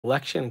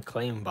Collection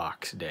Claim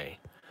Box Day.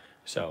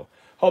 So,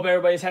 hope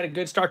everybody's had a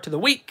good start to the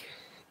week.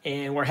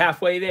 And we're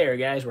halfway there,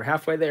 guys. We're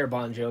halfway there,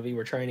 Bon Jovi.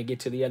 We're trying to get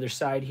to the other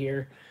side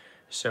here.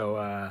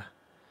 So,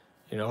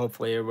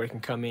 hopefully everybody can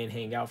come in,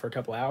 hang out for a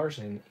couple hours,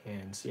 and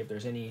see if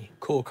there's any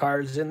cool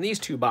cards in these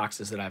two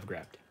boxes that I've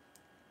grabbed.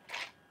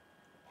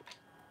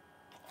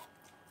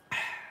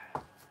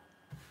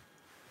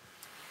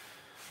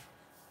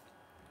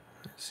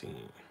 Let's see.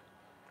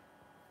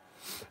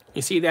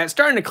 You see that?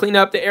 Starting to clean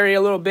up the area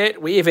a little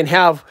bit. We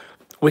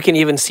can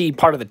even see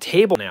part of the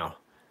table now.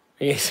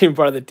 You can see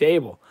part of the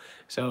table.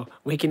 So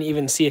we can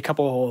even see a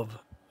couple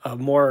of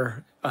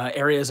more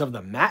areas of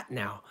the mat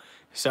now.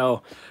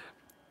 So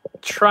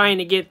trying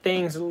to get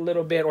things a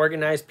little bit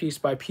organized piece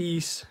by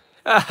piece.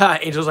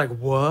 Angel's like,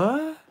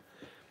 what?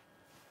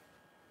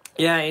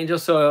 Yeah, Angel,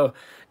 so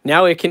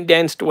now we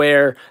condensed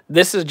where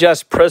this is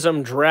just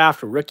Prism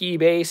Draft Rookie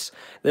Base.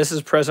 This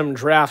is Prism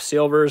Draft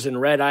Silvers and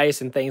Red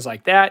Ice and things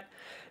like that.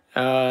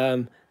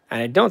 And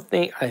I don't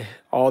think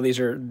all these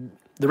are...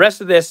 The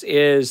rest of this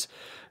is...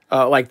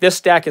 like this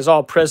stack is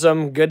all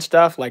Prism good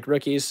stuff, like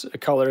rookies,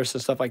 colors,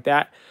 and stuff like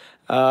that.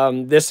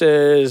 This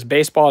is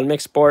baseball and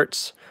mixed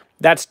sports.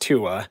 That's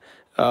Tua.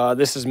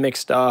 This is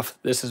mixed stuff.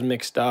 This is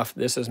mixed stuff.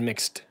 This is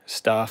mixed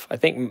stuff. I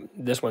think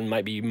this one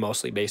might be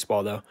mostly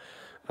baseball, though.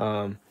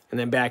 And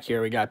then back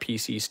here, we got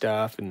PC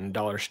stuff and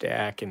dollar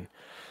stack, and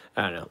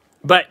I don't know.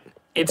 But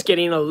it's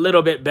getting a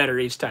little bit better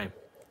each time.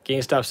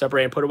 Getting stuff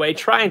separated and put away.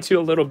 Trying to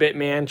a little bit,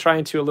 man.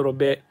 Trying to a little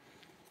bit.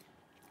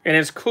 And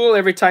it's cool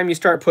every time you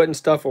start putting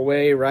stuff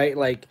away, right?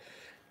 Like,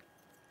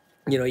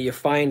 you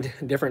find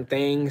different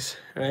things,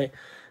 right?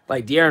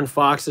 Like De'Aaron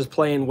Fox is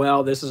playing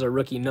well. This is a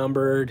rookie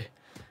numbered.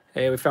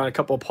 Hey, we found a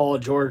couple of Paul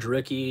George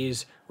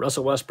rookies.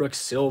 Russell Westbrook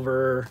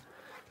silver.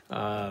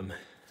 So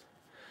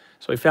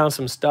we found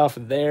some stuff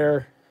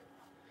there.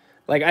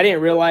 Like, I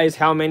didn't realize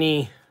how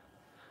many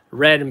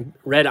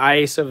red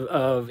ice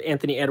of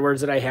Anthony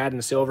Edwards that I had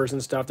in silvers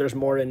and stuff. There's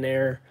more in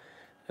there.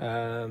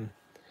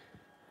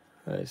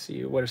 Let's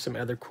see, what are some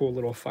other cool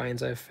little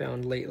finds I've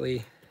found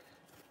lately?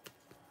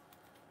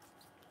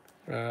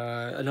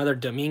 Another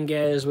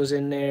Dominguez was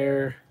in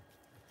there.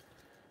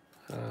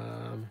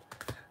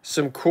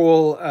 Some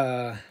cool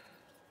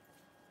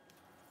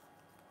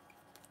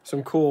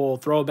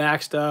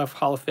throwback stuff.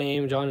 Hall of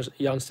Fame, Jan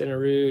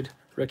Stenerud,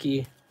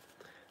 rookie.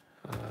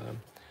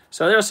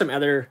 So there's some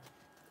other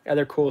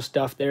cool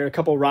stuff there. A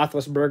couple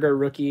Roethlisberger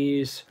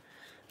rookies.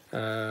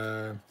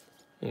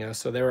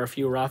 So there were a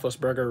few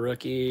Roethlisberger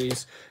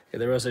rookies.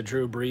 There was a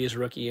Drew Brees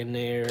rookie in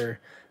there.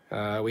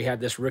 We had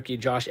this rookie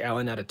Josh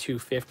Allen out of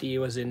 250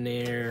 was in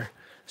there.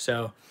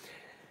 So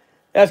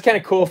that's kind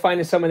of cool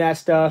finding some of that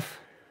stuff.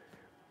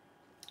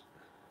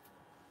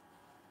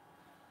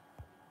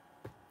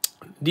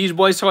 These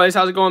boys toys,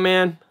 how's it going,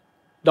 man?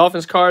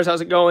 Dolphins cars,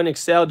 how's it going?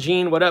 Excel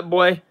Gene, what up,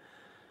 boy?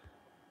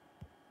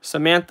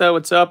 Samantha,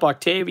 what's up?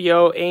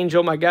 Octavio,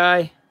 Angel, my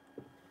guy.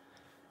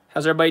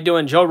 How's everybody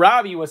doing? Joe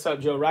Robbie, what's up,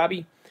 Joe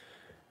Robbie?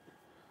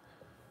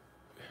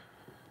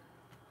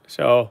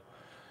 So,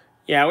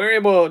 yeah, we were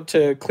able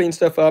to clean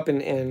stuff up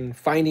and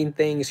finding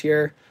things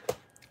here.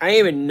 I didn't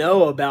even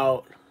know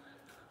about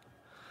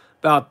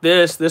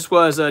this. This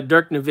was a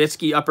Dirk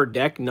Nowitzki Upper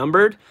Deck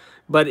numbered,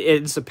 but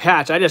it's a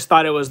patch. I just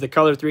thought it was the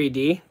color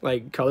 3D,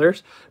 like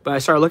colors. But I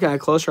started looking at it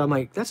closer. I'm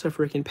like, that's a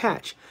freaking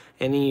patch.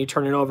 And then you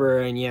turn it over,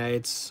 and yeah,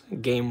 it's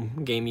game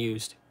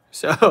used.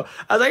 So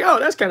I was like, oh,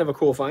 that's kind of a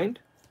cool find.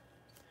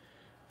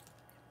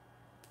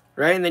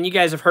 Right? And then you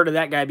guys have heard of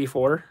that guy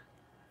before.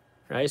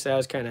 Right? So that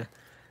was kind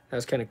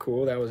of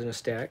cool. That was in a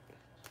stack.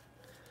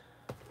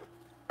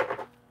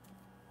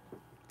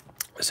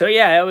 So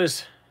yeah, it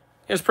was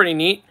pretty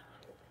neat.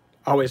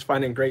 Always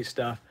finding great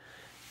stuff.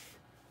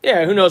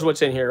 Yeah, who knows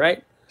what's in here,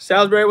 right?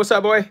 Salisbury, what's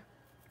up, boy?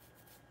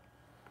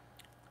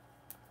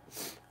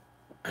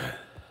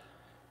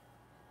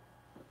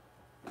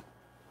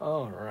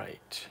 All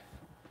right.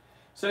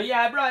 So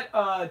yeah, I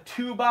brought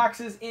 2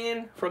 boxes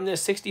in from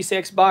this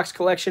 66 box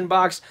collection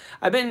box.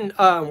 I've been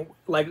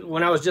like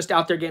when I was just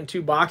out there getting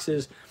 2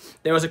 boxes,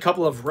 there was a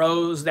couple of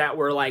rows that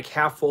were like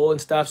half full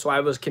and stuff, so I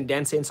was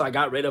condensing, so I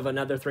got rid of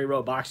another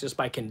 3-row box just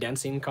by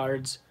condensing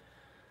cards.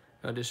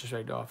 No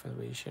disrespect to Dolphins,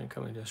 but you shouldn't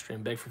come into a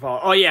stream beg for fall.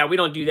 Oh yeah, we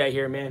don't do that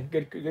here, man.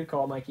 Good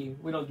call, Mikey.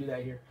 We don't do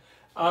that here.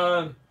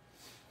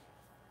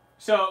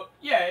 So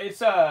yeah,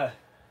 it's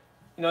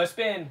it's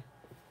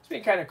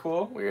been kind of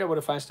cool. We were able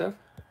to find stuff.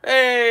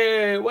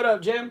 Hey, what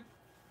up, Jim?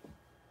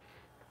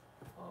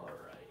 All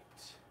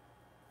right.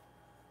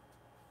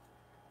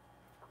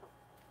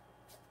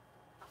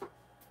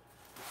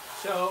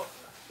 So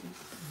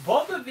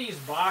both of these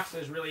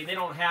boxes really, they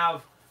don't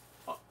have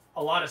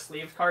a lot of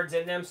sleeve cards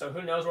in them, so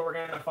who knows what we're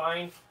going to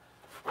find.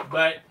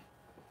 But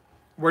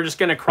we're just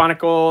going to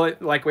chronicle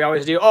it like we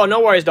always do. Oh,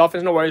 no worries,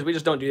 Dolphins, no worries. We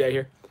just don't do that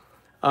here.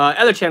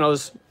 Other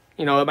channels,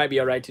 it might be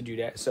all right to do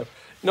that. So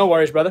no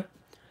worries, brother.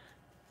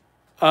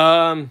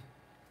 And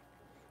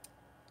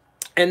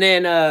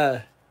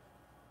then,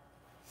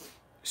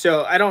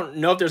 so I don't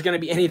know if there's going to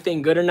be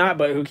anything good or not,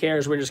 but who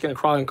cares? We're just going to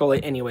chronicle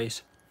it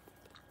anyways.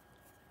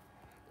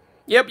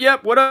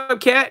 Yep. What up,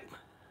 Cat?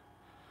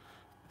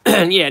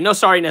 Yeah, no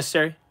sorry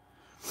necessary.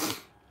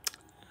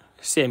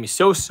 Sammy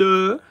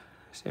Sosa,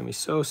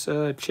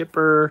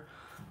 Chipper,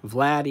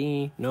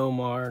 Vladdy,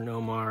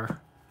 Nomar,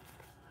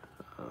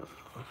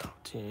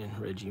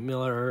 Reggie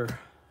Miller,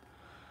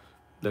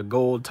 the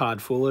gold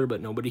Todd Fuller,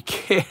 but nobody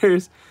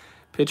cares.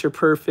 Pitcher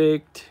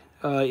perfect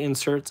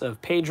inserts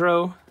of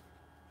Pedro.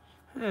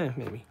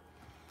 Maybe.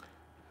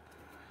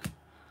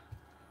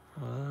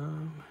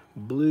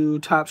 Blue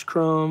Topps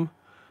Chrome.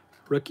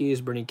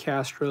 Rookies, Bernie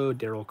Castro,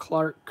 Daryl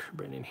Clark,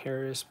 Brendan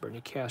Harris, Bernie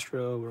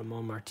Castro,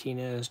 Ramon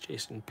Martinez,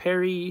 Jason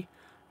Perry,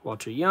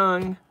 Walter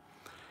Young,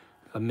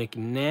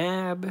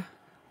 McNabb,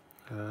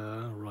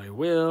 Roy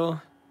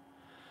Will.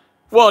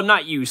 Well,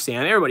 not you,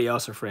 Sam. Everybody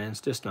else are friends,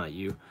 just not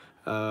you.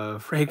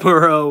 Frank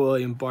Morrow,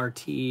 William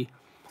Barty,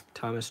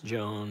 Thomas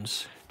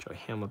Jones, Joey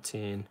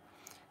Hamilton,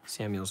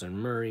 Samuels and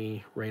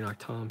Murray, Raynoch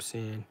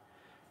Thompson,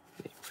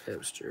 Nate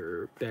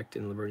Webster,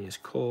 Becton,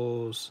 Lavernius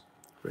Coles,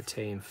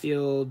 Rattay and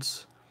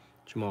Fields,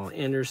 Jamal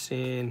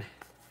Anderson.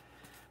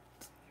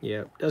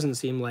 Yep, doesn't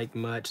seem like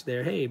much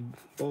there. Hey,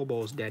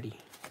 Bobo's daddy.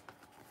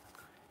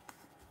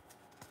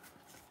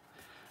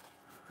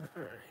 All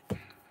right.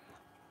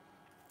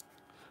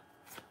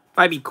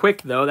 Might be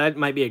quick, though. That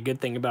might be a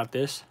good thing about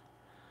this.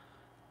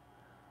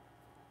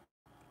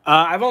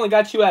 I've only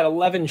got you at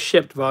 11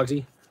 shipped,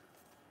 Vogsy.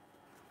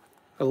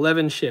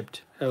 11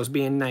 shipped. That was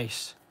being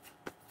nice.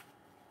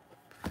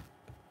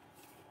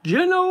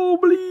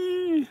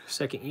 Ginobili.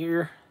 Second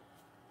year.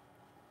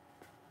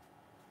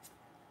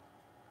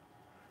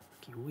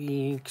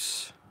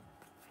 Weeks.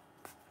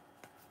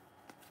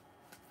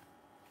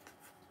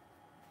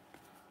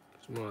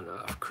 Come on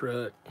off,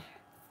 Crut.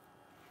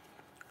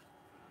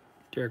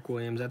 Derek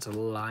Williams, that's a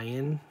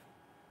Lion.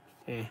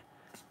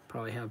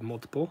 Probably have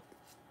multiple.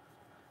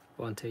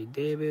 Vontae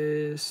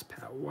Davis,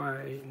 Pat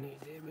White, Nate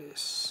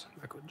Davis,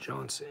 Michael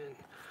Johnson,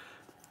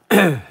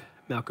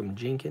 Malcolm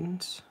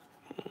Jenkins,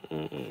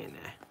 and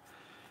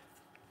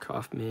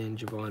Kaufman,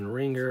 Javon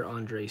Ringer,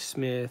 Andre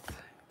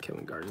Smith,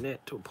 Kevin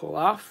Garnett to pull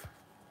off.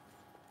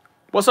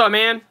 What's up,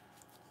 man?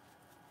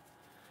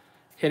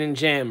 Hidden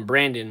Gem,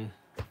 Brandon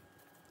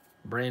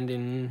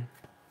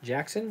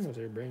Jackson? Was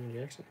there Brandon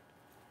Jackson?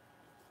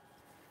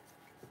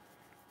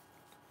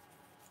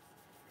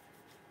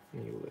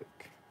 Let me look.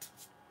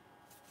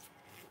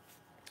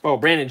 Oh,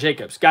 Brandon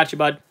Jacobs. Got you,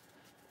 bud.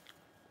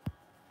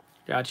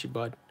 Got you,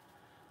 bud.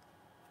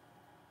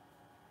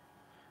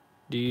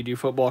 Do you do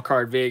football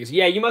card vigs?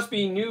 Yeah, you must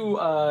be new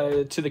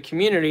to the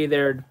community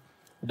there,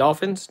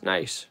 Dolphins.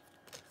 Nice.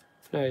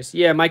 Nice.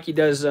 Yeah, Mikey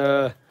does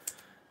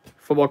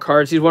football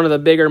cards. He's one of the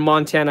bigger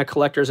Montana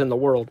collectors in the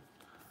world.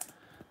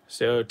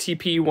 So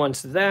TP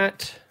wants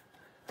that.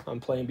 I'm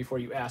playing before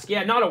you ask.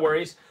 Yeah, not a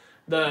worries.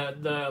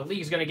 The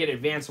league's going to get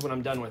advanced when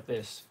I'm done with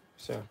this.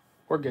 So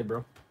we're good,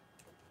 bro.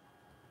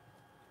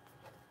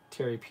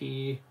 Terry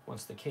P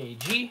wants the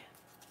KG.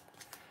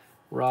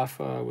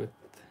 Rafa with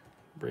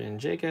Brandon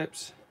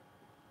Jacobs.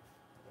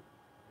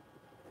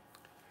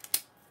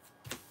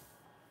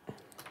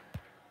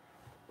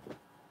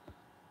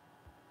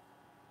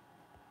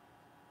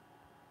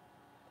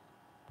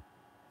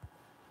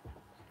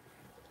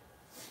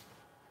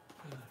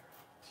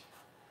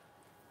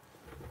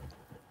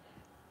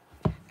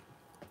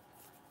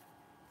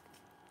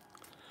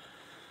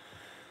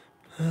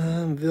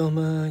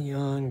 Vilma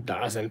Young,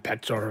 Dawson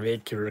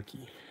Petrovic,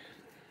 rookie.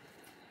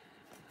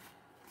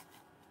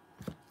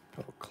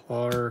 Oh,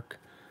 Clark,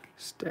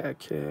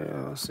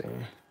 Stackhouse.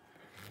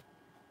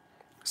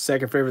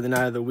 Second favorite of the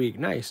night of the week.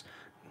 Nice.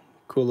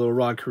 Cool little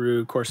Rod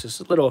Carew. Of course, it's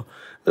a little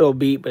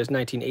beat, but it's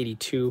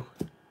 1982.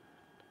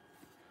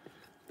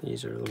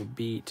 These are a little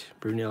beat.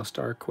 Brunel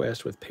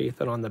Starquest with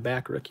Pathan on the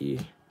back,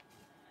 rookie.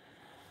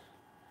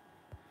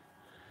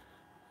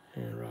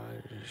 Aaron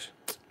Rodgers.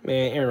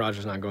 Man, Aaron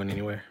Rodgers not going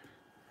anywhere.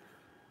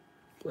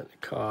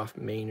 Blendikoff,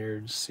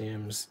 Maynard,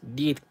 Sims,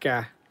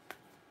 Ditka.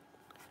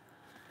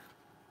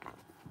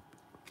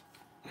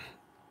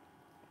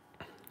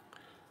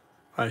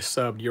 I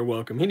subbed. You're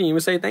welcome. He didn't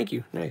even say thank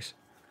you. Nice.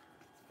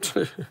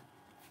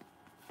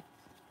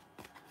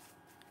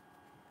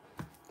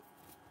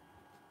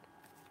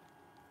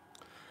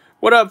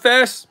 What up,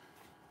 Fess?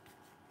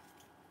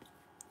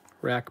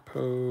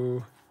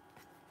 Rakpo.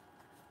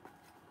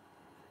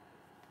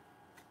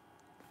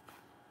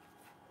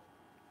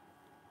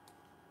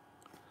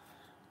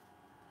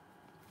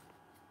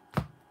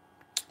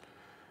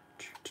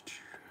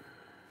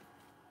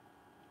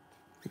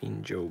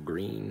 Joe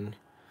Green,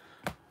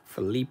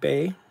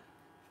 Felipe,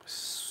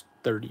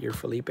 30-year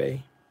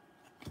Felipe,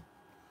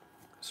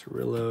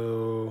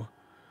 Cirillo,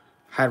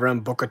 Hiram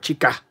Boca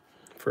Chica,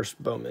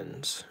 first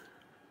Bowmans,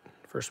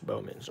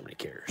 nobody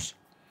cares.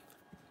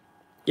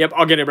 Yep,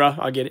 I'll get it, bro,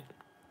 I'll get it.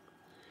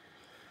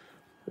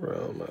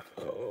 Romo,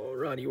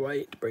 Roddy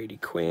White, Brady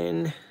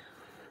Quinn,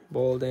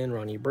 Bolden,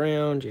 Ronnie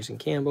Brown, Jason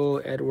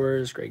Campbell,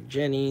 Edwards, Greg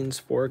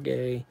Jennings,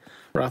 Forgay,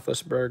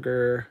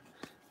 Roethlisberger,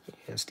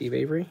 and Steve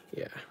Avery,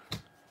 yeah.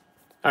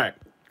 All right.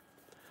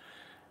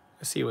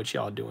 Let's see what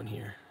y'all doing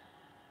here.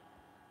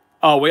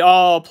 Oh, we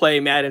all play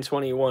Madden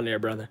 21 there,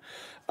 brother.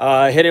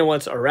 Hidden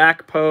one's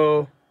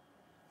Arakpo.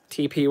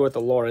 TP with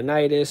the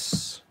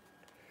Laurinaitis.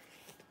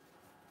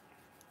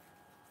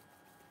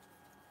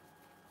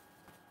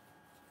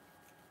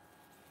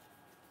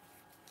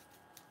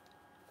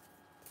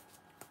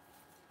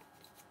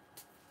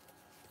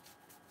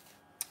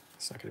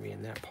 It's not going to be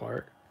in that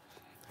part.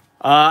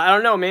 I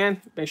don't know, man.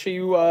 Make sure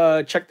you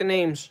check the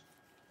names.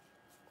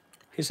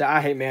 He said,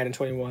 I hate Madden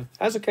 21.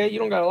 That's okay. You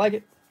don't got to like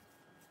it.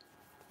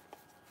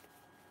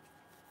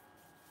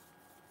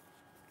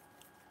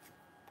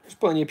 There's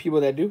plenty of people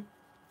that do.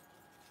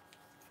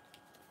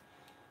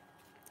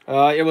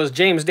 It was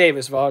James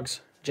Davis,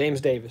 Vogs.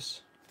 James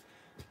Davis.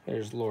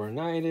 There's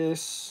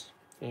Laurinaitis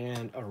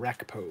and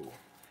Arakpo.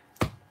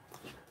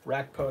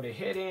 Arakpo to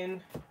hit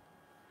in.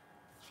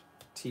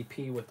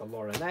 TP with the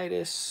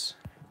Laurinaitis.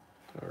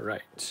 All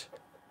right.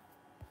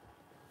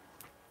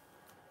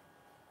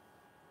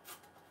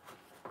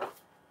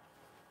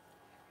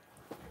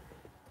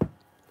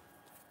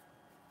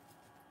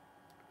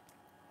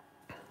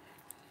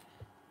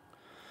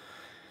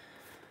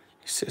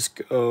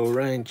 Cisco,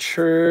 Ryan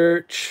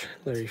Church,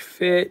 Larry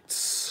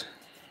Fitz,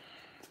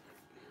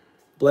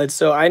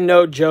 Bledsoe. I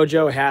know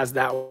JoJo has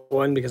that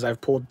one because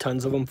I've pulled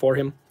tons of them for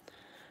him.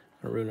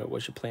 Aruna,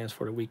 what's your plans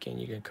for the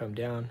weekend? You gonna come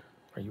down?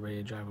 Are you ready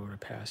to drive over to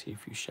pass you a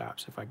few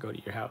shops if I go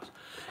to your house?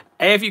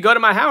 Hey, if you go to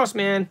my house,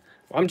 man,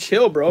 I'm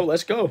chill, bro.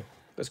 Let's go.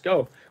 Let's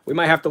go. We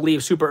might have to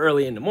leave super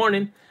early in the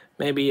morning.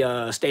 Maybe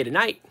stay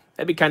tonight.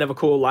 That'd be kind of a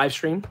cool live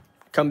stream.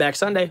 Come back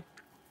Sunday.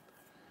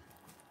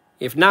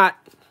 If not,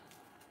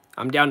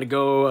 I'm down to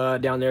go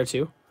down there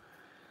too.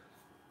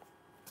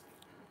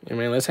 And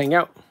man, let's hang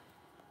out. I'm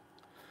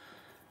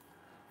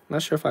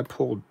not sure if I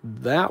pulled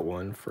that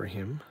one for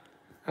him.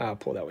 I'll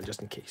pull that one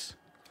just in case.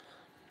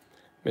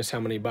 Miss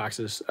how many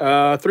boxes?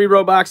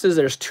 3-row boxes.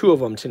 There's 2 of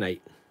them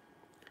tonight.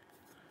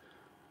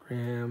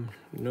 Graham,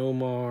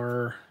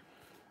 Nomar,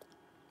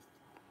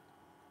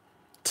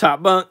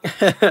 Top Bunk.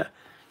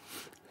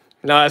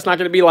 No, it's not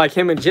going to be like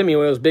him and Jimmy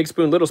when it was Big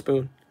Spoon, Little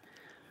Spoon.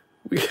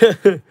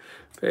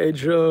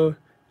 Pedro,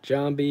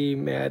 John B,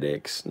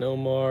 Maddox,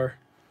 Nomar.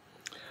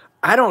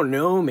 I don't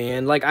know,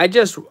 man. Like, I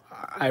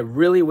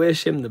really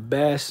wish him the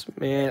best,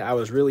 man. I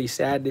was really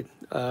sad,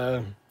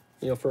 for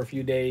a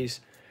few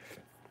days.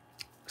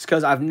 It's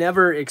because I've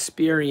never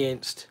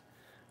experienced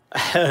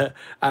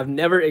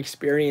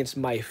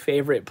my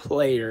favorite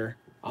player.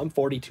 I'm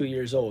 42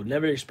 years old.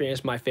 Never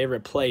experienced my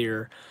favorite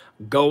player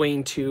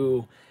going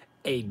to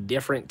a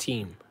different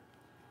team.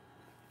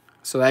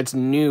 So that's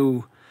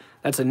new.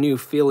 That's a new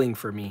feeling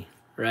for me,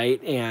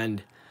 right?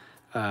 And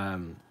I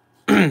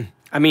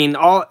mean,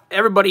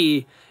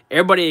 everybody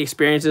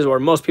experiences,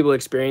 or most people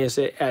experience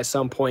it at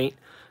some point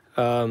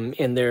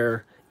in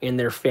their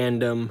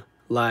fandom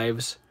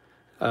lives.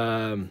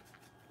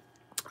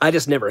 I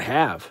just never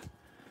have.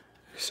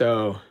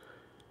 So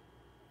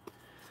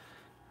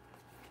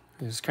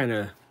it's kind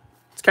of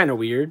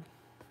weird.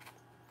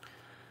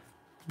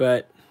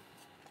 But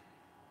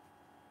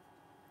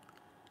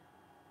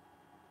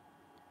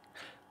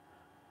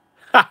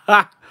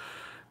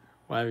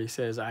Wivey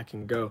says I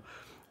can go.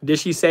 Did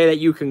she say that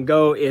you can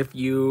go if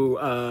you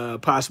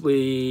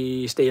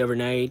possibly stay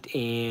overnight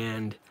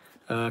and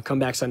come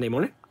back Sunday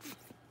morning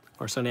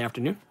or Sunday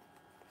afternoon?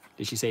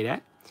 Did she say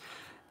that?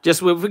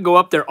 Just if we go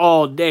up there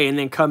all day and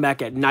then come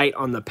back at night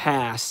on the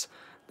pass,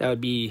 that would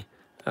be,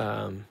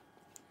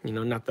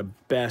 not the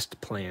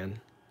best plan.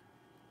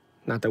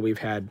 Not that we've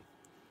had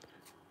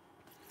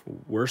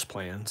worse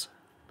plans.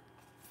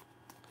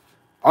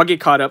 I'll get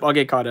caught up.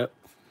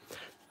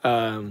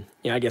 I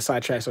get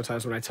sidetracked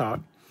sometimes when I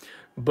talk.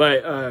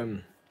 But,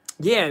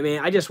 yeah,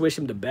 man, I just wish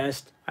him the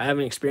best. I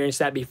haven't experienced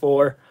that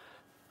before.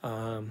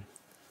 I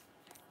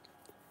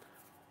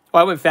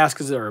went fast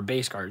because there were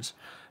base cards.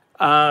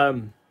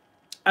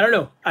 I don't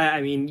know.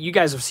 I mean, you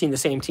guys have seen the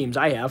same teams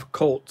I have.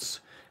 Colts,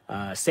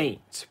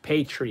 Saints,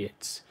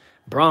 Patriots,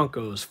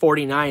 Broncos,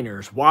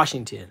 49ers,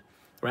 Washington,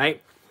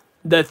 right?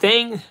 The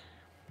thing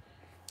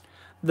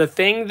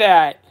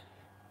that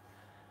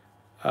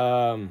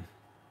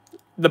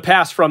the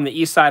pass from the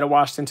east side of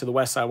Washington to the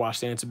west side of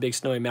Washington, it's a big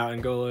snowy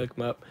mountain. Go look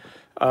them up.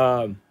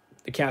 The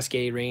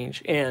Cascade Range.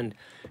 And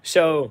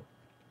so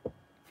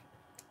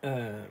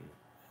the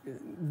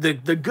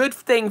good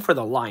thing for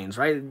the Lions,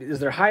 right, is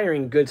they're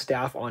hiring good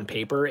staff on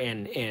paper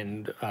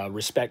and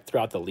respect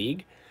throughout the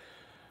league.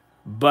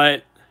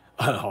 But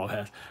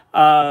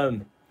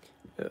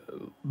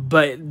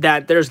but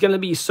that there's going to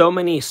be so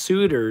many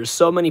suitors,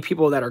 so many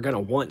people that are going to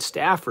want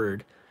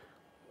Stafford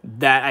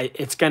that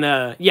it's going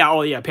to,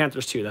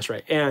 Panthers too, that's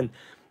right. And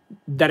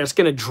that it's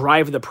going to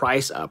drive the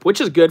price up, which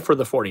is good for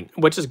the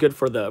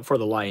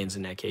the Lions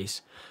in that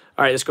case.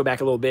 All right, let's go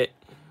back a little bit.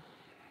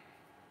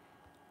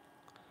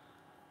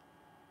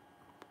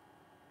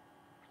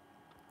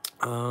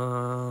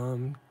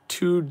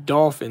 Two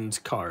Dolphins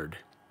card.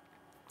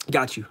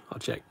 Got you. I'll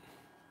check.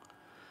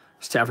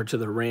 Stafford to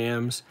the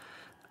Rams.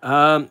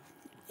 That's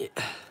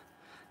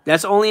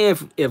only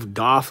if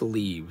Goff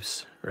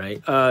leaves,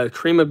 right?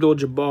 Kareem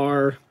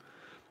Abdul-Jabbar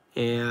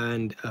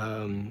and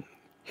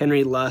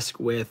Henry Lusk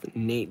with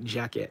Nate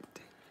Jackett.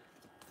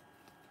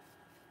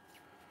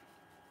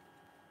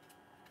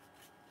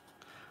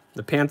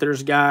 The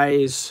Panthers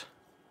guys.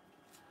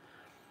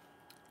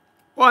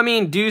 Well, I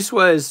mean, Deuce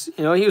was,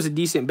 he was a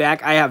decent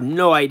back. I have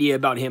no idea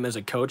about him as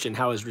a coach and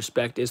how his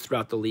respect is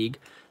throughout the league,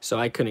 so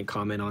I couldn't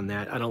comment on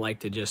that. I don't like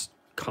to just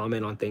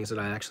comment on things that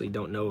I actually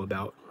don't know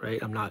about, right?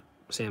 I'm not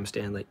Sam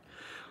Stanley.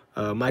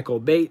 Michael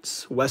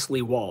Bates,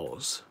 Wesley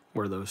Walls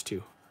were those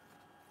two.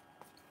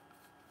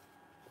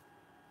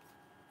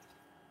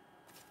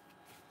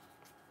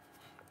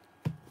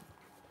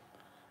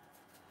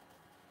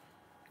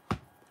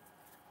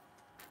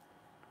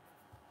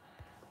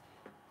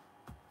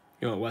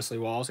 You want Wesley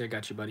Walls? I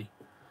got you, buddy.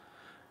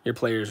 Your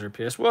players are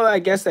pissed. Well, I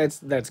guess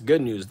that's good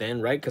news then,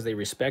 right? Because they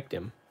respect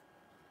him.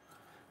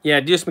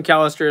 Yeah, Deuce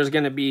McAllister is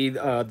going to be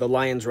the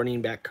Lions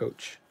running back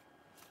coach.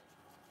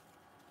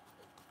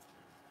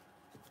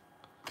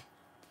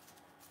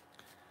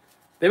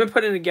 They've been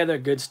putting together a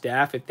good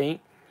staff, I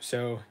think.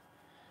 So,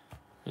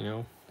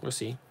 we'll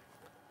see.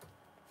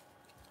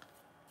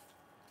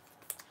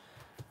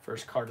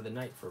 First card of the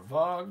night for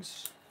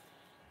Vogs.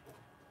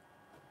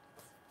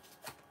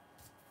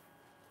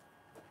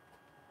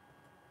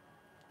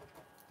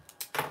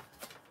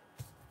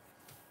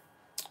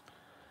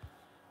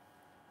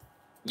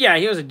 Yeah,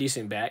 he was a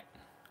decent back.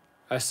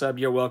 A sub,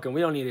 you're welcome.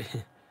 We don't need to...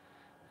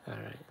 All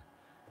right.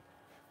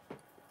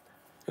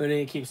 We don't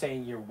need to keep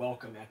saying you're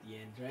welcome at the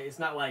end, right? It's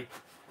not like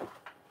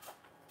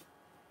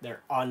they're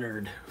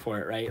honored for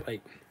it, right?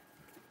 Like,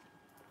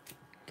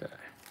 okay.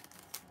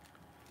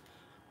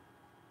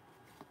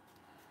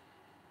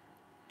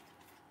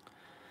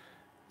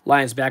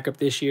 Lions backup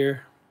this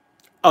year.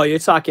 Oh, you're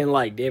talking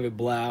like David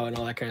Blau and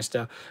all that kind of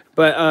stuff.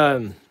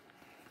 But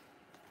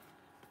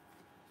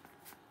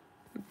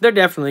they're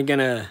definitely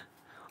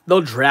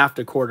they'll draft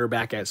a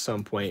quarterback at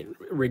some point,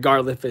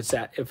 regardless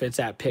if it's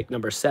at pick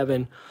number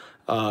 7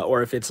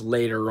 or if it's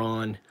later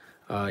on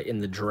in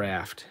the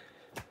draft.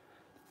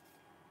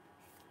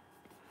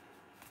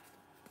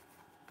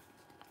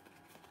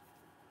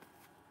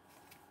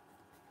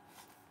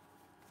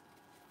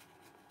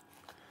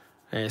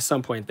 And at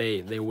some point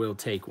they will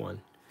take one,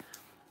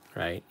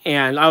 right?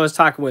 And I was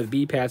talking with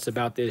B-Pats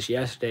about this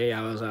yesterday.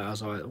 I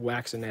was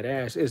waxing that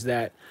ass. Is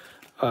that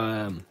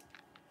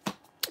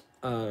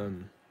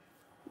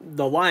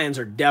the Lions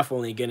are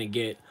definitely going to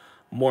get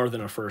more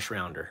than a first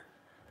rounder.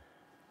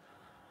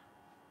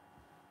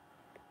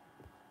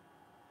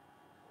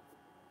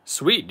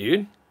 Sweet,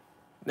 dude.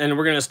 And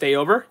we're going to stay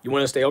over? You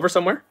want to stay over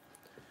somewhere?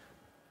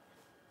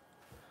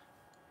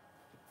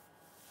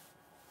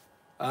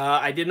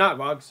 I did not,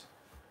 Boggs.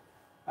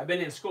 I've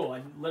been in school.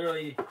 I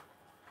literally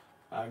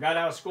got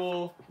out of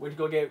school, went to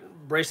go get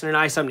Brayson and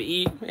I something to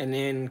eat, and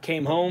then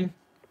came home,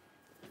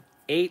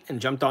 ate,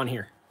 and jumped on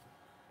here.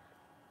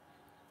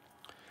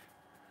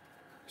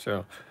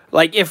 So,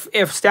 like,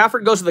 if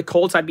Stafford goes to the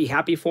Colts, I'd be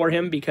happy for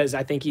him because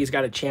I think he's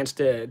got a chance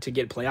to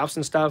get playoffs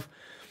and stuff.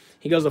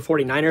 He goes to the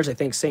 49ers, I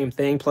think same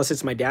thing. Plus,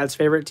 it's my dad's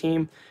favorite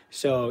team.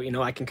 So,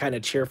 I can kind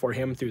of cheer for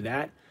him through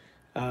that.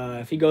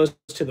 If he goes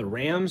to the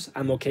Rams,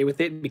 I'm okay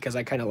with it because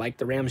I kind of like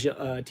the Rams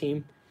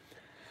team.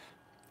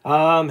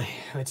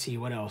 Let's see,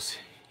 what else?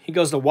 He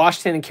goes to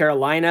Washington and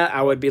Carolina.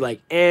 I would be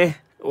like,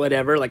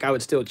 whatever. Like, I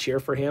would still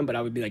cheer for him, but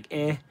I would be like,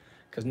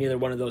 because neither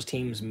one of those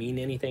teams mean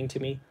anything to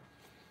me.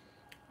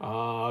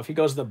 If he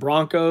goes to the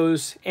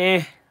Broncos,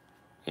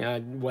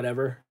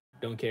 whatever,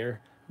 don't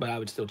care, but I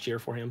would still cheer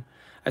for him.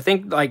 I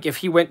think, like, if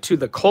he went to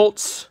the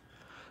Colts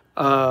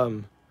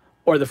or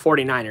the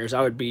 49ers,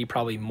 I would be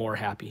probably more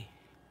happy.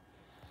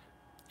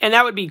 And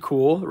that would be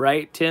cool,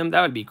 right, Tim?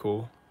 That would be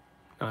cool.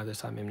 Not this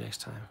time, maybe next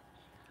time.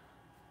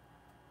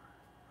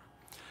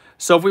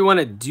 So if we want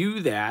to do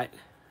that,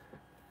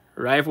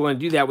 right, if we want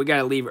to do that, we got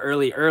to leave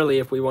early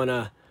if we want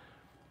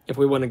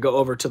to go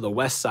over to the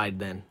west side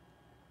then.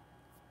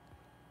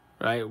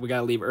 Right, we got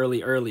to leave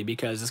early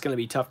because it's going to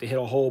be tough to hit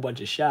a whole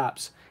bunch of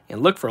shops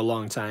and look for a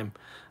long time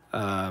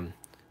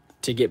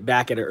to get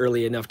back at an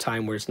early enough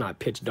time where it's not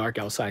pitch dark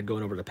outside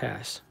going over the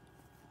pass.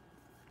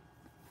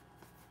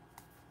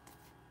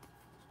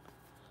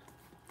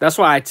 That's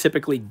why I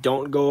typically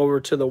don't go over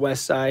to the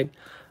west side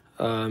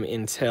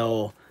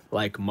until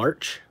like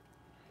March.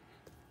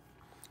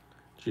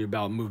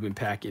 About movement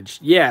package.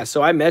 Yeah,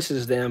 so I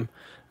messaged them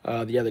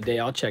the other day.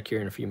 I'll check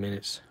here in a few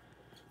minutes.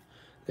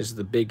 This is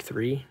the big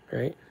 3,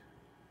 right?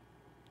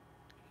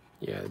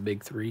 Yeah, the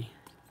big 3.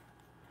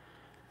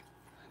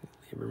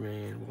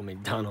 Lieberman, Will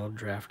McDonald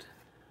draft.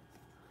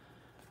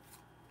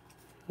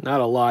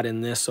 Not a lot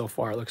in this so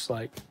far, it looks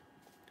like.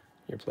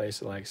 Your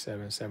place at like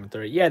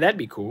 7:30. Yeah, that'd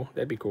be cool.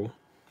 That'd be cool.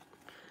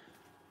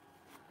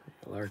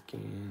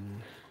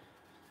 Larkin.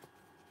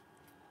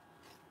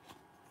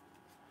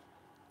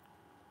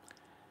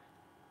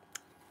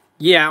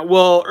 Yeah,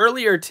 well,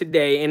 earlier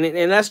today, and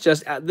this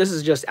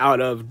is just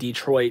out of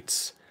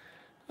Detroit's.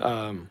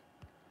 I'll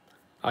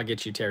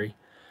get you, Terry.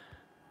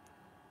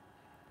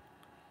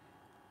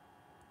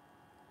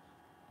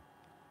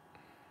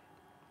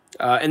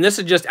 And this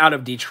is just out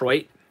of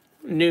Detroit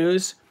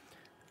news,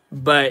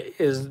 but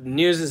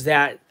news is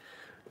that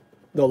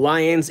the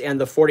Lions and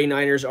the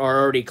 49ers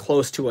are already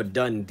close to a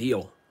done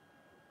deal.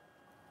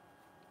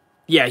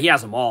 Yeah, he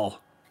has them all.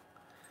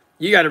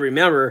 you got to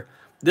remember,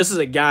 this is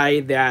a guy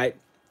that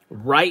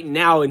right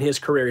now in his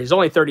career, he's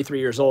only 33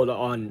 years old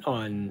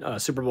on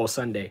Super Bowl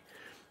Sunday.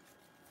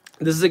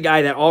 This is a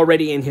guy that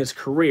already in his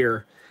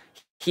career,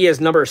 he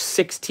is number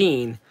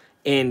 16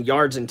 in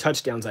yards and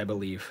touchdowns, I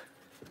believe.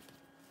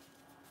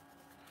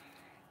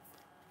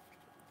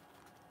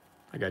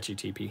 I got you,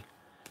 TP.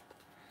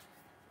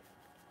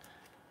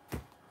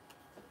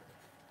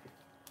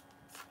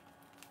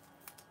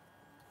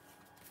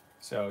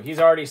 So he's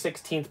already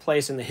 16th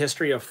place in the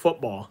history of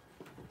football.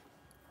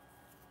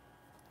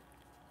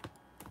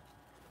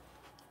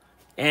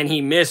 And he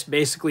missed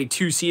basically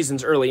 2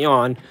 seasons early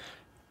on.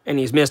 And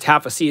he's missed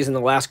half a season the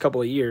last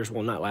couple of years.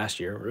 Well, not last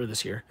year or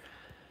this year.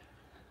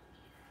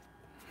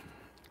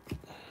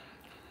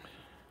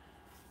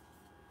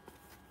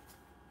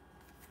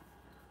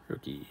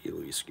 Rookie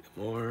Luis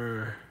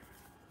Gilmore.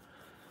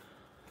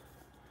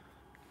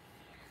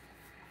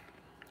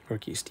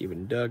 Rookie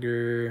Steven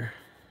Duggar.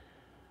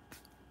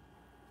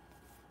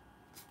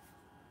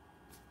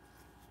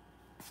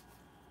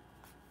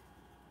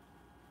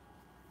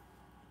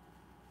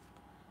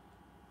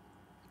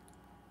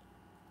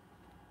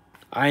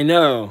 I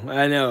know.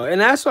 And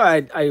that's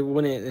why I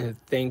wouldn't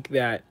think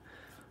that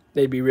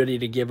they'd be ready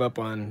to give up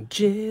on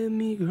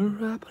Jimmy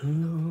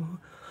Garoppolo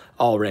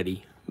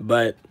already.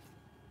 But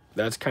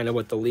that's kind of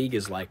what the league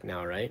is like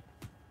now, right?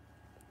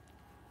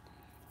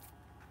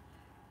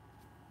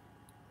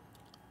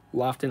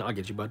 Lofton, I'll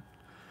get you, bud.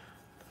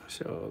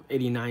 So,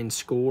 89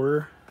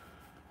 score.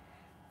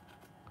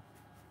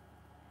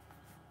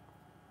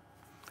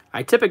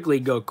 I typically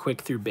go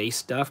quick through base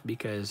stuff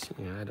because,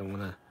 you know, I don't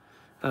want to...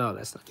 Oh,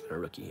 that's not even a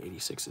rookie.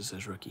 86 is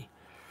his rookie.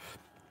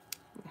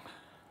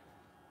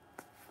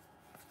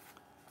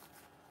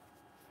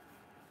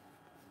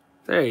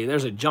 Hey,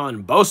 there's a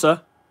John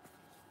Bosa.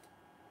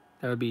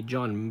 That would be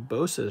John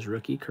Bosa's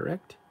rookie,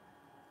 correct?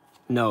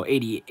 No,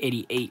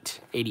 88.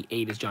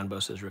 88 is John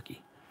Bosa's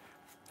rookie.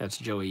 That's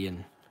Joey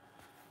and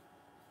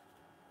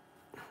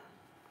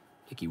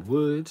Ickey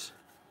Woods.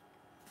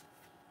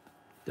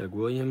 Doug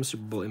Williams,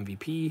 Super Bowl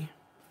MVP.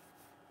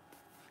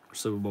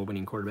 Super Bowl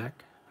winning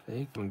quarterback.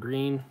 Kevin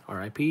Green,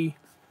 RIP.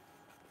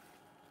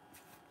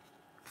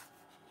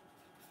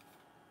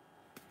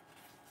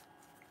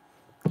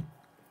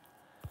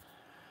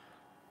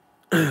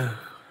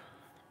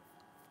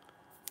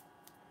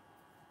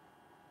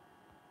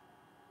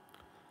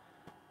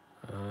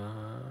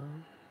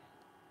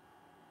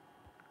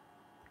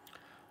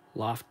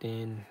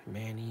 Lofton,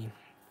 Manny.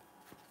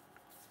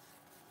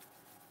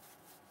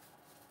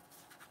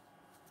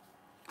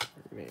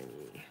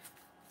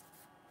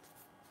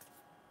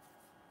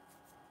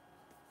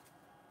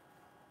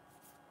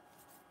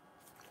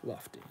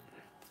 Lofton.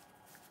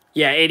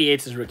 Yeah,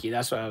 88's his rookie.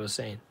 That's what I was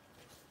saying.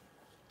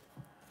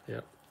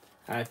 Yep.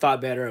 I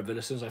thought better of it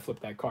as soon as I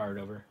flipped that card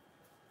over.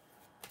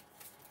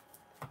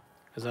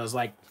 Because I was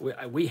like,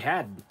 we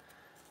had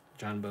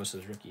John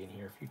Bosa's rookie in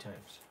here a few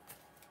times.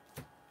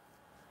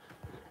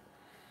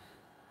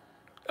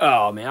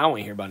 Oh, man, I don't want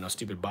to hear about no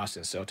stupid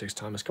Boston Celtics,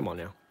 Thomas. Come on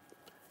now.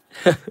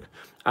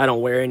 I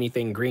don't wear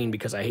anything green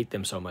because I hate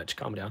them so much.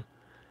 Calm down.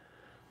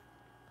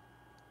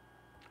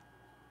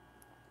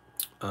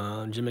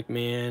 Jim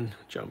McMahon,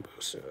 John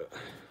Bosa.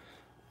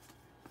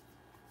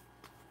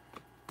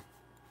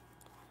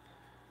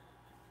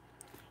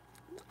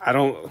 I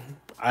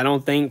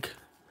don't think...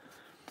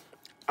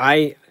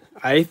 I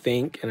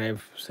think, and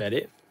I've said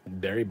it,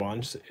 Barry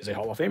Bonds is a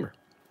Hall of Famer.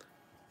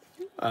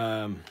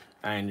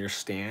 I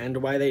understand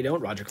why they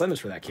don't. Roger Clemens,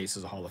 for that case,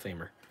 is a Hall of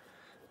Famer.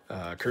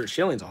 Curt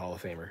Schilling's a Hall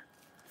of Famer.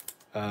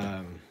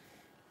 I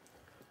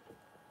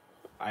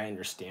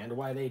understand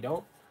why they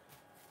don't.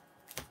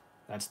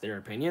 That's their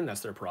opinion. That's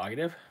their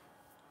prerogative.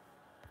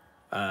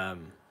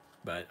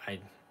 But I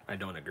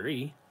don't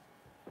agree.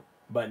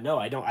 But no,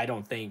 I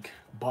don't think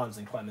Bonds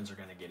and Clemens are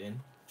going to get in.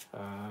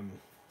 I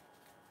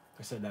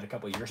said that a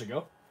couple of years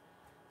ago.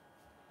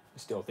 I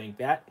still think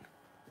that.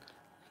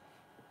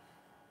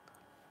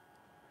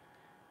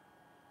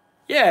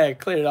 Yeah, I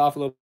cleared it off a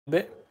little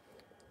bit.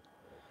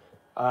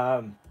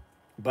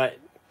 But,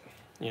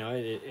 you know,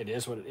 it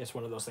is what it's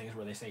one of those things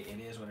where they say it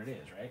is what it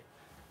is, right?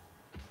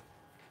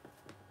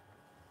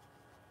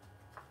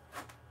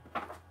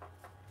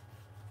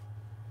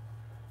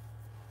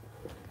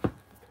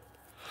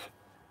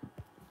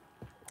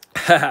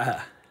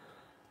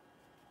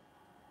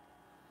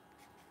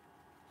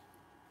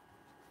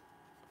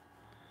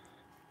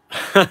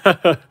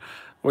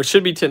 Which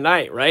should be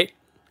tonight, right?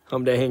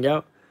 Home day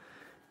hangout.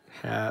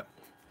 Hap,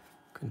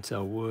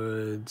 Quintel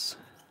Woods.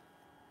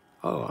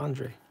 Oh,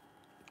 Andre.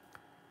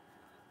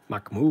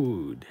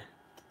 Mahmoud.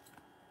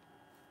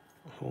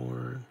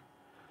 Horn.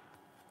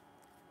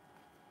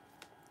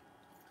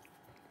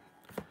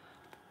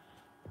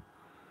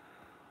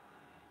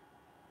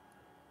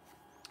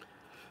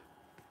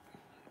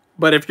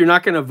 But if you're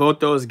not going to vote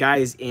those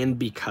guys in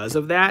because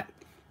of that,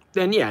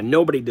 then yeah,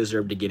 nobody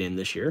deserved to get in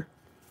this year.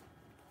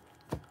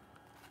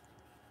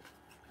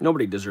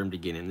 Nobody deserved to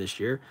get in this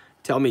year.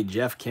 Tell me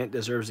Jeff Kent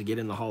deserves to get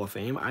in the Hall of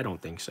Fame? I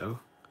don't think so.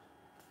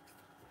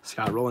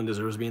 Scott Rowland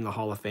deserves to be in the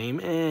Hall of Fame.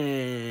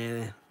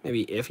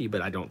 Maybe iffy,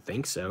 but I don't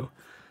think so.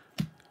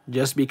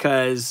 Just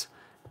because,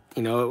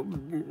 you know,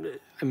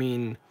 I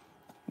mean,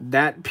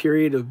 that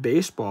period of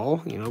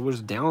baseball, you know,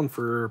 was down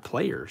for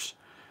players.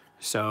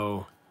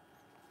 So,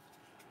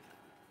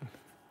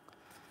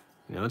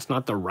 you know, it's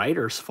not the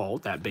writer's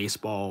fault that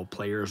baseball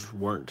players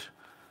weren't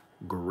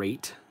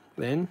great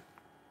then.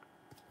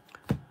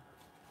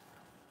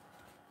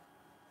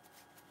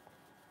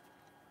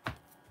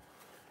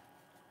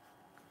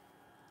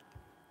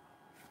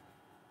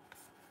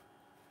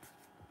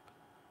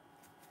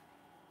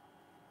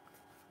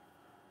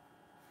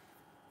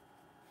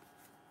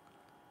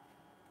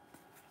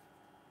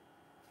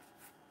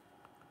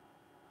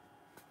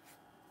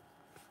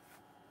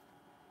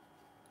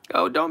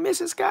 Oh, don't miss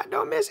it, Scott.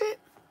 Don't miss it.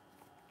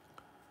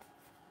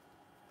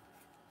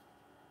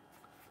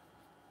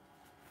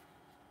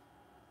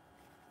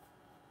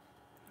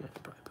 I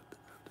could probably put that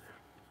out there.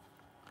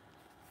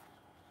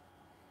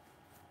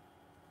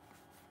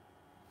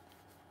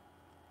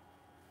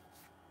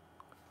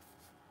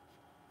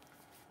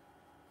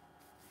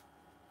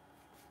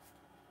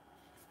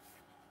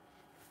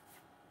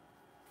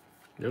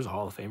 There's a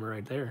Hall of Famer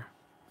right there.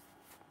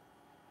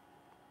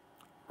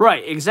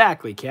 Right,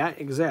 exactly, Cat.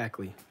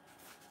 Exactly.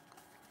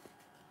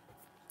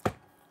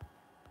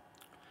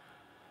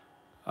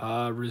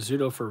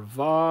 Rizzuto for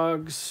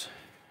Vogs.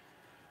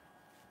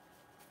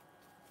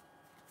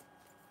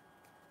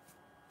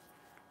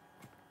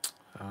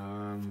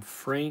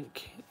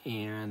 Frank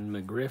and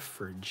McGriff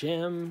for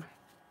Jim.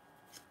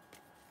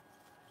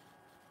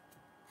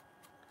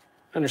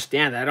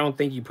 Understand that. I don't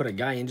think you put a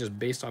guy in just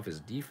based off his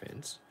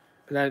defense.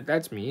 But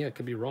that's me. I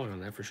could be wrong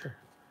on that for sure.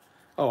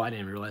 Oh, I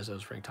didn't realize that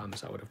was Frank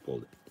Thomas. I would have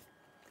pulled it.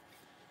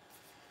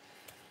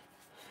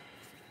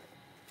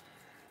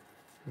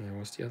 Yeah,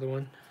 what's the other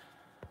one?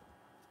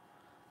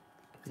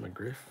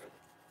 McGriff,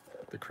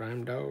 the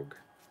crime dog.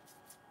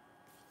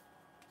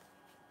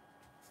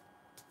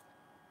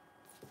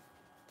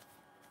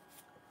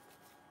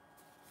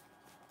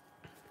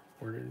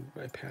 Where did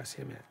I pass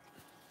him at?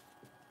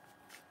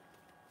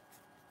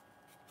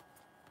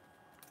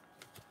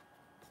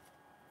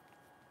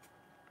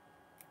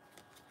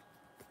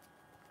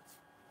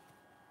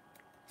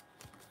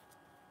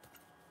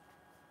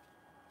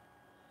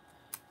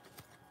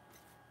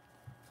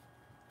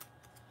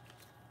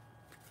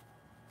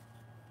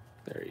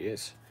 There he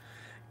is.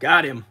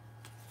 Got him.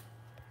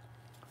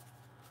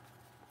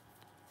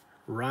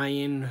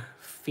 Ryan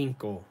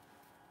Finkel.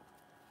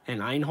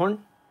 And Einhorn?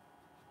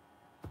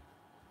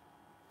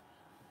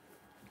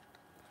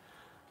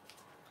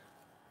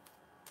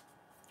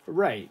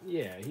 Right,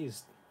 yeah,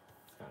 he's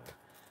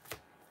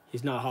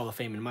not Hall of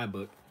Fame in my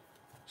book.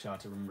 Shout out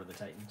to Remember the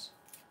Titans.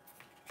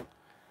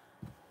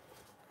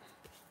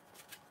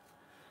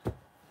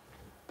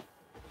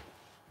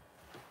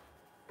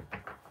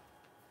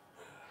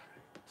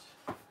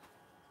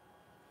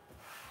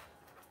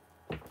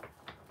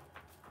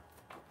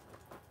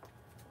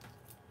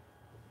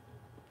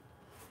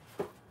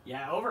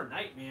 Yeah,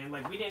 overnight, man.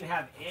 Like, we didn't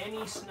have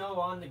any snow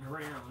on the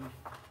ground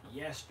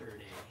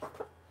yesterday.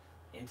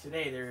 And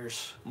today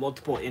there's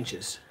multiple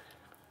inches.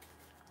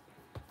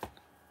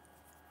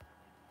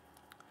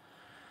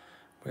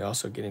 We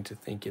also get into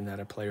thinking that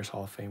a player's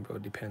Hall of Fame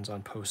vote depends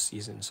on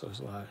postseason, so it's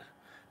a lot.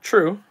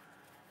 True.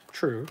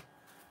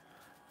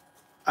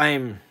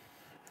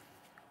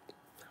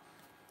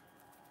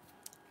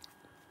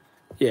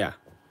 Yeah.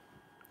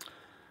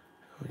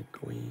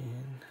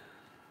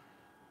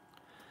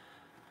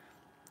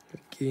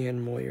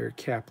 Guillen, Moyer,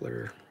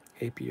 Kapler,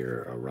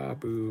 Apier,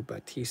 Arabu,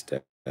 Batista,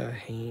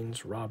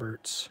 Haynes,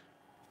 Roberts,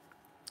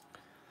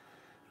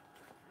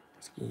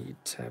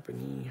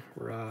 Tapani,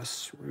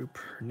 Ross, Roop,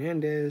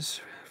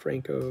 Hernandez,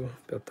 Franco,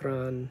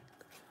 Beltran,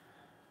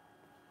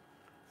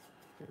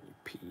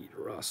 Pete,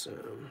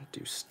 Rossum,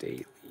 Deuce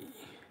Staley,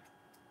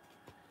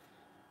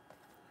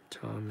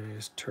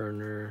 Thomas,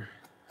 Turner.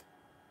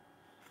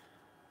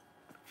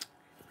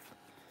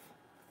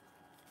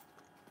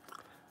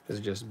 This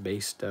is just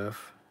base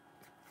stuff.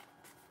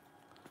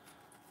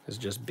 This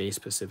is just base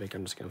specific.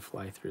 I'm just going to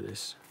fly through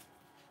this.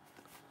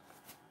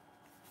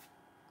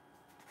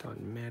 Don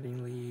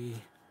Mattingly.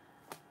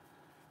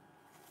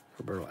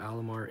 Roberto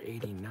Alomar,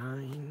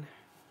 89.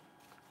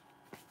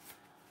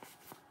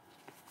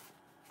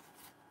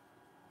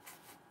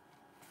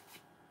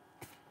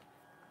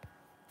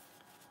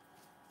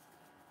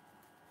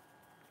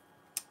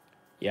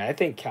 Yeah, I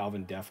think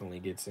Calvin definitely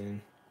gets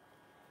in.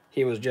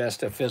 He was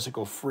just a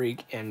physical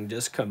freak and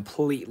just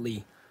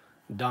completely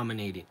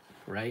dominated,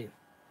 right?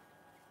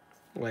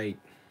 Like,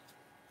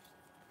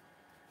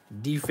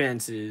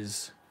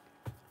 defenses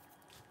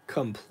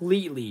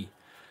completely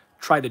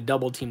tried to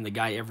double team the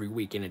guy every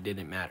week, and it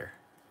didn't matter.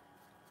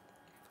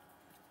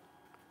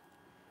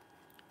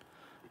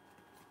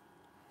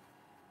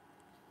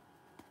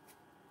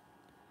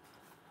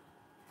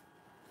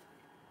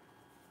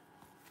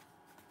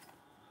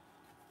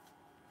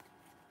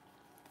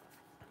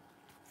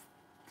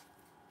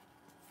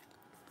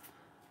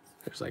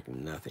 There's like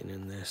nothing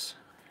in this.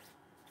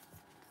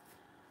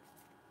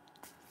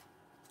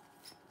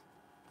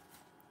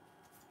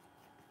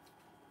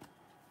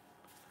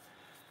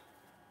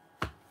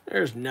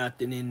 There's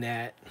nothing in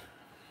that.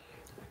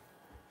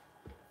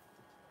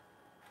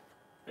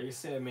 Like I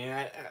said,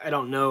 man, I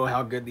don't know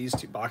how good these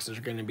two boxes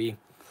are going to be.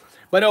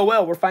 But oh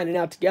well, we're finding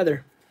out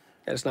together.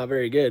 That's not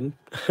very good.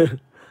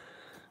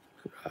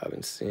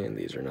 Robinson,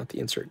 these are not the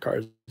insert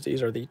cards.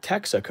 These are the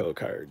Texaco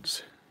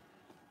cards.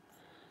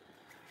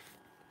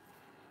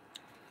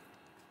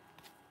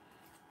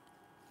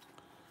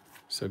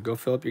 So go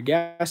fill up your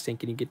gas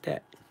tank and you get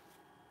that.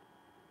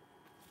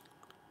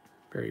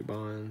 Barry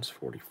Bonds,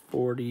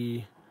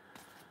 40-40.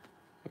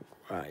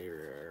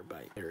 McGuire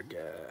by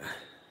Erga.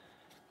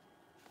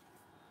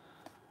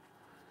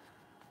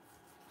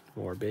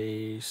 More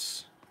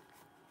base.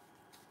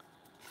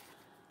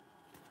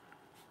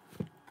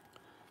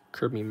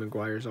 Kirby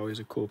McGuire is always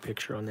a cool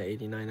picture on the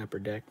 89 upper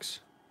decks.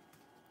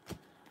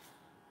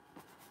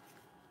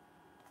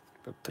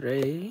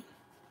 Patre.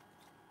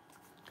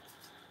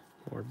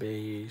 More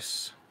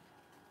base.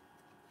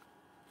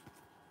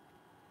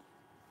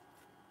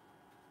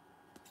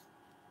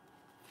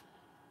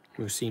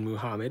 Muhsin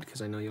Muhammad,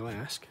 because I know you'll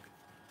ask.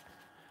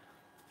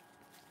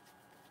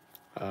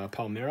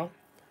 Palmero.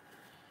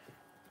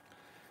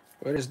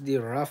 Where is the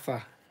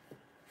Rafa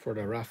for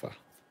the Rafa?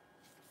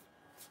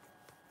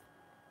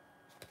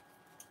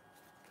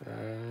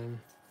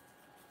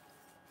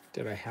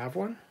 Did I have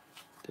one?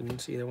 Didn't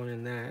see the one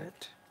in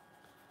that.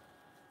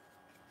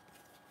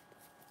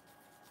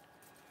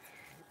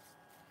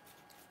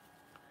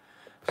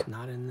 It's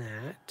not in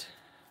that.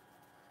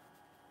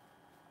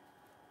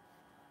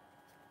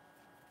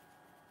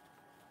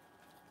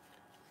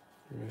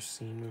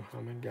 Muhsin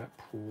Muhammad got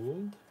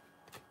pulled.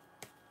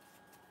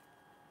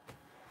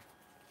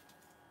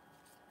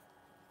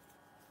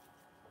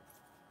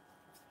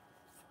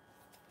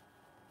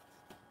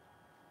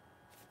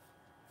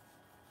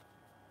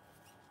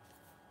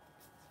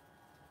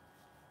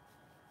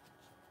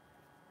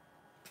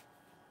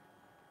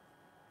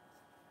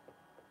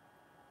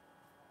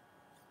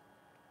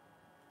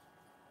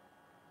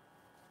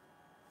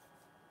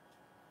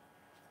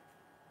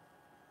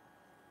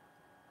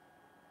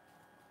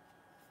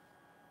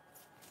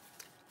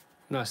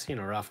 I'm not seeing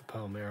a Rafa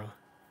Palmero.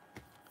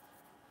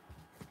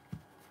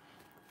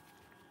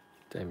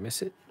 Did I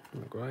miss it?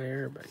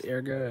 McGuire by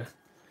Erga.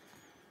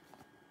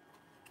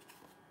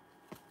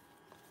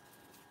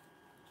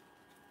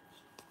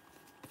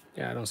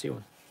 Yeah, I don't see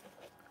one.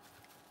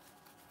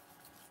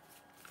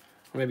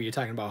 Or maybe you're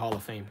talking about Hall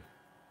of Fame.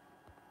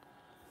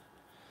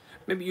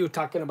 Maybe you're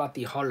talking about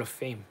the Hall of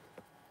Fame.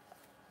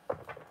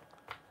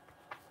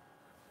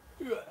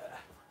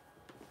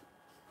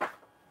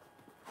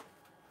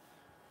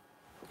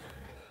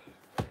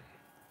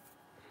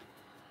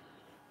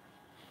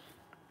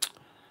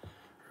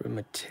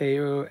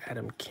 Mateo,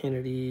 Adam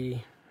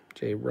Kennedy,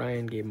 Jay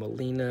Ryan, Gabe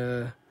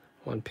Molina,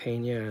 Juan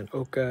Pena and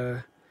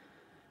Oka,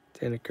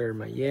 Daneker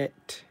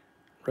Mayette,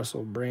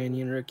 Russell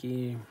Branyan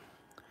rookie,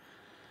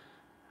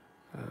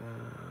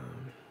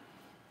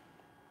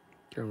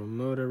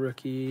 Yamamoto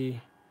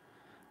rookie,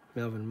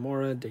 Melvin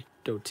Mora,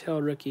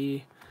 Dotel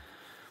rookie,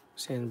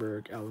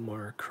 Sandberg,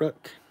 Alomar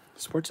Crook,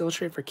 Sports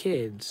Illustrated for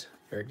Kids,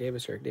 Eric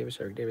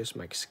Davis,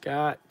 Mike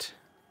Scott.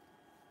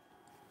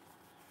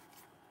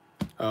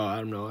 Oh,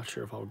 I'm not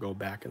sure if I'll go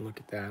back and look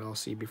at that. I'll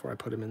see before I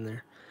put him in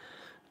there.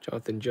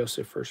 Jonathan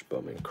Joseph, First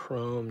Bowman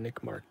Chrome,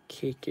 Nick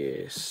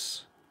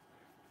Markakis,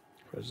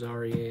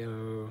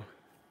 Rosario,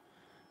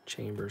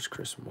 Chambers,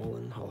 Chris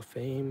Mullen, Hall of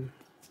Fame,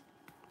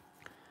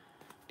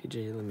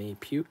 DJ LeMay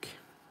Puke,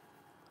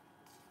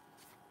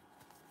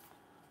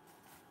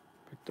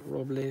 Victor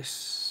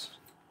Robles,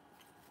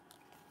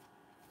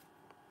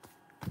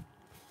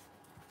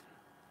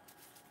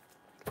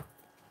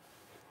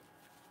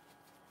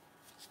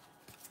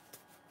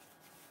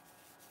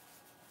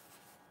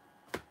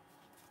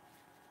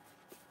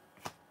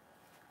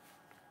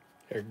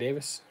 Eric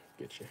Davis,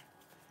 get you.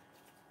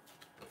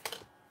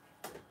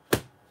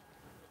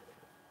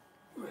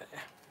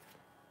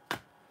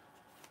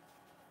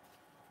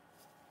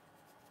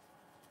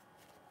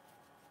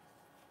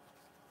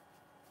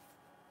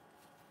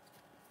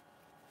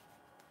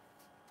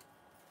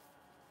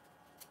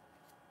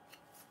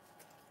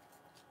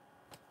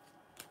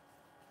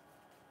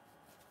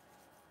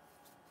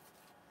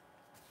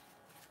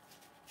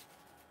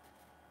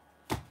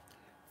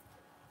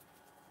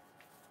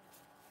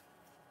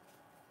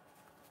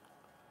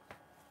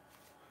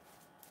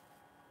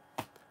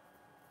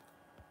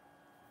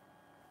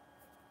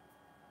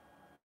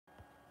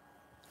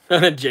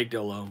 Jake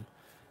Delhomme.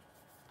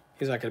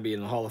 He's not going to be in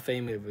the Hall of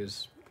Fame of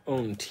his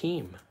own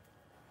team.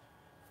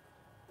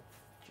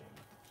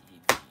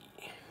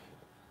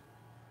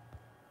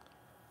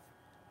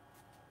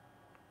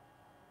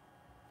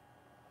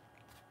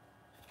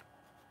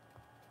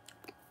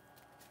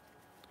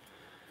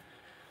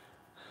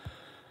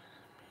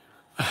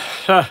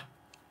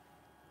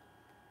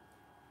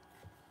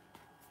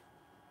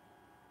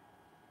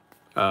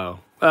 Oh,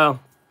 well,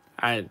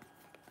 I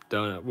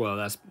don't know.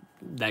 Well,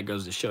 that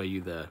goes to show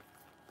you the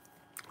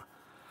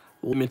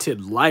limited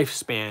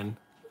lifespan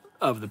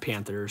of the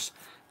Panthers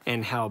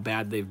and how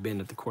bad they've been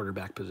at the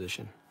quarterback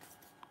position.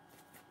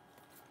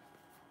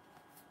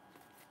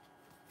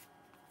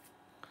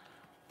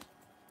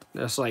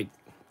 That's like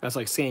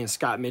saying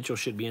Scott Mitchell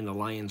should be in the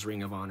Lions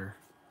Ring of Honor.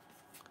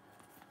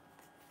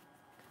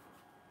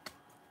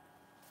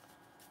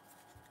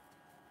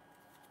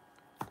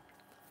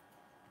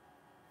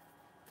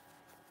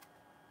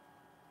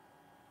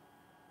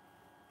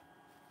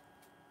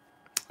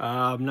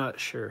 I'm not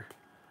sure.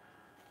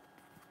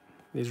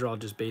 These are all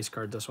just base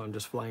cards. That's why I'm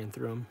just flying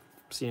through them,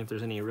 seeing if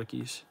there's any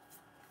rookies.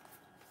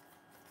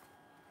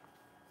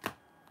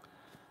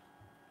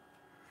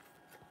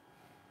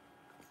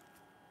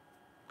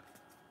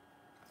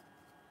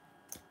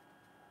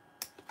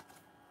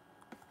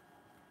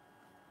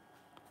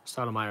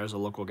 Stoudemire is a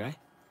local guy.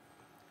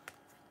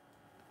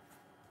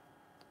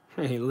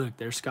 Hey, look,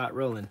 there's Scott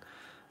Rowland.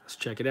 Let's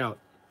check it out.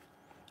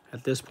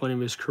 At this point of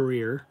his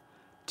career,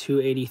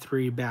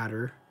 283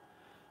 batter,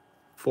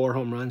 4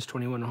 home runs,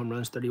 21 home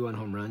runs, 31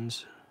 home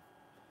runs.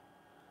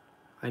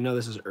 I know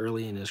this is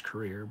early in his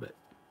career, but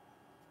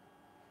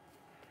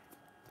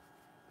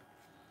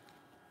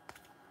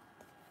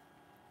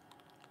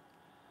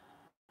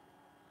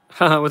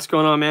what's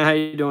going on, man? How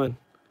you doing?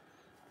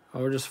 Oh,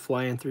 we're just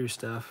flying through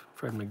stuff.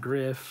 Fred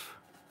McGriff.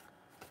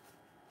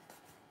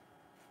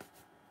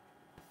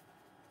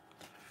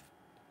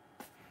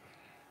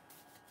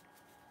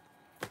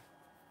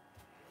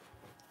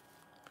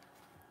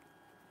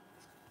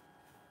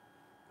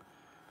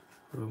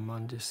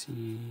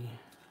 Romondesi.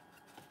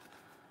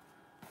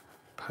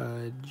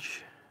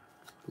 Pudge.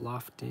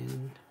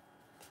 Lofton.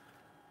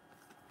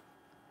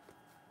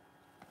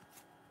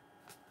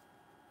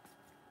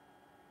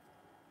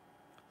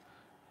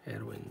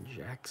 Edwin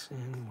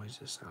Jackson,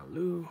 Moises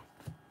Alou.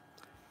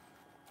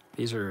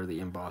 These are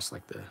the embossed,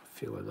 like the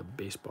feel of the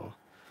baseball.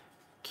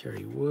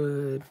 Kerry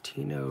Wood,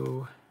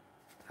 Tino,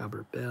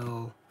 Albert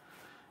Bell,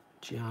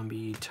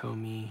 Giambi,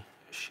 Tommy,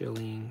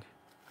 Schilling,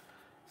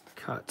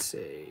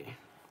 Kotze,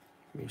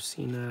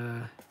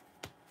 Musina,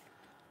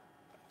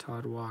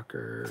 Todd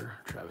Walker,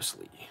 Travis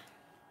Lee.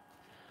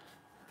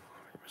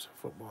 There's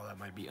a football that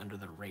might be under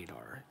the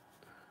radar.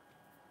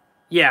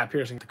 Yeah,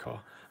 piercing to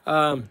call.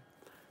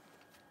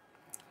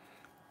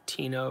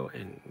 Tino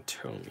and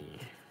Tommy.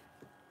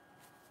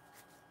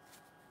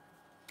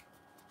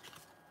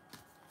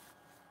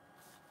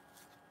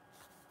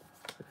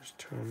 There's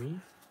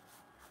Tommy.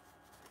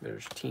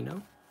 There's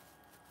Tino.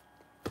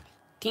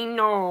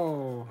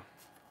 Tino.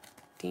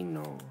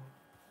 Tino.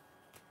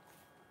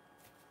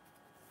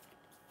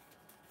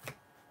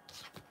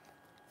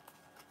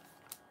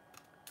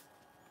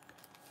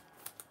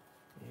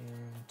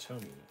 And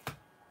Tommy.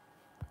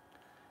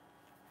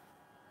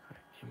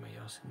 Anybody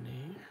else in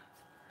there?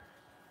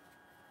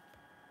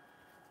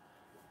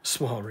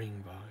 Small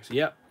ring box.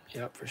 Yep,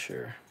 for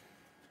sure.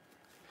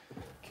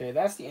 Okay,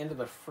 that's the end of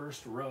the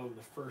first row of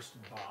the first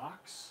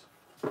box.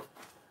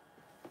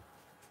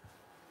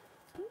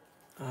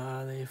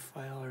 They have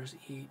 $5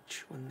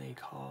 each when they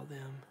call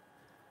them.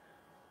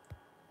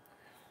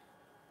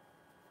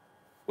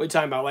 What are you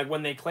talking about? Like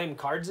when they claim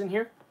cards in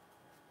here?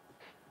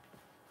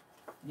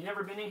 You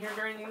never been in here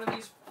during any of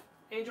these,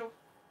 Angel?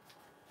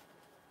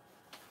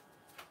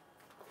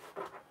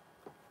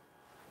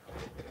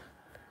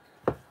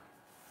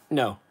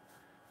 No.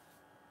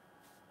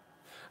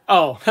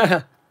 Oh,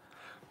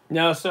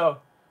 no. So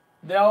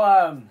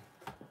they'll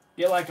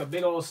get like a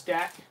big old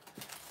stack.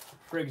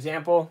 For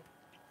example,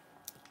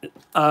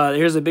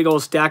 here's a big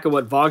old stack of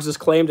what Vogs has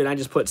claimed, and I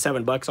just put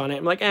 $7 on it.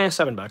 I'm like,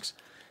 $7.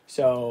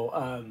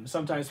 So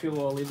sometimes people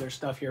will leave their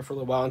stuff here for a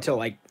little while until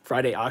like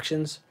Friday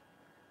auctions.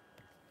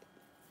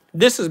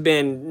 This has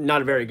been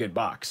not a very good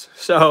box.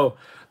 So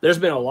there's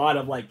been a lot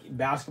of like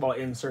basketball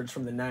inserts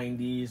from the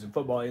 90s and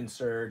football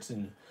inserts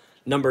and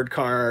numbered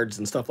cards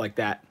and stuff like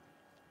that.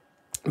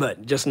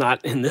 But just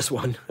not in this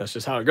one. That's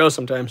just how it goes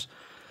sometimes.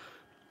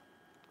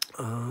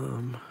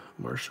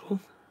 Marshall.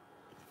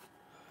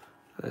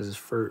 That is his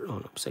first. Oh,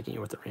 no, second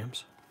year with the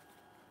Rams.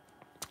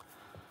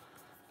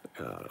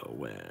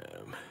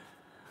 Web.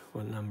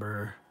 What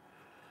number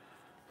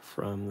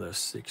from the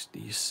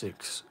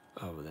 66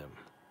 of them?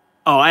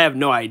 Oh, I have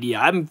no idea.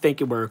 I'm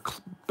thinking we're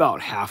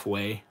about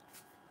halfway.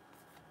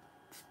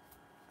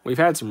 We've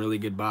had some really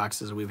good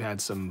boxes. We've had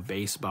some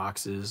base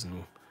boxes.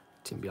 And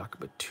Tim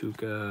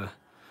Batuka,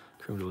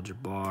 Kareem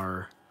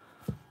Abdul-Jabbar,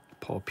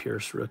 Paul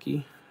Pierce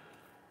rookie.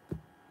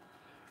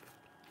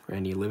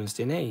 Randy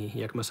Livingston, hey,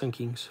 Yakima Sun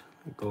Kings.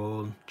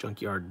 Gold,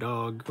 Junkyard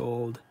Dog,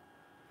 gold.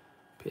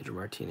 Pedro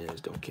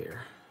Martinez, don't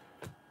care.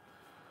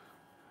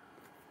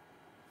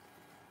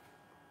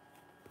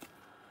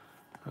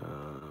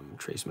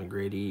 Trace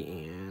McGrady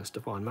and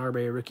Stephon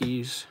Marbury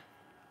rookies.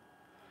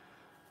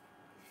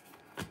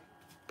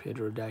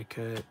 Pedro die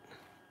cut.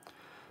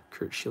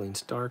 Kurt Schilling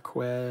Star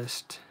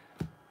Quest.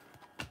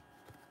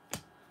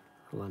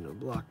 Orlando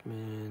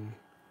Blockman.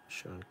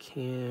 Sean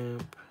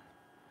Camp.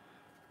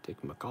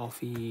 Dick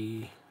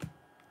McAuliffe.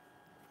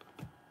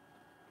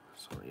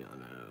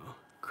 Soriano.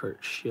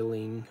 Kurt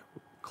Schilling,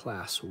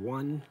 Class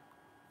 1.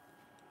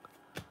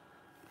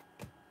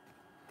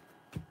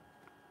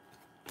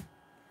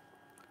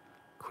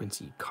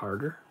 Quincy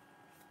Carter.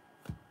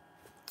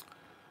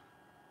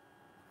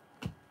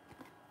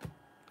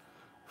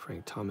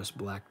 Frank Thomas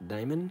Black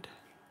Diamond.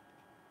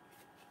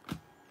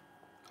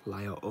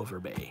 Lyle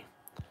Overbay.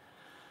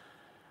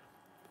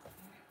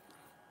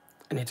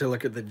 I need to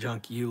look at the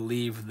junk you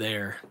leave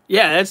there.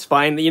 Yeah, that's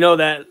fine. You know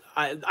that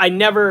I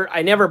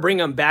never bring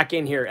them back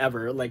in here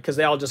ever, like, because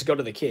they all just go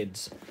to the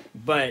kids.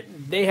 But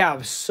they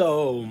have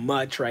so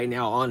much right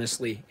now,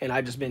 honestly. And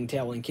I've just been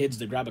telling kids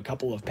to grab a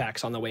couple of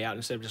packs on the way out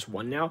instead of just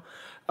one now.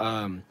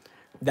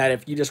 That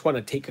if you just want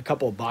to take a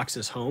couple of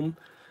boxes home,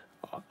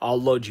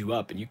 I'll load you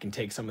up and you can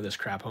take some of this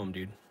crap home,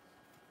 dude.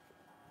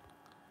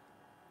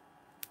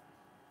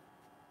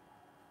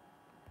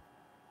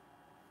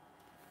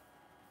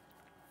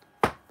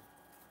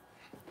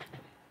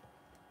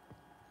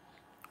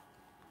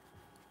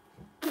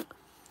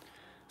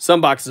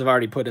 Some boxes I've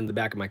already put in the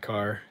back of my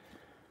car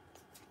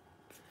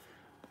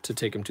to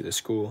take them to the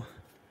school.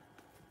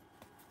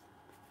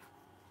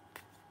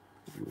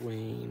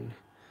 Wayne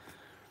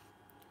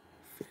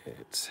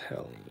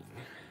Fitzhelling.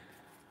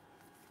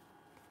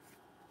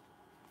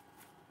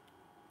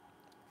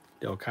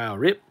 Del Kyle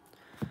Rip.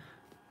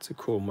 It's a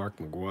cool Mark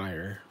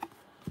McGuire.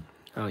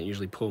 I don't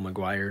usually pull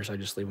McGuires. I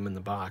just leave them in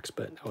the box,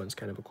 but that one's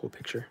kind of a cool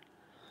picture.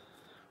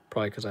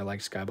 Probably because I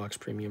like Skybox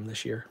Premium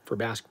this year, for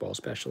basketball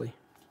especially.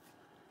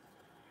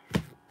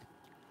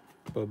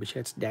 Bo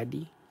Bichette's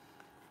daddy.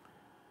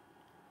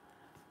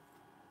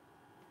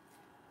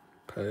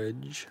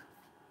 Pudge.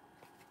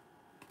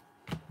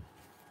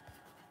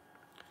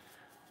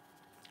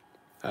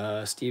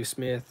 Steve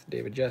Smith,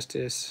 David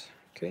Justice.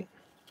 Okay,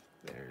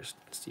 there's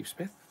Steve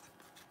Smith.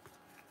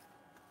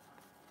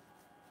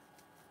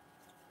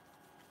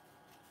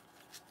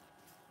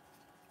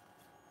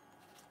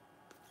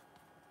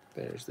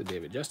 There's the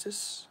David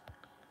Justice.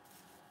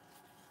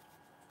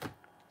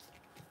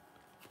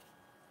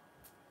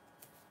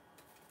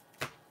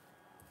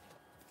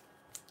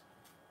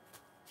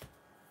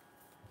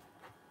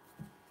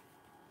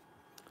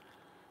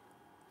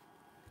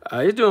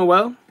 He's doing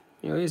well.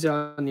 You know, he's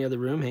out in the other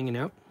room hanging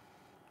out.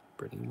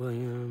 Brittany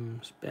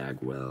Williams,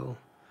 Bagwell,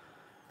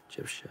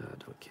 Jeff Shaw,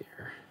 don't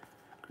care.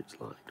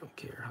 Grizzly, don't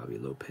care.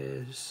 Javi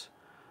Lopez,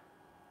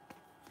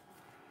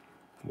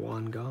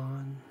 Juan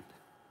Gone,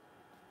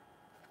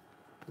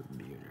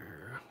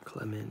 Buhner,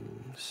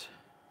 Clemens,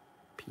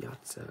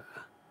 Piazza,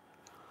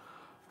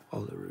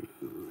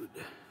 Olerud,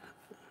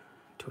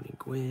 Tony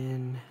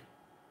Gwynn,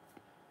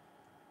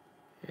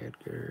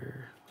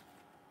 Edgar,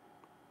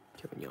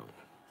 Kevin Young.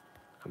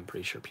 I'm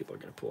pretty sure people are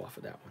going to pull off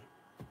of that one.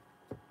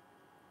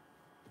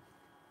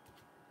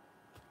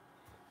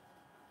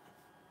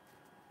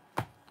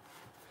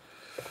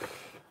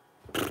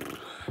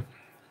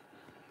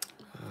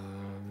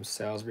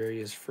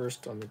 Salisbury is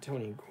first on the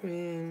Tony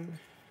Gwynn.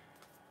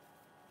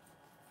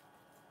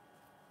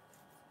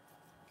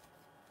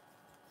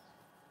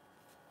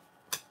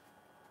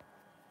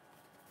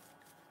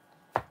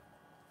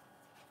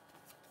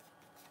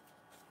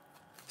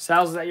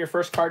 Sal's, is that your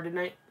first card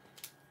tonight?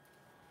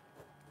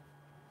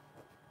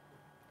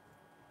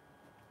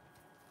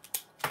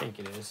 I think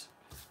it is.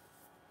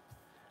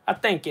 I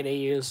think it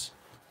is.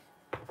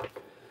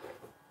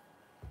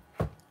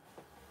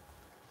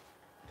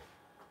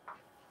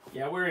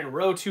 Yeah, we're in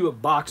row 2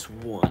 of box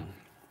 1.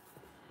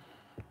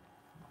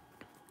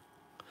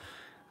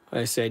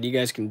 Like I said, you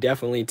guys can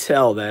definitely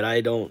tell that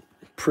I don't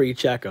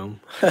pre-check them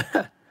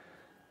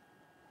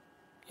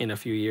in a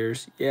few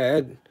years.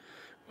 Yeah,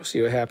 we'll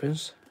see what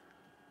happens.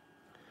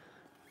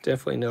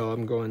 Definitely know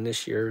I'm going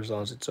this year as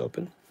long as it's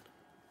open.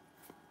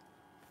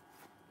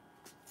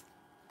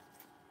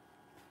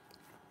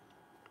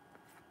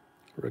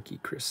 Rookie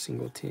Chris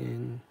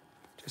Singleton,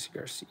 Jesse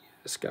Garcia,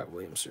 Scott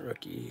Williamson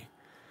rookie,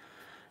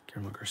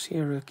 Guillermo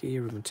Garcia rookie,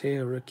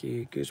 Ruben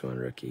rookie, Guzman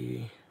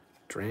rookie,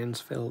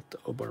 Dransfeld,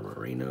 Obar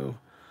Moreno,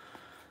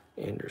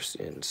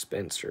 Anderson,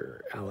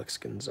 Spencer, Alex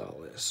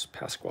Gonzalez,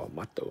 Pascual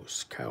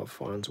Matos, Kyle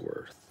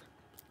Farnsworth,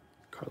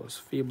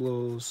 Carlos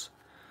Fiblos,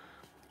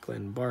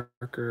 Glenn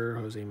Barker,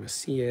 Jose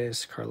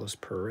Macias, Carlos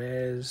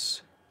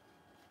Perez.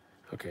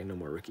 Okay, no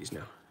more rookies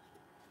now.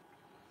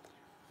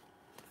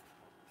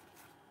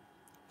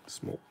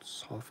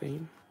 Smoltz, Hall of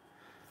Fame.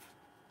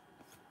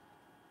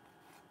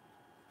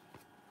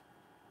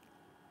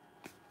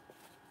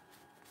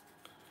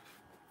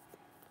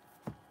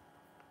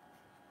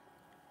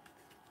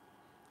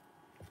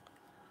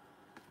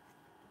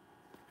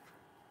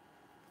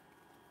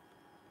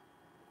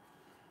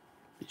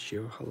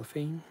 Biggio, Hall of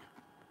Fame.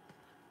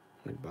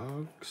 Mike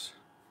Boggs.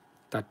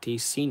 Tatis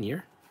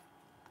Sr.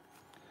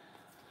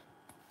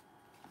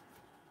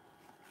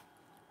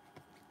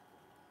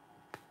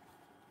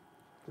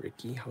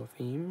 Ricky, Hall of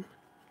Fame.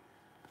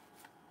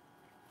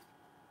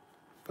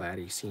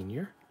 Vladdy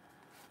Sr.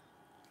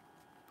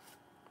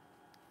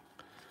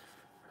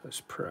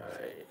 Carlos Price.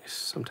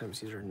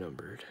 Sometimes these are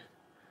numbered.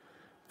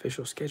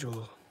 Official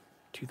schedule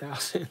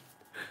 2000.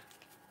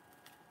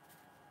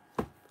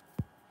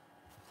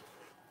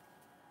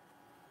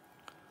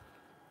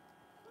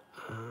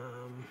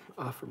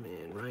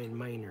 Offerman, Ryan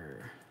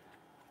Miner.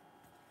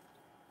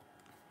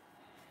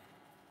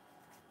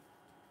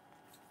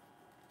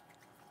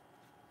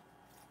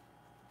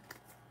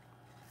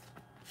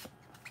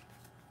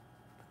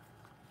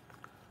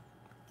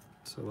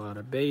 That's a lot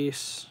of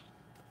base.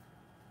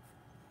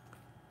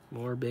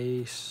 More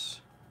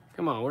base.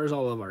 Come on, where's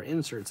all of our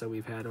inserts that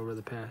we've had over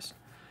the past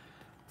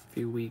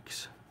few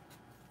weeks?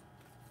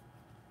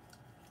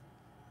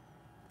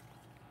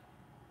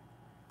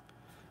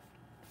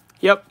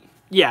 Yep.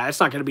 Yeah,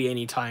 it's not going to be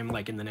any time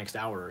like in the next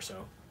hour or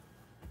so.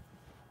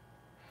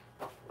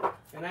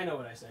 And I know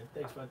what I said.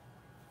 Thanks, bud.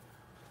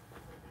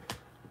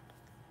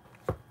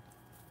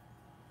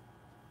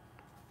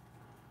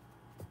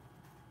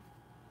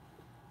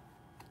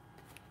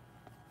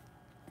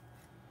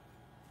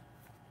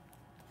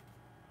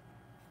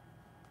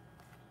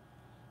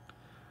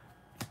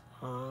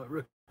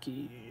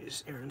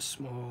 Rookies, Aaron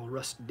Small,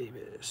 Russ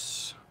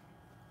Davis,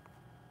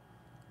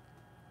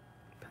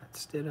 Pat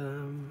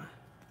Stidham.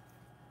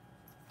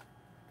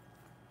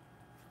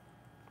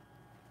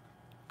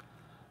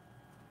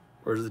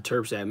 Where's the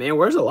Terps at? Man,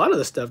 where's a lot of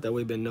the stuff that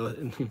we've been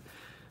knowing?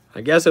 I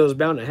guess it was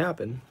bound to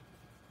happen.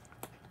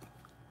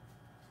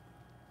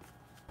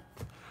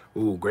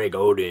 Ooh, Greg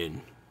Oden.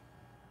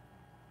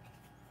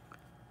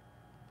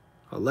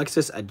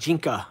 Alexis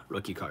Ajinka,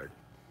 rookie card.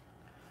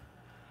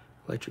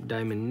 Electric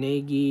Diamond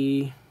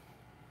Nagy.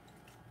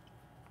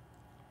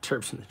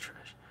 Terps in the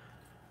trash.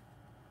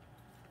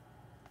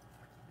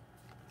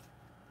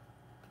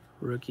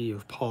 Rookie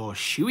of Paul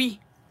Shuey.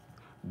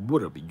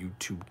 What up,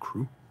 YouTube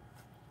crew?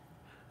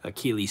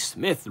 Achilles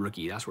Smith,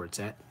 rookie. That's where it's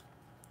at.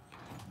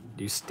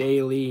 Deuce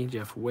Staley,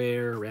 Jeff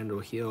Ware, Randall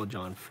Hill,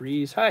 John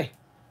Freeze. Hi.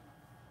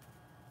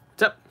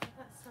 What's up? I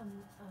got some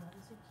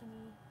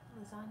zucchini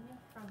lasagna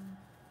from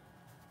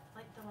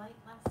Light Delight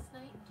last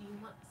night. Do you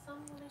want some?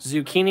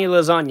 Zucchini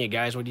lasagna,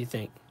 guys. What do you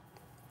think?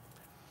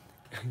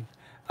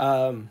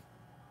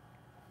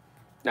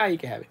 Now you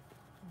can have it.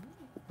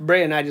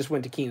 Bray and I just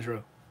went to Keens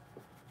Row.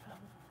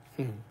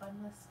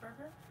 Bunless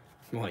burger?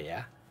 Well,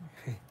 yeah.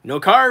 No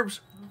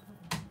carbs.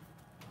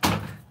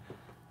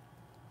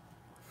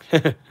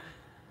 They're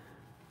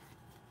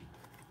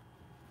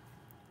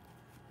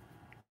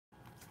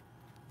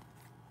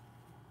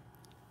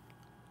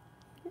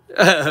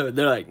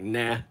like,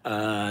 nah,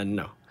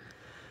 no.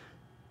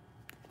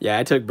 Yeah,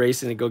 I took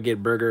Brayson to go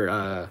get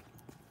burger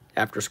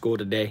after school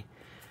today.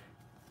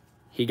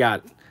 He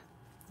got,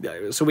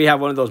 so we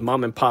have one of those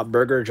mom and pop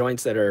burger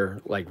joints that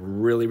are like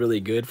really, really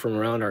good from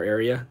around our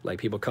area. Like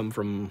people come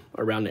from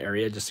around the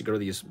area just to go to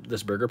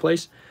this burger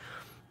place.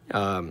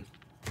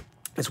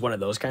 It's one of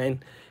those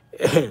kind.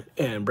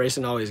 And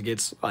Brayson always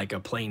gets like a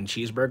plain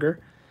cheeseburger.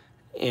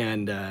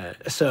 And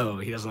so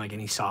he doesn't like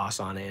any sauce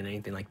on it and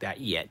anything like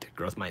that yet.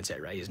 Growth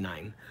mindset, right? He's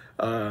 9.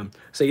 So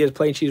he gets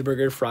plain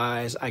cheeseburger,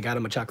 fries. I got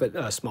him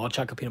a small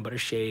chocolate peanut butter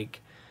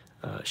shake.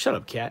 Shut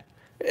up, cat.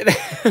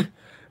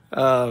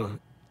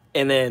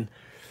 And then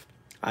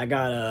I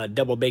got a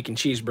double bacon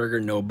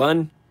cheeseburger, no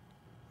bun.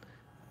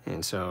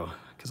 And so,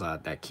 because I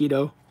had that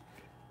keto.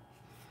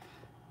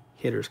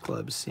 Hitters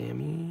Club,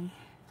 Sammy.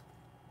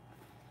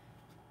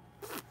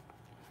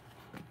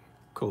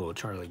 Cool little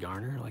Charlie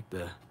Garner, like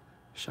the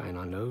shine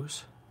on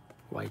nose.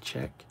 White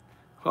check.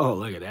 Oh,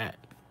 look at that.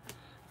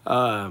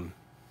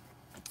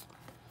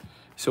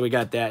 So we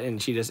got that,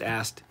 and she just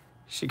asked,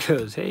 she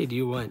goes, hey, do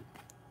you want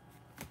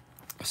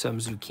some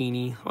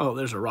zucchini? Oh,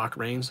 there's a Rock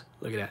Reigns.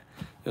 Look at that.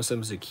 You know,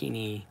 some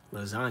zucchini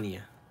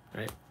lasagna,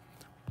 right?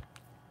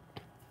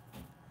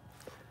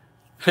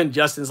 And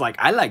Justin's like,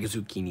 I like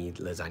zucchini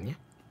lasagna.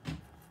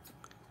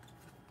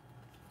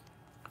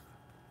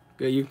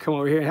 Good, you can come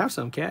over here and have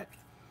some, cat.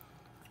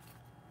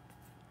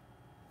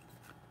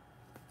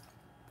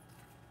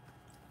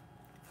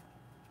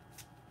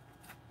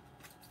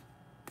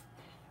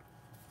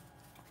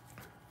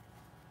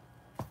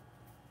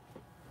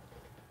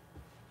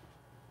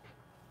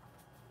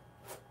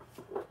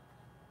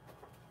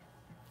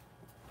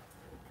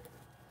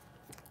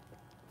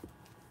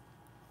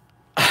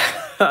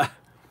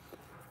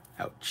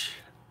 Ouch.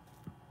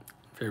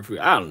 Favorite food?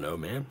 I don't know,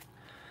 man.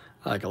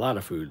 I like a lot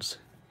of foods.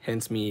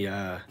 Hence me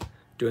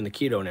doing the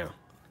keto now.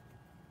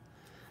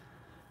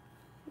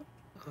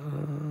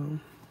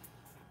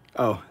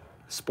 Oh,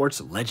 sports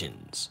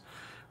legends.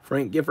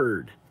 Frank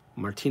Gifford,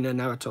 Martina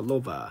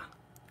Navratilova,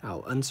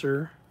 Al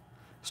Unser,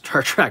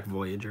 Star Trek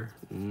Voyager.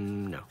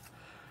 No.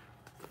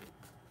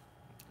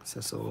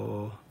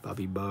 Cecil,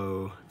 Bobby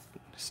Bowe,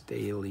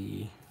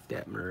 Staley,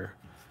 Detmer,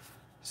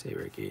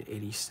 Saber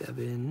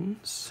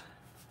 87s.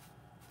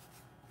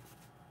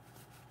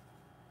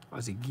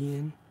 Ozzie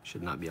Guillen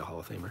should not be a Hall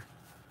of Famer.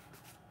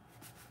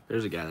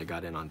 There's a guy that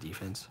got in on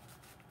defense.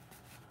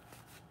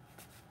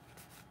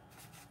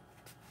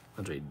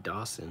 Andre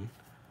Dawson.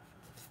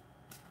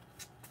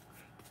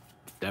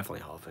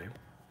 Definitely Hall of Fame.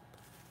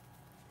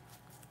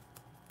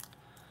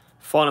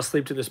 Falling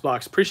asleep to this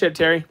box. Appreciate it,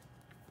 Terry.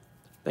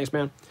 Thanks,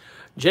 man.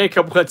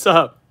 Jacob, what's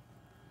up?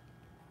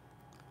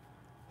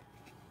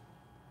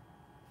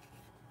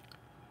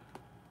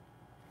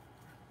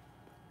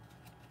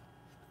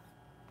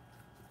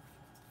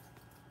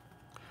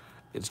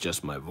 It's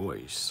just my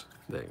voice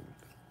that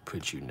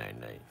puts you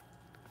night-night.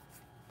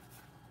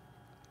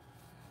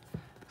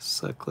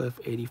 Sutcliffe,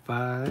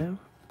 85.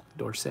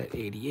 Dorsett,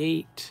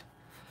 88.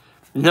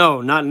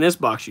 No, not in this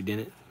box you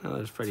didn't. Oh,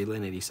 there's Freddie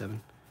Lynn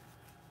 87.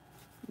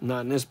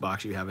 Not in this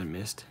box you haven't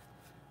missed.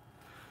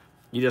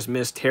 You just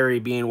missed Terry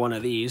being one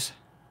of these.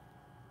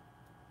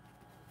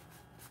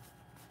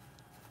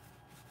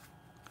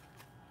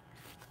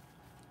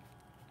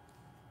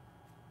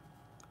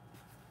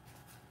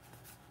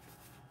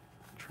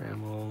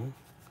 Trammell,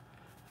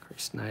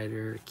 Chris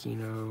Snyder,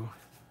 Aquino,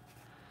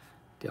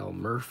 Del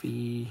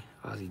Murphy,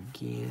 Ozzie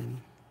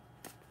Guillen.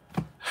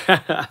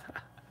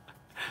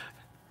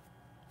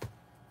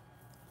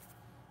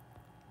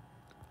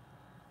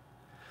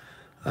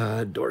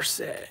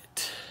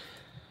 Dorsett.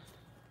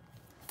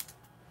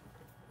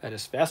 That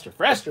is Fester's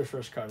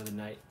first card of the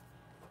night.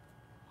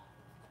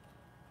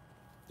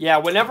 Yeah,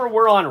 whenever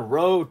we're on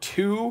row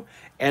 2,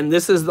 and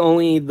this is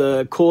only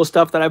the cool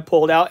stuff that I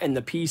pulled out in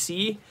the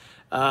PC,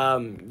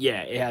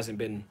 yeah, it hasn't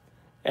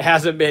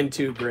been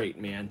too great,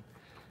 man.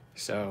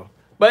 So,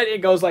 but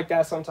it goes like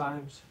that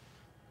sometimes.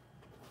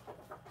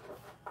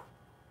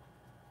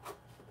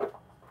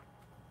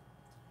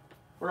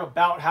 We're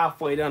about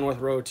halfway done with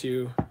row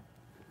 2.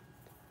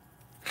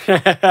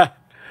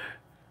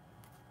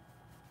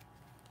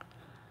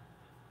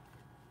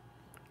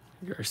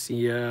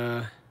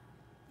 Garcia.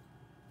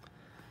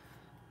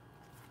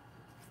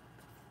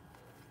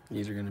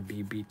 These are going to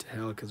be beat to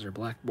hell because they're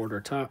black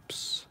border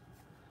tops.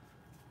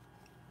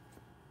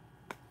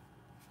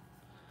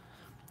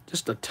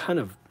 Just a ton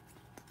of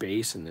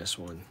base in this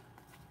one.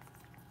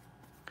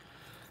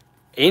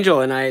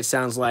 Angel and I, it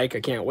sounds like, I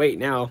can't wait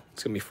now.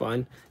 It's going to be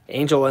fun.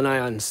 Angel and I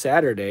on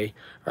Saturday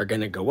are going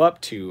to go up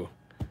to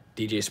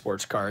DJ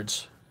Sports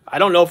Cards. I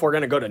don't know if we're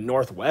going to go to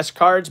Northwest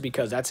Cards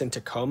because that's in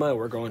Tacoma.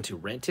 We're going to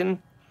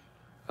Renton.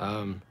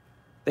 I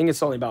think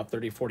it's only about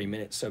 30, 40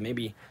 minutes. So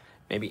maybe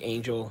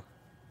Angel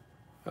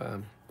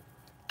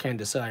can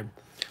decide.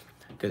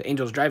 Because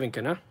Angel's driving,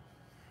 can I?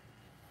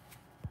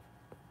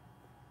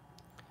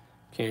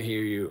 Can't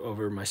hear you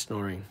over my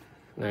snoring.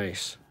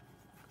 Nice.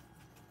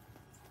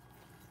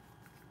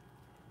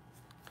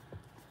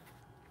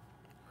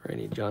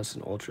 Randy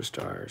Johnson Ultra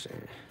Stars.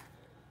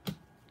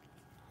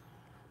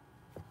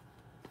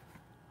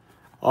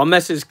 I'll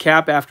mess his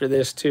cap after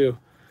this too,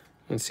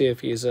 and see if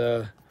he's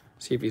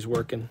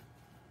working.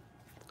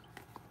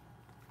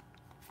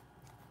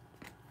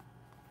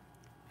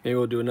 Maybe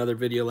we'll do another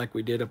video like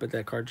we did up at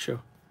that card show.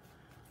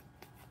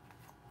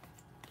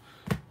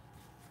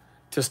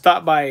 To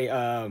stop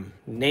by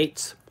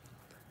Nate's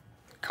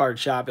card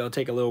shop, it'll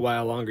take a little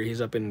while longer.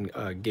 He's up in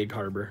Gig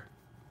Harbor,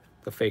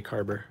 the fake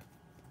harbor.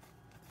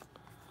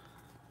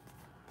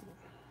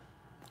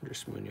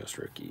 Andres Munoz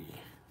rookie.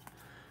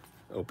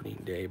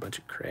 Opening day, bunch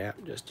of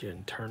crap.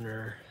 Justin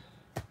Turner.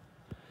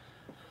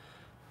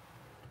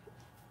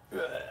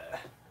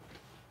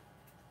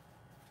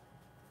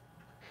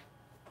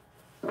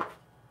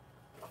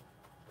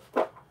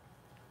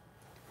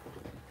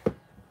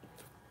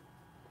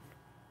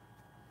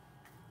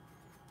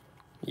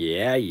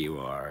 Yeah, you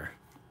are.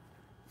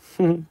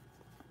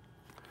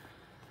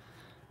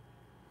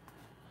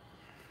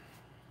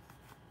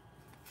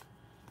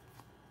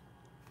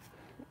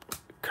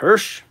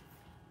 Kirsch.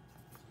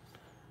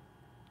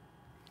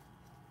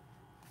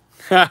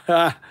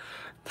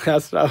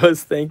 That's what I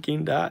was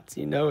thinking, Dots.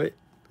 You know it.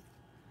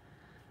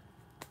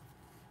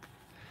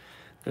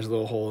 There's a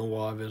little hole in the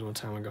wall I visited one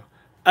time ago.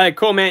 All right,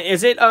 cool, man.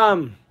 Is it,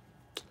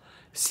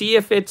 see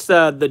if it's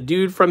the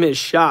dude from his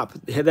shop.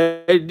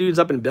 That dude's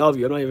up in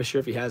Bellevue. I'm not even sure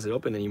if he has it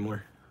open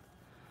anymore.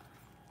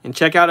 And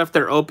check out if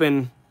they're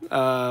open,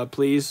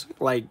 please,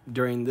 like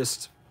during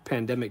this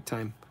pandemic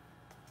time.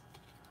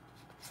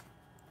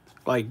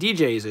 Like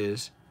DJ's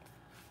is.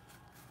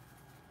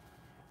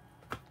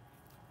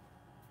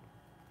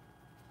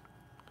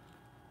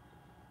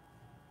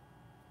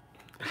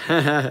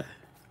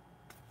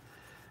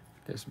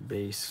 This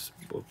base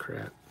bull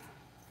crap.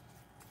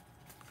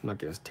 I'm not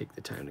going to take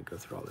the time to go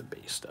through all the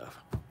base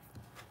stuff.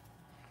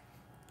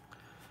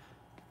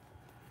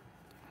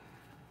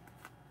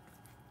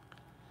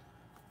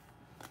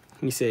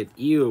 He said,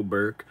 ew,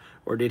 Burke,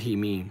 or did he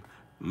mean,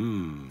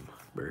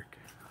 Burke?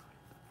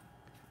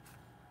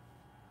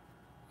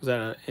 Was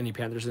that any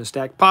Panthers in the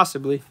stack?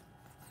 Possibly.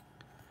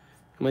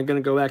 Am I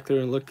going to go back there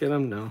and look at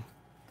them? No.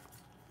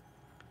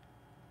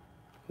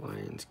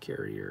 Lions,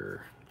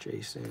 Carrier,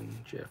 Jason,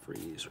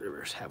 Jeffries,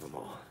 Rivers, have them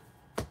all.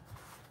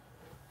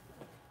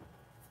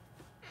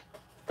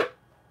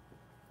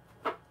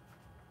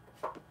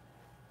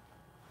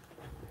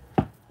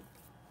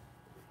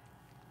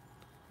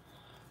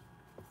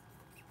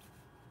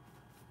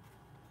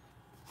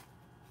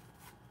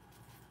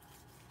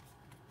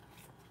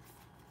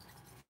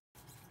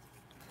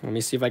 Let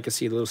me see if I can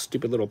see the little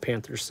stupid little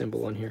Panther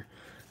symbol on here.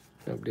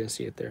 Nope, didn't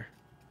see it there.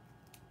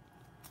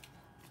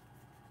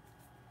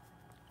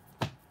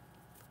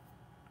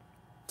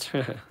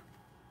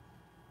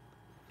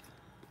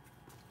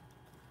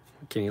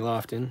 Kenny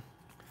Lofton.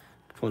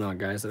 Pulling out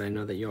guys that I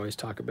know that you always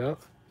talk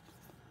about.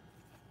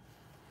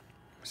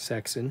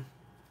 Sexton.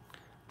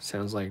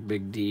 Sounds like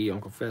Big D,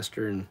 Uncle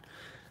Fester, and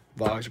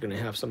Vogs are going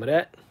to have some of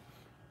that.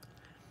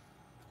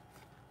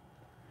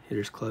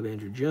 Hitters Club,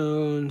 Andrew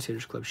Jones.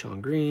 Hitters Club, Sean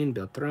Green.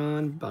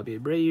 Beltran, Bobby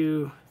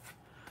Abreu.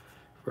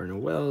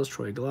 Vernon Wells,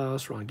 Troy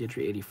Glaus, Ron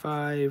Guidry,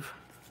 85.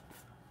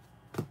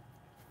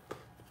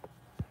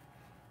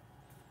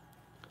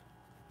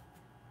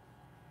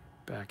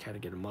 Back, had to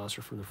get a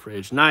monster from the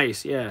fridge.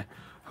 Nice, yeah.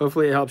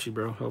 Hopefully it helps you,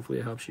 bro. Hopefully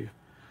it helps you.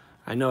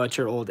 I know at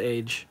your old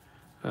age,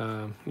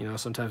 you know,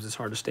 sometimes it's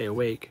hard to stay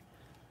awake.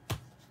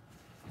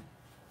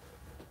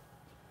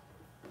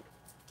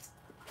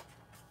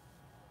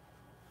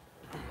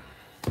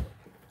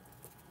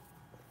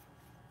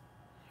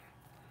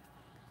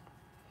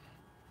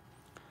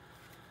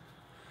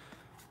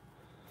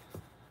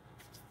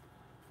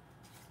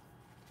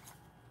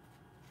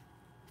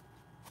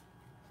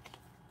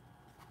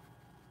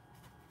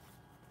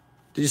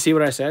 Did you see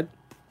what I said?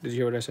 Did you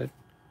hear what I said?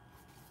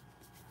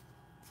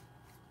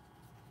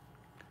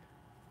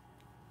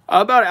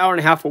 About an hour and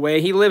a half away.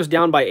 He lives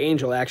down by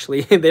Angel,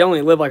 actually. They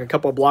only live like a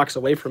couple blocks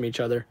away from each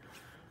other.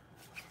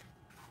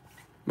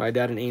 My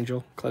dad and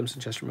Angel.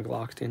 Clemson, Chester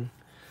McLaughlin.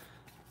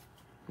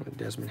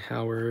 Desmond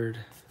Howard.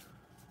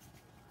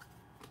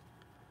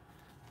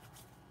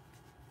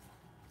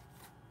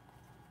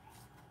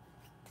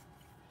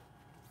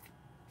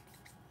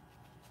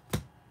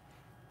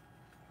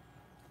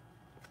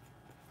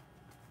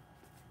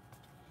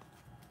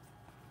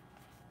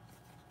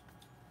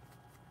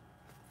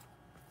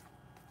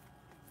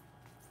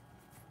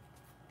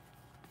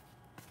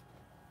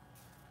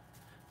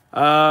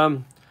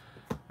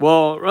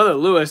 Well, Brother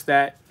Lewis,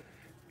 that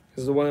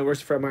is the one that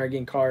works for Fred Meyer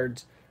getting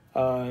cards.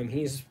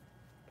 He's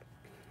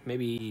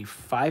maybe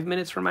 5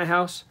 minutes from my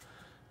house.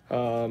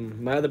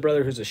 My other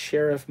brother, who's a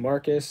sheriff,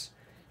 Marcus,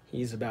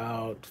 he's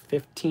about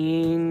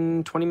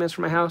 15, 20 minutes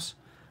from my house.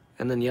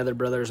 And then the other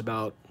brother is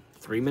about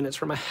 3 minutes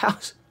from my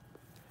house.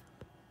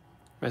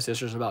 My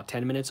sister's about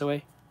 10 minutes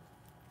away.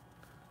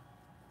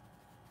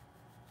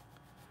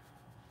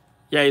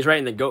 Yeah, he's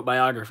writing the GOAT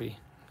biography.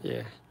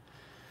 Yeah.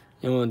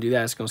 You don't want to do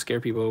that. It's going to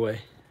scare people away.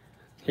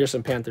 Here's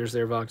some Panthers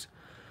there, Vox.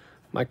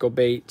 Michael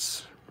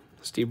Bates,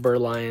 Steve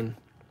Berline,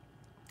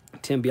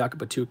 Tim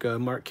Biakapatuka,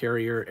 Mark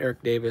Carrier,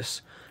 Eric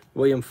Davis,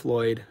 William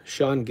Floyd,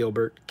 Sean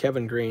Gilbert,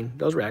 Kevin Green.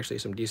 Those were actually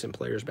some decent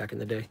players back in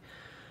the day.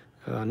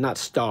 Not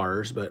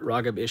stars, but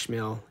Raghib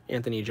Ishmael,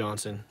 Anthony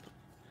Johnson.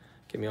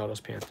 Give me all those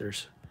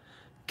Panthers.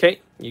 Okay,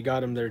 you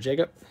got him there,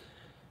 Jacob.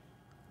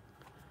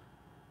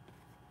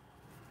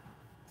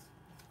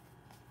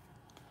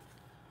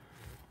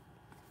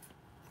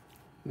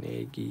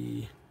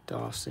 Nagy,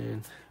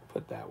 Dawson,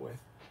 put that with.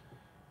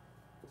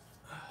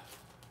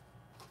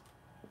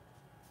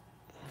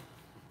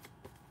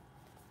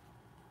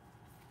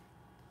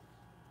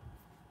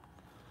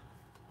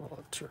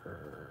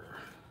 Walter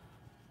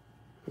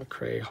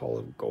McRae, Hall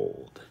of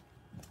Gold.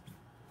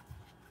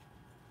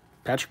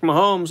 Patrick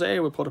Mahomes. Hey,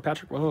 we pulled a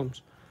Patrick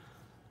Mahomes.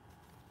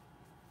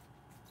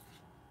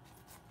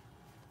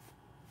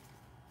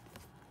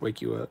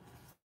 Wake you up.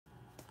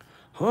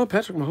 Huh,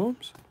 Patrick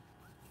Mahomes?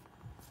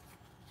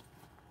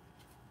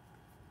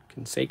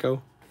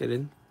 Canseco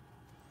hidden.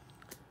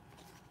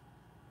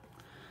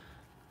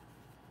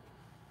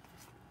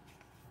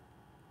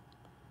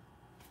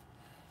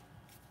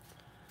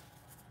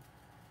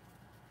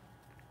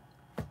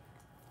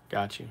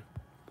 Got you.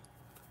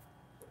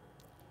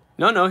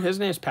 No, his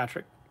name's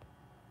Patrick.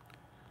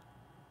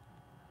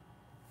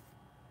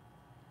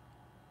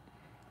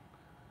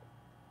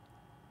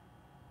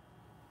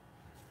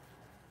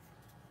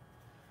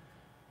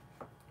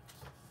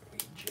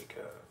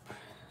 Jacob.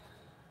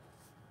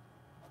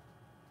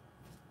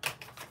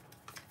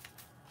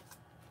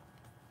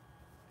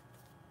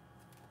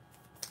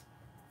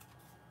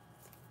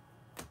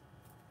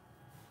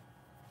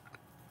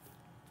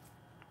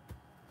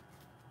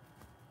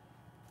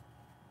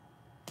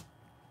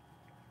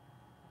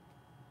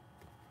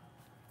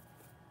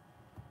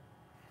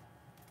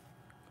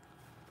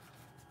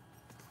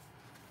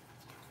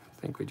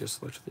 I think we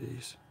just looked at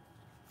these.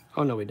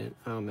 Oh, no, we didn't.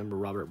 I don't remember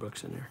Robert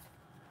Brooks in there.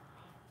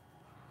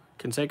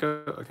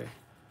 Canseco? Okay.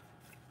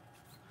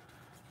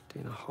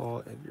 Dana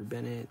Hall, Edgar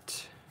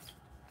Bennett.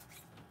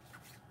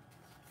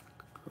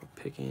 Carl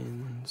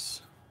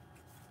Pickens.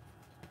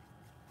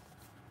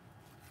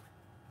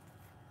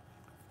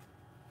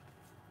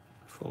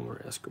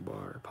 Fulmer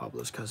Escobar,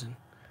 Pablo's cousin.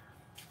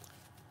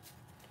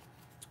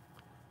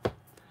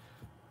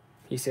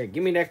 He said,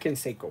 give me that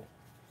Canseco.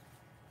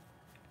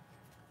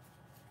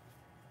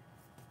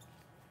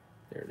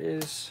 There it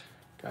is.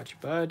 Got you,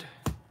 bud.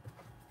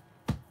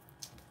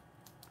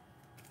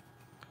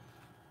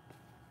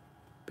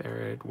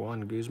 Barrett,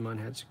 Juan Guzman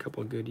had a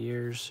couple of good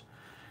years.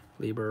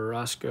 Lieber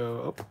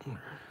Roscoe. Oh,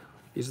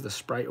 these are the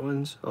Sprite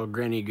ones. Oh,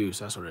 Granny Goose.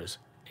 That's what it is.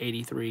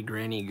 83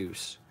 Granny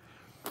Goose.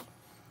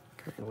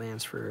 Okay,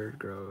 Lansford,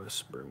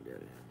 Gross,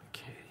 Bermgren,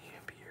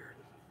 McKay,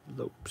 Beard,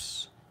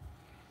 Lopes,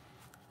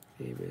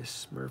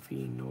 Davis,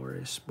 Murphy,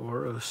 Norris,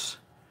 Boros.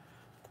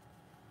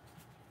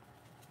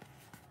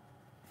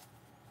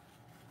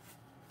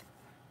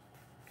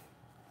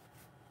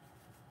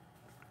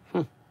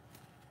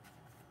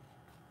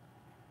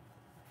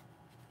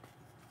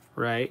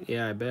 Right,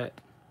 yeah, I bet.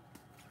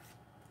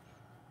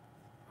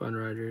 Fun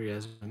Rider, he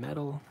has a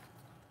medal.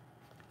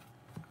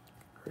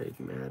 Greg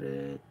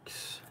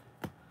Maddux,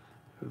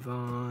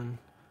 Vaughn,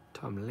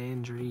 Tom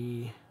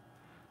Landry,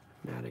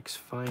 Maddux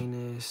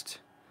Finest,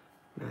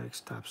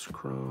 Maddux Tops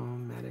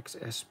Chrome, Maddux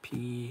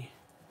SP.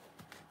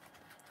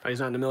 Oh, he's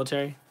not in the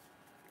military?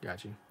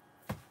 Got you.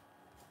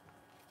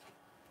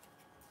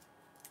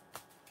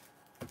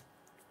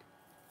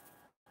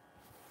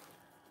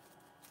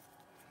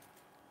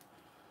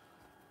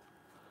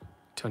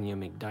 Tonya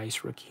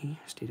McDice rookie,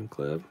 Stadium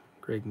Club.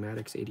 Greg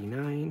Maddux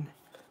 89.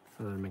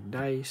 Another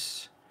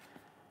McDice.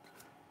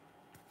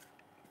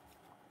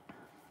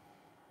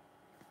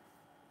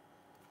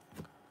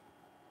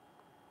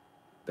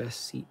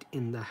 Best seat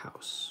in the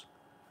house.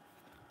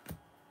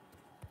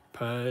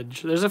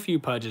 Pudge. There's a few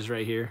Pudges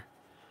right here.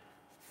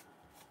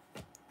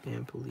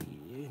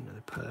 Ampli,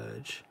 another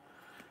Pudge.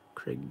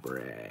 Craig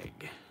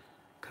Bragg.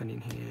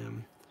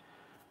 Cunningham.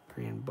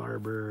 Brian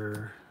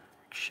Barber.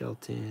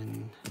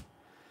 Shelton.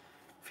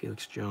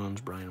 Felix Jones.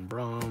 Brian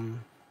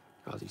Brom.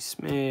 Ozzie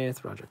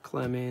Smith. Roger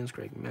Clemens.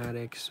 Greg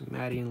Maddux.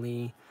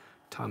 Mattingly.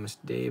 Thomas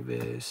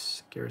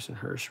Davis. Garrison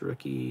Hurst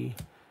rookie.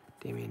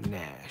 Damian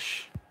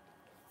Nash.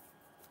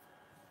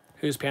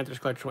 Who's Panthers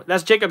collector?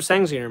 That's Jacob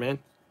Sengsinger, man.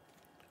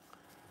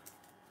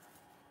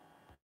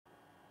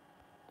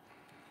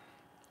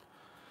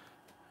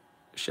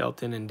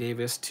 Shelton and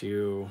Davis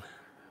to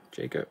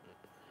Jacob.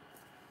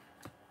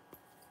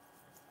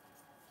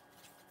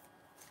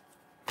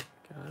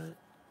 Got it.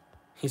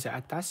 He said,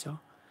 I thought so.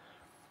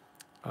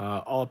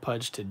 All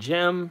Pudge to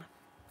Jim.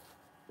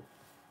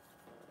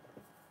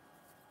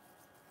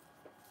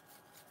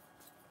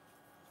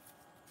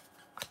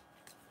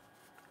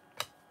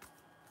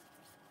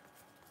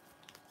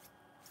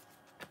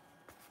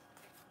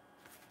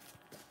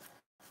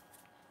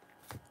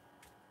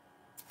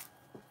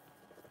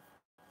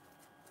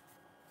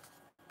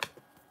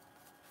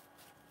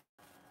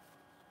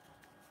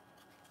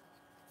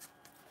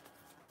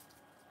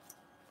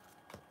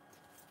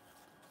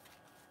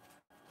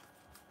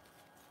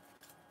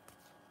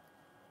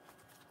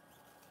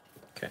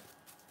 Okay.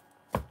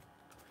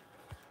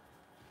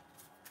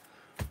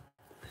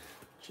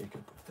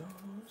 Jacob with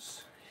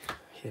those.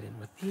 Hit in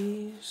with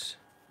these.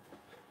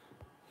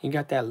 You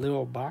got that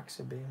little box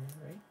of Bailey,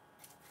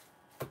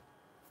 right?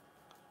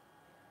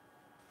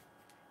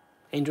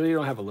 Angel, you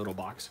don't have a little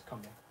box.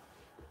 Come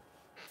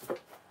down.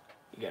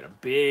 You got a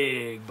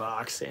big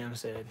box, Sam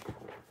said.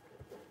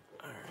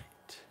 All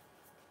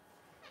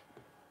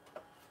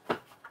right.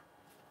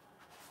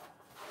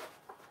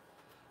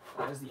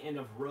 That is the end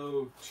of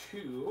row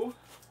 2.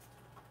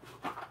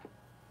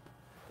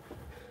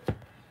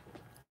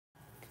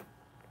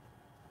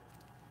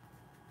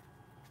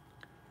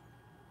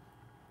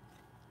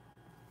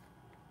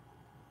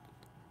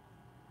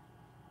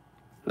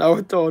 No,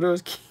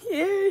 todos.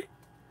 Yeah.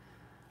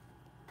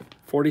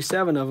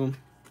 47 of them.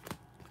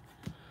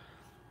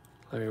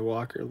 Larry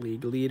Walker,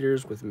 league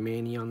leaders with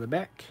Manny on the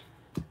back.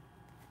 A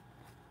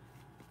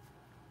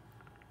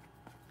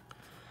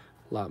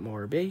lot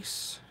more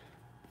base.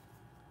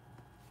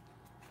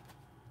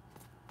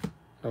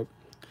 Nope.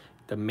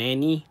 The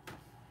Manny.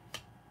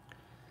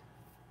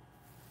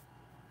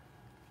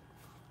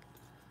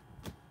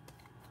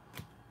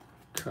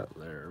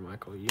 Cutler,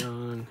 Michael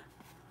Young.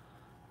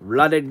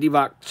 Vlade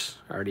Divac.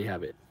 I already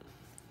have it.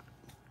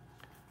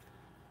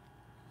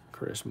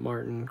 Chris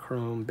Martin,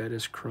 Chrome.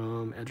 Bettis,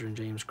 Chrome. Edrin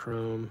James,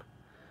 Chrome.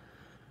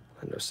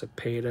 Lando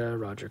Cepeda,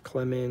 Roger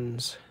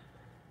Clemens.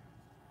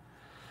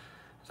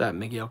 Is that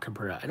Miguel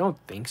Cabrera? I don't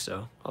think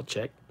so. I'll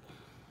check.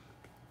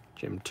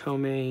 Jim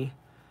Tomei.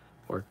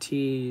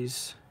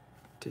 Ortiz.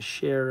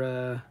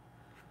 Teixeira.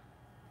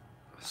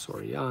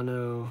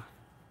 Soriano.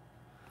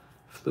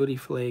 Flutie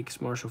Flakes.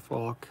 Marshall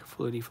Falk.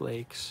 Flutie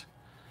Flakes.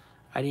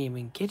 I didn't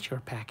even get your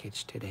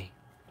package today.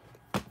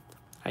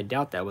 I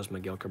doubt that was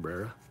Miguel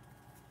Cabrera.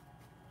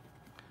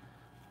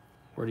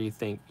 Or do you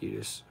think you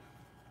just...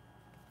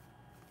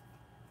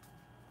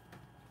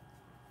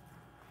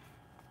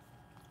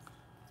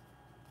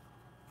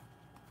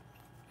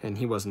 And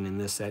he wasn't in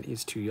this set.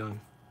 He's too young.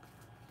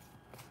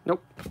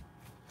 Nope.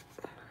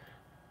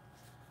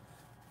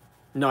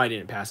 No, I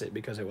didn't pass it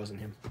because it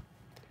wasn't him.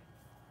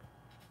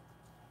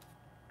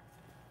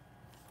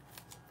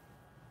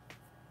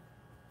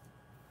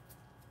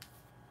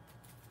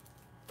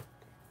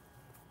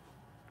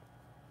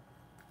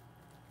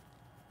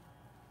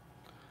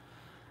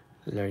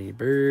 Larry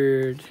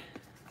Bird,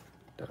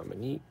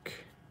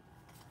 Dominique,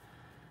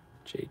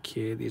 J.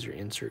 Kidd. These are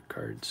insert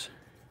cards.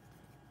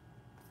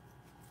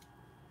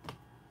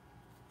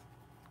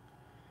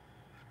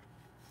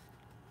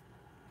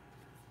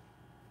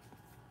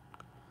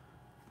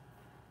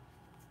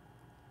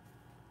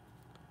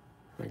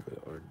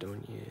 Michael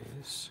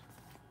Ordonez.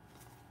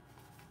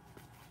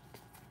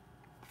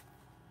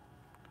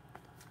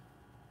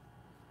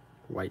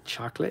 White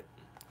Chocolate,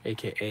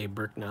 a.k.a.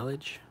 Burke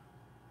Knowledge.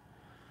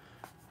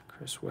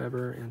 Chris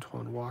Webber,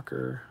 Antoine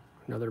Walker,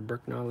 another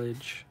Burke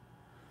Knowledge.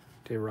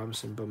 Dave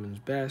Robinson, Bowman's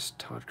Best.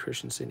 Todd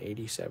Christensen,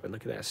 87.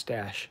 Look at that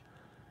stash.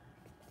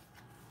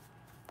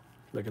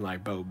 Looking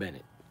like Bo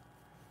Bennett.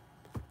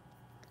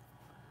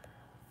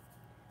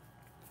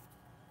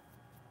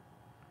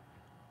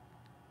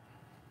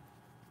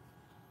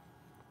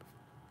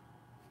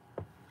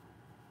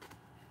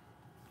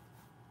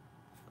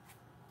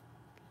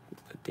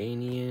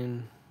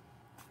 Danian,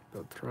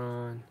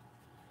 Beltran.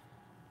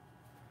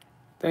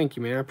 Thank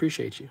you, man. I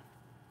appreciate you.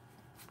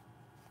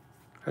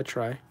 I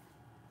try.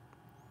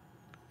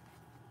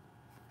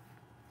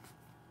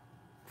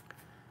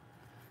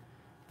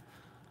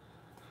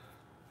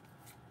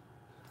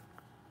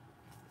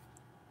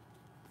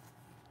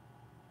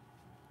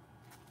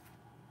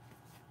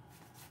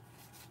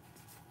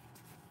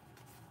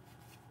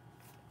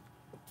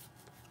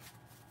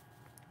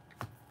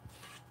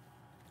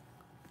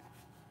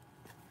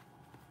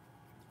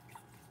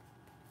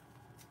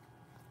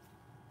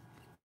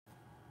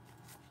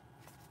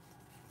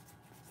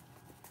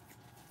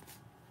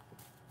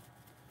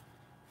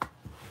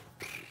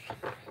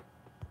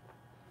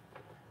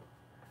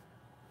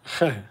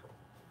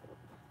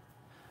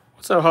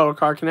 What's up, Hollow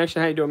Card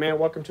Connection? How you doing, man?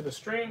 Welcome to the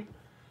stream.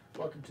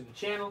 Welcome to the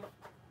channel.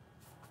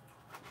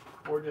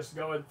 We're just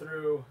going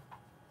through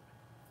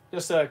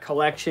just a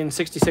collection,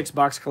 66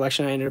 box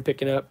collection I ended up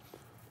picking up.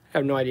 I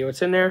have no idea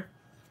what's in there.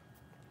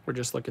 We're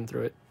just looking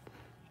through it.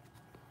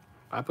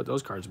 I put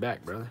those cards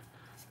back, brother.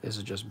 This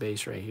is just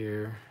base right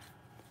here.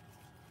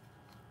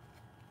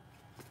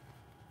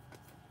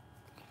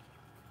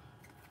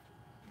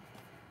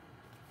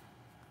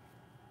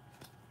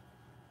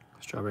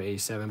 Strawberry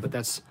 87, but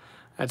that's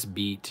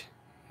beat.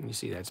 You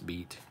see that's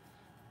beat.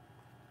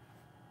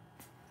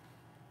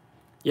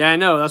 Yeah, I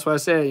know. That's what I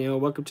said. You know,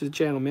 welcome to the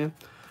channel, man.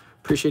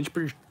 Appreciate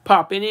you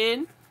popping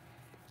in.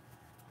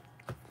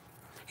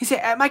 He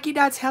said, at Mikey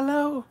Dots,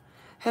 hello.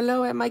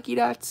 Hello at Mikey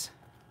Dots.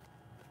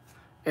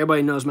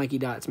 Everybody knows Mikey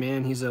Dots,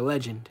 man. He's a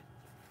legend.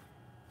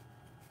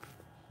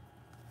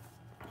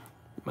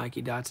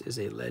 Mikey Dots is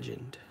a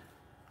legend.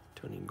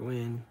 Tony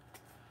Gwynn,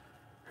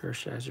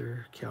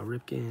 Hershiser, Cal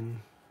Ripken,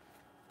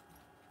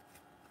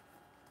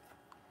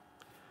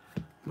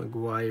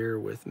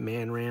 McGuire with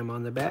Man Ram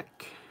on the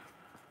back.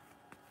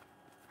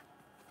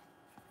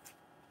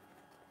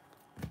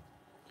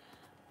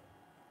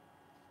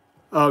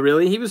 Oh,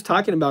 really? He was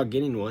talking about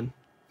getting one.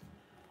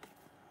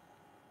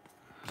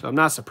 So I'm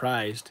not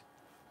surprised.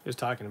 He was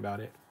talking about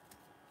it.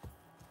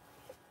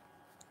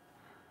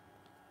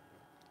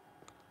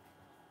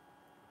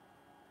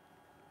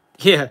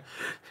 Yeah.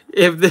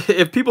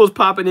 If people's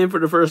popping in for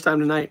the first time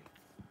tonight,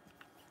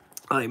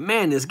 I'm like,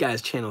 man, this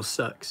guy's channel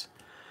sucks.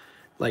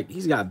 Like,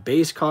 he's got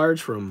base cards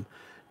from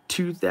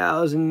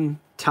 2000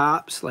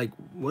 tops. Like,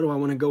 what do I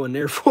want to go in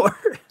there for?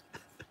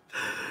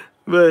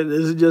 But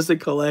this is just a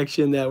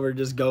collection that we're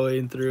just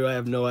going through. I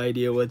have no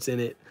idea what's in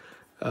it.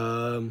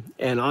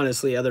 And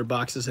honestly, other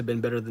boxes have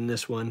been better than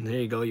this one. There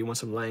you go. You want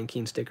some Lion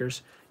King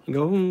stickers? You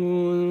go,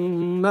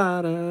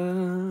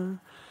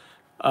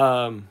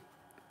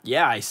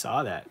 yeah, I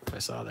saw that. I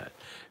saw that.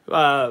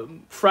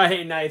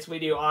 Friday nights, we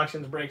do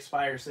auctions, breaks,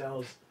 fire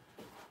sales.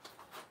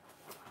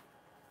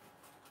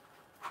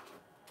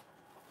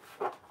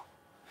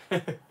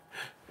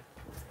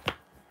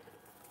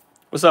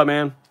 What's up,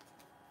 man?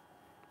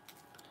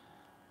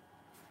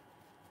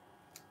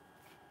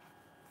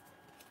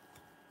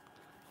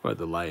 What,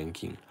 the Lion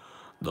King?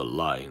 The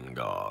Lion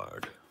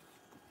Guard.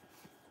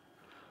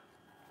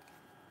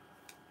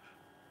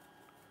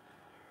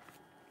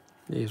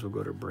 These will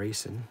go to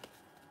Brayson.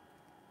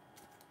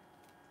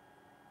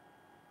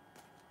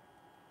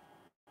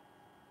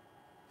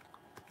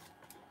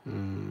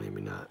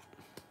 Maybe not.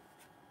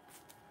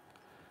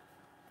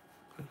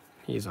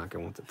 He's not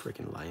going to want the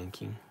freaking Lion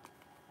King.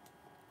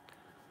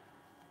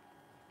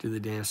 Do the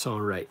damn song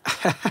right.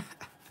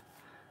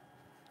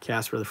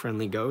 Casper the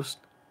Friendly Ghost.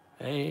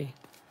 Hey.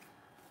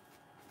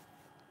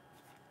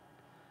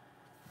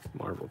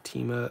 Marvel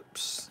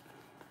team-ups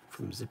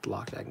from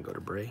Ziploc. That can go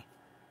to Bray. You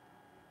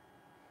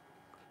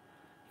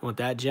want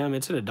that gem?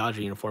 It's in a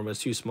Dodger uniform, but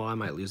it's too small. I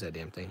might lose that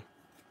damn thing.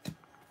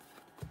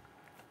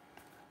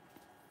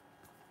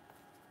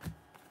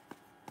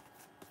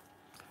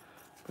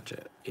 Bunch of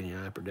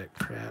Indiana Upper Deck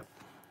crap.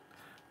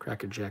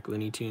 Cracker Jack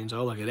Looney Tunes.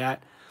 Oh, look at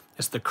that.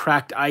 It's the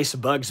Cracked Ice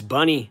Bugs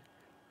Bunny.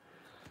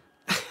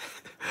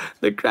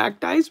 The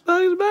Cracked Ice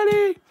Bugs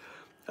Bunny.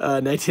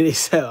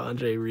 1987,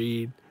 Andre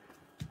Reed.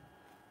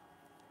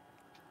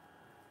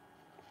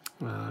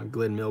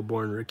 Glenn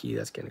Milborn rookie.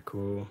 That's kind of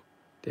cool.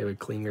 David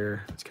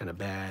Klinger. That's kind of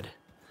bad.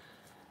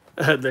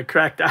 The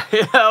Cracked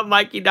Ice.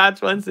 Mikey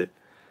Dots wants it.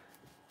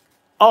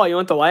 Oh, you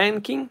want the Lion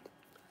King?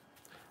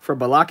 For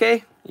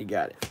Balake? You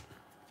got it.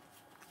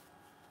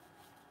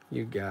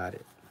 You got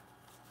it.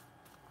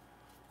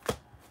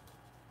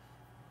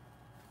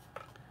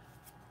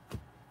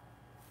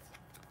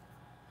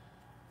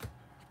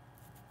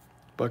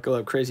 Buckle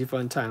up, crazy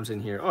fun times in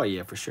here. Oh,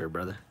 yeah, for sure,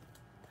 brother.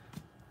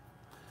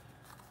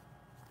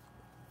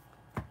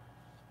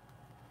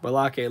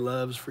 Balake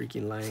loves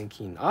freaking Lion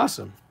King.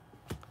 Awesome.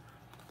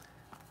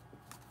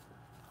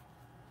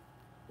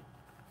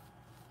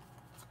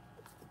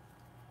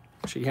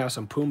 So you have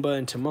some Pumbaa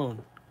and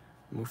Timon.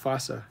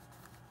 Mufasa.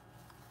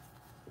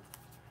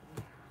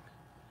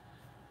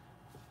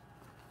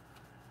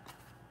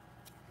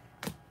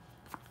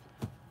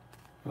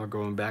 I'll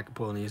go back and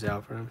pulling these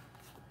out for him.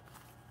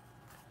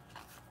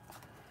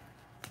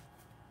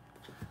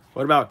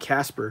 What about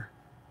Casper?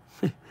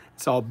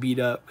 It's all beat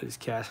up. His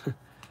cast.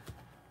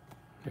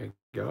 There you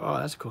go. Oh,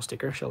 that's a cool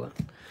sticker. Show them.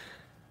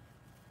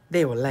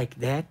 They will like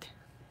that.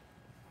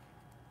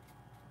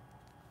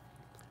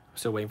 I'm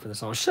still waiting for the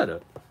song. Shut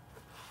up.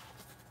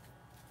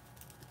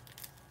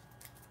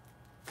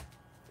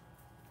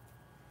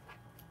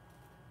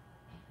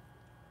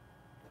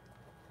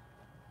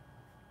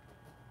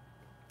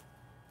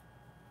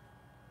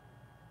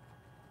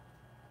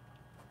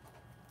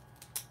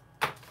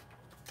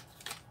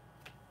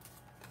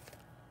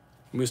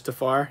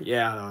 Mustafar?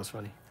 Yeah, that was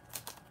funny.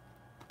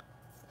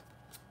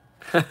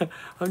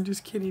 I'm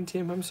just kidding,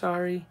 Tim. I'm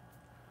sorry.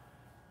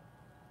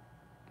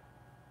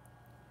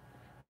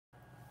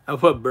 I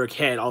put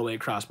Burkhead all the way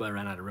across, but I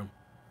ran out of room.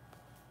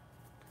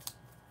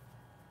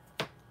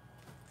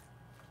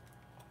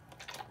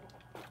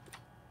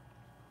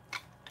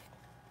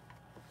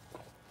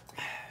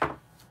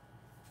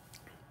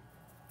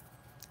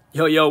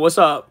 Yo, what's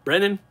up,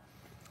 Brennan?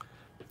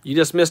 You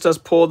just missed us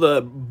pull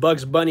the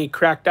Bugs Bunny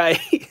cracked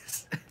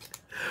ice.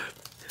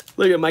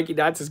 Look at Mikey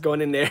Dots is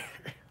going in there.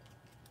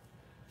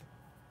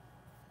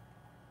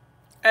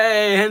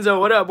 Hey, Henzo,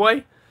 what up,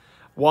 boy?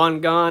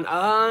 Wangan.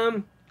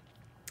 I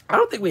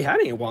don't think we had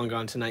any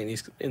Wangan tonight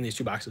in these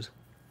two boxes.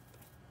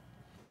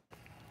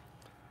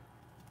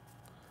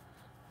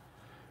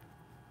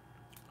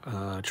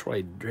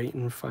 Troy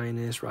Drayton,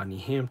 Finest, Rodney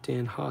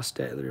Hampton,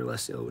 Hostetler,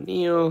 Leslie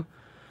O'Neal,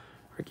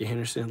 Ricky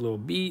Henderson, Little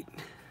Beat,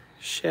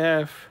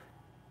 Chef,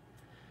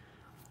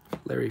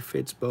 Larry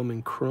Fitz,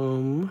 Bowman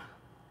Chrome,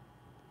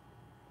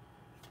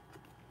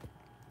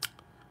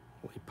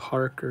 Willie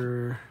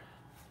Parker,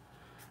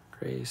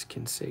 Grace,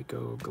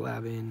 Canseco,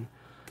 Glavin,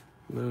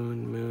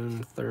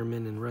 Moon,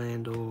 Thurman, and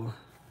Randall,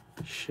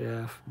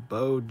 Chef,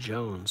 Bo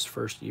Jones,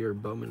 first year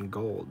Bowman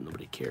Gold.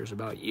 Nobody cares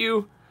about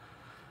you.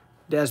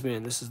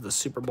 Desmond, this is the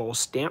Super Bowl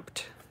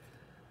stamped.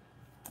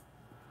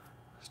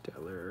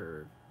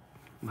 Stellar,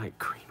 Mike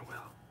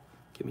Greenwell.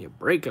 Give me a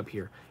break up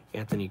here.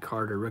 Anthony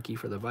Carter, rookie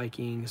for the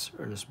Vikings.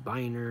 Ernest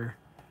Biner.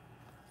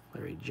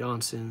 Larry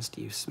Johnson,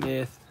 Steve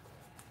Smith.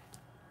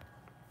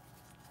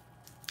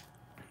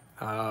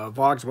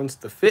 Vox wants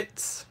the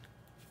Fitz.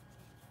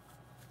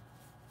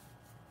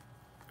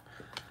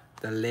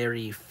 The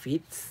Larry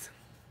Fitz.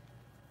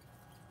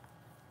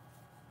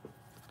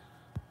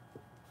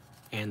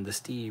 And the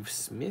Steve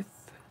Smith.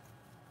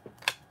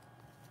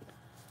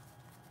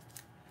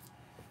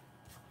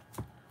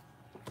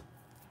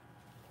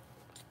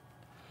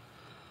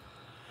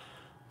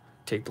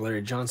 Take the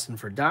Larry Johnson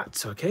for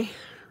dots, okay.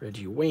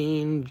 Reggie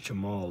Wayne,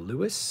 Jamal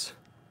Lewis,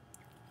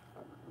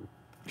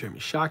 Jeremy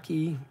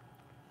Shockey,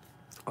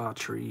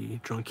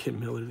 Autry, Drunken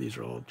Miller. These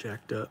are all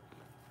jacked up.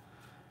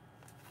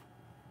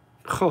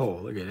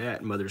 Oh, look at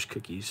that. Mother's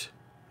Cookies.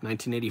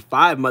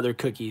 1985 Mother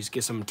Cookies.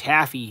 Get some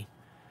taffy.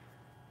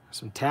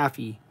 Some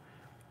taffy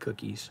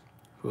cookies.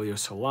 Julio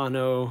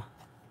Solano.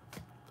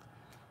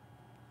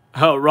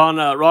 Oh,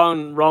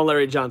 wrong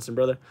Larry Johnson,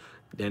 brother.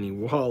 Danny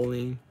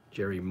Walling,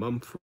 Jerry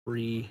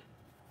Mumphrey,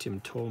 Tim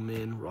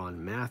Tolman,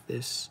 Ron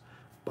Mathis,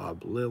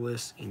 Bob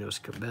Lillis, Enos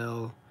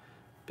Cabell,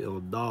 Bill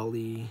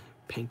Dolly,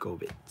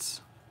 Pankovitz.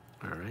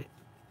 All right.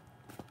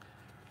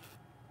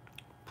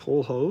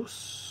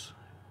 Pujols.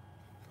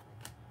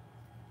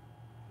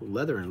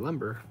 Leather and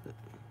Lumber.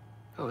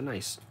 Oh,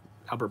 nice.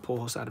 Albert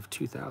Pujols out of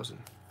 2000.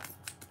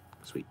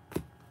 Sweet.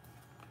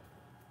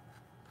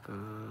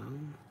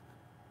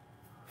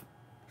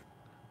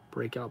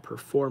 Breakout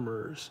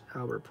Performers.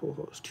 Albert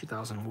Pujols,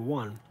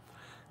 2001.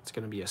 It's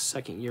going to be a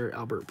second-year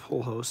Albert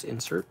Pujols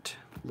insert.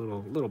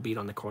 Little beat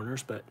on the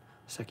corners, but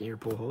second-year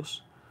Pujols.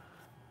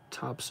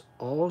 Topps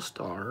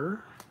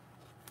All-Star.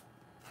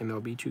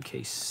 MLB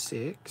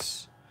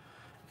 2K6.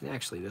 And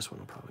actually, this one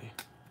will probably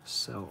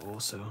sell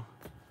also.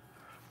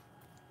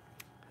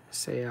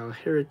 Sayal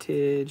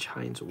Heritage.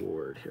 Heinz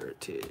Ward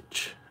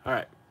Heritage. All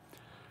right.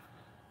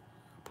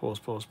 Pulls.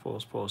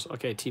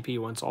 Okay, TP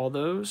wants all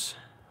those.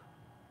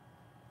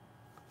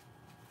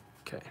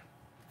 Okay.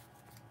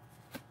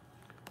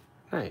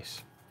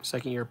 Nice.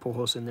 Second year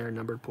Pujols in there,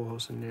 numbered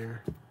Pujols in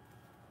there.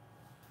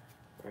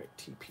 All right,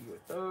 TP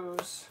with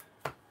those.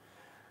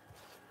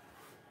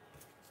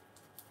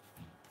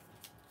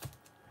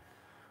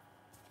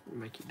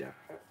 Mikey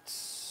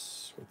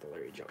Dots with the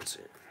Larry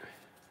Johnson.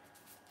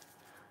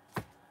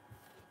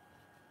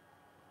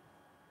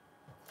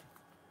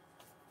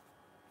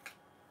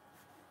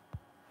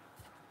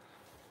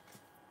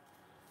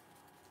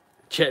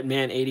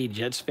 Jetman80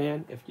 Jets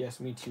fan. If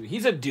yes, me too.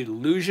 He's a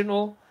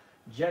delusional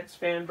Jets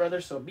fan, brother,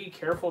 so be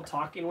careful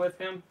talking with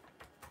him.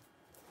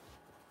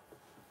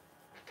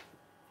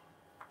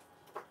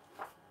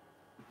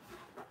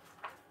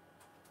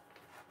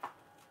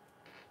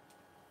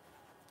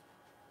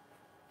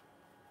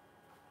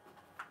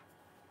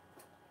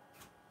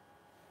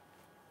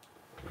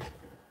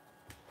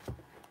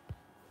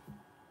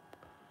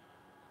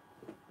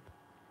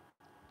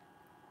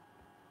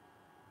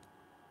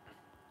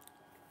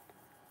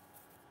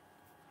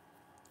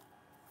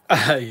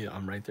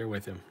 I'm right there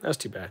with him. That's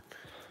too bad.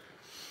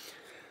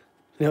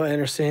 Neil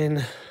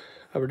Anderson,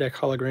 Upper Deck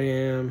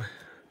Hologram,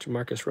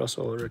 Jamarcus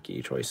Russell,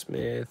 rookie. Troy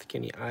Smith,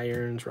 Kenny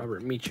Irons,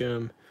 Robert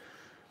Meacham,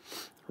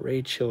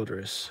 Ray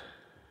Childress.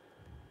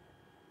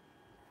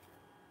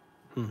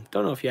 Don't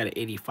know if he had an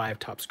 85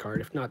 Topps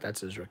card. If not,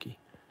 that's his rookie.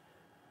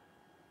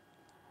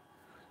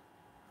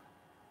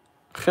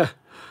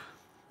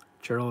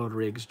 Gerald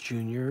Riggs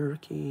Jr.,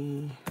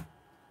 rookie.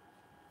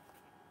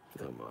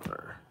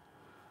 Lamar.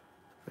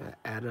 Matt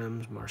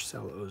Adams,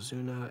 Marcel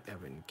Ozuna,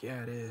 Evan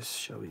Gattis,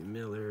 Shelby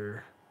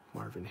Miller,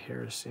 Marvin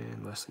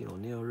Harrison, Leslie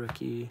O'Neal,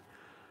 rookie.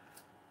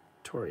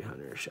 Torrey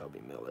Hunter,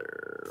 Shelby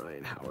Miller,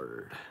 Ryan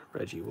Howard,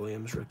 Reggie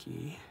Williams,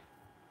 rookie.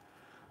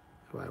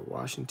 By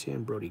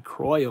Washington, Brody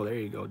Croyle, there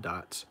you go,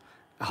 dots.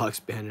 Alex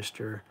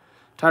Bannister,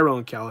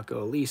 Tyrone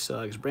Calico, Lee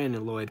Suggs,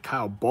 Brandon Lloyd,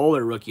 Kyle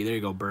Bowler, rookie, there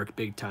you go, Burke,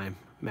 big time.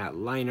 Matt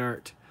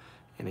Leinart,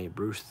 and a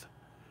Bruce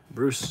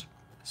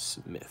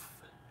Smith.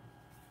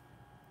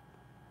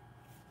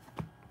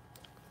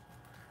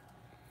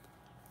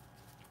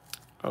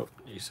 Oh,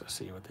 geez, let's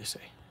see what they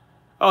say.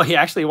 Oh, he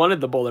actually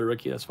wanted the Bowler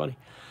rookie, that's funny.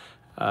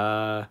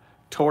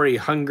 Tory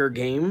Hunger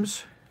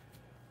Games.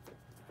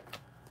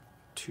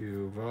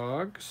 2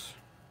 Vogs.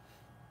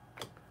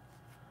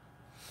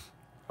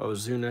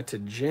 Ozuna to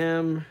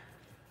Jim.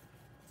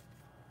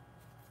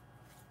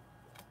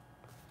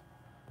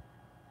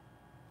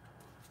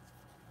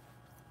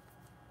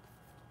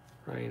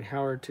 Ryan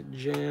Howard to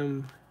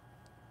Jim.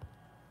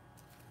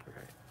 All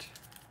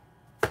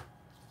right.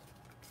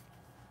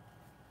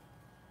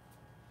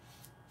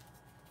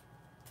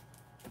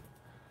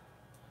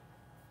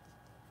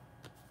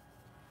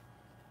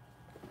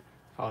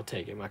 I'll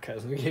take it. My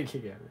cousin will get a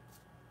kick out of it.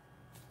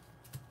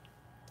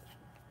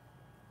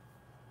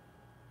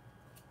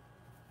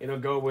 It'll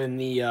go in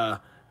the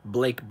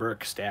Blake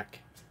Burke stack.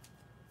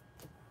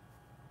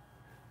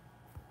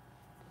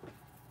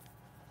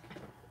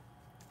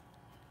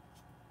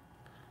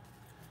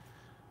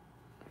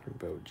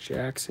 Bo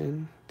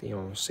Jackson,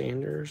 Deion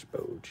Sanders,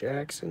 Bo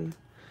Jackson,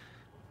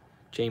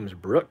 James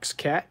Brooks,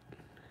 cat.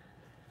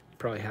 You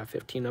probably have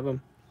 15 of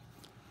them.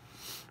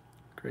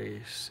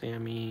 Grace,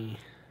 Sammy,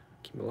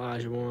 Kim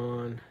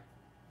Olajuwon.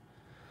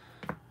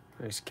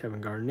 Nice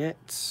Kevin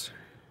Garnett's.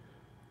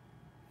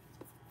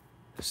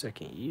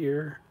 Second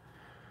year.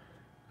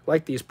 I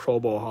like these Pro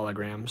Bowl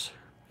holograms.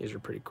 These are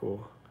pretty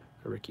cool.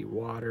 Ricky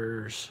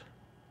Waters.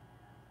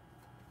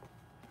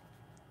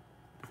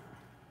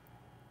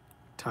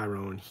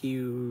 Tyrone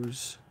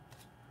Hughes.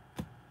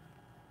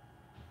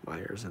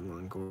 Myers and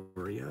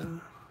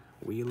Longoria.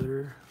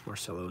 Wheeler.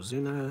 Marcelo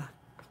Ozuna.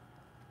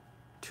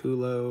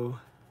 Tulo.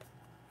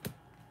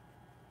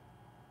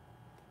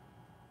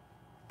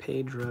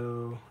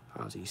 Pedro.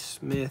 Ozzie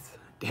Smith.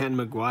 Dan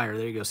McGuire.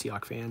 There you go,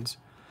 Seahawks fans.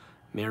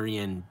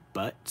 Marion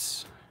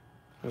Butts.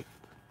 Oh,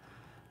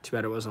 too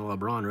bad it wasn't a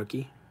LeBron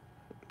rookie.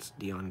 It's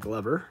Dion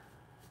Glover.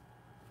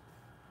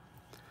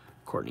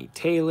 Courtney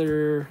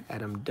Taylor.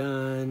 Adam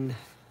Dunn.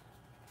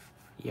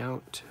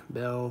 Yount.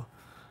 Bell.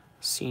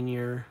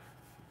 Senior.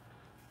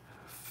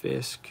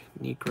 Fisk.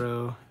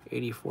 Necro.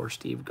 84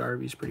 Steve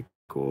Garvey's pretty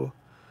cool.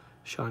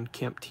 Sean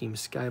Kemp Team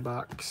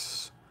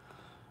Skybox.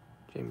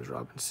 James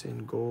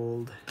Robinson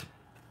Gold.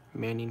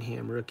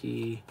 Manningham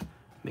rookie.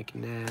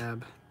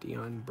 McNabb.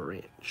 Deion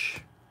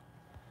Branch.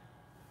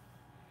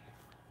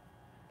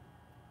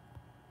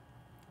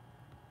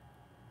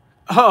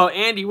 Oh,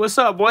 Andy, what's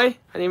up, boy? I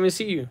didn't even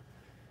see you.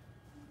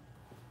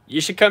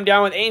 You should come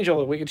down with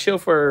Angel. We could chill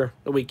for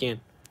the weekend.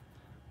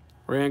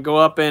 We're going to go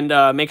up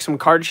and make some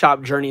card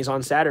shop journeys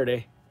on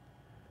Saturday.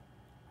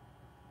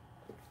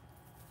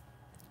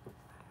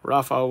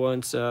 Rafa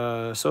wants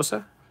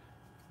Sosa.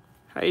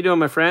 How you doing,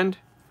 my friend?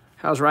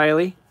 How's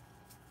Riley?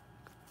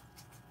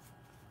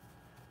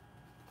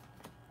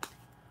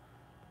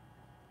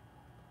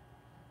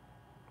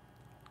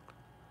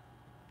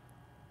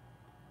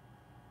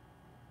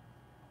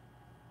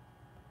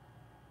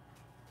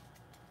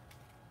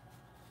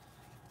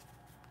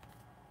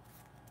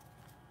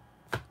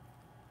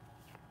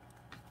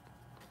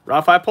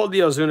 Ralph, I pulled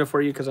the Ozuna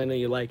for you because I know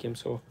you like him,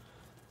 so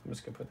I'm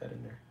just going to put that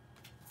in there.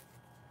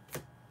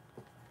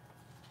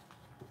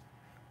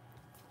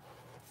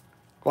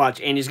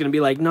 Watch, Andy's going to be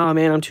like, "No,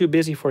 man, I'm too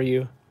busy for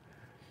you."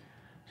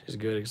 She's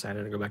good,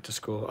 excited to go back to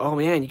school. Oh,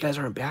 man, you guys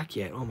aren't back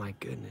yet. Oh, my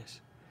goodness.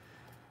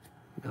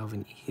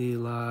 Melvin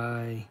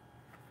Eli.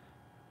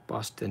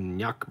 Boston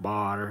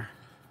Yakbar.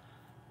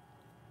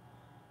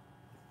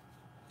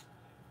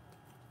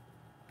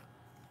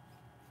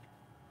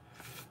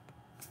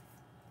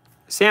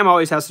 Sam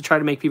always has to try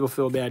to make people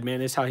feel bad,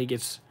 man. That's how he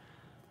gets...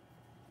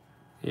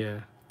 Yeah.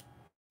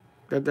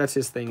 That's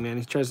his thing, man.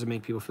 He tries to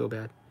make people feel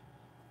bad.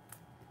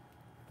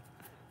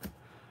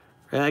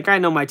 Like, I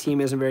know my team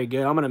isn't very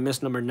good. I'm going to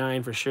miss number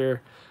 9 for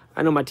sure.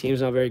 I know my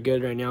team's not very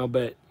good right now,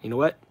 but you know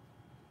what?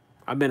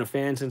 I've been a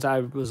fan since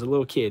I was a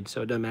little kid,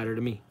 so it doesn't matter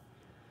to me.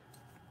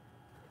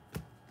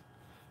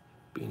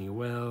 Beanie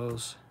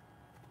Wells.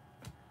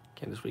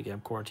 Again, this week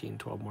I'm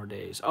quarantined 12 more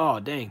days. Oh,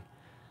 dang.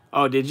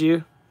 Oh, did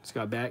you? Just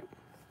got back.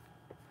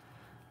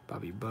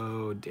 Bobby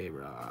Bowe,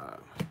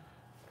 Day-Rob.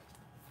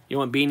 You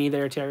want Beanie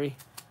there, Terry?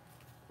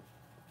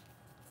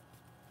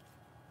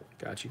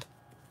 Got you.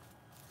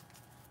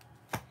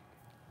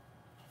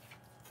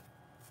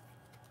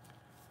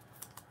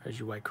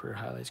 Reggie White career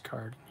highlights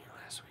card in here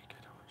last week.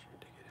 I don't want you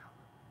to dig it out.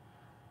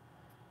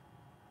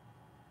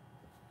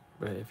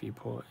 But if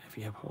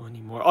you have pull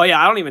any more, oh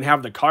yeah, I don't even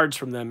have the cards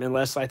from them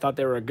unless I thought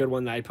they were a good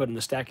one that I put in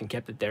the stack and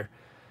kept it there.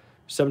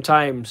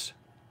 Sometimes,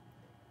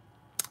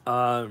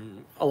 a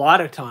lot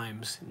of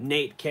times,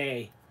 Nate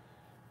K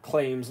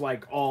claims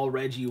like all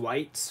Reggie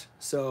Whites.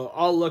 So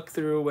I'll look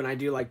through when I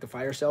do like the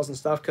fire sales and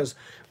stuff, because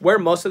where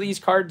most of these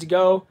cards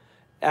go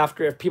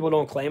after, if people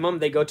don't claim them,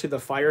 they go to the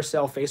fire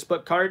sale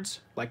Facebook cards,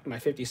 like my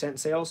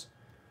 50-cent sales.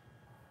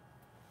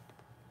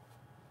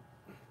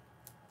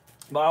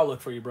 But I'll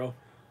look for you, bro.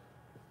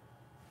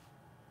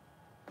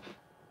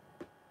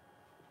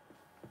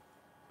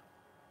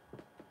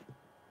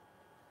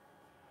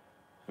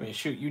 I mean,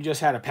 shoot, you just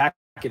had a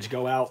package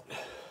go out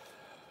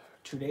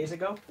 2 days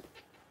ago?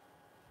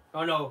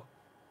 Oh, no.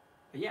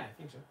 Yeah, I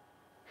think so.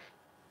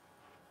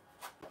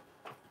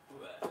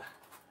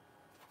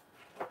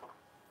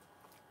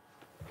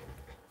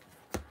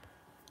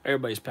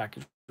 Everybody's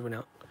package went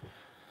out.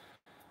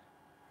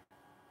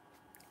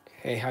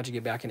 Hey, how'd you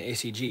get back in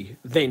ACG?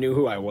 They knew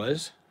who I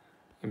was.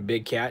 And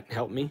Big Cat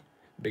helped me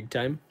big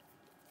time.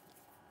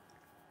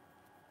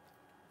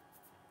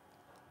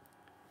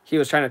 He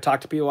was trying to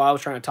talk to people. I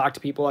was trying to talk to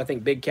people. I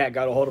think Big Cat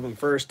got a hold of him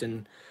first.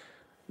 And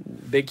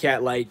Big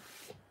Cat, like,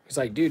 he's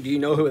like, dude, do you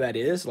know who that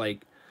is?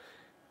 Like,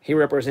 he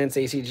represents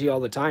ACG all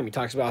the time. He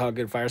talks about how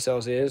good Fire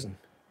Sales is. And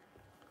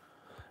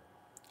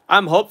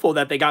I'm hopeful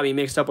that they got me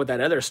mixed up with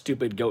that other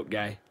stupid goat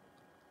guy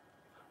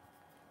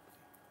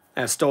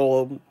that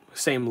stole the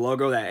same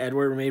logo that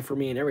Edward made for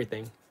me and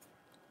everything.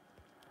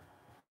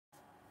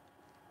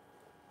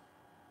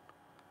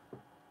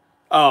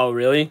 Oh,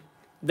 really?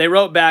 They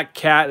wrote back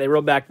Cat. They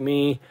wrote back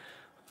me.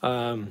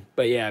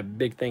 But yeah,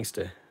 big thanks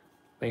to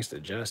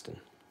Justin.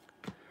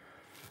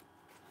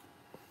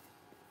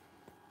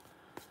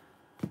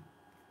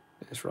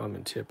 This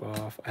ramen tip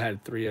off. I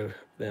had 3 of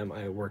them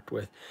I worked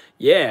with.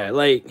 Yeah,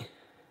 like,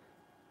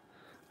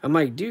 I'm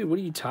like, dude, what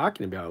are you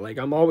talking about? Like,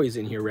 I'm always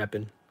in here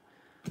repping.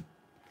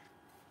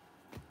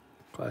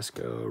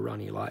 Glasgow,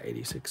 Ronnie Lott,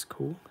 86.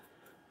 Cool.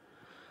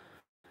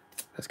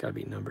 That's got to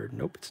be numbered.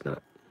 Nope, it's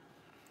not.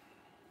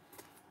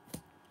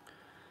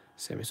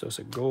 Sammy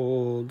Sosa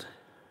Gold.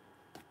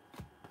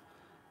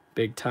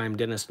 Big time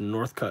Dennis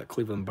Northcutt,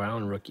 Cleveland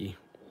Brown rookie.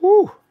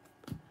 Woo!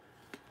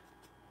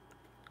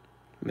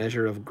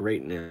 Measure of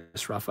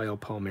Greatness, Rafael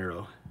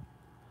Palmeiro.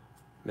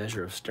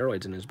 Measure of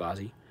Steroids in his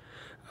body.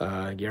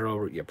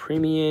 Garo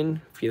Yapremian,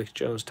 Felix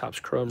Jones,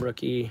 Topps Chrome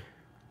rookie.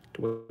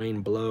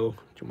 Dwayne Blow,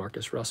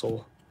 Jamarcus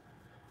Russell.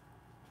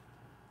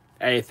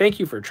 Hey, thank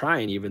you for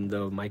trying, even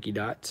though Mikey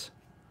Dots.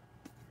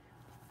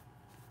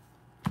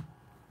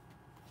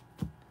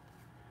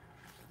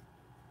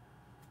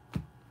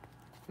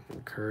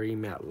 Curry,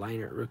 Matt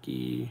Leinart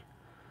rookie.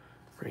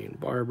 Rain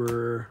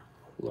Barber,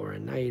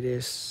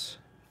 Laurinaitis.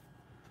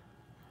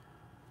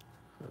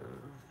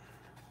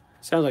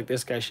 Sounds like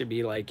this guy should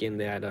be like in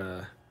that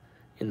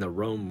in the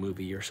Rome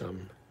movie or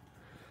something.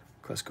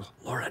 Classical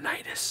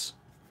Laurinaitis.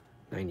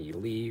 90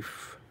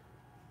 Leaf.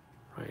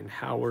 Ryan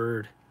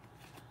Howard.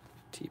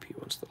 TP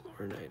wants the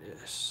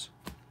Laurinaitis.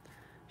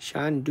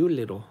 Sean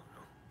Doolittle.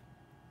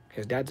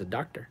 His dad's a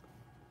doctor.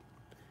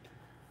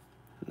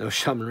 No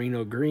Sean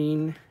Marino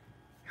green.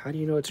 How do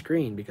you know it's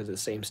green? Because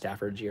it's the same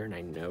Stafford's year, and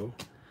I know.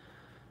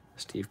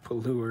 Steve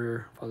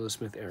Pallure, Follow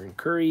Smith, Aaron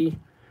Curry,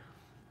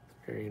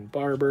 Arian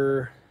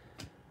Barber,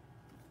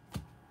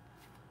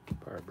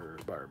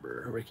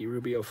 Ricky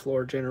Rubio,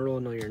 Floor General,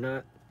 no you're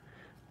not.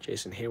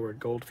 Jason Hayward,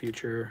 Gold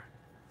Future.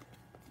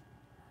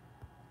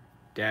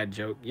 Dad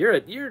joke.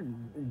 You're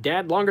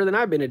dad longer than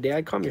I've been a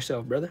dad. Calm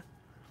yourself, brother.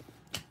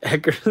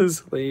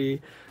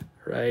 Eckersley,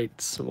 Wright,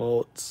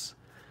 Smoltz,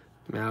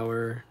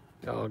 Maurer,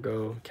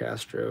 Algo,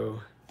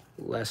 Castro,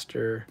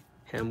 Lester,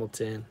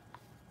 Hamilton.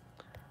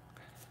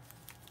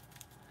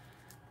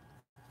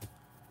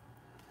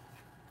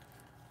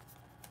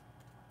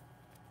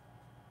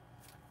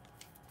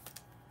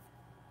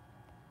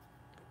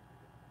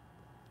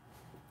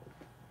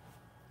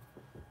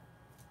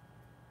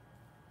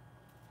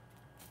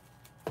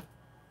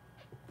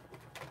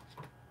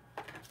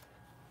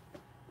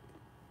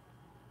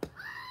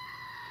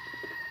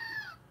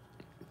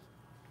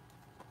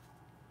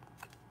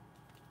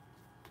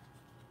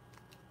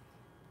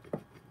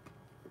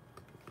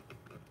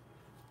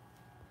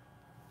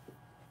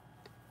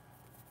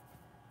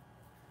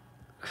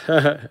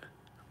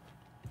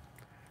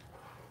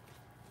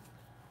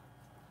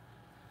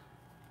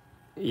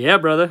 Yeah,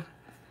 brother.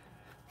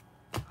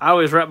 I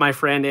always rep my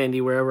friend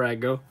Andy wherever I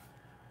go.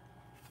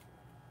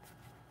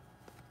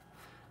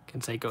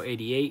 Canseco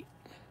 88.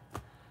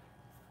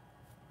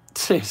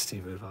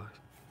 Stephen Fox.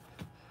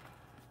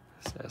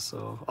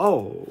 Cecil.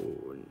 Oh.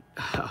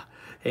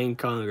 Hank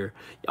Conger.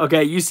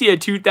 Okay, you see a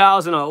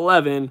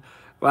 2011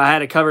 where I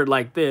had it covered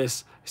like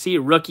this. See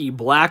a rookie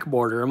black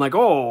border. I'm like,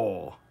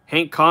 oh,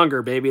 Hank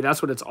Conger, baby.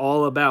 That's what it's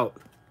all about.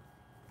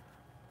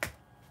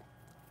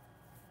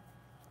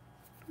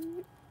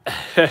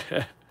 All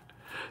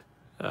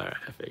right,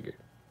 I figured.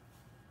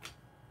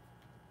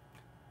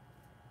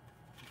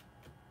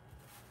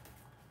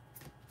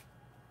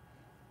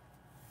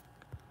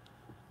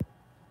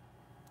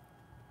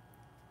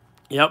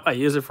 Yep, I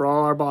use it for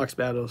all our box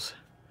battles.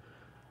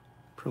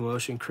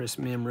 Promotion, Chris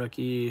Mim,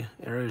 rookie,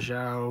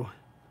 Arajao,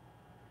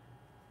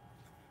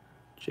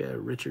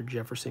 Richard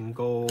Jefferson,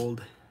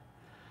 gold,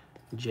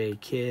 J.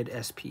 Kidd,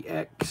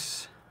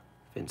 SPX,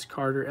 Vince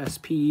Carter,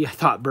 SP. I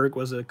thought Burke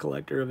was a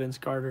collector of Vince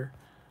Carter.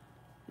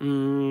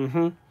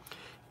 Kanagawa,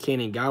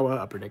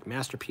 Upper Deck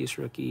Masterpiece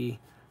rookie,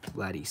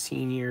 Vladdy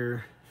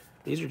Sr.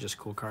 These are just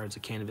cool cards, a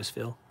canvas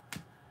fill.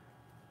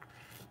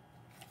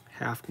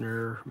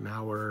 Hafner,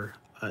 Mauer,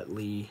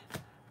 Utley,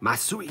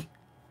 Masui,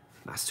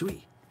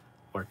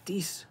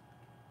 Ortiz,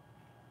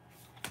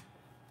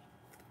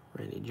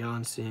 Randy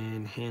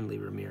Johnson, Hanley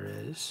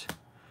Ramirez,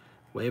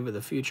 Wave of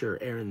the Future,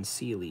 Aaron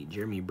Seeley,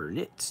 Jeremy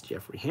Burnitz,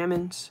 Jeffrey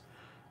Hammonds,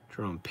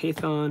 Jerome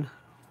Pathon,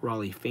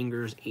 Raleigh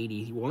Fingers,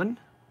 81.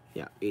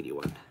 Yeah,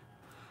 81.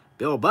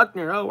 Bill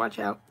Buckner, oh, watch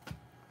out.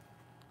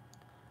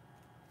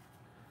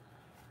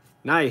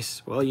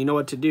 Nice. Well, you know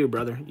what to do,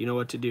 brother. You know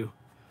what to do.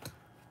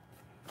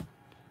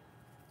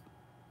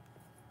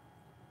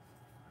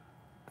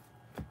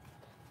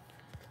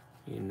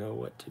 You know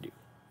what to do.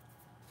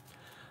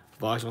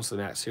 Vlogs wants the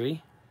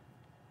Matsui.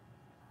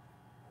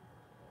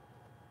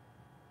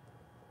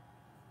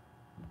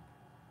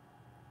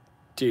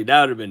 Dude,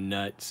 that would have been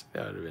nuts.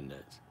 That would have been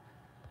nuts.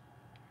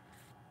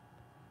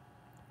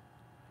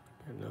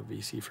 No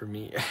VC for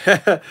me.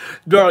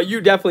 Bro, you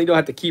definitely don't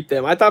have to keep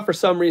them. I thought for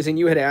some reason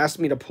you had asked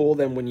me to pull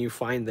them when you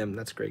find them.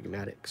 That's Greg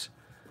Maddux.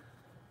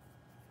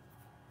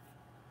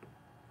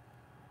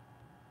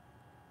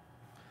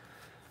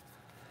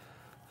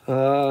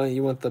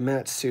 You want the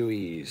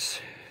Matsuis.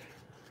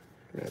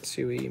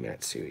 Matsui.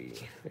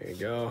 There you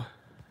go.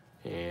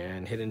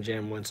 And Hidden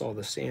Gem wants all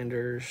the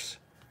Sanders.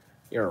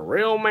 You're a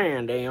real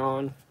man,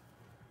 Dayon.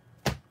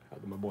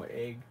 How's my boy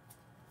Egg?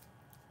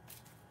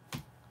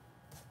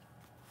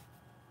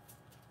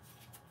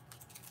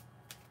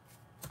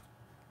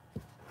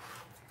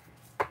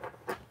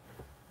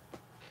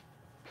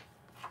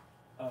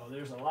 Oh,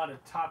 there's a lot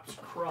of Topps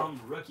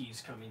Chrome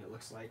rookies coming, it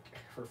looks like,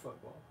 for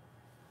football.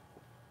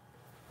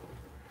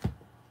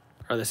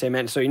 Are the same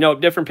man. So, you know,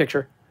 different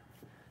picture.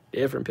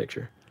 Different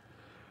picture.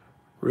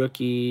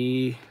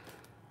 Rookie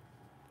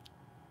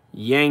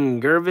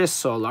Yangervis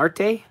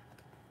Solarte.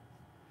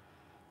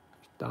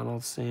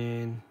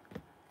 Donaldson.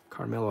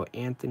 Carmelo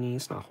Anthony.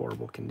 It's not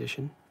horrible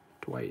condition.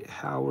 Dwight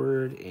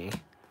Howard.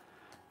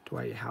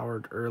 Dwight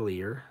Howard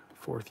earlier.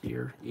 4th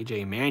year.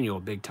 EJ Manuel,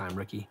 big time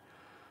rookie.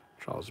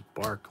 Charles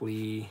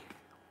Barkley.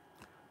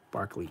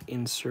 Barkley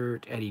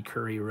insert. Eddie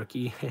Curry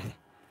rookie.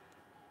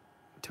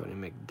 Tony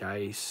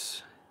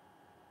McDice.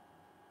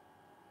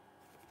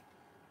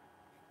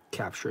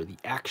 Capture the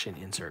action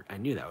insert. I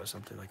knew that was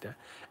something like that.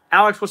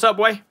 Alex, what's up,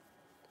 boy?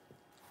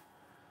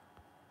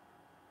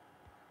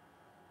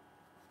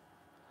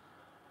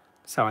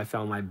 That's how I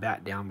found my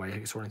bat down by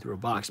sorting through a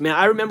box. Man,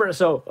 I remember.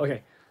 So,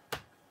 okay.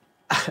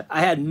 I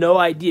had no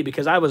idea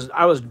because I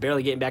was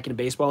barely getting back into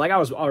baseball. Like, I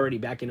was already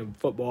back into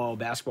football,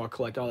 basketball,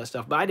 collect all that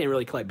stuff. But I didn't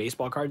really collect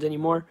baseball cards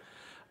anymore.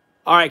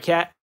 All right,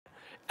 Kat.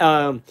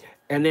 And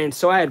then,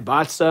 so I had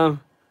bought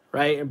some,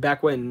 right?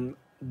 Back when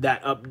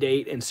that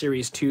update in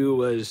Series 2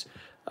 was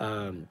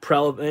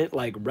prevalent,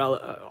 like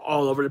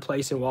all over the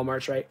place in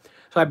Walmarts, right?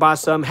 So I bought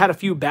some, had a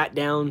few bat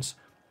downs.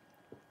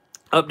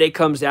 Update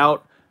comes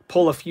out,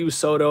 pull a few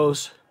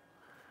Sotos,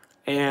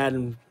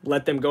 and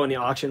let them go in the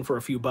auction for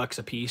a few bucks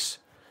a piece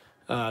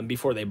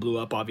before they blew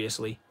up,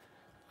 obviously.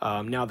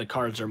 Now the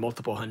cards are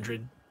multiple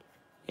hundred,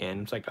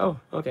 and it's like, oh,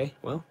 okay,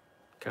 well,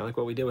 kind of like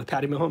what we did with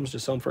Patty Mahomes,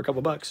 just selling for a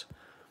couple bucks.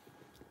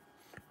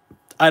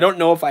 I don't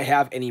know if I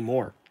have any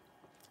more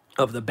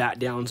of the bat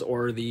downs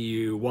or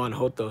the Juan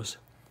Hotos.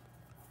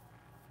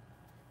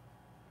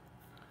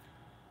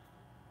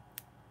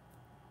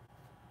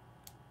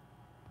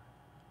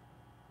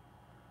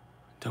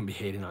 Don't be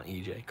hating on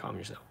EJ. Calm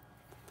yourself.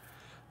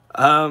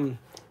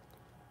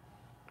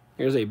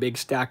 Here's a big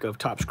stack of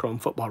Topps Chrome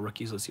football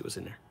rookies. Let's see what's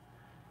in there.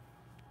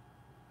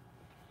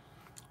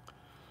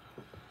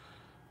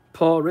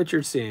 Paul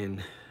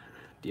Richardson,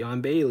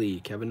 Deion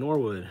Bailey, Kevin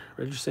Norwood,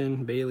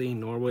 Richardson, Bailey,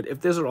 Norwood.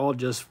 If these are all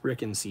just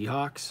frickin'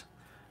 Seahawks,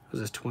 was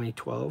this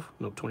 2012?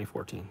 Nope,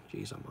 2014.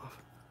 Jeez, I'm off.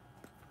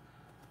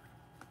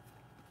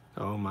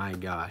 Oh my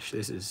gosh,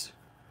 this is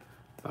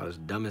about as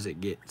dumb as it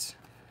gets.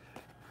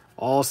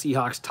 All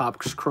Seahawks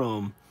Topps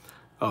Chrome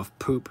of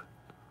poop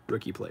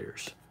rookie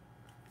players.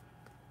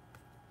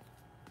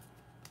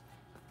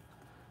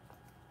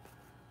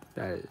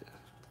 That is,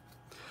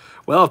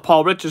 well, if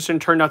Paul Richardson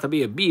turned out to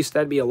be a beast,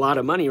 that'd be a lot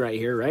of money right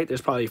here, right?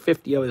 There's probably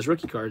 50 of his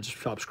rookie cards,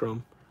 Topps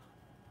Chrome.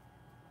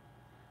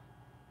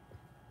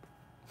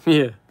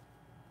 Yeah.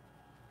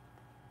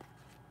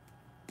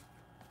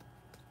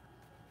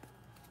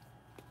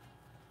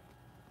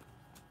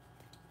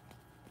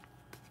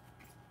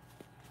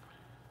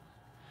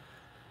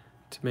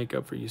 To make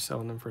up for you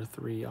selling them for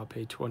 $3, I'll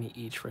pay $20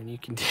 each for any you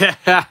can.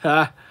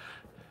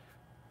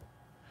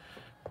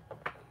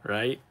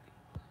 Right?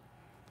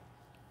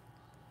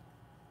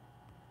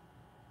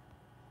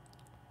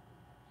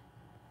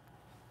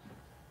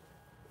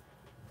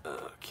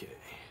 Okay.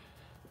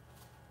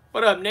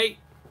 What up, Nate?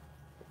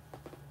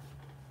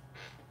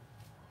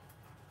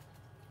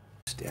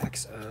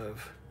 stacks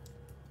of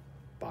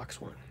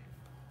box 1.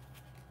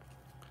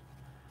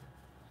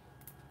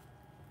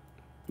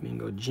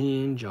 Mingo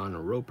Jean, John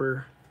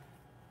Roper.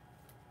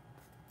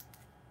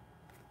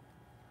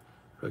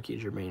 Rookie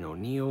Jermaine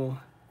O'Neal.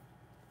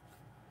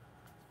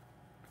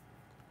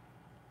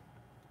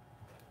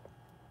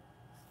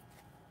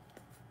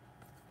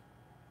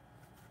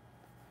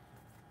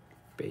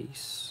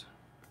 Base.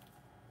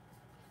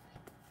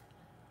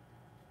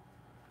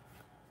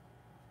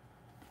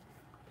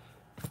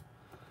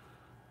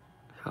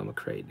 Hal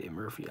McRae, Dave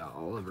Murphy,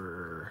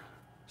 Oliver,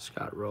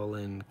 Scott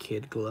Rowland,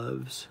 Kid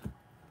Gloves.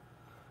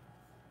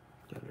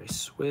 DeAndre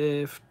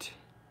Swift,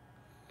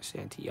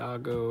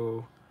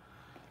 Santiago,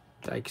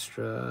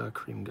 Dykstra,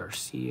 Kareem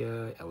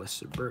Garcia,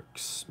 Ellis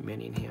Burks,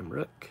 Manningham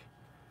Rook,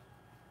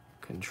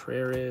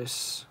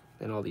 Contreras,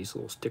 and all these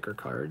little sticker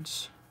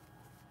cards.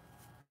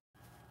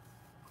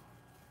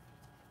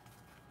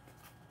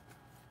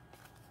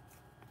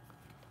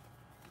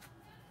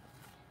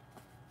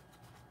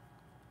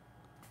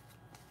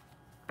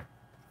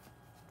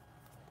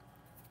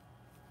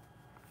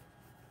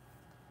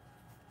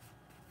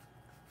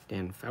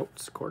 Dan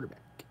Fouts,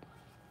 quarterback.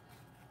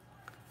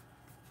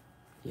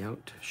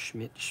 Yount,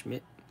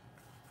 Schmidt.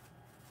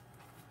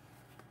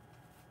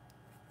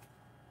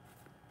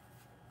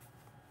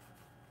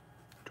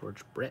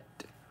 George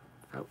Brett,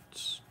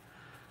 Fouts.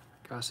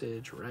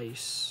 Gossage,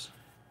 Rice.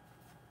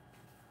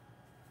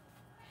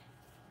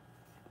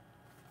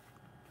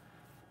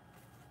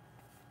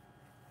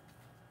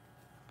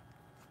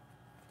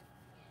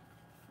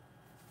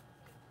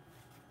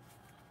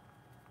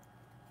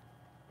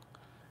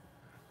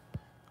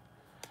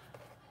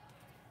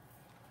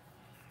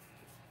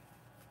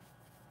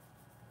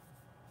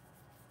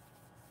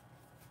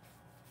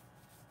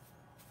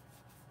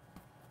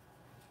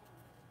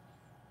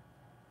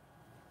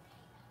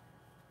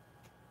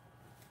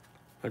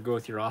 I'll go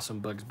with your awesome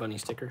Bugs Bunny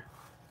sticker.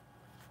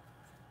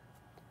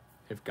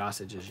 If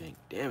Gossage is yanked.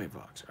 Damn it,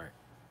 Vox. All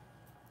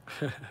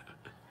right.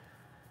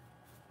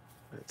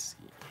 Let's see.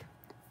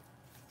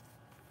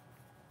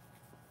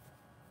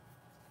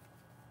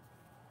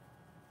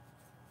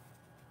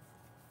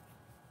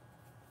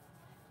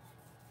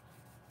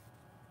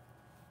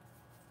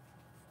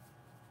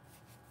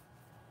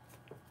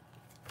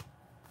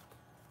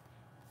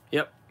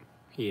 Yep,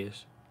 he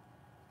is.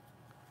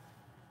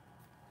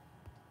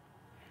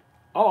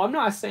 Oh, I'm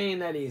not saying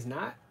that he's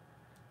not.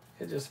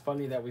 It's just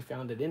funny that we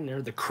found it in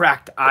there. The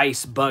cracked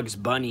ice Bugs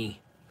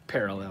Bunny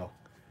parallel.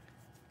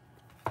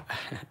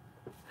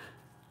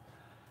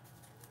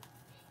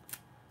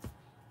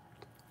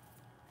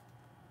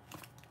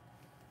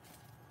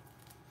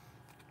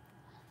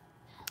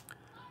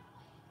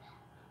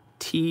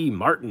 T.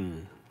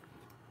 Martin,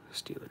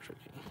 Steelers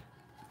rookie.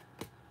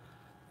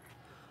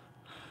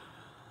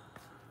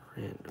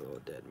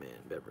 Randall, Deadman,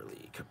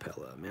 Beverly,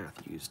 Capella,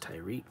 Matthews,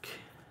 Tyreek,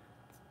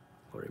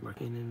 Laurie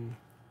Markkanen,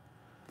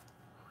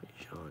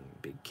 John,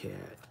 Big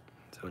Cat,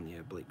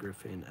 Sonia, Blake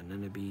Griffin,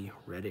 Anunoby,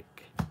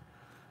 Reddick,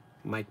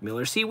 Mike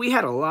Miller. See, we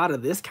had a lot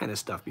of this kind of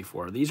stuff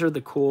before. These are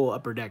the cool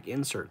Upper Deck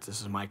inserts.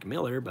 This is Mike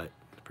Miller, but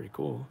it's pretty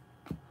cool.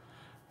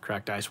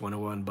 Cracked Ice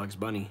 101, Bugs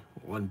Bunny,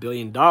 $1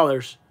 billion.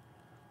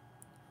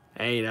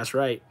 Hey, that's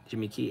right.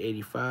 Jimmy Key,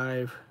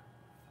 85.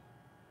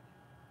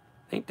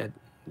 I think that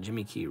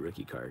Jimmy Key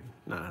rookie card.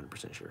 Not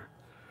 100% sure.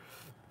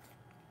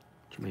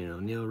 Jermaine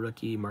O'Neal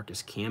rookie.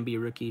 Marcus Camby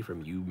rookie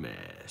from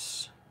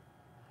UMass.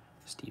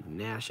 Steve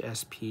Nash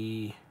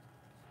SP.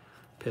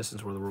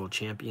 Pistons were the world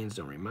champions.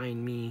 Don't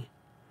remind me.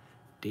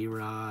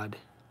 D-Rod.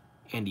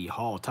 Andy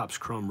Hall, Topps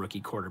Chrome rookie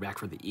quarterback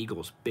for the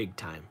Eagles. Big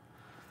time.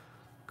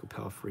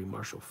 Capel Free,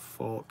 Marshall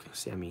Falk.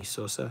 Sammy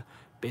Sosa.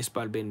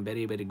 Baseball been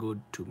very, very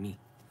good to me.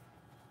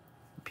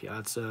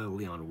 Piazza,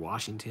 Leon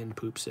Washington,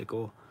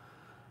 Poopsicle,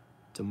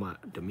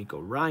 D'Amico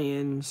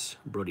Ryans,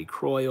 Brody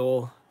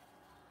Croyle,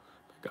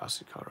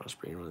 Gossett, Colorado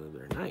Springs.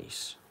 They're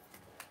nice.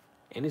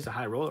 And he's a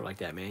high roller like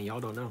that, man. Y'all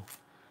don't know.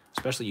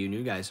 Especially you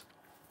new guys.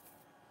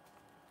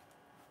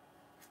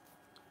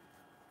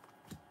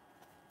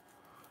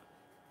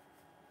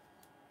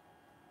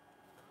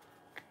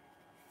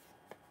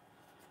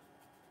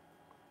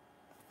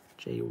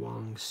 Jay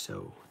Wong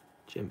So.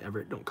 Jim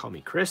Everett, don't call me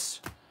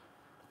Chris.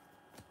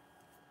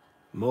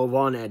 Mo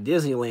Vaughn at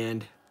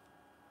Disneyland.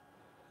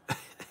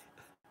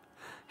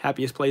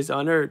 Happiest place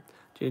on earth.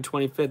 June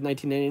 25th,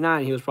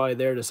 1999. He was probably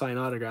there to sign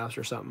autographs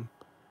or something.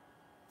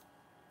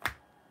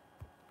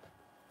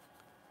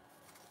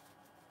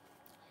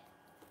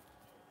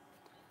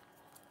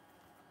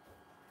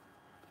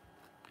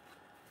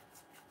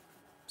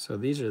 So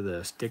these are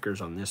the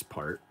stickers on this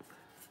part.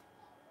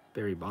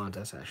 Barry Bonds,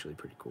 that's actually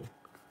pretty cool.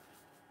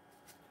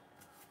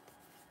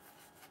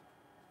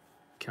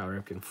 Cal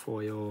Ripken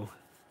foil.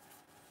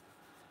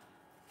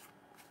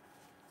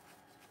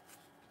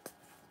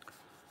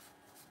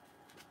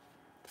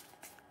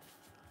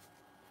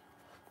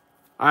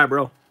 All right,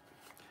 bro.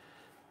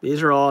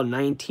 These are all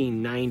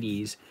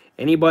 1990s.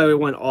 Anybody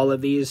would want all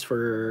of these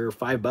for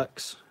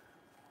 $5?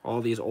 All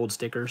these old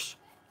stickers.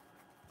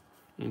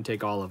 You can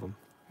take all of them.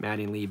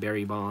 Mattingly,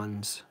 Barry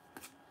Bonds,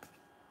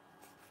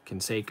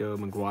 Canseco,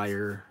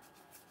 McGuire,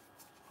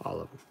 all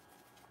of them.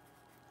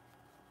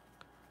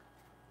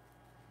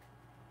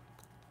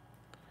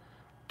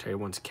 Terry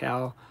Wants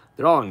Cal.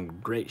 They're all in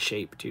great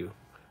shape too.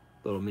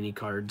 Little mini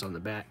cards on the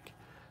back,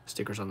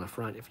 stickers on the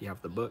front if you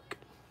have the book.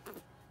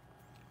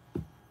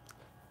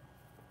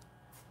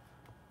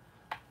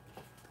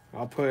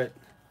 I'll put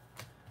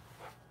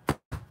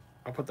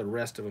the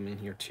rest of them in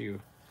here too,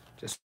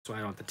 just so I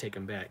don't have to take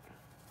them back.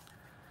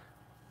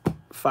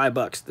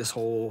 $5 this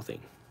whole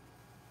thing.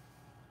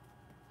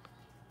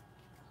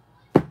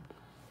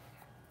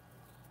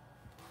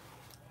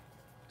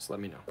 Just let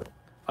me know.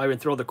 I'll even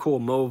throw the cool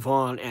Mo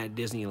Vaughn at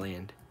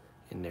Disneyland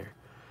in there.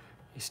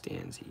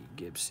 Stanzi,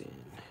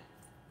 Gibson,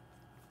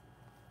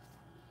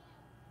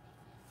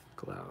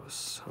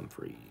 Klaus,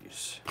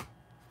 Humphreys.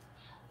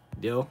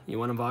 Dill, you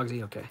want them,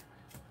 Vogsy? Okay.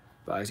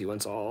 Vogsy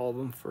wants all of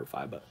them for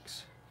 $5.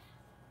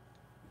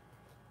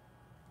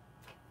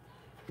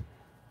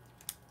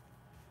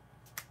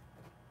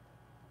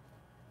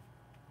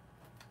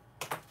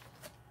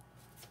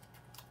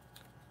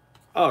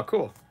 Oh,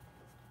 cool.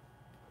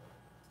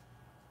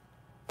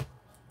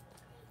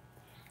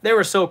 They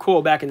were so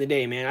cool back in the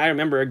day, man. I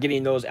remember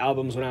getting those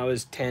albums when I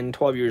was 10,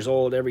 12 years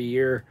old every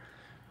year.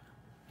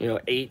 You know,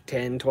 8,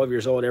 10, 12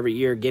 years old every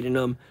year, getting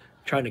them,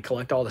 trying to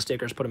collect all the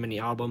stickers, put them in the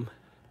album.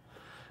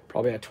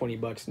 Probably at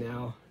 $20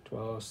 now.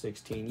 12,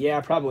 16. Yeah,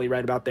 probably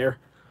right about there.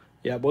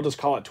 Yeah, we'll just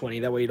call it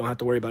 20. That way you don't have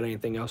to worry about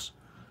anything else.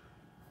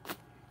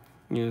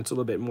 You know, it's a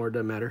little bit more,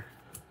 doesn't matter.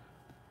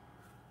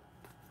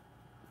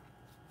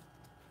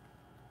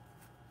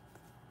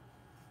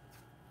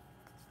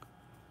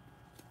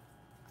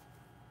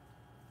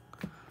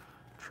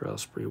 Terrell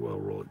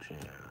Sprewell, Roll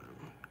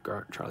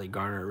Jam. Charlie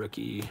Garner,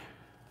 rookie.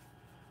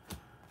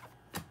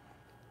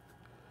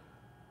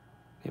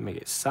 They may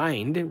get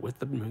signed with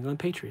the New England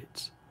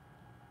Patriots.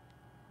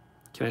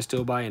 Can I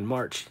still buy in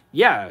March?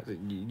 Yeah,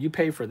 you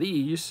pay for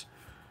these.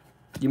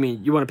 You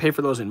mean you want to pay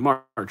for those in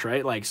March,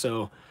 right? Like,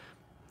 so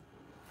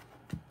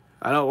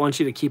I don't want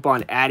you to keep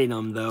on adding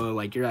them, though.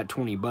 Like, you're at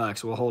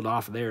 $20. We'll hold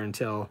off there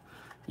until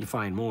you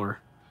find more.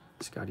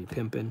 Scotty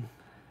Pimpin.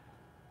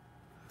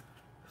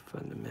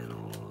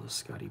 Fundamentals.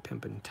 Scotty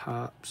Pimpin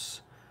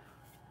tops.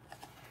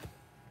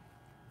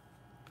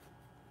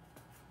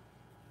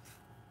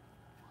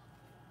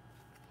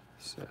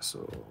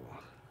 Cecil.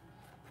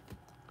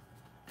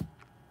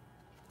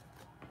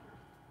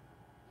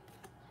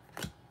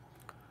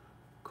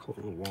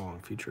 Colton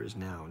Wong. Future is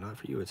now. Not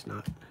for you, it's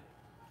not.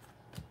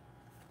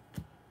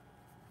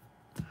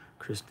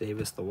 Chris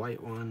Davis, the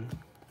white one.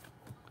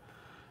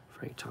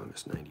 Frank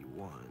Thomas,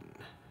 91.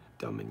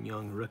 Dumb and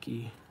Young,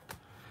 rookie.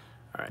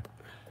 All right.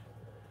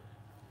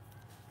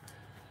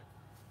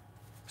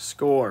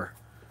 Score.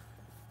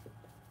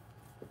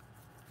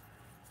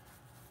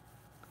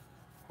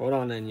 Hold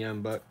on then,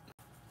 young buck.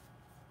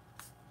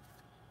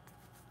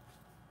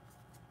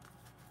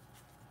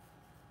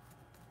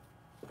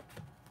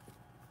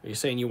 Are you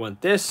saying you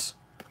want this?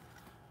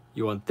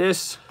 You want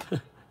this?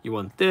 You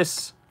want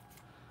this?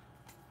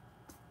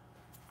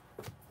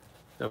 Is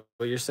that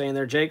what you're saying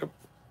there, Jacob?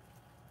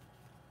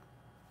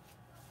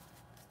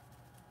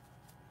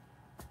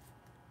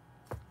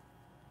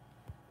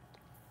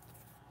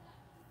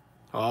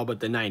 Oh, but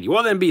the 90.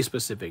 Well, then be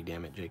specific,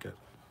 damn it, Jacob.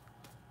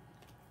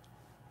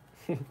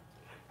 Can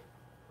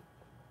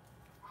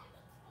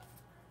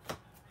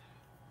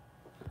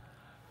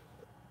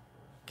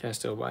I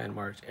still buy in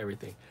March?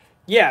 Everything.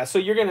 Yeah, so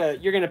you're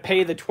gonna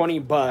pay the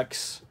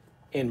 $20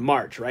 in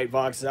March, right,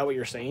 Vox? Is that what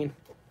you're saying?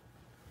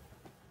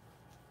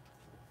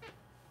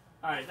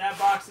 All right, that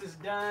box is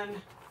done.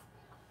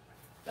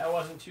 That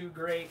wasn't too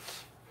great.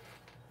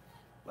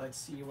 Let's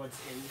see what's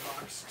in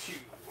box 2.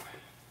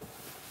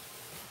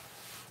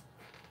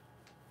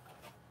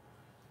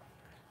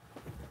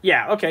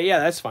 Yeah, okay, yeah,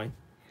 that's fine.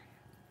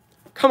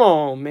 Come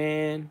on,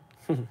 man.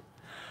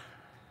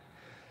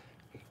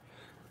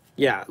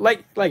 Yeah,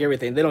 like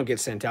everything, they don't get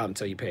sent out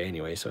until you pay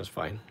anyway, so it's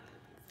fine.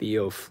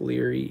 Theo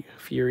Fury.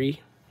 Reed.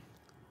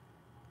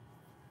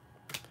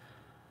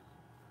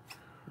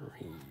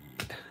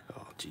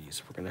 Oh,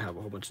 geez, we're going to have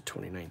a whole bunch of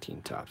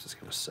 2019 tops. It's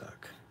going to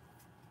suck.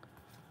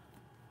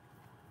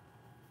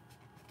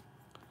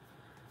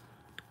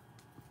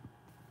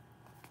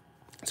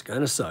 It's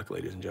going to suck,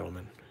 ladies and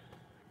gentlemen.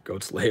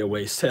 Goats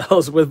layaway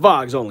sales with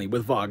Vogs only.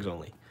 With Vogs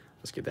only.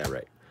 Let's get that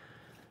right.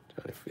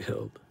 Johnny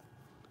Field.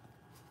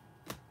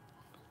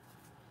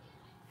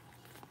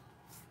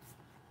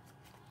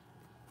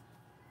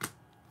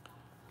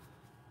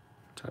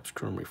 Topps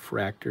Chrome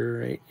Refractor,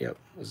 right? Yep.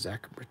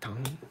 Zach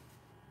Breton.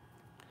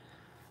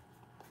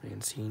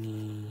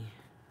 Mancini.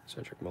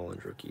 Cedric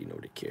Mullins, rookie.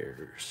 Nobody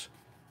cares.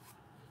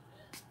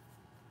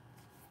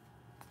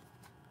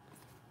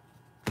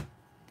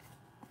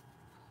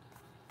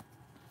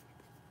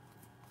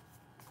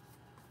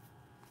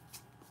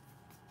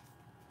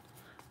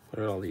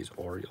 What are all these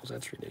Orioles?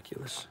 That's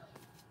ridiculous.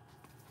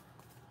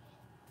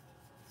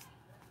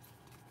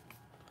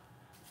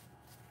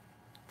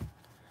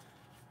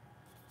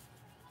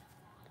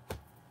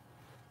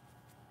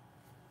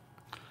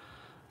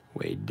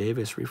 Wade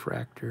Davis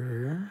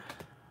refractor.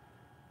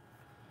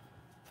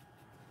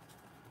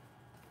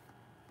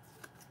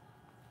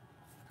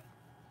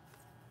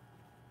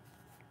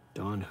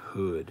 Don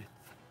Hood.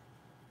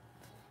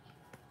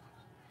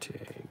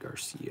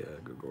 Garcia,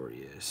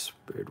 Gregorius,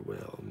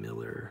 Birdwell,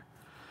 Miller,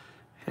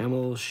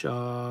 Hamill,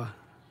 Shaw,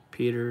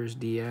 Peters,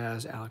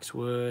 Diaz, Alex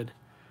Wood.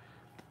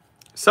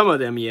 Some of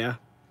them, yeah.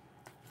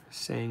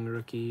 Sang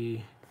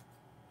rookie.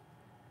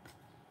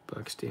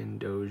 Buxton,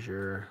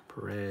 Dozier,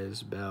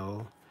 Perez,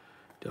 Bell,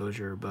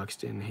 Dozier,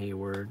 Buxton,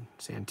 Hayward,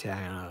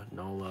 Santana,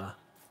 Nola.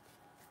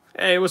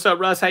 Hey, what's up,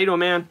 Russ? How you doing,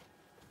 man?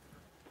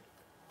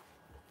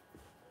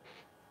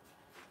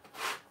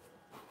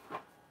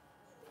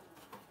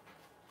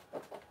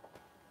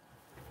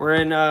 We're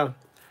in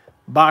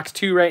box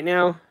 2 right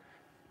now.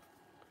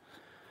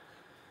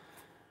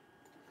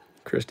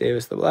 Chris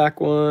Davis, the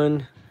black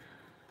one.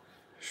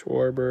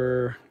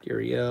 Schwarber,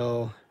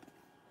 Gurriel.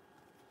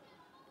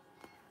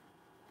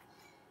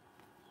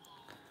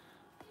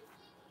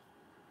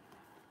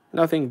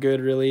 Nothing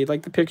good, really.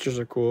 Like, the pictures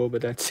are cool,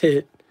 but that's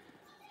it.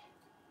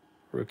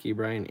 Rookie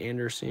Brian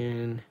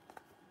Anderson.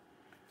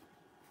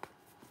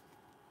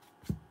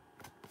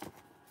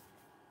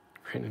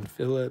 Brandon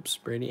Phillips,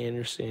 Brady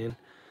Anderson.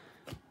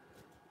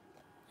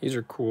 These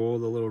are cool,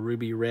 the little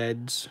ruby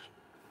reds.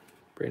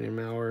 Brandon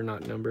Maurer,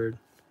 not numbered.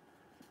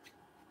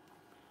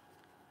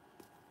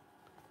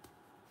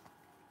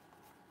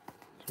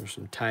 There's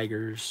some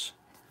Tigers.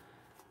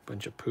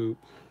 Bunch of poop.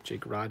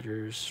 Jake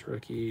Rogers,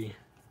 rookie.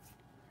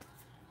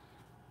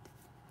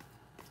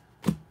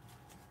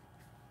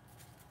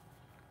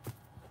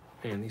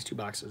 Man, these 2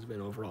 boxes have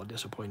been overall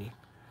disappointing.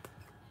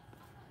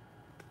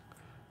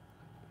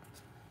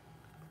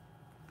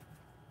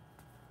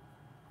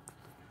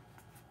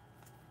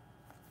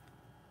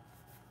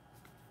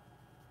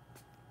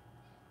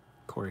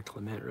 Corey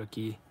Clement,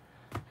 rookie.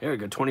 There we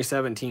go,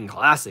 2017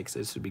 Classics.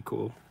 This would be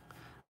cool.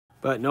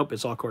 But nope,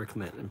 it's all Corey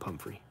Clement and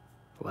Pumphrey.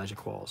 Elijah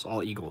Qualls,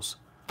 all Eagles.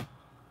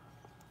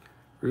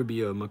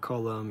 Rubio,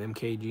 McCollum,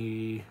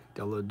 MKG,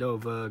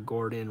 Deladova,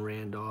 Gordon,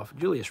 Randolph.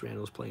 Julius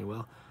Randle's playing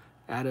well.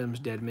 Adams,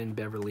 Dedman,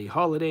 Beverly,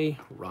 Holiday,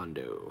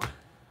 Rondo.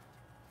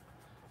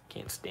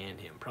 Can't stand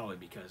him, probably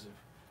because of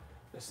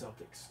the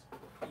Celtics'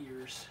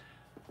 ears.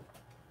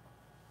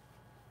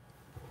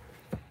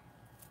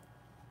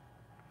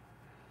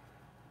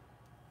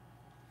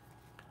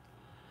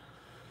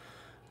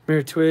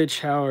 Mirror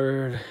Twitch,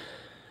 Howard.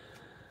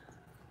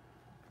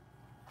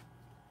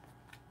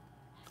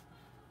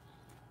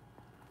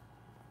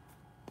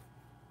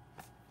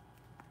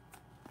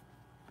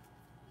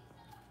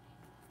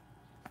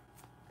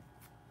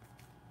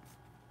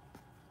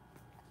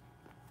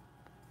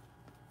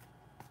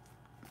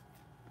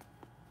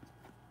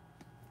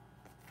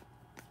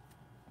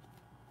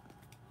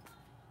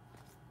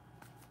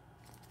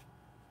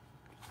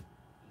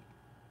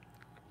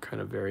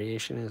 Kind of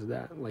variation is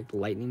that? Like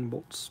lightning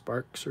bolt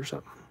sparks or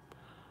something?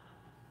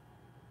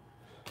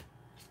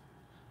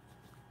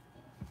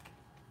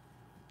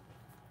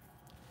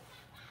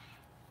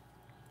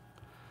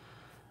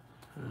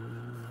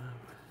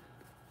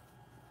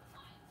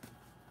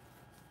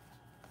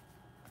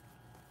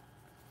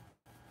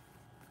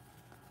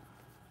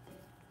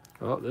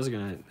 Oh, this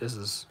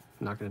is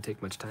not gonna take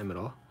much time at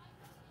all.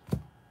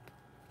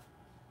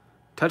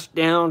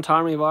 Touchdown,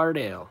 Tommy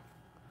Vardale.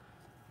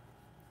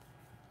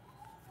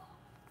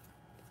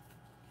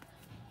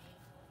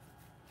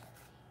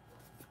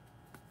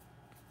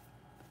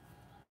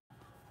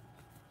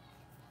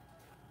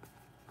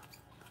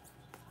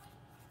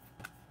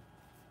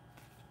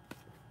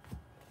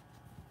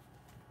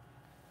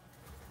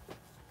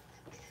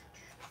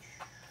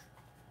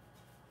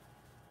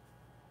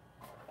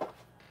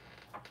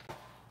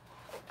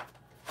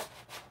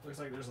 Looks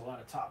like there's a lot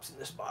of tops in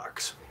this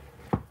box.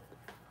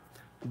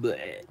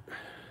 Bleh.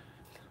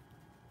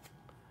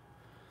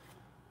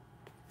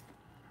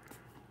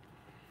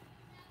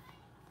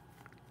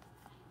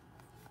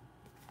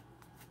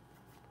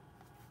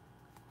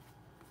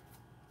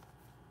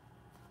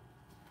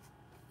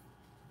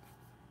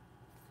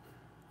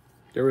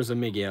 There was a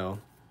Miguel.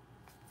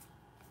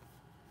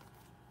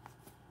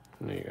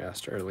 You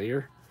asked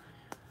earlier.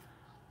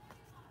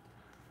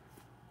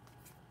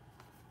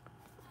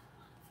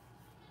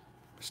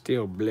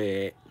 Still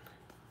bleh.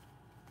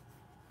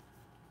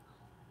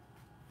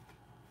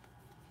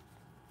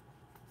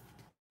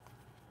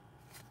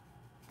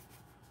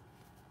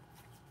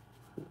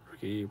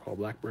 Rookie, Paul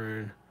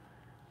Blackburn.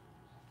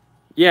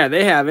 Yeah,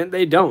 they haven't.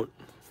 They don't.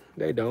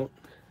 They don't.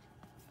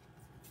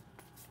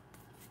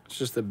 It's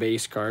just the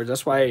base cards.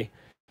 That's why,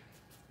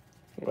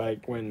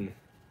 like, when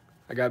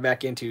I got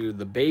back into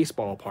the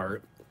baseball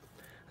part,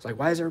 I was like,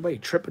 why is everybody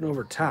tripping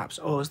over tops?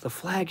 Oh, it's the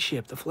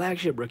flagship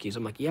rookies.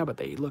 I'm like, yeah, but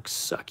they look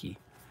sucky.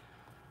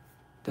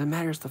 Doesn't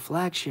matter, it's the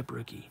flagship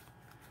rookie.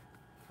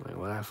 I'm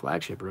like, well, that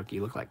flagship rookie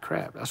looked like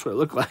crap. That's what it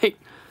looked like.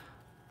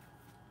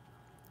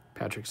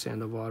 Patrick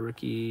Sandoval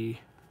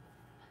rookie.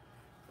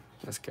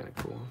 That's kind of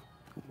cool.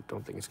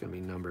 Don't think it's going to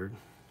be numbered.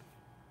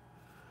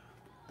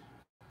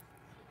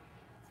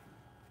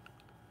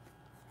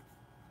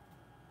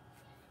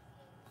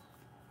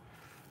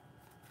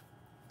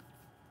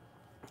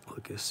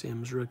 Lucas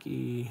Sims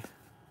rookie.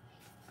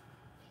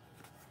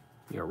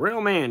 You're a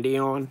real man,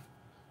 Dion.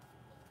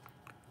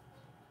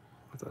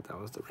 I thought that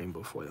was the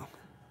rainbow foil.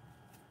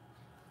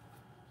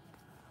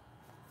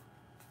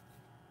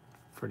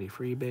 Freddie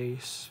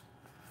Freebase.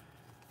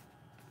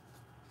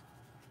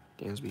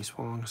 Dansby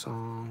Swan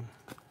Song.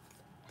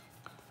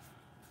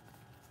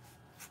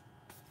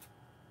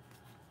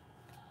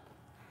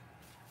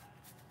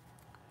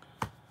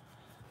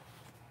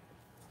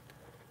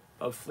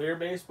 Of Fleer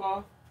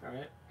baseball. All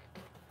right.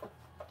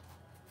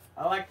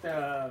 I like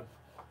the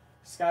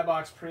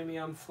Skybox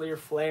Premium Fleer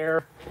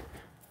Flare.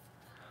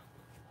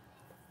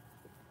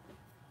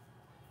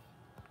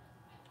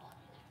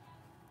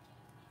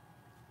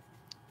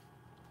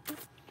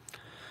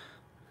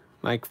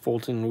 Mike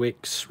Fulton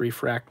Wicks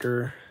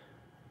Refractor.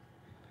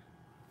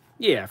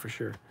 Yeah, for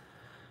sure.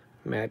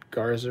 Matt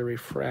Garza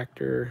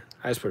Refractor.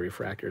 I just put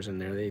refractors in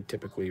there. They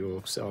typically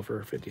will sell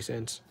for 50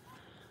 cents.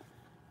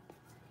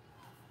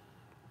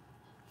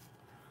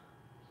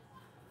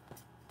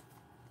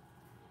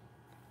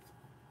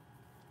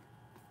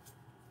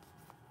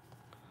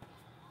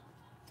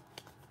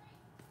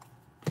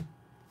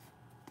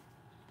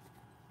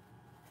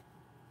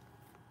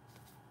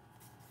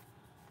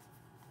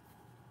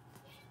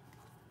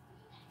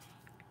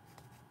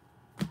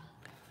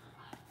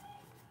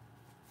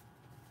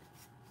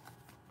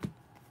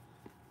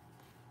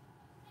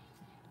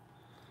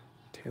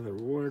 Taylor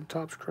Ward,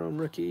 Topps Chrome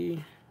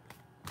rookie.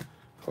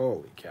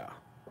 Holy cow.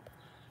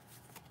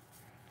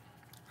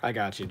 I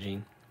got you,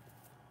 Gene.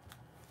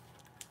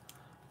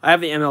 I have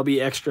the MLB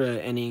extra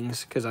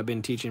innings because I've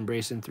been teaching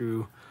Brayson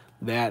through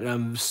that.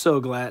 I'm so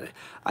glad.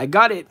 I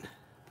got it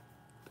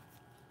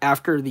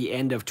after the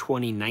end of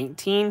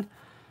 2019.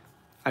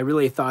 I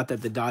really thought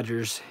that the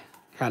Dodgers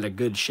had a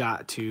good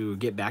shot to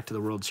get back to the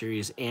World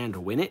Series and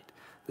win it.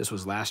 This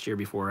was last year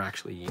before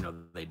actually, you know,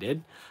 they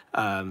did.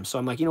 So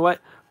I'm like, you know what?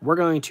 We're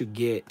going to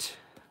get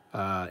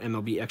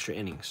MLB extra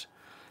innings.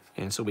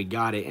 And so we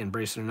got it, and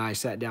Brayson and I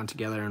sat down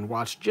together and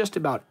watched just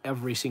about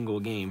every single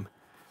game.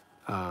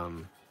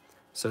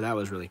 So that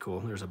was really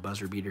cool. There's a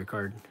buzzer beater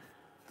card.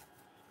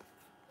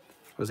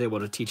 I was able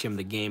to teach him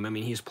the game. I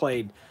mean, he's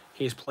played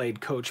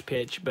coach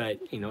pitch,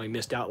 but, you know, he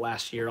missed out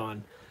last year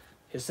on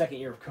his second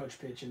year of coach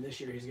pitch, and this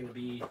year he's going to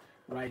be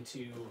right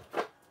to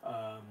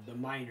the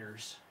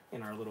minors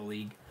in our little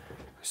league.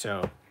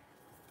 So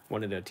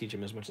wanted to teach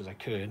him as much as I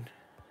could.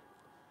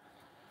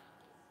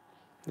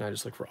 And I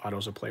just look for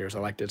autos of players I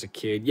liked as a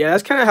kid. Yeah,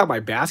 that's kind of how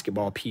my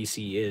basketball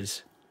PC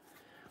is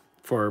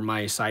for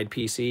my side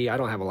PC. I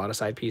don't have a lot of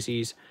side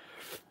PCs.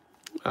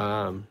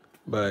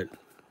 But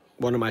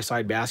one of my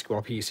side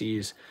basketball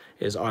PCs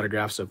is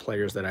autographs of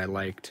players that I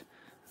liked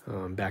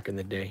back in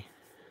the day.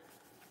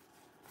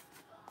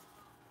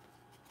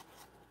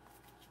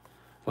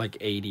 Like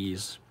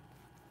 80s,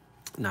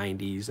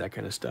 90s, that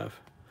kind of stuff.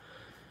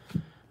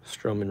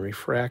 Stroman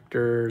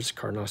refractors,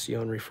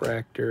 Carnacion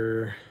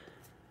refractor.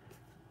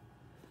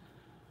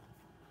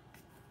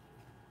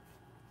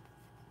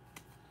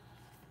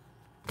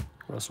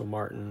 Russell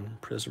Martin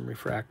Prism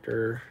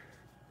refractor.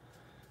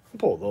 I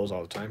pull those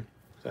all the time.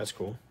 That's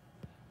cool.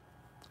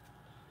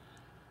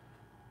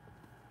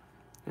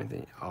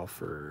 Anthony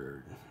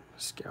Alford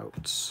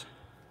Scouts.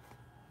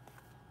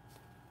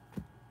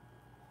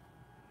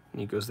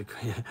 Nico's the.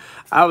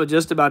 I was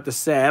just about to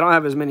say I don't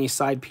have as many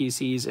side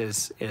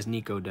PCs as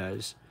Nico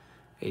does.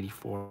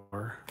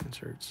 84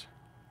 inserts.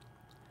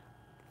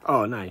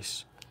 Oh,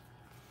 nice.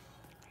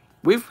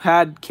 We've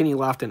had Kenny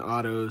Lofton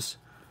autos.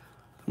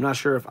 I'm not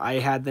sure if I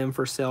had them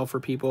for sale for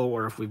people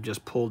or if we've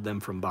just pulled them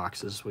from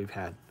boxes we've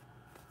had.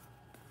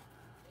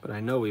 But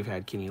I know we've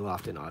had Kenny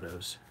Lofton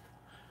autos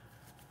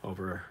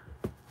over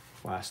the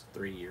last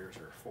 3 years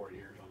or 4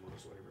 years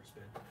almost, whatever it's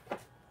been.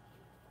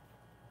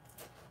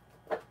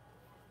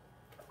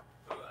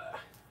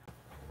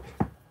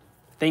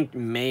 I think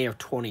May of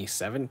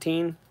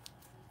 2017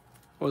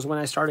 was when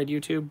I started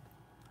YouTube.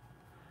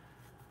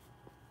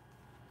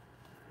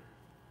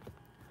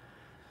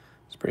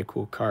 It's a pretty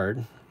cool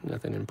card.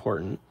 Nothing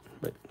important,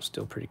 but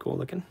still pretty cool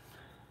looking.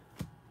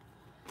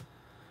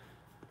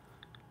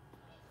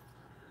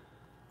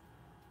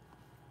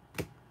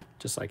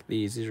 Just like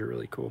these are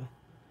really cool.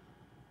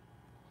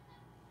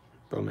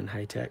 Bowman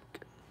High Tech.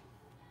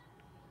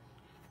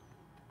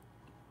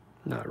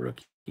 Not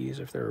rookies.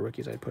 If they were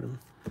rookies, I'd put them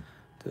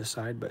to the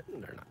side, but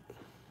they're not.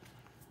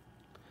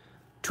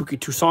 Touki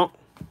Toussaint.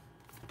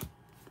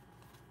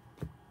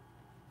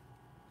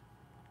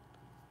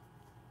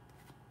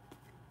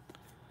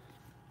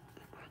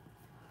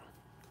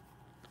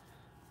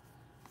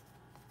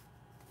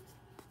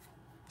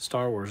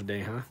 Star Wars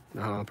Day, huh?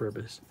 Not on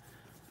purpose.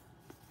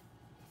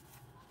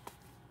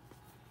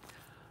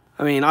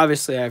 I mean,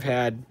 obviously I've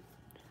had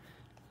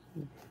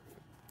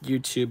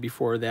YouTube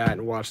before that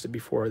and watched it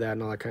before that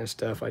and all that kind of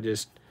stuff. I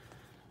just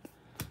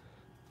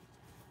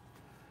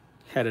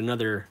had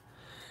another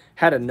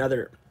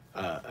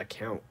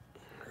account.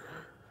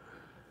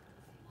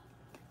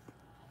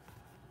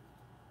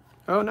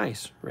 Oh,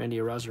 nice. Randy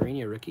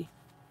Arozarena, rookie.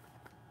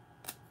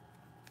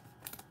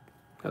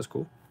 That was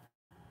cool.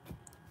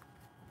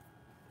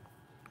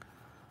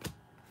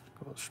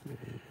 Goldschmidt.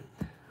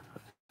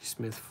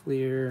 Smith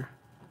Fleer.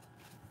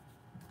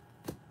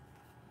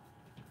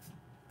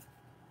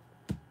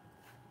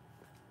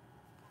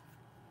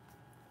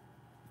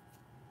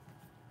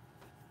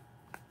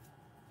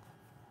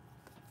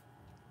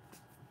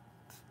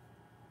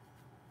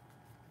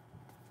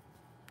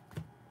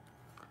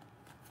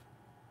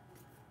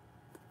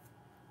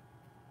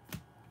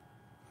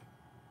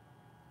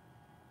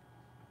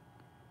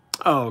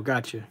 Oh,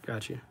 gotcha,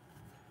 gotcha.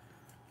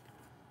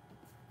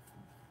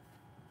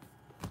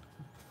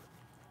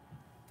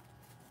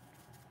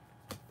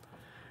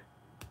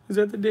 Is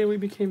that the day we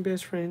became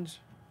best friends?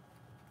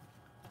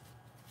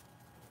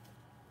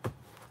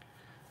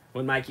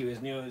 When Mikey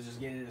was new, he was just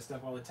getting into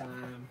stuff all the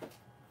time.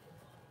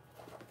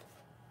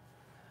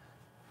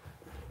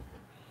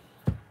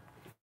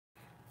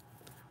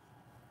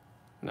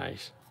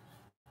 Nice.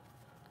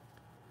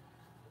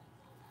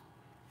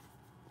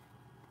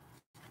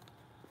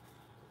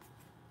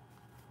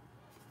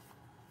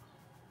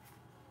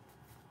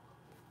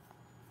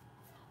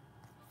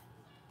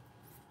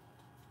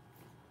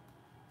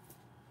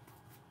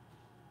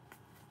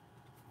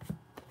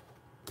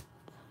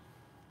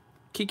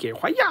 Kike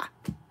Huaya.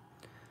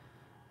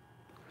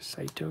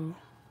 Saito.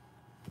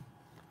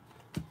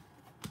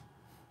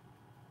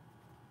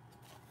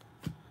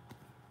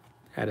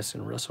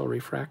 Addison Russell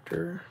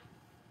refractor.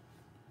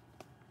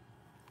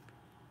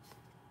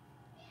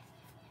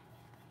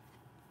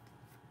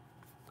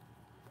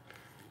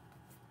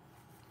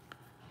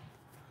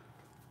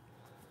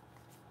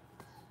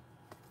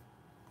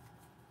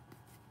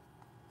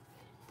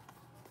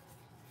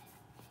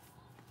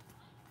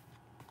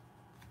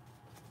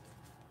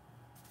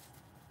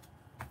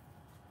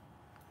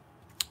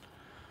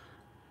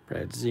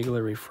 Brad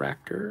Ziegler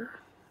refractor.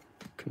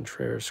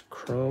 Contreras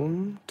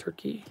Chrome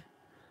Turkey.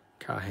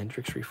 Kyle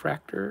Hendricks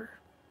refractor.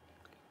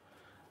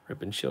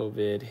 Rip and Chill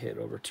vid hit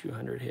over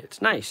 200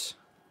 hits. Nice.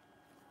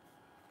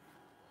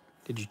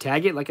 Did you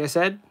tag it like I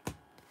said?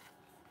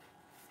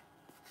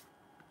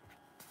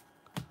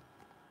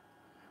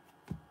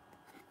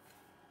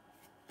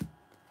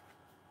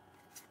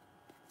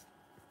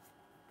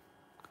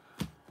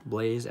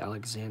 Blaze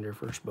Alexander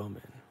first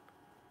Bowman.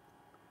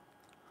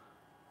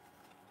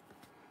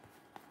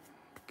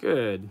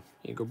 Good,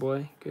 Eagle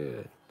Boy,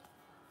 good.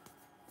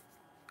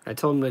 I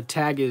told him to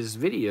tag his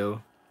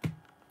video,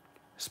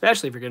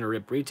 especially if you're going to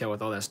rip retail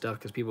with all that stuff,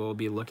 because people will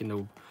be looking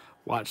to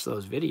watch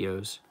those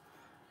videos.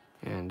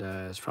 And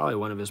it's probably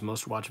one of his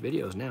most watched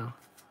videos now.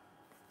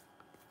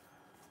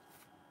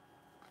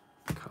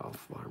 Kyle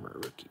Farmer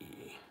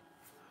rookie.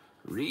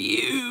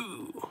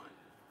 Ryu.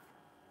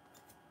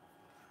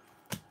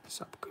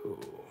 Sapko.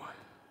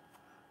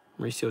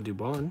 Mauricio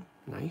Dubon,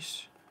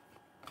 nice.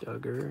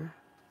 Duggar.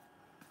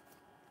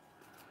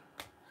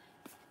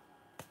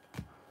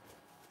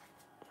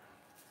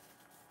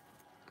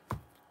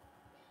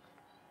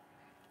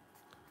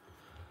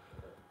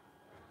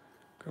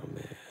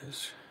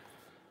 Gomez.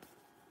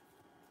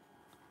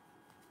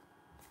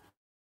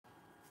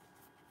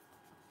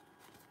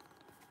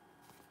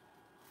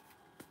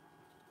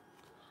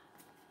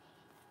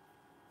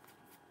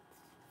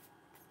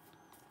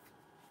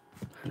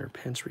 Hunter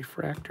Pence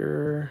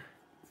refractor.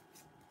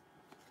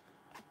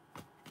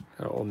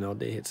 Got an Old Mill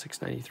Day hit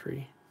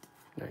 693.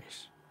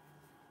 Nice.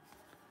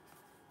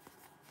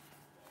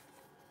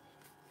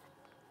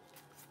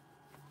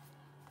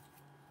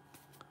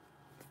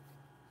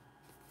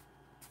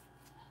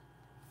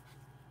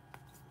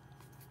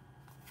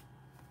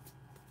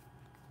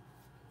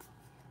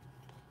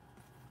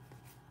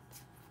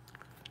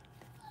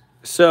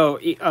 So,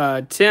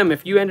 Tim,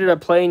 if you ended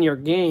up playing your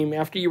game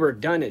after you were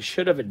done, it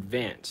should have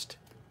advanced.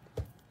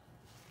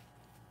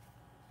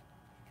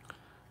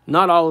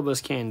 Not all of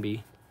us can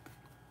be.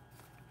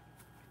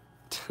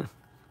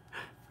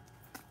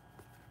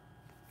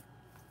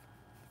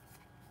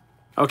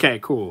 Okay,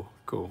 cool,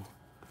 cool.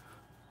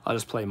 I'll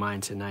just play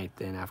mine tonight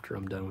then after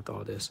I'm done with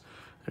all this.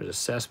 There's a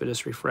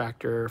Cespedes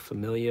refractor,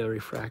 Familia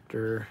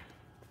refractor.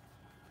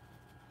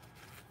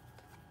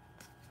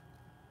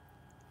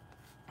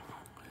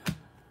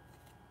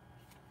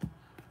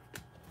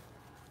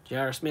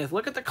 J.R. Smith,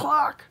 look at the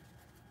clock.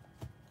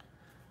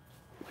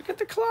 Look at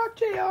the clock,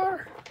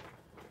 J.R.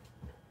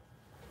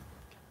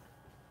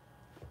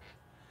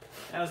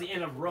 That was the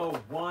end of row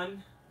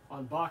 1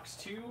 on box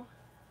 2.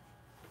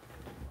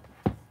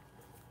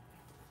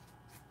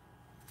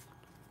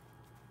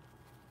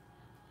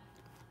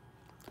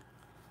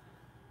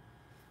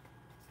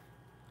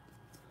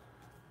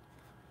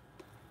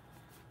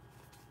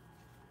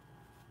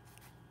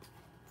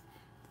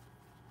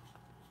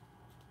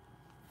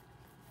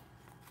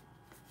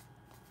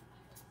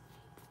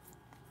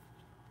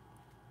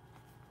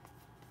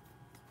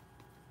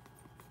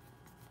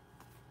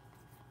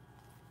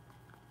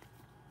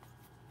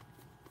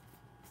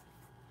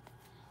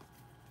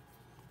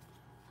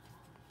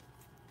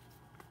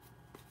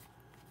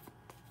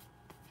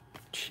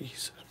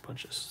 Jeez, a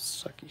bunch of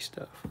sucky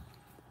stuff.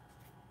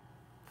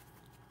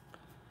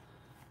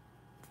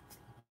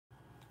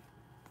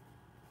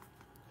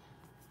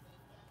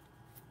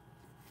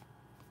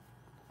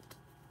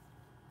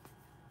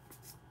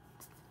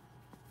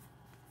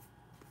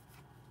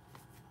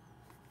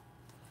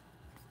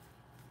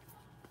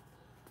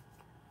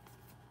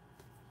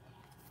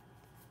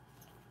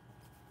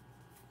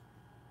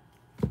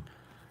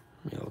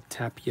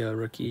 Tapia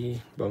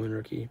rookie, Bowman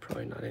rookie,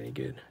 probably not any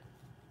good.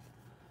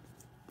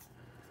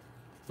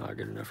 Not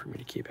good enough for me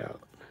to keep out.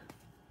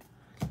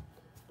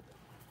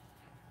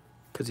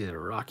 Because he's a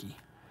Rocky.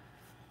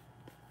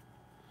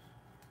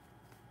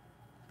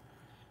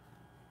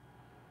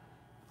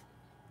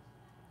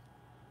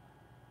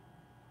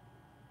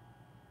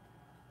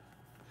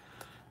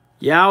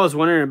 Yeah, I was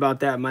wondering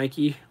about that,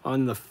 Mikey,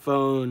 on the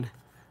phone,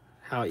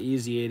 how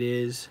easy it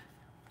is.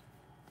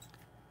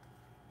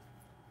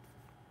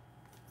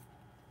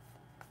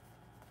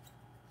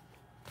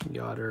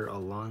 Yoder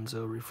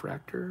Alonso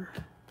refractor.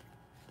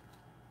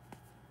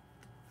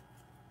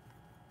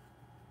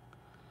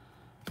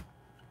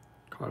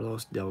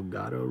 Carlos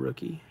Delgado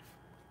rookie.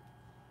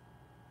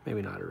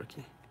 Maybe not a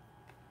rookie.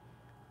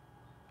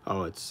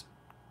 Oh, it's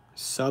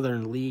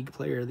Southern League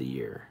Player of the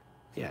Year.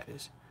 Yeah, it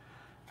is.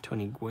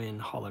 Tony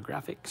Gwynn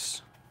holographics.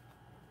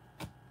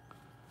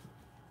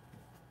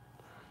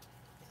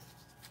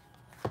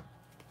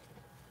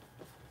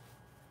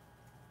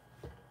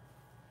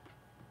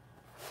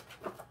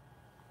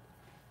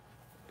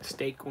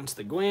 Steak wants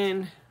the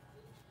Gwynn.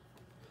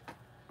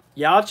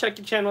 Yeah, I'll check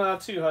your channel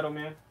out too, Huddle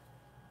Man.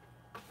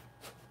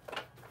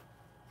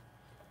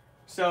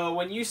 So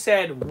when you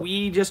said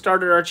we just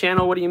started our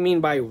channel, what do you mean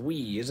by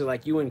we? Is it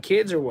like you and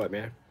kids or what,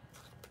 man?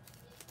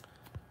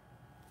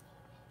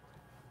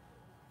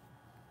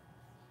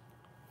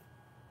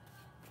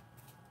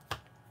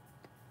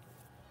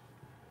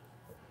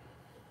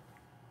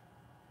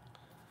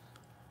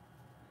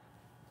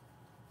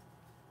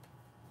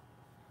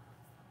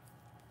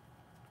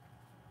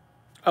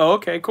 Oh,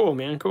 okay, cool,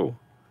 man, cool.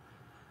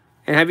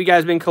 And have you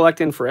guys been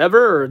collecting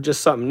forever or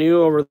just something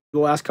new over the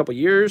last couple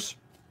years?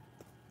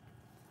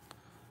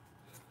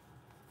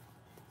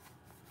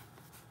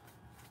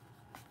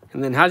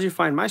 And then how'd you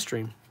find my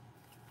stream?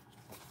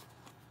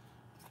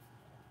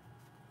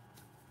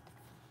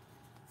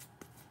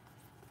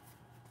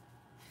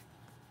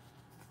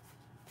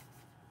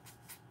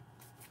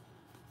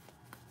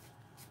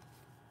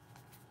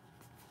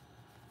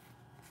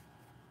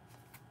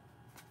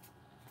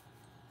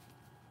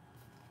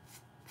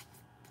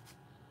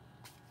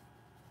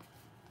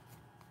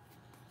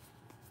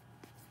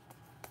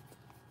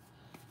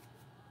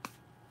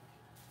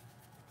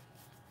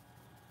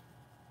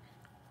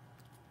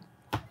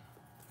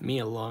 Me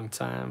a long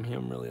time,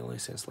 him really only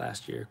since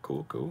last year.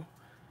 Cool, cool.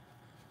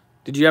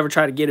 Did you ever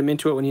try to get him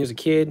into it when he was a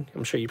kid?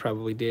 I'm sure you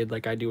probably did,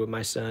 like I do with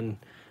my son,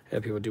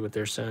 that people do with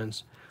their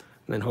sons.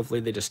 And then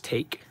hopefully they just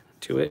take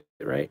to it,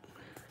 right?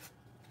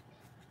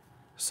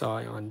 Saw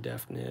you on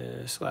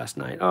Deafness last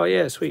night. Oh,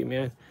 yeah, sweet,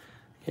 man.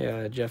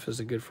 Yeah, Jeff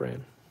is a good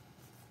friend.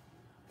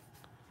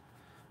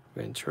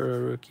 Ventura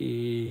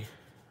rookie.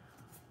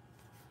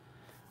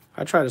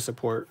 I try to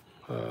support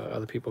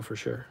other people for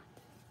sure.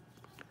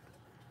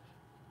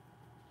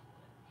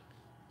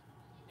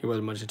 He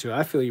wasn't much into it.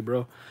 I feel you,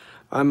 bro.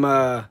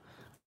 I'm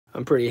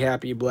pretty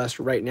happy, blessed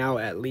right now,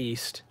 at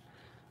least.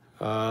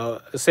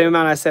 The same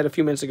amount I said a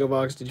few minutes ago,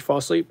 Vox. Did you fall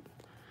asleep?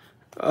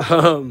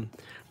 You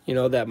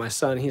know that my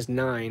son, he's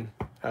 9.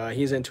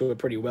 He's into it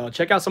pretty well.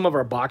 Check out some of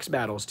our box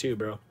battles too,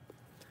 bro.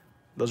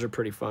 Those are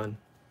pretty fun.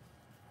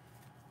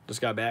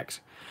 Just got backs.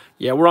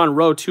 Yeah, we're on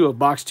row 2 of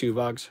box 2,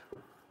 Vox.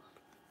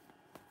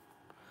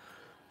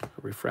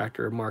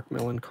 Refractor, Mark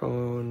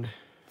Melancone.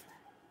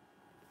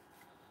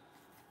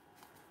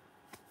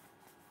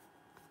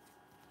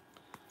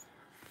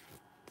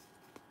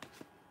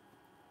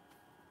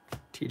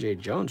 TJ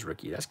Jones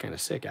rookie. That's kind of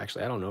sick,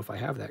 actually. I don't know if I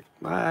have that.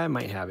 I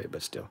might have it,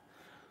 but still.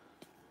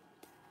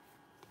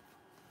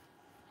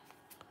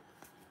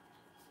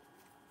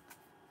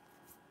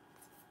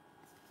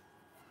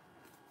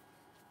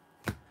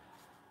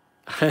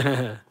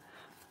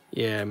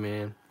 Yeah,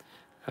 man.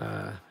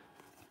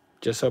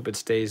 Just hope it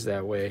stays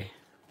that way.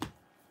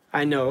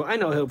 I know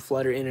he'll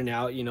flutter in and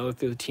out, you know,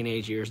 through the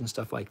teenage years and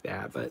stuff like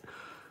that, but,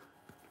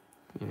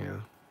 you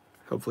know,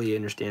 hopefully he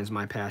understands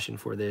my passion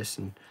for this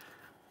and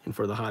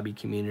for the hobby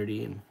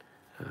community, and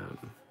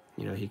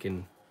you know, he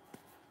can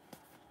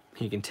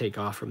take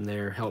off from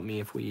there, help me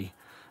if we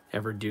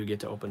ever do get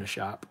to open a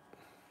shop.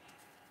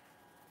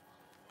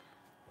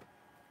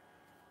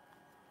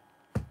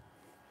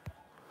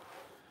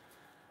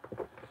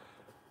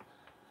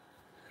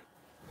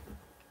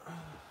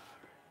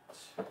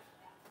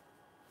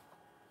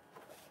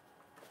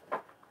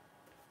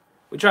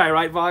 We try,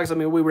 right, Vox? I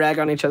mean, we rag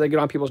on each other, get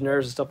on people's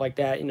nerves and stuff like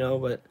that, you know,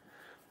 but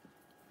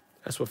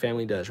that's what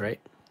family does, right?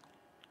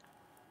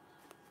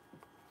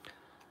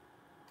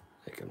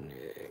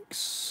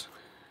 Knicks.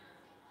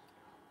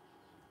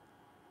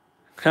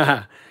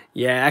 Yeah,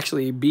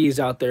 actually, B's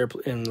out there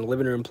in the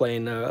living room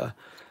playing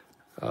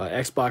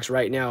Xbox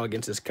right now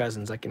against his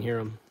cousins. I can hear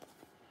him.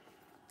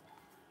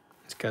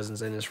 His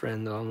cousins and his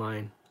friend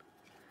online.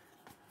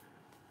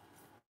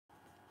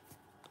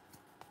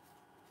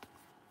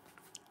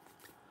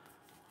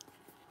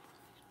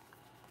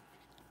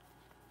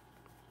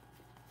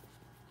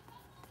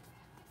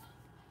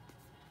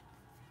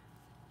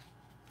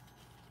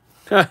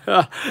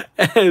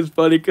 It's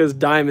funny because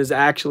Dime is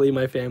actually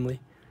my family.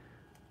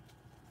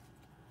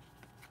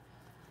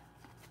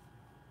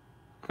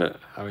 I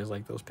always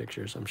like those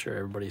pictures. I'm sure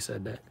everybody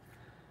said that.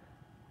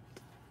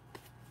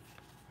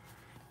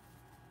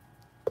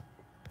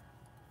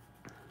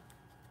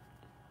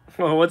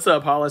 Well, what's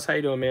up, Hollis? How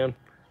you doing, man?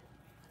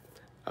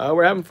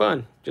 We're having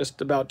fun. Just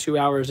about 2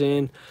 hours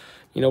in.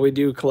 You know, we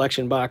do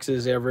collection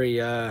boxes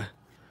every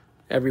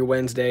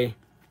Wednesday.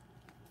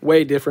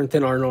 Way different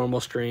than our normal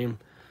stream.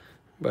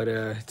 But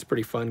it's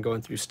pretty fun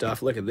going through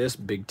stuff. Look at this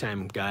big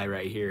time guy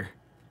right here.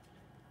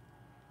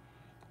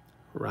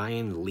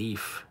 Ryan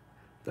Leaf,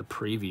 the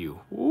preview.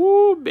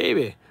 Ooh,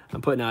 baby.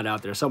 I'm putting that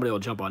out there. Somebody will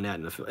jump on that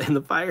in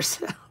the fire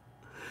sale.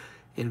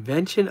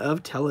 Invention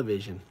of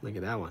television. Look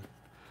at that one.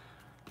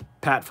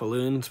 Pat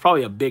Falloon. It's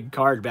probably a big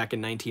card back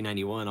in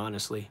 1991,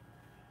 honestly.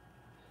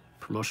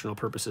 Promotional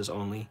purposes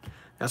only.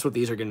 That's what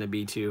these are going to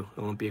be, too.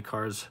 Olympia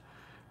cards.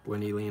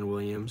 Wendy Lynn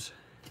Williams.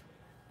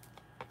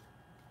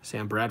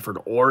 Sam Bradford.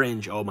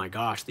 Orange. Oh, my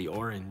gosh. The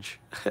orange.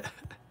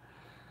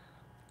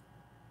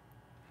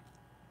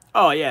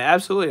 Oh, yeah.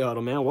 Absolutely,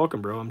 Otto, man.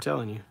 Welcome, bro. I'm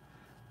telling you.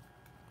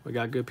 We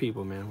got good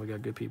people, man. We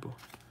got good people.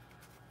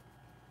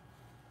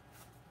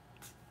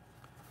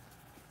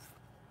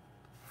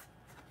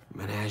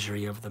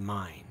 Menagerie of the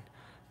Mind.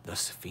 The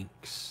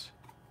Sphinx.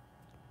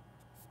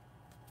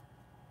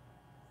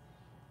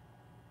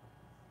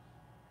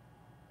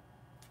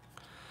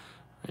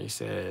 He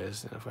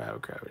says, if I have a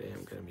crowd today,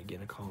 I'm going to be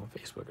getting a call on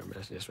Facebook or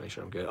message just to make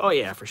sure I'm good. Oh,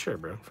 yeah, for sure,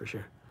 bro. For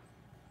sure.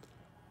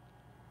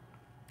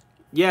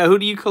 Yeah, who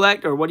do you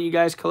collect or what do you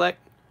guys collect?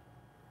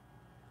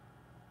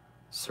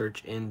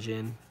 Search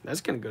engine.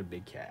 That's going to go to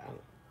Big Cat.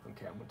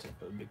 Okay, I'm going to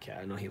take Big Cat.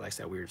 I know he likes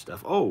that weird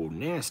stuff. Oh,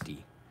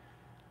 nasty.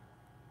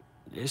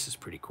 This is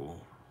pretty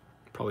cool.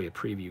 Probably a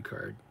preview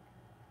card.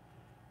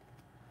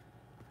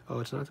 Oh,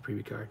 it's not the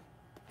preview card.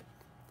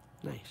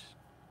 Nice.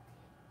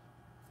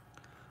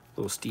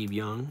 Little Steve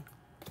Young.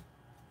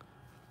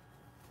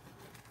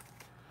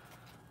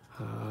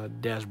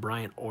 Dez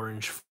Bryant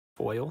orange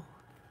foil.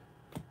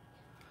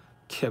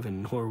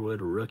 Kevin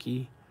Norwood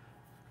rookie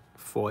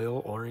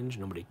foil orange.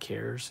 Nobody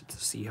cares. It's a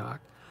Seahawk.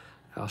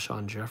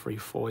 Alshon Jeffrey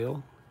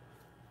foil.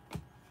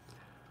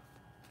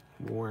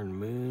 Warren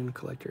Moon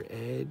collector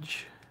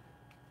edge.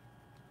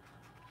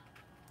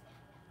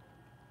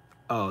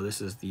 Oh,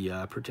 this is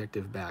the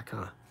protective back,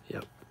 huh?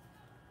 Yep.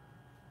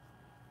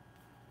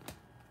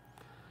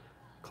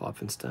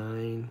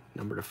 Klopfenstein,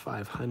 number to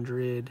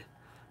 500.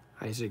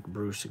 Isaac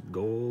Bruce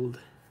Gold.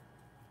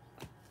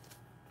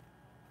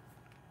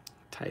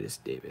 Titus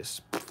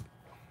Davis.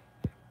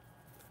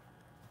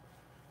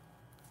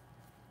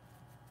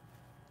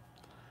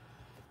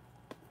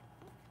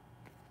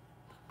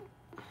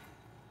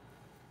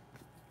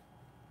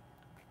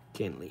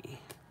 Kinley.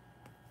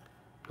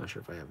 Not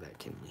sure if I have that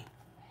Kinley.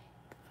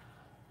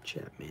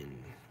 Chapman.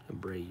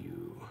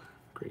 Abreu.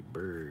 Greg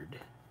Bird.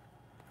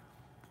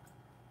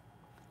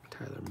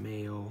 Tyler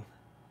Mayo.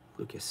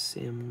 Lucas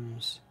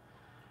Sims.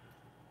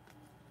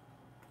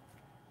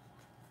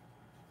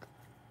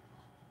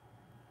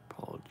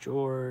 Paul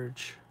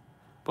George.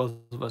 Both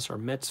of us are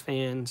Mets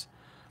fans.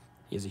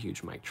 He's a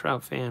huge Mike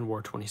Trout fan.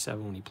 Wore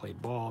 27 when he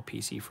played ball.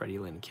 PC, Freddie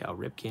Lynn, Cal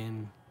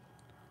Ripken.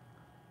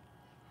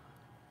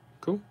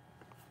 Cool.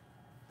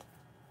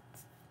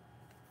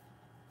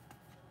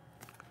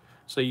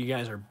 So you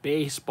guys are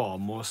baseball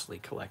mostly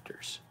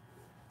collectors.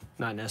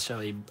 Not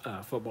necessarily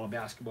football,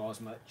 basketball as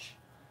much,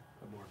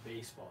 but more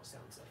baseball,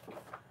 sounds like.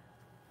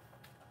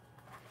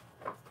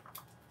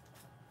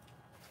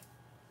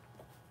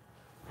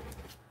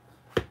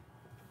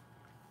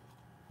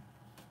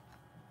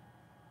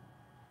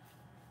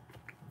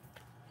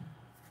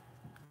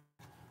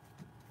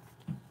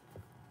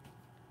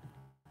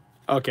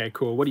 Okay,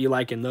 cool. What do you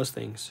like in those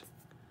things?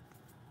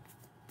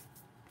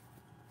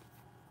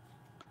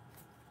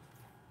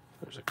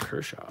 There's a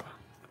Kershaw.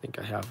 I think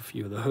I have a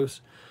few of those.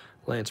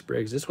 Lance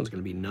Briggs. This one's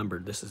going to be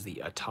numbered. This is the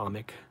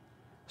Atomic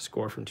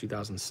score from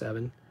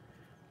 2007.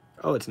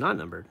 Oh, it's not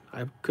numbered.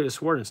 I could have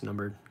sworn it's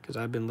numbered because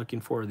I've been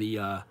looking for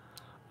the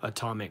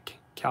Atomic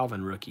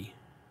Calvin rookie.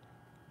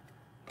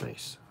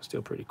 Nice.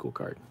 Still pretty cool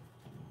card.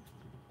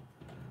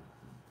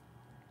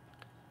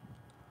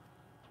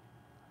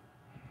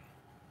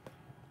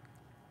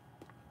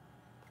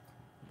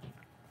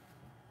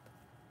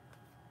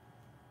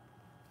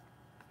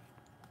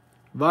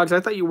 Vlogs, I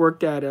thought you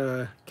worked at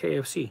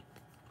KFC.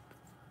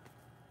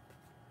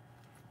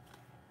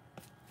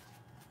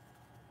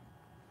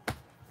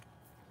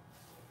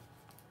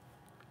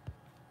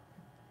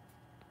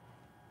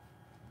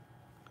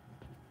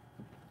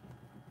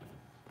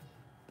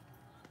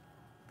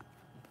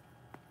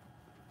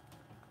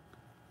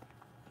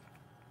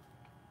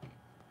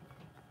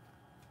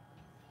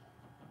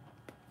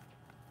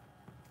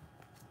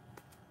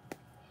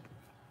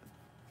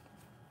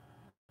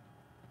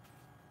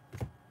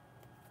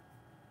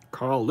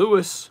 Carl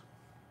Lewis.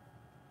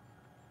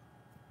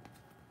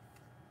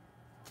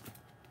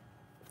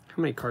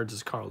 How many cards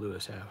does Carl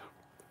Lewis have?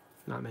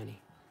 Not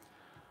many.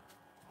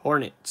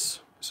 Hornets.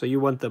 So you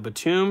want the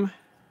Batum.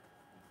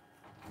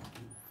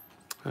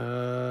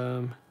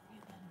 Okay.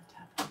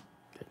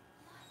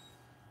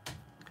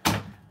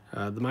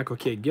 The Michael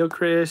Kidd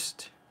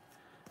Gilchrist.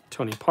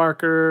 Tony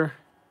Parker.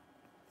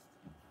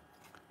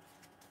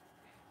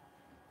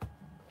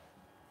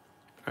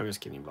 I'm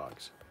just kidding,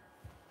 Vlogs.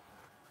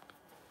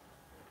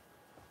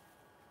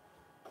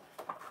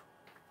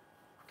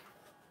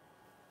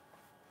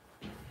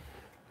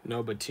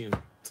 No Batum.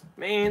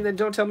 Man, then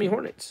don't tell me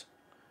Hornets.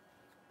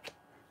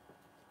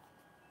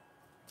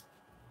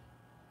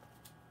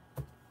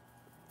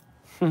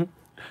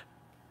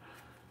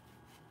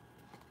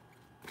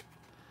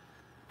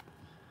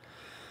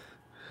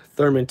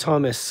 Thurman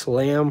Thomas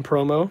Slam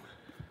promo.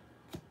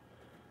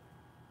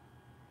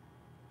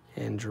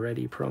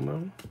 Andretti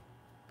promo.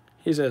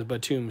 He says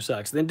Batum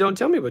sucks. Then don't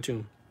tell me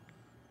Batum.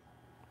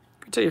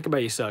 I tell you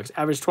about he sucks.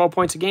 Averaged 12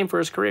 points a game for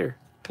his career.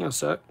 He don't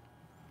suck.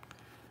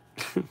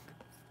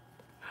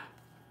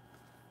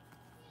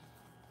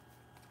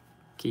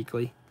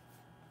 Keekly.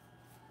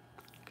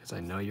 Because I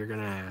know you're going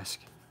to ask.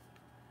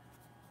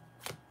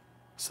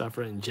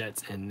 Suffering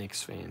Jets and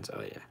Knicks fans.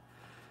 Oh, yeah.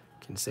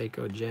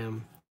 Canseco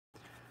Gem.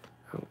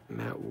 Oh,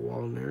 Matt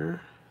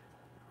Wallner.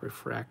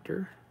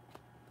 Refractor.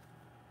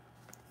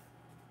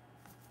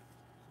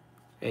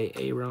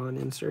 Aaron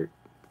insert.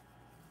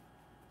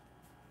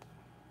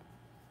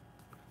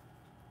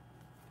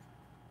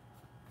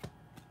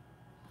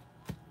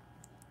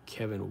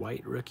 Kevin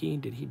White rookie.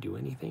 Did he do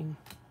anything?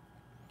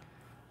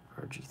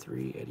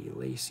 RG3, Eddie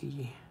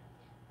Lacy.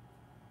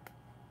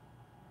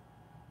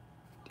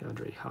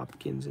 DeAndre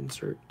Hopkins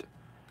insert.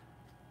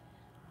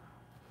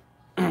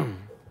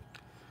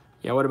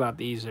 Yeah, what about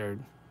these there,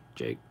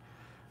 Jake?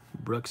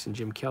 Brooks and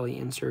Jim Kelly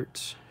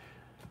inserts.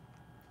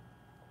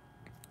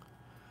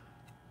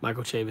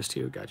 Michael Chavis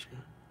too, got you.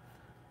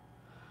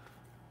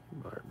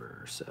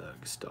 Barber,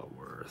 Suggs,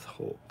 Stallworth,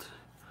 Holt,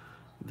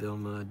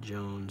 Vilma,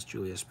 Jones,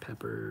 Julius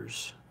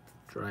Peppers,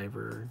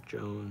 Driver,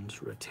 Jones,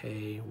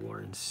 Rattay,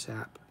 Warren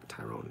Sapp,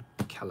 Tyrone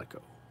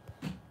Calico.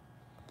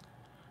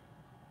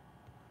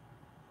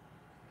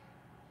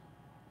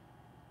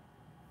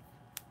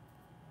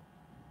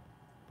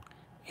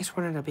 It's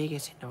one of the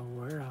biggest in the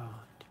world.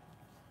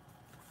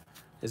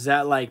 Is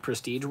that like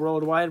Prestige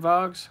Worldwide,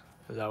 Vogs?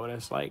 Is that what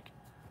it's like?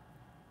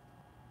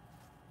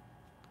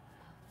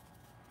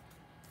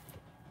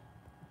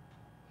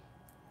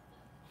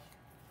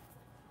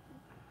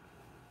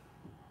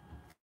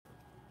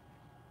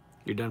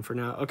 You're done for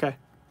now? Okay.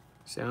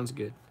 Sounds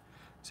good.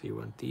 So you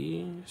want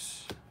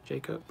these,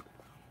 Jacob?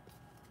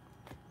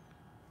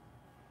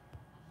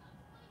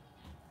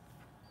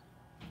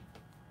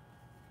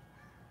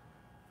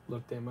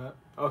 Look them up.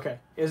 Okay.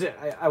 Is it?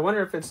 I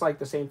wonder if it's like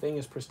the same thing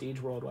as Prestige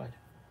Worldwide.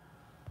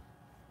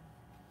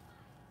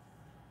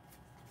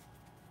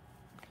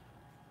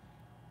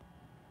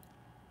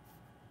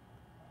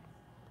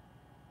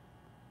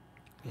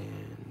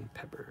 And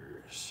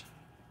Peppers.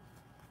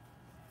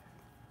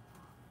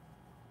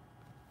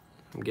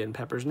 I'm getting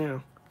Peppers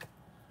now.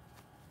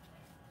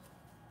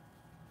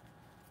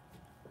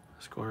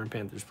 Scoring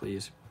Panthers,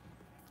 please.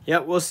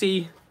 Yep, we'll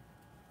see.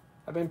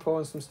 I've been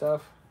pulling some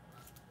stuff.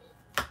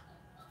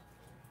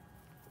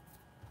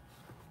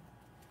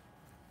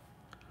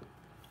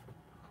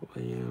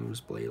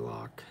 Williams,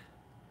 Blaylock,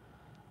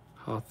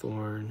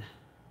 Hawthorne,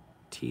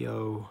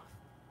 T.O.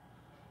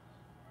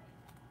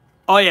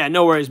 Oh yeah,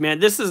 no worries, man.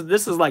 This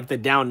is like the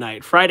down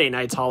night. Friday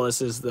nights,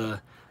 Hollis is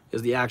the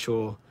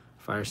actual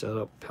fire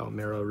setup.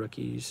 Palmero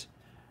rookies,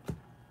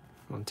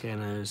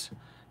 Montana's.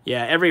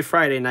 Yeah, every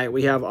Friday night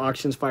we have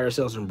auctions, fire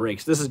sales, and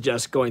breaks. This is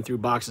just going through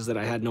boxes that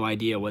I had no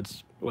idea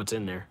what's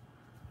in there.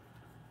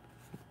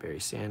 Barry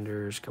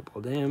Sanders, couple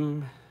of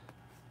them.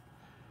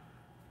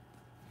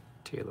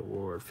 Taylor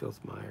Ward,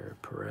 Filthmeyer,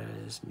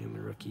 Perez,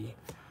 Newman rookie.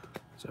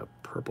 There's a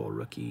purple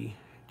rookie,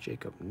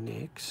 Jacob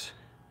Nix.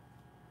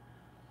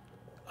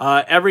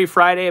 Every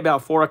Friday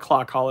about 4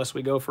 o'clock, Hollis.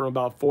 We go from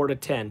about 4 to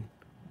 10.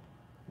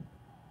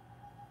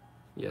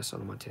 Yes,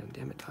 on Montana.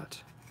 Damn it,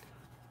 Tots.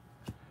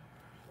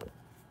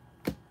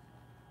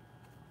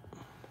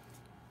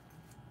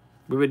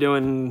 We've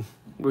been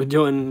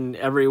doing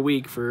every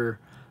week for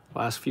the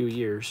last few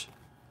years.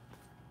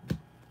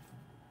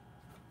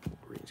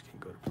 Greens can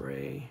go to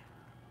Bray.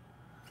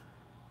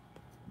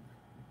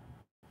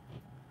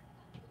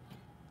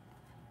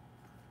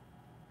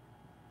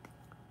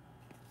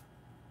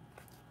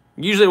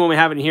 Usually when we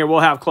have it in here,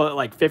 we'll have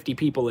like 50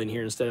 people in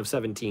here instead of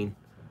 17.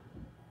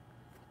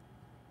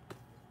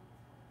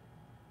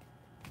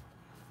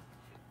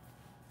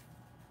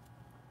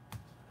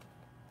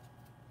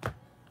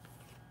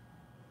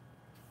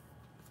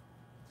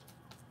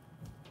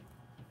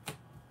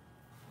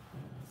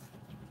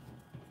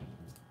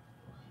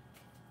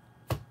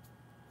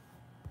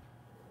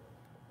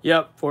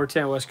 Yep,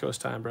 4:10 West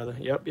Coast time, brother.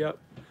 Yep. All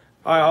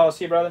right, I'll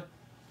see you, brother.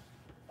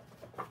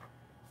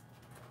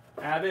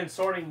 I've been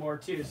sorting more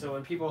too, so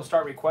when people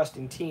start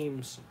requesting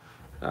teams,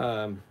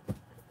 we'll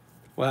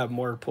have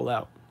more to pull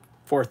out.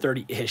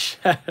 4:30-ish.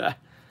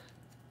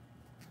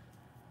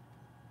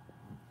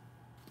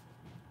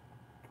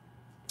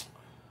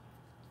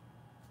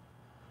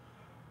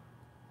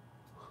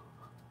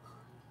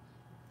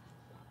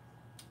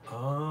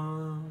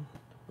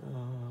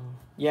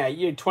 Yeah,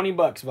 you $20,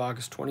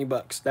 Vox.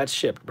 $20. That's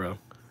shipped, bro.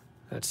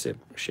 That's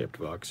shipped,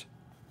 Vox.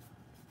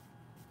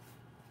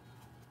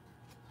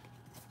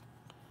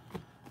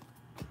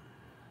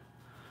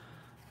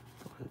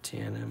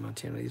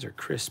 Montana. These are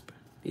crisp.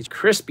 These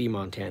crispy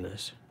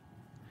Montanas.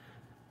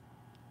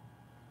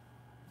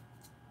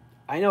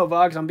 I know,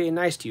 Vox. I'm being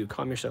nice to you.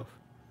 Calm yourself.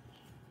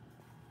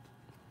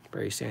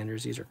 Barry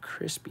Sanders. These are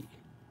crispy.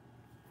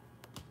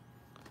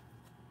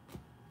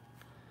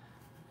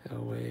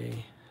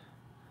 Elway,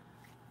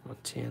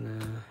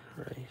 Montana,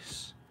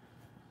 Rice,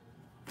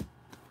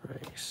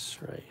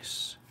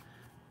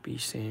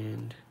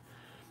 B-Sand,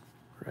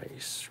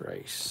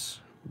 Rice,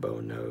 Bow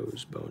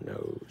Nose.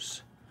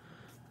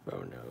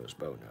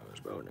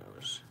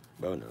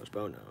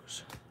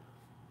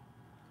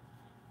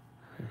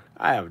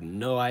 I have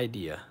no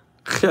idea.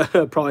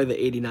 Probably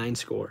the 89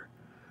 score.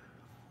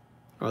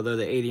 Although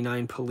the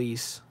 89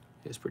 Police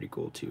is pretty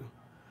cool too.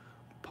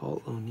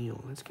 Paul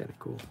O'Neill, that's kind of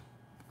cool.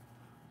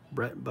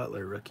 Brett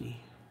Butler,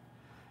 rookie.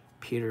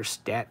 Peter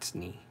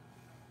Stastny.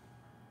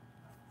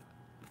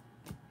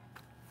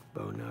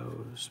 Bow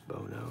Nose.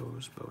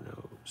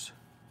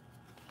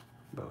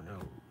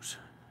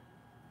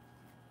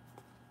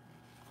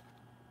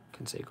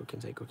 Canseco.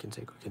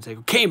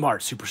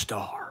 Kmart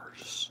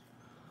Superstars.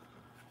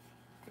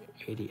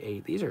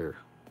 88. These are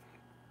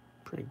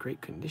pretty great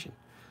condition.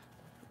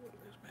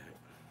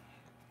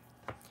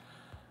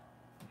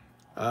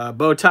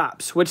 Bow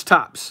tops. Which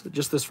tops?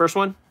 Just this first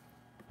one?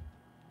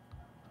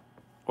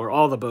 Or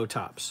all the bow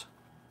tops?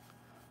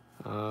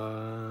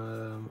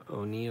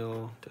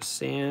 O'Neill to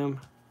Sam.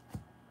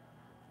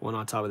 One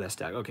on top of that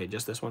stack. Okay,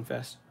 just this one,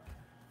 Fest.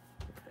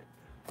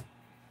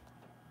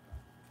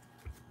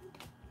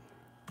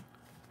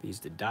 These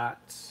the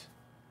dots.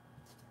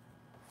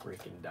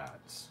 Freaking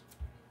dots.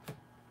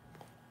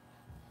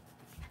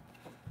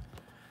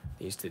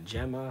 These to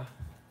Gemma.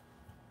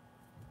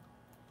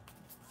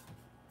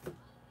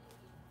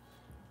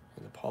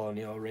 And the Paul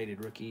O'Neill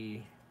rated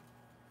rookie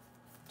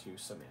to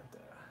Samantha.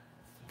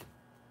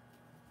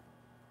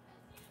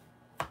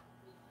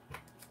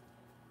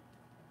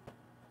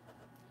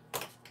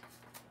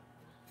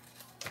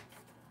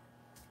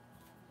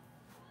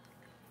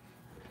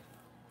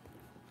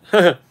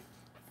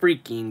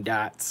 Freaking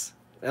dots.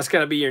 That's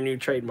going to be your new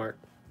trademark.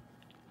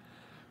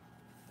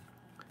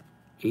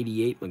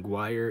 88,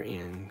 McGuire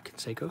and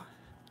Canseco.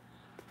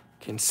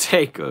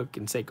 Canseco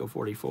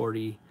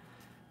 40-40.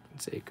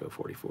 Canseco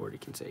 40-40.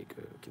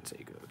 Canseco.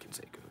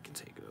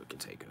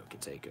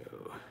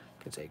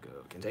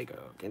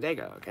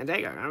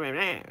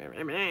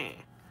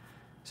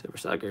 Silver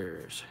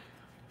Sluggers.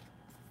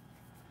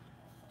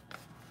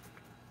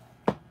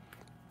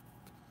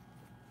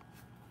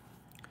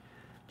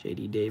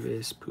 J.D.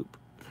 Davis, poop.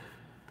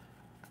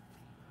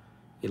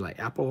 Eli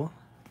Apple,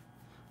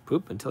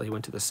 poop until he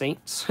went to the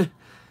Saints.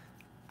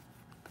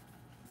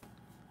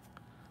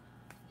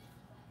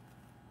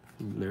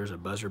 There's a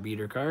buzzer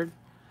beater card.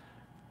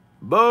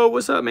 Bo,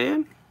 what's up,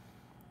 man?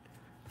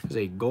 There's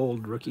a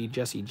gold rookie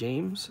Jesse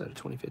James out of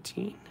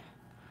 2015.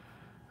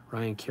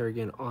 Ryan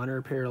Kerrigan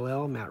honor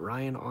parallel. Matt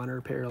Ryan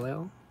honor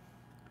parallel.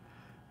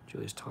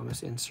 Julius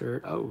Thomas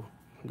insert. Oh,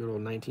 good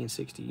old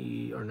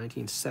 1960 or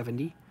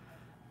 1970.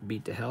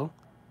 Beat to hell.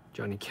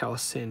 Johnny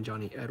Callison,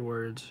 Johnny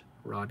Edwards,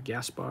 Rod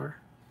Gaspar.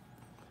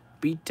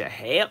 Beat to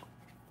hell.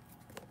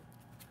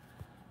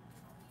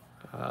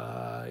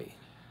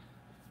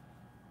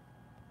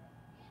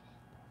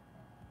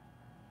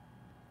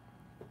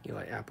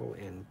 Eli Apple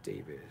and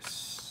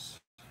Davis.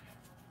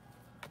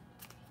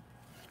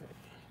 Okay.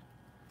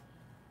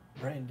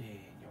 Brandon,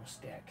 your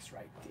stack's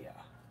right there.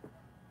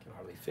 Can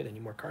hardly fit any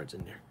more cards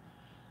in there.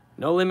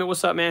 No Limit,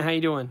 what's up, man? How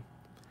you doing?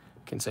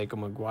 Canseco,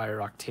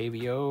 McGuire,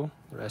 Octavio.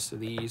 The rest of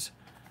these,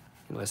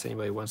 unless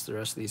anybody wants the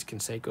rest of these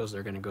Cansecos,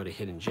 they're going to go to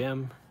Hidden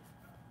Gem.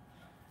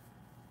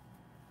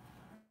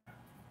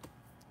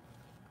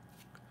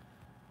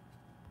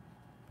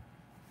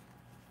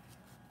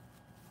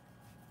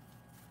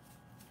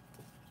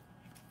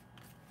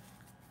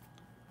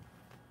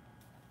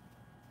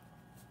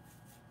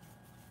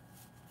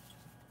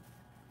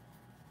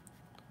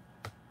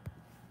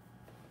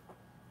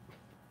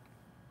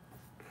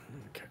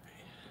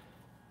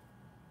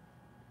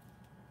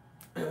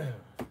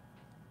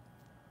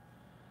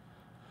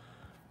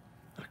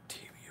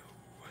 Octavio.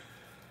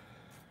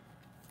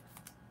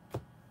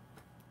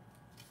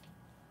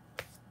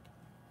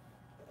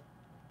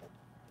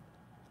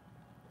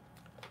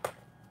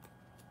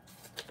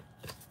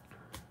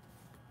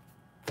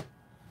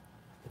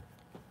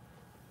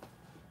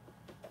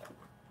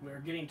 We're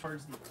getting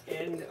towards the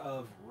end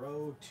of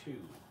row 2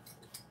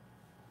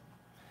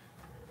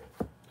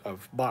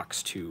 of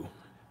box 2.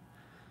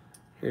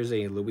 Here's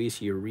a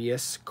Luis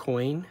Urias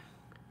coin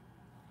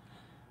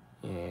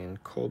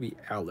and Colby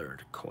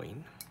Allard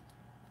coin.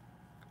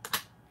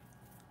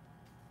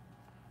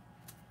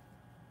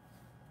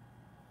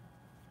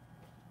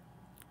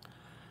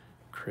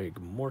 Craig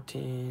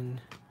Morton,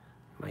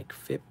 Mike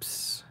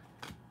Phipps,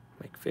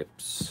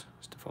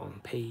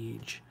 Stephon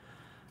Page,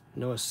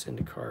 Noah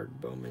Syndergaard,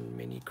 Bowman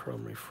Mini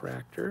Chrome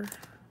Refractor,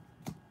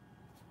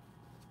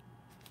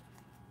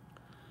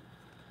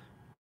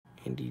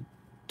 Andy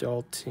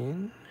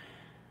Dalton,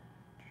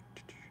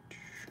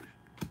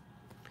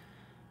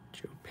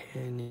 Joe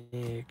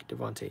Panic,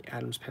 Devontae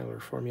Adams Panel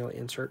Formula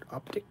Insert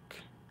Optic,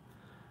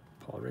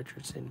 Paul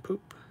Richardson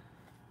Poop,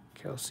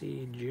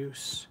 Kelsey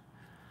Juice,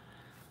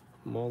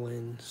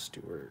 Mullen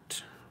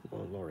Stewart,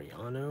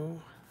 Loriano,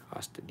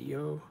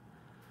 Astadio,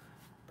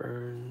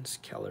 Burns,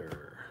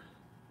 Keller,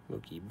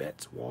 Mookie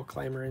Betts, wall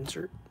climber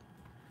insert.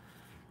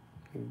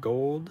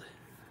 Gold,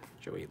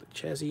 Joey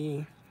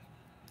Lucchesi.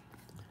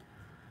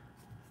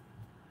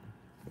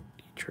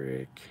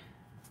 Dietrich.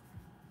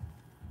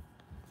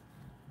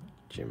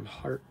 Jim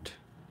Hart.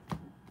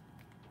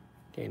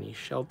 Danny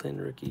Shelton,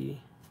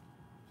 rookie.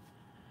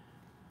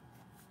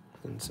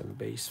 And some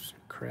base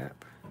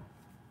crap.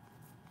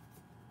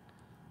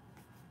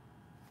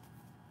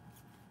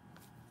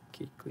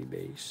 Keekly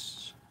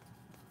base.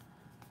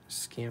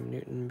 Scam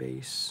Newton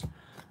base.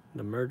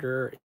 The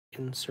Murderer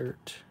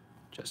insert.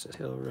 Justice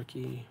Hill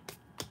rookie.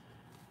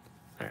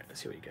 All right,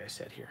 let's see what you guys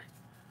said here.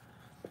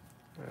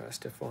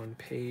 Stephon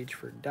Page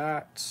for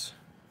dots.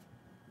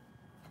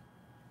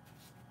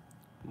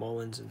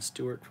 Mullins and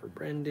Stewart for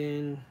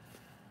Brendan.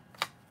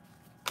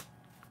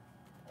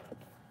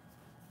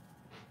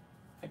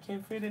 I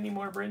can't fit any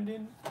more,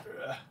 Brendan.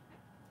 Ugh.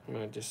 I'm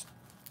gonna just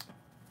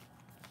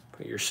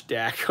put your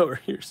stack over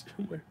here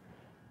somewhere.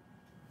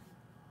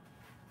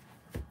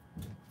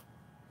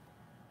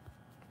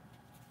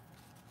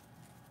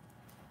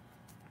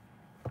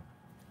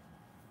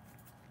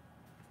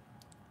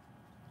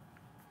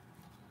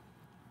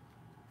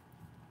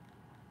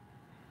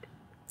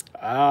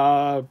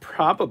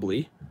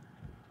 Probably.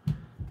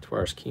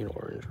 Tavares Keen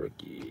orange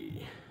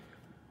rookie.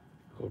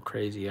 Little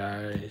crazy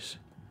eyes.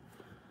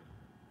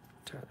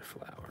 Tyler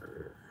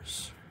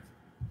Flowers.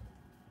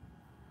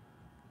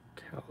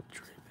 Cal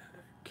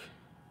Drabeck.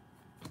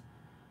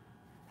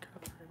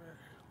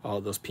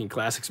 All those pink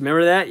classics.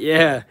 Remember that?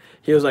 Yeah.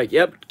 He was like,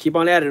 yep, keep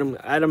on adding them.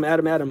 Add them, add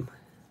them, add them.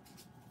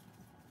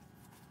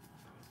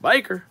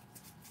 Biker.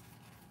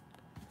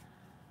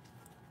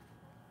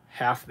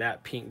 Half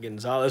that pink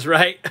Gonzalez,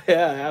 right?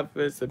 Yeah, half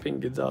it's the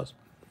pink Gonzalez.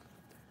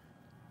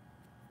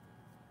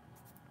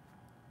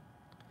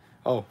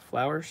 Oh,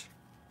 Flowers.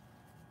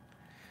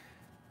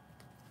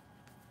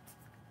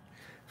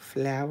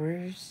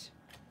 Flowers.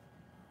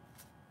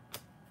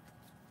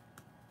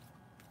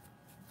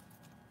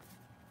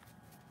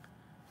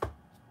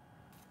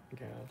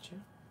 Gotcha.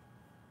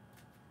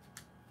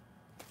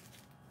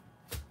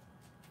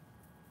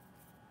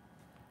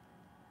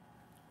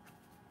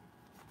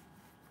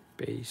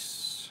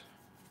 Base.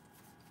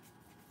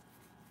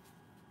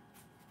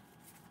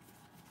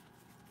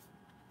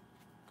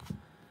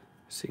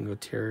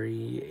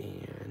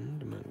 Singletary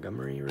and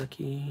Montgomery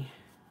rookie.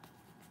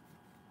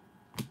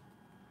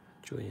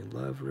 Julian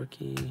Love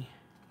rookie.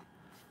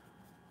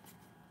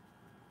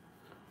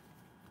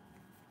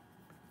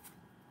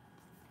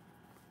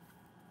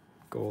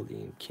 Goldie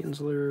and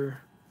Kinsler.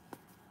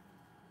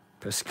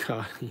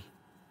 Piscotty.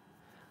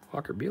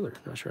 Walker Buehler.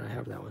 Not sure I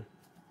have that one.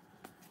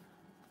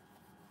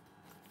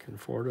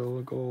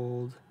 Conforto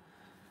gold.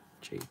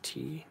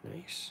 JT.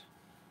 Nice.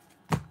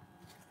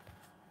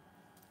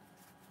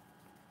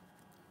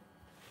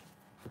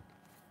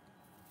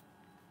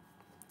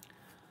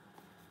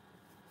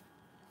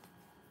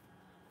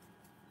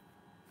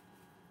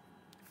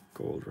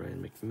 Gold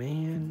Ryan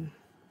McMahon.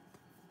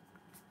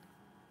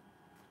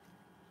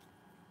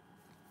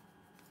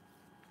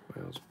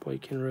 Miles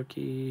Boykin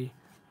rookie.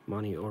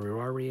 Monty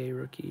Oriarie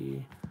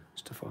rookie.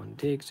 Stephon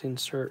Diggs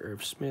insert.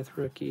 Irv Smith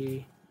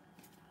rookie.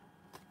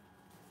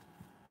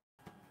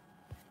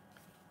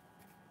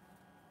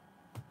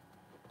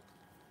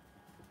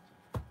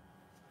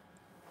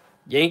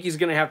 Yankees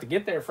gonna have to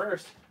get there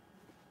first.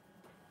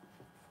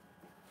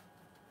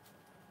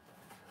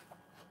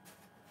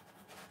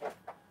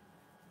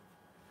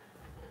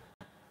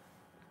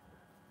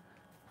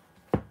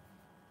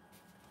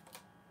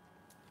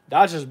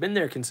 Dodgers has been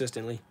there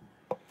consistently.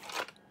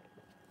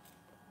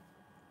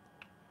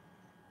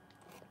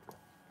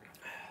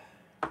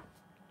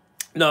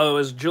 No, it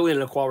was Julian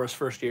Aquara's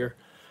first year,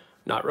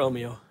 not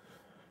Romeo.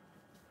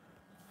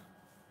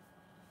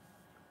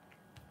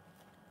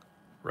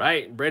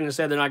 Right. Brendan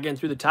said they're not getting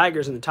through the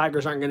Tigers, and the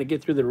Tigers aren't going to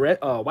get through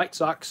the White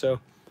Sox. So,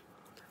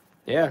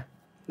 yeah,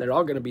 they're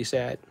all going to be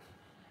sad.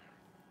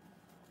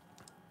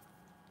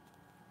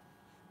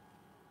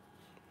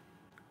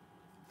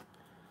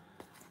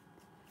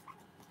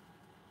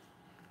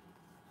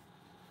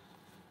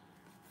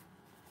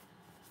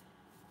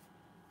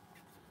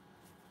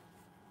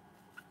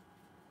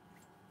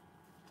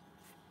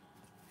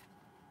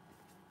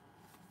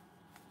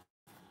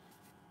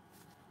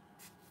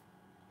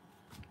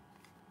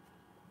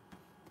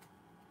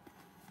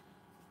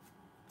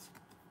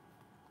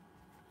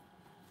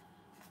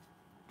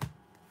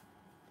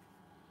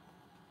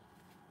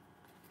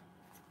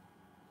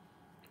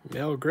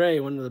 Mel Gray,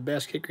 one of the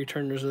best kick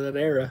returners of that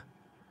era.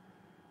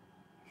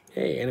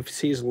 Hey, and if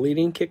he's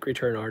leading kick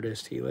return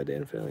artist, he led the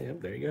NFL.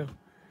 Yep, there you go.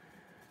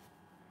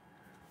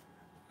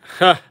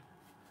 Ha!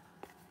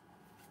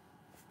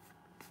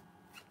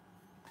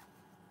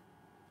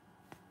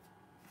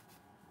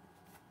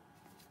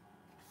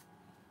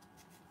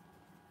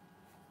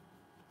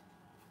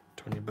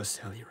 Tony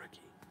Baselli rookie.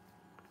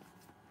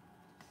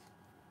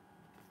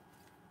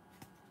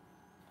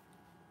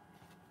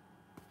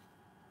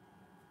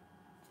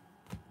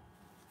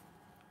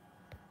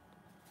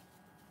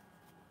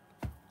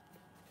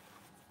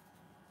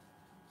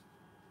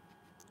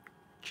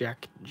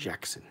 Jack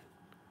Jackson.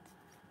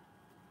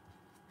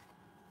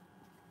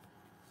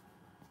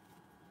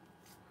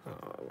 Oh,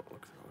 I won't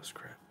look at all this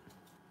crap.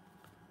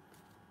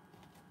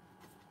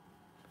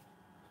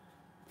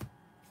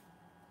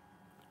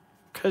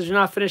 Because you're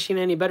not finishing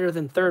any better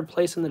than third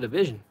place in the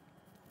division.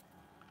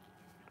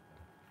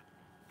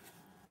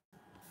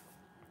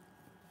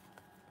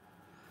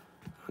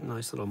 A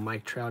nice little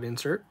Mike Trout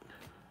insert.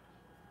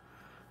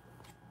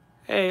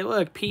 Hey,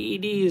 look,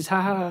 PEDs,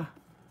 haha.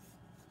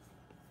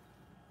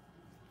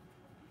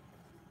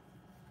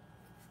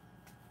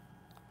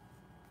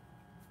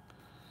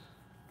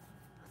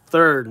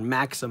 Third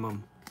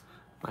maximum.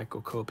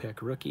 Michael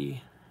Kopech,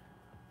 rookie.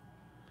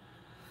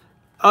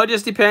 Oh, it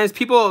just depends.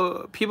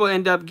 People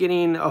end up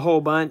getting a whole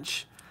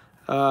bunch.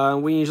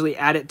 We usually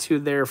add it to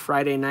their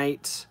Friday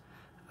nights.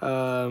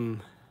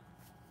 Another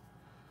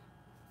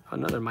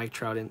Mike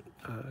Trout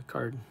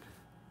card.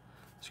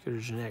 Scooter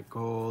Gennett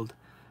gold.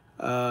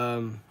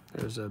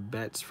 There's a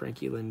Betts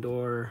Frankie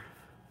Lindor.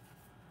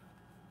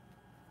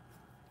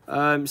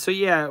 So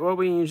yeah, what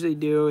we usually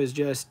do is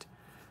just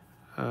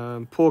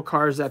pull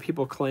cards that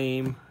people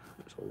claim.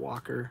 There's a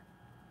Walker.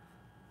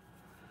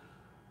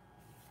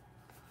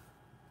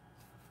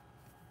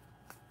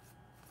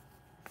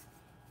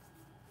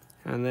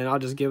 And then I'll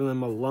just give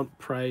them a lump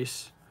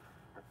price.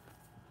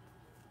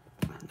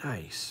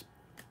 Nice.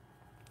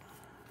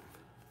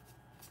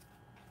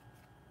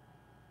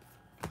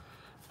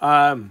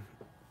 Let's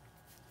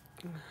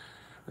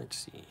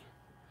see.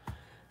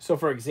 So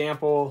for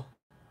example,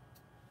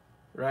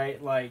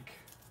 right, like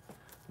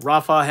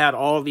Rafa had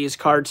all these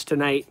cards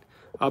tonight.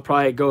 I'll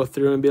probably go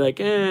through and be like,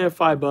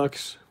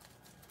 $5.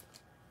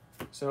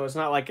 So it's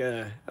not like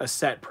a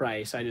set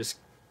price. I just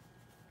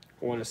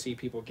want to see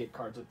people get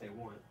cards that they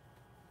want.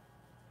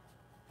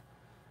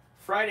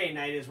 Friday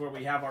night is where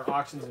we have our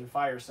auctions and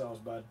fire sales,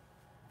 bud.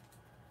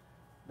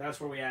 That's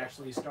where we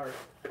actually start,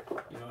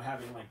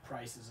 having like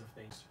prices of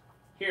things.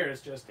 Here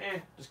it's just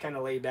kind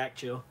of laid back,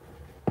 chill.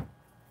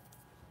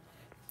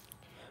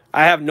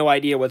 I have no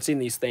idea what's in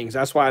these things.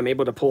 That's why I'm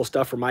able to pull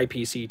stuff from my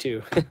PC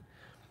too.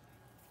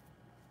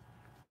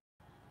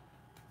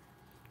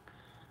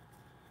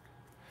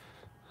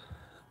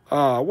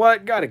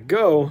 What? Gotta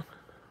go.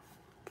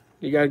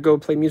 You gotta go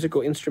play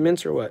musical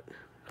instruments or what?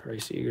 Ray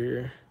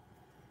Seeger.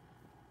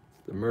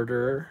 The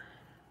Murderer.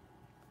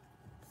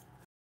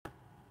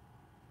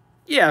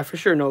 Yeah, for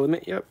sure. No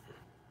Limit. Yep.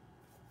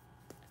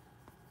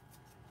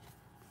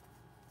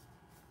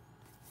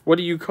 What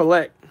do you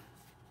collect?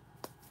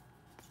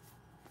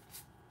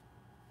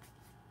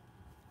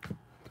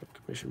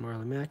 Commission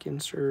Marlon Mack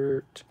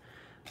insert.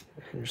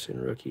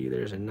 Henderson rookie.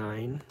 There's a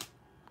 9.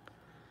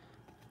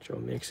 Joe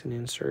Mixon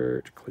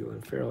insert.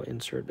 Cleveland Farrell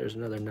insert. There's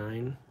another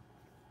 9.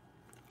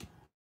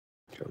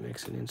 Joe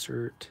Mixon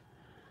insert.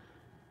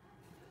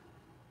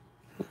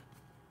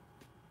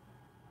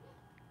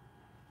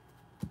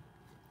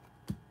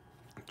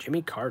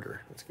 Jimmy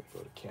Carter. Let's go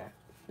to Cat.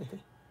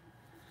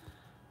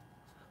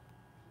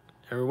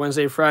 Every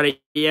Wednesday, Friday.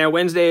 Yeah,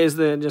 Wednesday is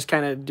just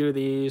kind of do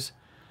these.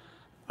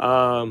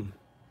 And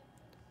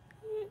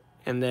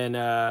then,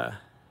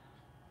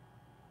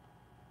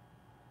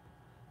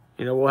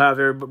 we'll have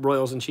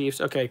Royals and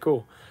Chiefs. Okay,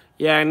 cool.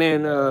 Yeah, and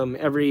then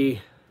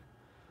every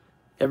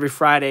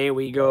Friday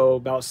we go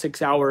about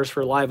 6 hours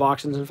for live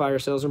auctions and fire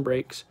sales and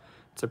breaks.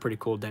 It's a pretty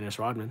cool Dennis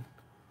Rodman.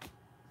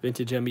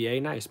 Vintage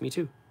NBA. Nice. Me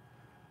too.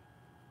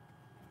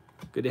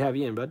 Good to have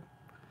you in, bud.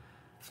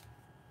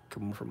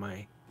 Come on for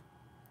my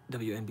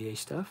WNBA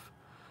stuff.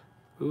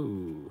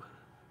 Ooh.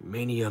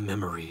 Mania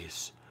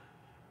Memories.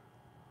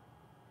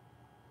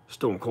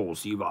 Stone Cold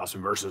Steve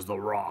Austin versus The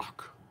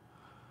Rock.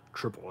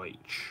 Triple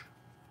H.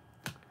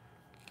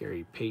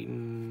 Gary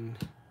Payton.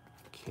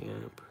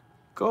 Camp.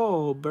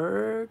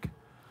 Goldberg.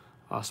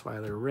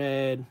 Osweiler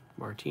red.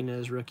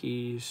 Martinez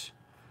rookies.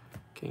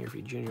 King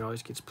Griffey Jr.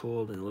 always gets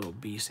pulled in a little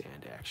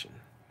B-Sand action.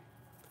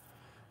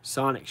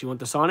 Sonics. You want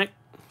the Sonic?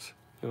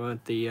 You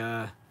want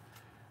the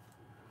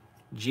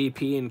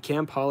GP and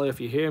Kemp? Holla if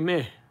you hear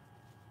me.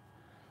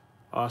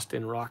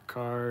 Austin Rock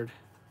card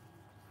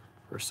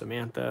for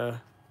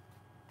Samantha.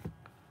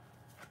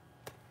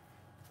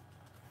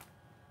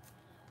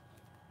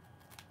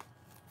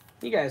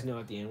 You guys know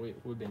at the end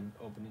we've been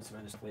opening some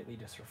items lately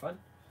just for fun.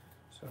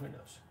 So who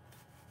knows?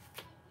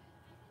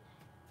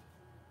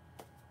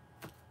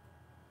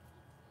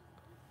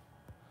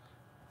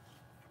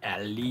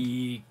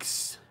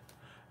 Alex.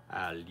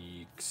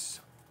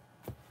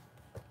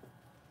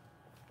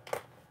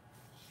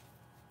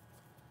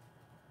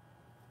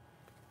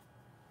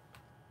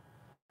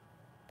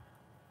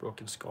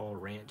 Broken Skull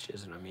Ranch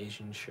is an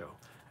amazing show.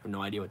 I have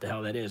no idea what the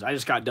hell that is. I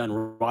just got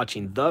done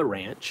watching The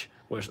Ranch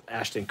with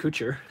Ashton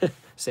Kutcher,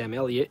 Sam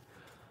Elliott.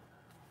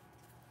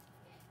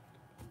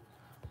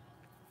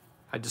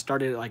 I just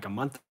started it like a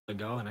month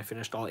ago, and I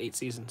finished all 8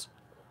 seasons.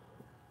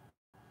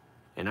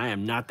 And I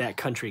am not that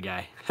country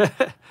guy.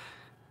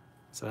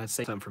 So that's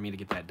something for me to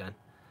get that done.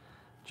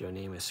 Joe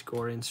Namath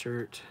score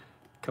insert.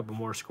 A couple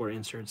more score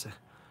inserts.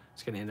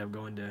 It's going to end up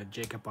going to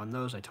Jacob on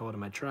those. I told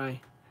him I'd try.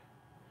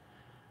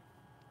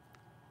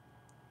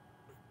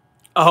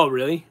 Oh,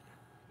 really?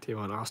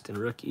 Tavon Austin,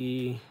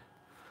 rookie.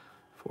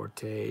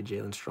 Forte,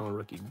 Jalen Strong,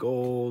 rookie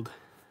gold.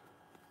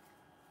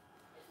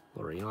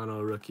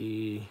 Loriano,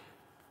 rookie.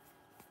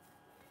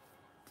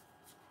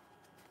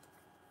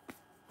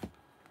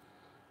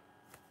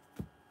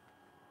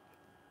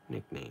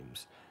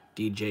 Nicknames.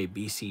 DJ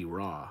BC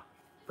Raw.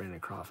 Brandon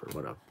Crawford,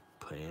 what a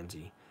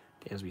pansy.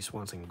 Dansby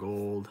Swanson,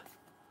 gold.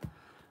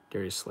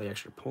 Darius Slay,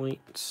 extra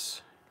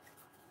points.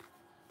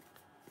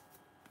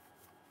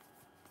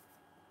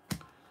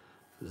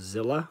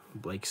 Zilla,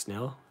 Blake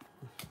Snell.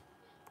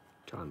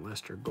 John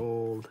Lester,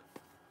 gold.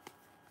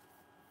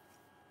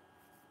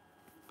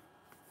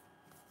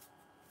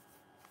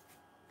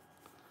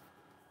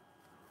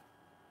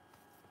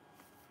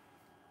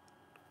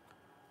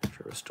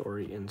 Trevor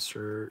Story,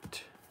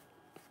 insert.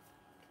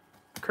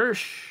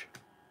 Kirsch.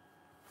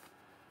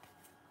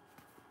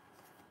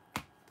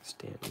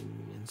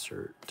 Stanton,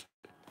 insert.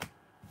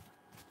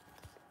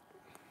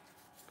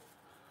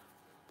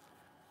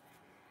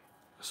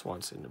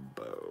 Swanson to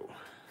Bow.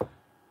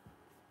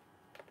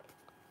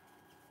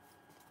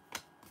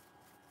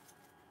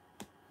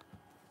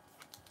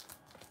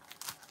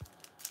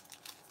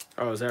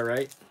 Oh, is that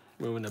right?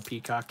 Moving to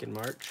Peacock in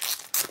March.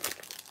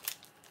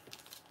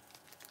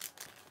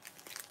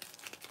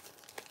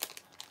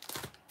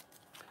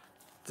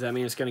 Does that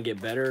mean it's going to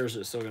get better, or is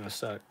it still going to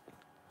suck?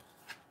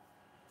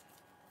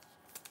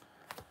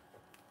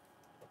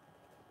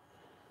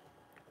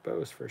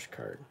 Bow's first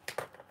card.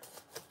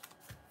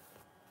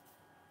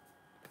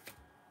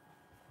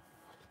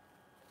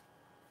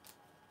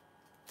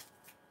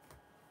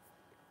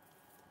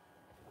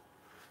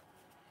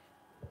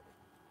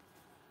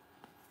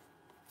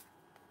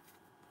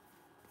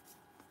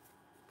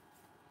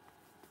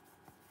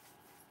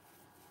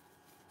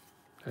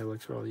 I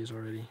looked through all these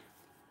already.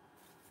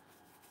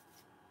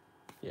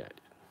 Yeah, I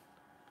did.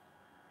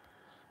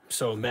 I'm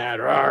so mad.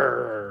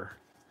 Rawr.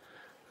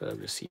 I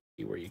love to see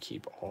where you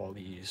keep all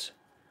these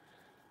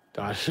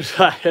dots.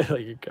 Like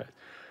you got.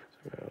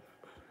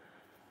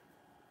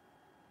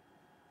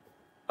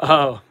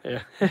 Oh,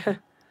 yeah.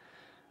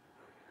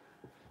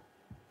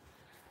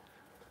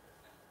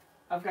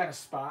 I've got a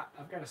spot.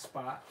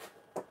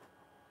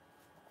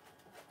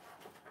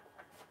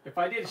 If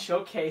I did a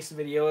showcase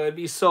video, it'd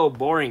be so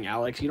boring,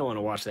 Alex. You don't want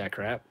to watch that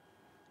crap.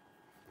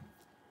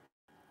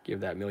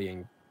 Give that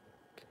million.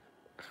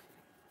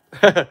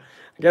 I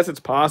guess it's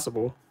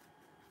possible.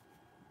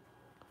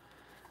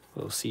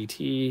 Little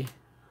CT.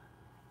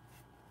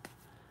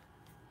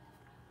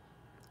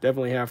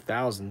 Definitely have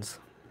thousands.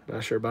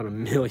 Not sure about a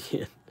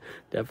million.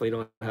 Definitely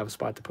don't have a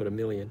spot to put a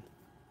million.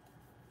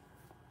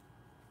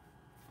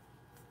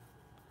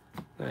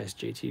 Nice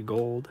JT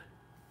Gold.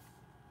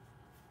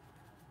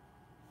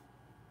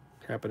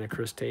 Happened to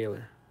Chris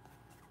Taylor.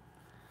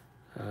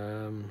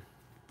 There's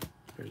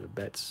a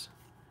Betts.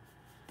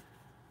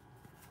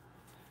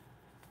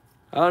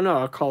 I don't know.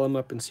 I'll call him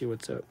up and see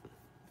what's up.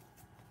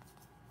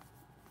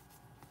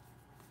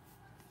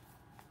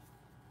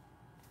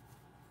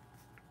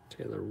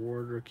 Taylor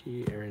Ward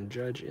rookie. Aaron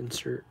Judge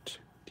insert.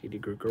 Didi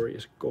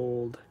Gregorius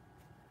gold.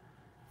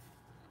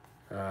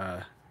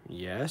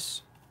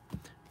 Yes.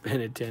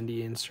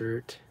 Benintendi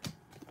insert.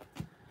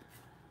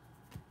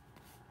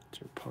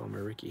 Jim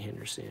Palmer, Ricky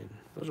Henderson.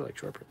 Those are like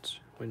short prints.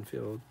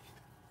 Winfield,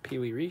 Pee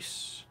Wee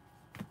Reese.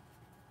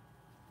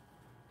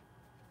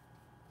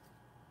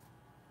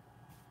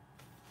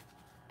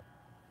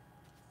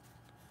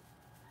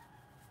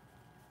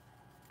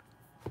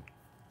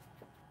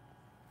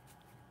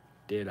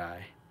 Did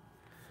I?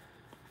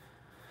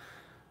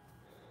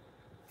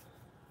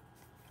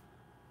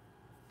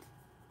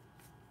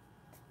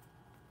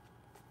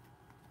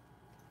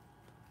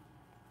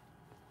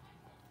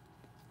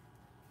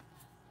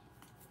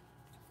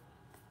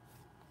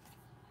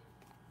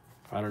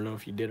 I don't know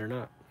if you did or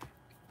not.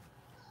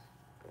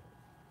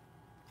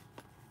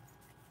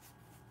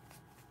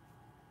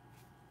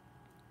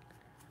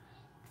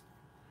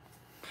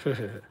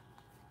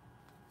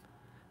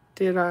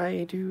 Did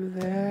I do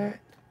that?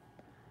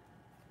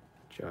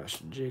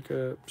 Josh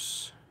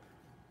Jacobs.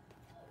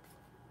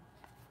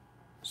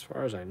 As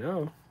far as I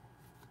know.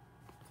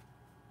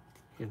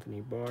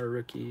 Anthony Barr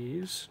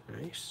rookies.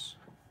 Nice.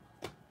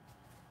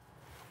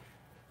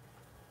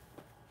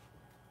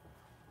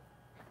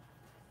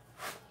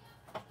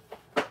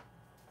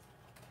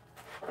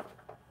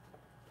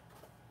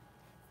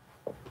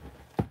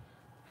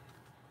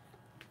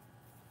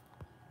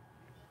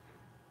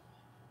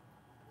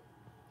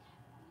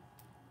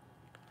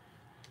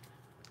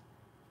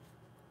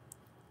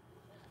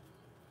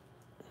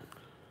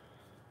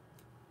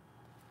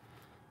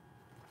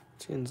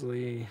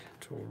 Tinsley,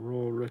 to a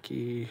roll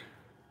rookie.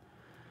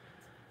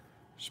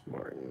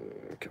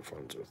 Smartin,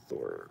 Alfonso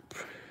Thorpe.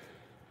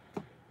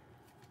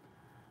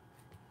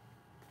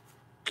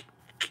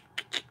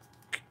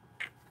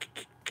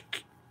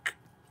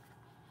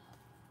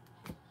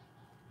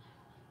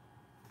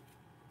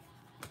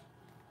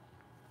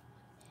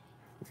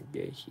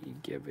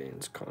 Gahey,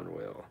 Gibbons,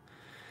 Conwell,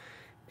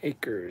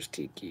 Akers,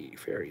 Tiki,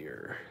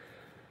 Ferrier.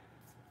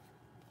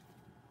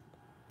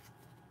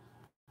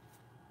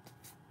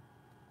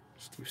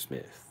 Steve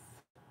Smith.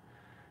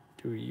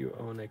 Do you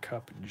own a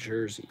Cup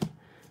jersey?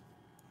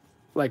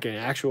 Like an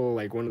actual,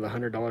 like one of the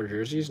 $100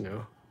 jerseys?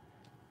 No.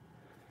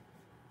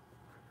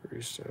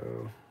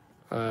 Russo.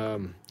 I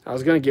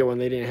was going to get one.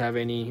 They didn't have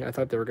any. I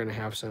thought they were going to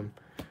have some.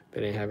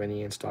 They didn't have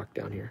any in stock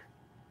down here.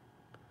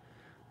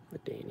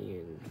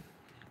 Ladanian.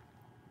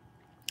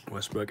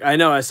 Westbrook. I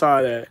know, I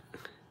saw that.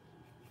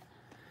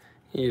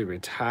 He's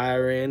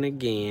retiring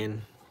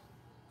again.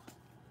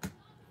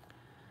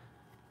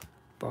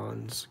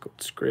 Bonds,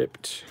 gold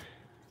script.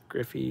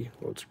 Griffey,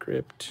 gold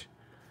script.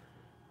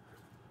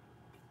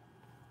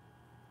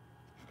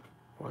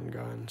 One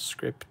gun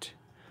script.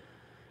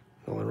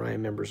 Nolan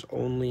Ryan members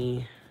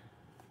only.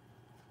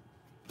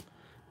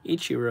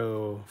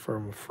 Ichiro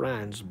from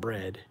Franz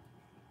Bread.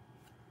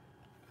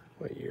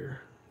 What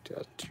year?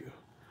 2002.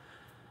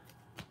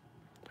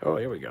 Oh,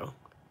 here we go.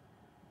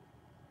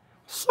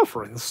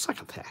 Suffering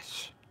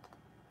succotash.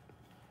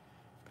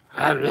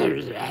 I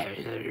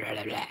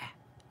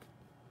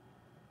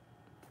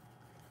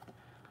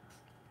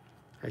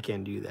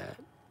can't do that.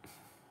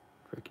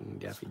 Freaking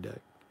Daffy Duck.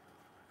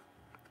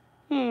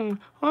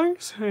 I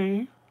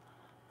say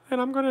that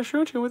I'm gonna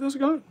shoot you with this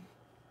gun.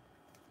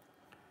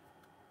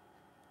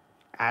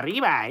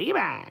 Arriba,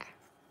 arriba.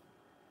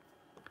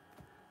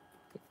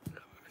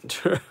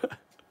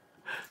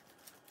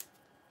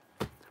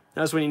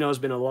 That's when you know it's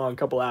been a long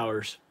couple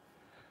hours.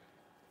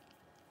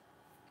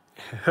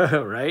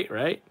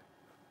 right?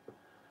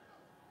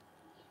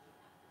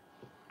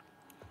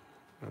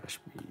 Must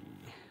be.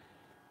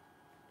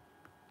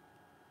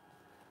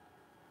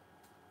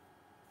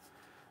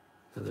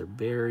 Another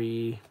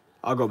Barry.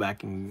 I'll go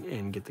back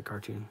and get the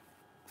cartoon.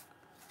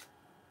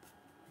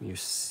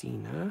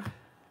 Musina.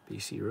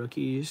 BC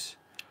rookies.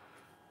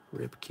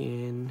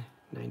 Ripken.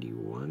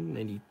 91,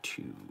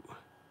 92.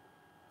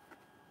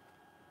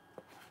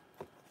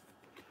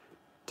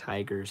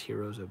 Tigers,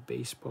 Heroes of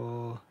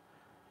Baseball,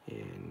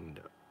 and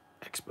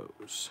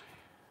Expos.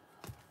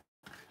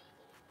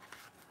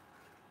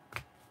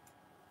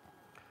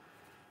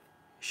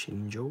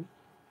 Shinjo,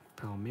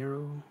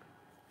 Palmero,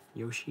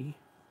 Yoshi.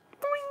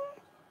 Boing.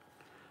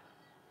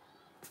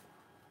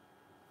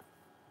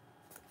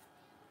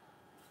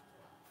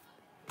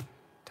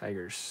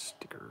 Tigers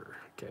sticker,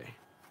 okay.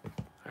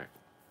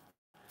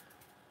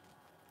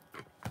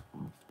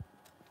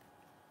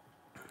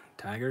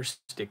 Tiger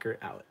sticker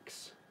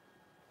Alex.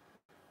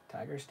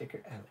 Tiger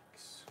sticker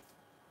Alex.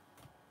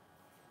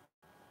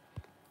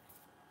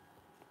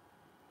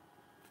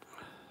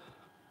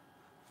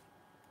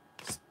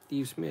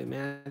 Steve Smith,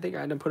 man. I think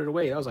I didn't put it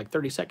away. That was like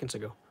 30 seconds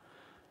ago.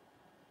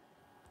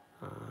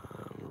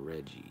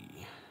 Reggie.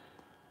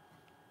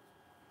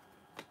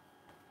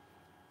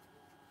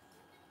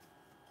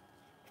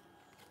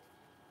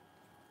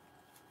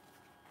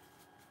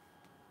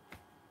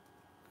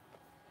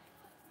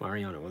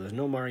 Mariano. Well, there's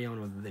no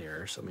Mariano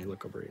there, so let me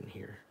look over in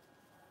here.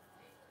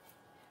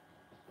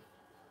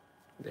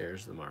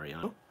 There's the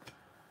Mariano.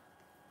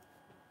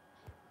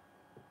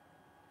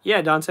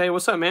 Yeah, Dante,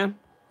 what's up, man?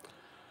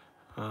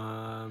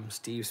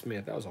 Steve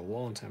Smith. That was a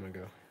long time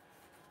ago.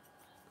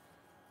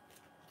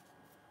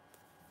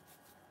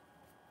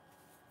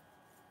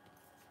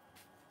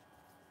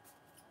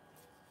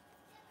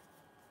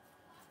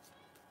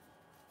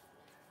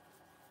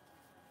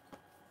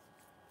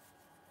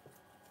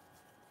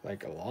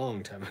 Like a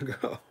long time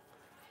ago.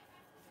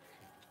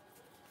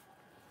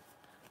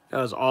 That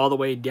was all the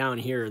way down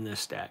here in this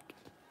stack.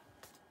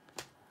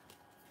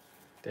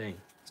 Dang.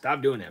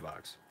 Stop doing that,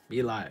 Vox.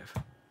 Be live.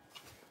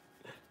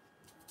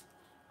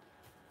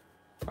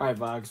 All right,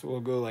 Vox.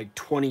 We'll go like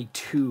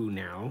 22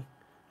 now. I'm going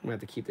to have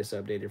to keep this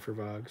updated for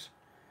Vox.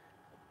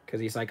 Because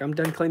he's like, I'm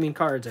done claiming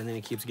cards, and then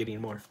he keeps getting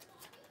more.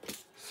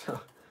 So,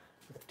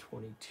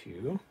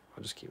 22.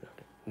 I'll just keep it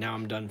updated. Now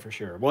I'm done for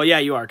sure. Well, yeah,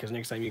 you are, because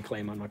next time you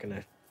claim, I'm not going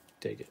to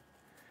take it.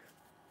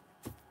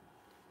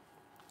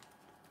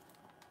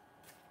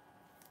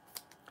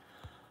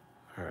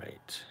 All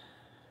right.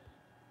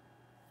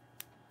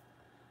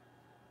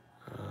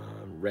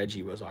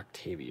 Reggie was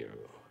Octavio.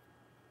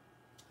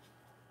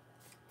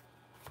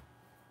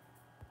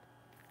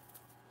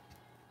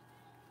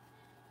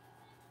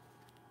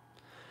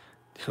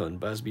 Dylan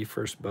Busby,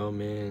 first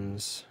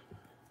Bowman's.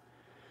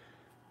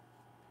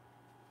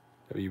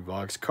 W.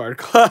 Vox Card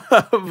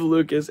Club.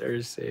 Lucas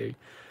Ursig.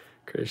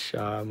 Chris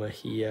Shaw,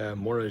 Mejia,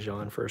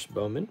 Morajon, first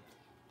Bowman.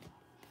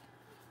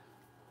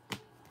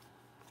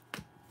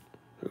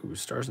 Ooh,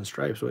 Stars and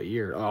Stripes, what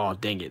year? Oh,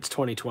 dang it, it's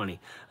 2020.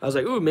 I was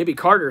like, ooh, maybe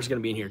Carter's going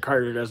to be in here.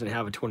 Carter doesn't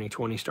have a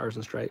 2020 Stars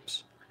and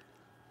Stripes.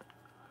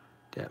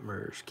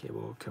 Detmers,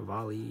 Cable,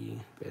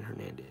 Cavalli, Ben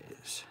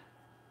Hernandez.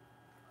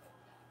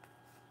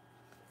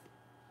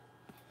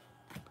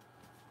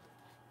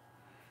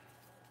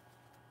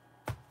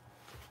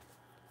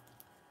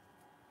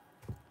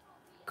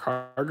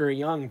 Carter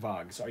Young,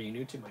 Vogs. Are you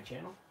new to my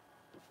channel?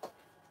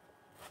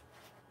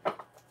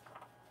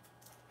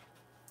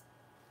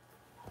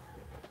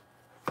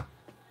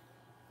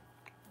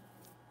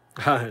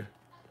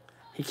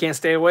 He can't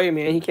stay away,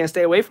 man. He can't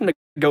stay away from the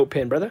goat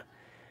pin, brother.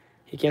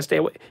 He can't stay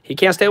away. He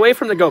can't stay away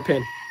from the goat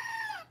pin.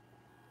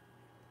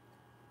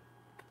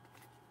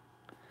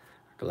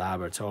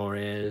 Gleyber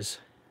Torres.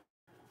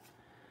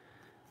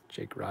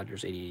 Jake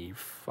Rogers,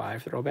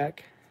 85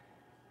 throwback.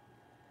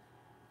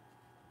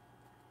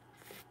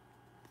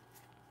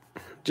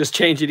 Just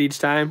change it each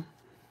time.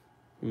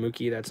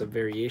 Mookie, that's a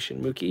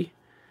variation Mookie.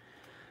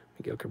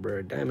 Miguel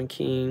Cabrera, Diamond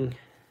King.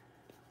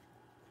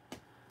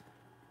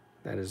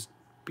 That is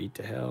beat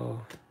to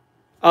hell.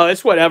 Oh,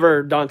 it's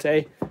whatever,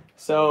 Dante.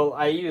 So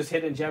I use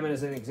Hidden Gem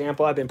as an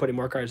example. I've been putting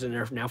more cards in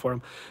there now for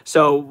them.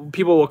 So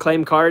people will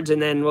claim cards,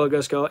 and then we'll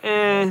just go,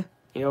 $5,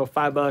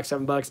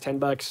 $7,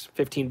 $10,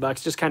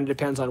 $15. Just kind of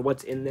depends on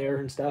what's in there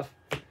and stuff.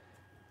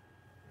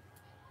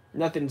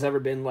 Nothing's ever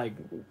been like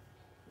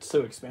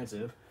so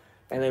expensive.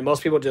 And then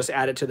most people just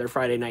add it to their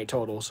Friday night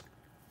totals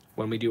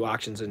when we do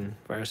auctions and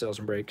fire sales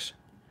and breaks.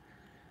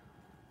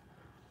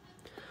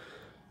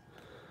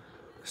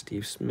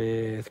 Steve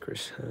Smith,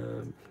 Chris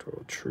Hub,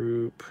 Total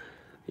Troop.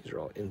 These are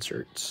all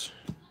inserts.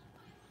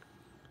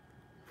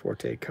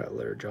 Forte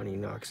Cutler, Johnny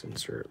Knox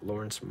insert.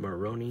 Lawrence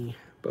Maroney,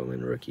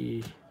 Bowman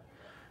rookie.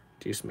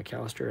 Deuce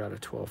McAllister out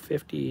of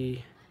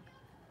 1250.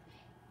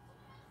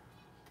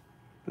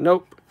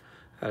 Nope.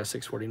 Out of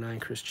 649,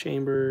 Chris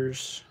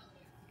Chambers.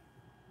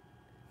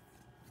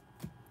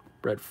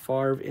 Brett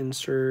Favre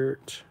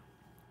insert.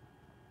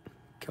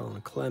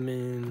 Kellen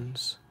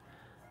Clemens.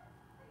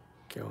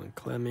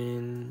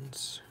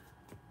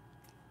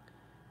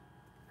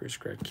 Bruce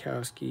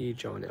Gradkowski.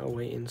 John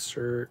Elway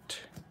insert.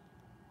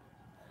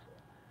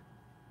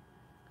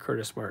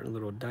 Curtis Martin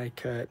little die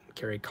cut.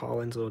 Kerry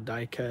Collins little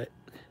die cut.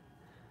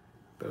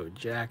 Bo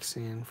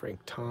Jackson. Frank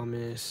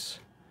Thomas.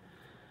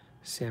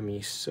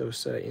 Sammy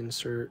Sosa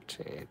insert.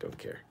 Don't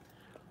care.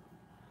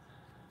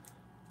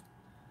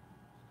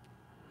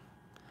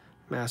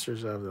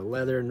 Masters of the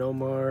Leather,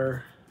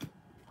 Nomar.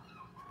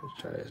 Let's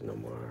try this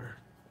Nomar.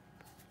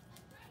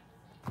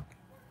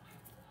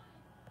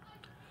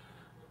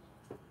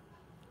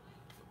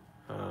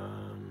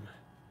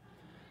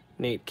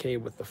 Nate K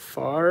with the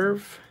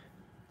Favre.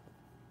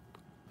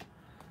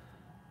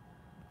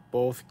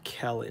 Both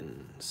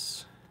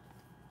Kellens.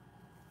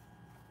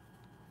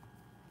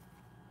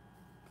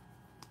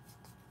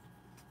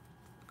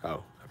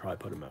 Oh, I probably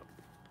put him up.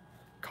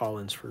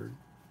 Collins for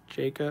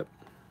Jacob.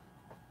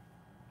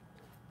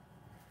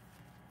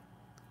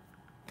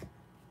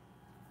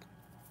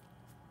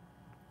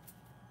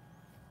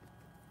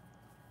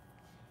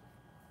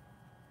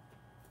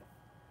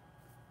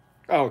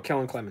 Oh,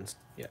 Kellen Clemens.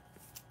 Yeah,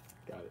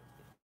 got it.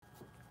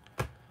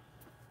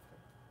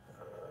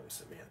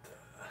 Samantha.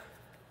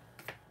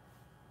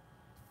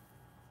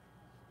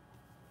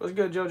 What's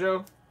good,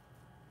 JoJo?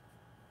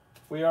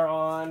 We are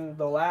on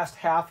the last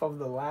half of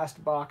the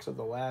last box of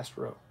the last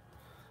row.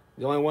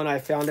 The only one I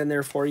found in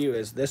there for you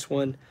is this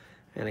one,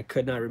 and I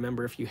could not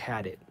remember if you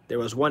had it. There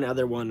was one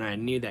other one I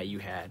knew that you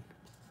had.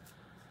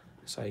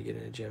 Saw you get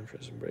in a gem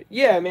for some break.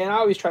 Yeah, man, I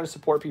always try to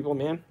support people,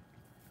 man.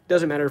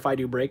 Doesn't matter if I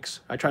do breaks.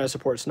 I try to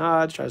support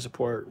Snods, try to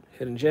support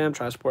Hidden Gem,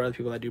 try to support other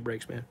people that do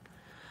breaks, man.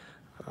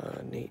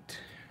 Nate.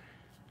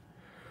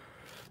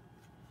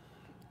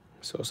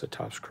 Sosa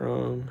Topps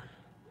Chrome.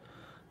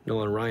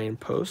 Nolan Ryan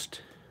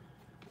Post.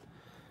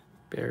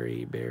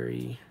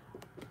 Barry.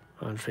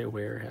 Andre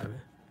Ware have it.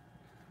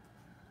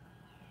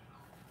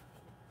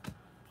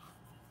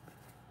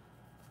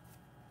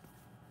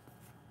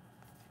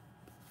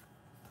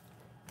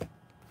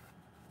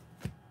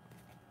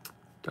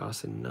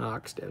 Dawson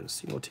Knox, Devin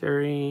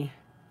Singletary.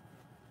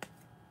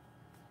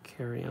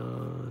 Carry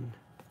on.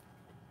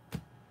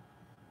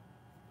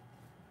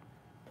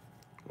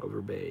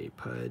 Overbay,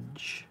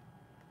 Pudge.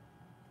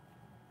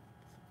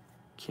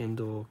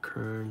 Kindle,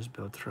 Kearns,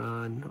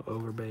 Beltran.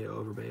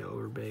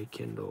 Overbay,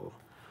 Kindle.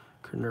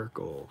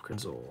 Kernurkle,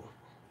 Krenzel,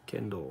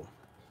 Kendall.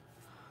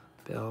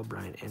 Bell,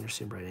 Brian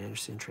Anderson,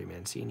 Trey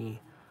Mancini.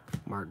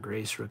 Mark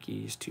Grace,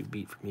 rookies, too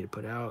beat for me to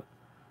put out.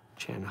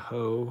 Chan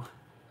Ho.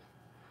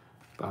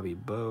 Bobby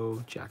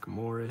Bowe, Jack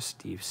Morris,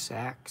 Steve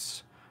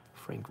Sachs,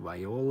 Frank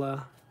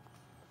Viola,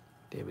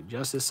 David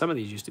Justice. Some of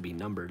these used to be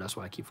numbered. That's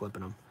why I keep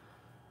flipping them.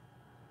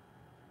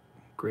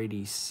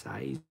 Grady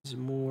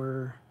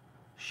Sizemore,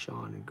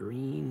 Sean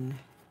Green.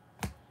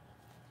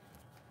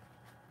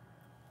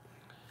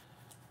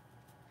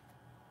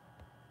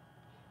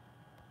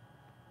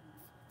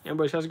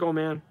 Ambush, how's it going,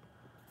 man?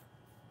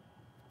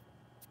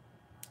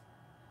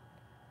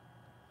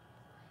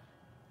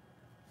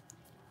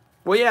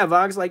 Well, yeah,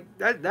 Vogs, like,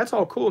 that's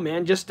all cool,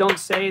 man. Just don't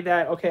say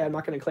that, okay, I'm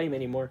not going to claim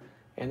anymore,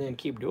 and then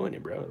keep doing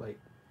it, bro. Like,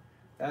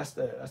 that's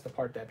the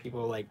part that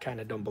people, like, kind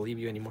of don't believe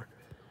you anymore.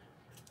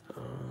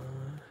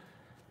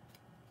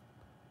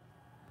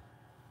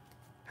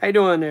 How you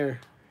doing there?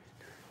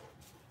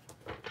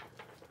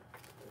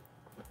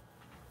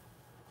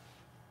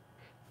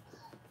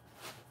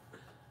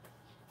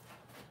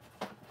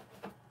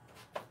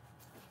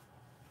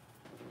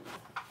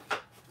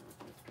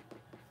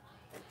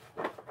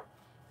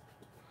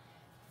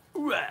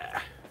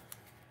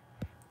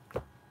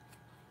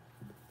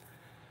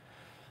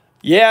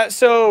 Yeah,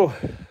 so,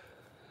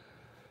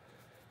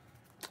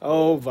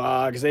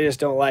 Vogs, they just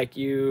don't like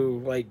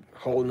you, like,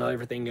 holding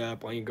everything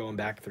up while you're going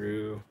back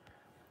through.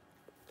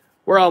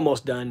 We're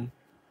almost done.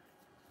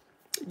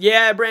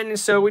 Yeah, Brandon.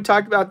 So we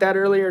talked about that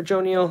earlier,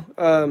 Joe Neal.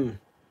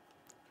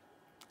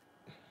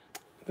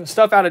 The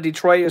stuff out of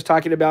Detroit is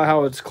talking about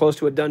how it's close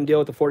to a done deal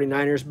with the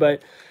 49ers.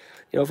 But,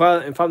 if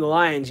I'm the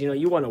Lions,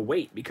 you want to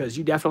wait because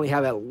you definitely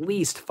have at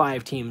least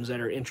 5 teams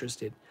that are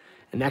interested.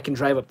 And that can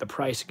drive up the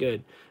price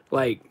good.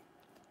 Like,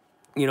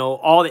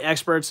 all the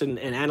experts and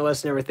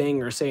analysts and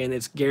everything are saying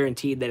it's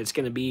guaranteed that it's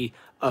going to be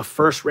a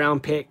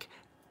first-round pick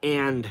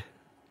and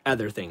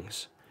other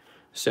things.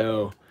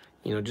 So,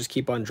 just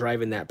keep on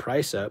driving that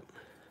price up.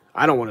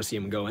 I don't want to see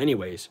him go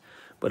anyways.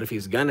 But if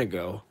he's going to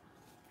go,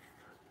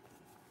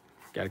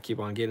 got to keep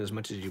on getting as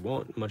much as you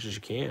want, as much as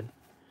you can.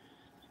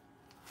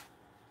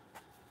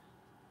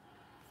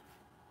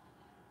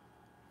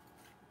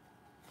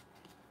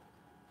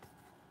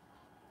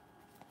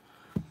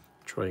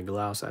 Troy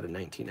Glaus out of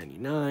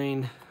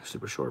 1999.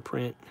 Super short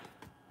print.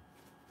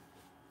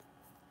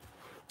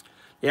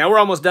 Yeah, we're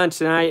almost done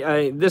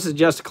tonight. This is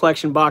just a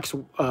collection box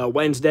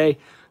Wednesday.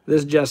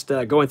 This is just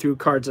going through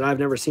cards that I've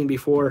never seen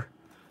before.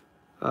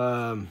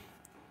 I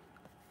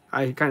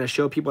kind of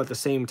show people at the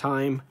same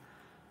time.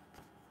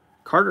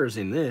 Carter's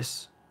in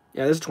this.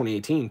 Yeah, this is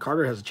 2018.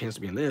 Carter has a chance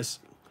to be in this.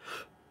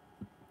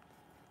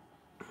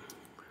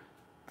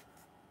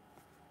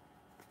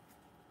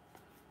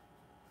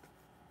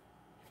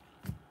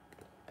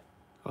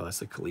 Oh, that's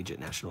the collegiate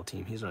national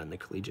team. He's not in the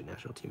collegiate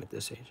national team at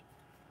this age.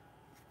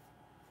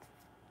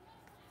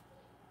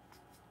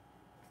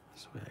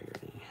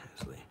 Swaggerty,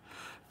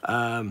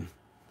 Hesley.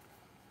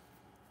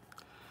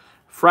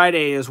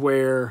 Friday is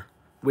where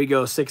we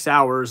go 6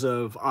 hours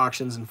of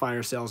auctions and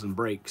fire sales and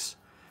breaks.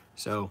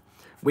 So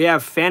we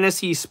have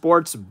fantasy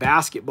sports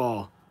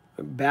basketball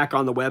back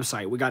on the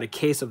website. We got a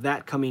case of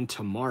that coming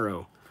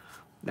tomorrow.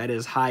 That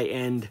is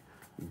high-end,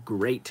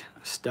 great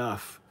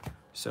stuff.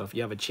 So if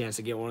you have a chance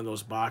to get one of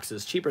those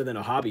boxes, cheaper than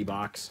a hobby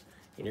box,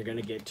 and you're going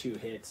to get 2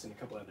 hits and a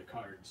couple other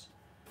cards.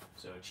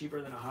 So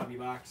cheaper than a hobby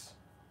box.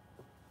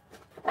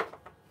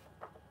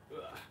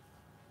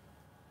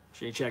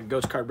 Should you check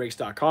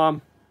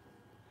ghostcardbreaks.com.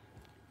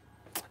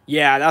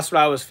 Yeah, that's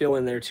what I was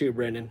feeling there too,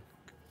 Brendan.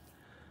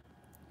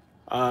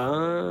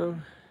 Oh,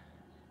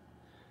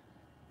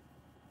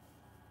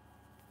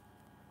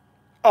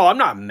 I'm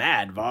not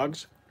mad,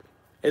 Vogs.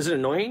 Is it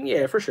annoying?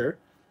 Yeah, for sure.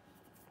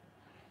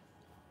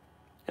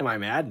 Am I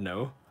mad?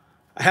 No.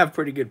 I have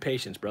pretty good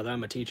patience, brother.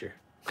 I'm a teacher.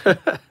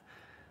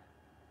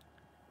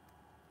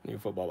 New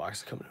football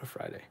box coming out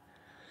Friday.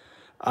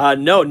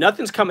 No,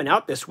 nothing's coming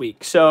out this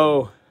week.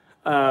 So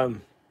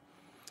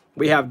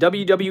we have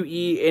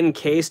WWE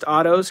encased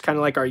autos, kind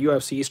of like our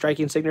UFC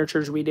striking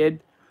signatures we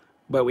did.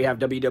 But we have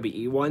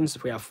WWE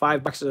ones. We have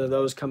 5 boxes of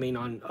those coming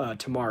on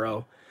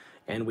tomorrow.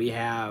 And we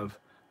have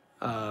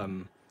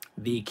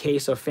the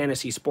case of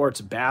fantasy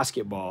sports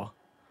basketball.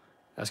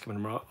 That's coming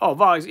tomorrow. Oh,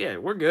 Vogs, yeah,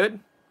 we're good.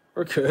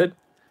 We're good.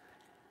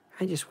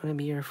 I just want to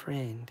be your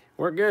friend.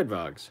 We're good,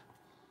 Vogs.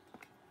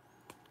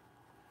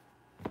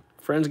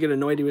 Friends get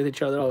annoyed with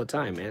each other all the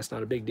time, man. It's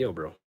not a big deal,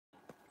 bro.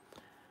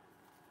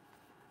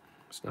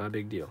 It's not a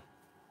big deal.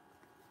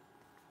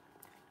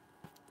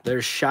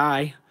 There's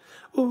Shy.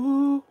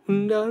 Ooh,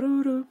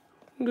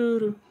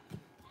 da-do-do-do-do.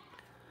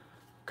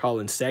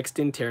 Colin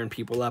Sexton tearing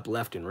people up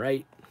left and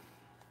right.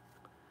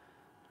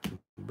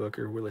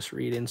 Booker Willis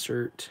Reed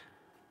insert.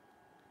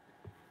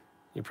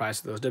 Your price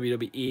of those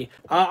WWE.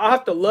 I'll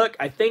have to look.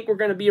 I think we're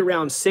going to be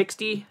around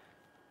 60.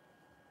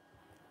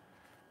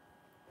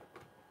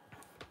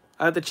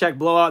 I have to check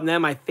Blowout and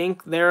them. I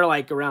think they're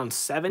like around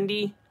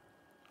 70.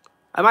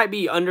 I might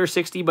be under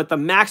 60, but the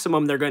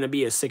maximum they're going to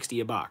be is 60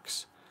 a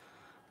box.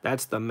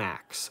 That's the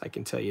max. I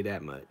can tell you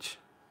that much.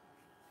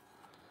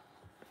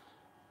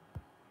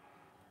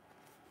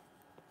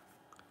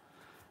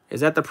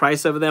 Is that the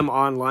price of them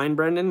online,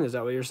 Brendan? Is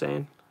that what you're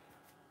saying?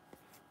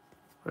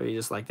 Or you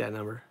just like that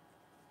number?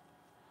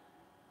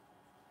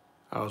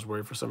 I was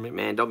worried for some reason.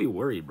 Man, don't be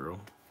worried,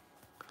 bro.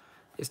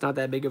 It's not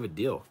that big of a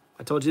deal.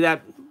 I told you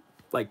that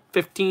like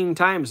 15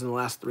 times in the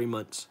last 3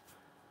 months.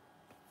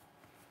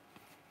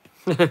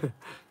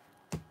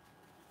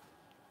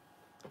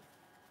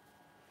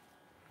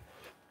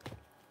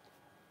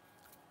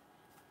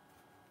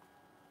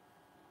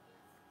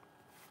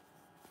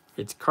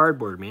 It's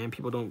cardboard, man.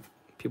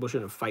 People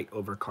shouldn't fight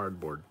over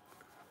cardboard.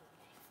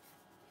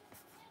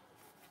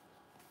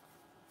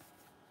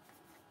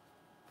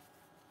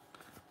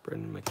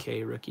 Brendan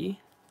McKay, rookie.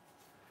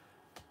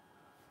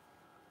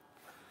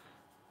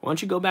 Why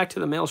don't you go back to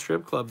the male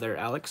strip club there,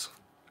 Alex?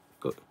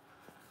 Go.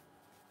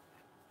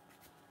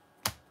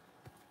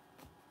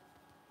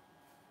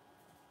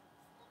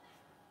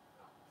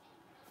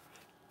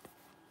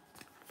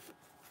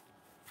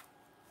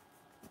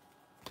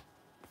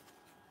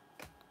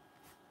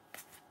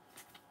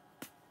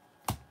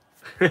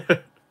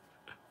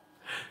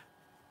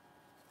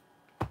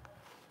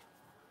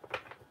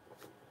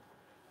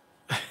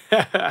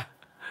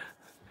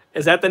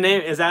 Is that the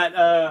name? Is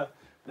that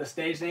the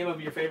stage name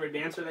of your favorite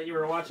dancer that you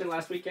were watching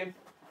last weekend?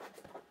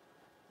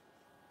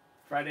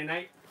 Friday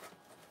night?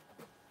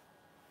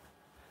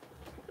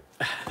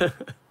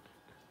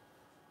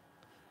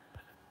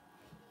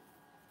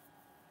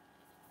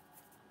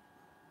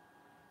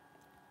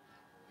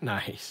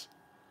 Nice.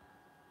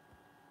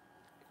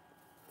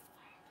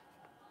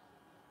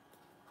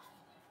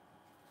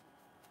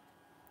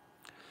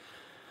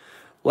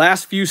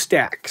 Last few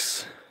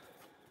stacks.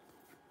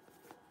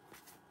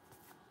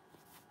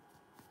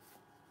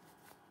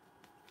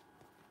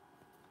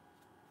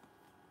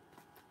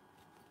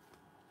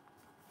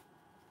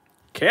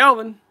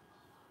 Calvin.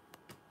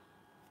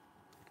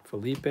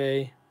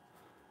 Felipe.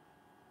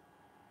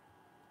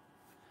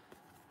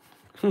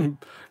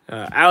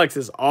 Alex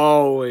is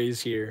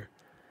always here.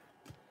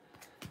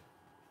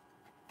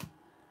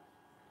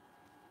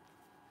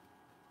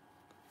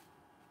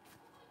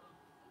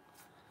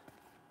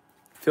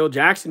 Phil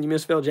Jackson. You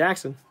miss Phil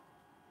Jackson.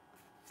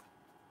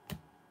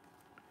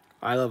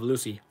 I love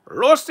Lucy.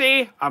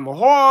 Lucy, I'm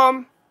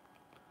home.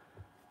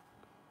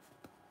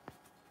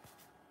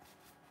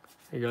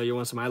 There you go. You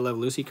want some I Love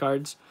Lucy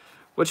cards?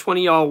 Which one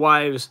of y'all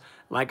wives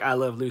like I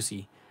Love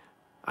Lucy?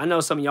 I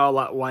know some of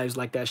y'all wives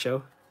like that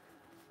show.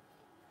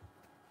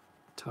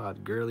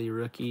 Todd Gurley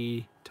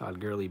rookie. Todd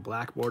Gurley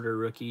black border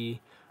rookie.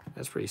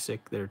 That's pretty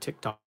sick there.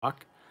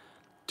 TikTok.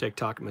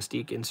 TikTok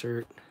Mystique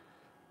insert.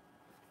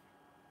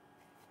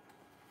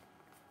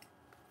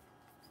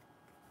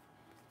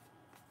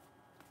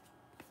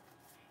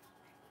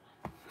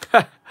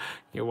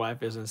 Your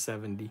wife isn't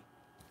 70.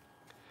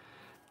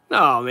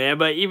 No, man,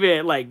 but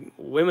even like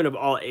women of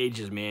all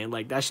ages, man,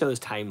 like that show is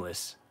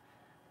timeless.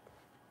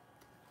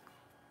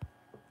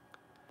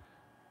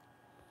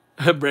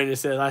 Brandon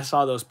says, I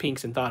saw those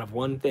pinks and thought of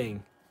one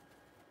thing.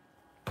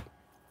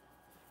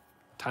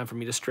 Time for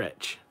me to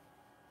stretch.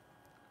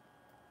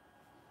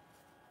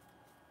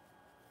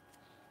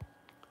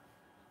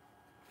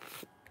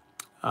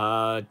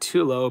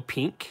 Tulo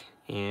pink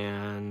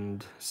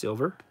and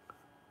silver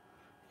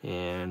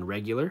and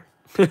regular.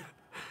 There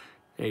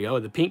you go.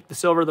 The pink, the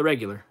silver, the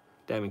regular.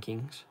 Diamond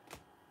Kings.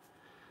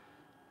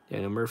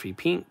 Daniel Murphy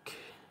pink.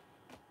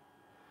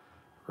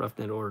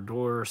 Roughneck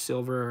Odor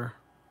silver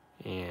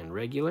and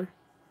regular.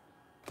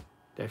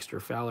 Dexter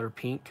Fowler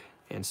pink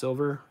and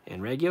silver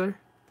and regular.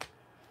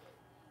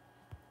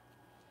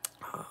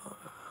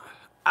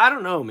 I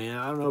don't know, man.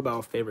 I don't know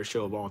about favorite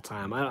show of all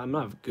time. I'm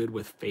not good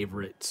with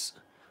favorites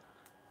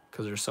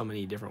because there's so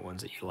many different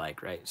ones that you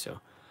like, right? So,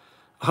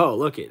 oh,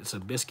 look, it's a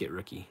Biscuit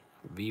rookie.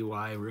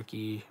 VY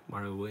rookie.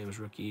 Mario Williams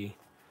rookie.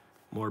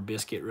 More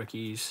Biscuit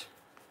rookies.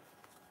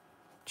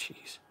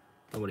 Jeez.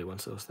 Nobody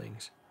wants those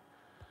things.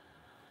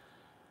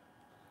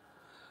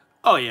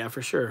 Oh, yeah,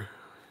 for sure.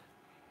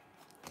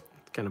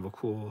 Kind of a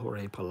cool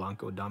Jorge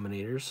Polanco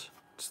Dominators.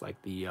 It's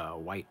like the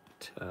white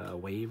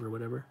wave or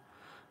whatever.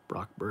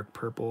 Brock Burke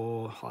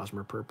purple,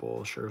 Hosmer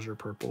purple, Scherzer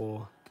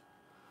purple,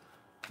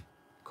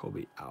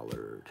 Kobe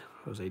Allard,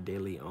 Jose De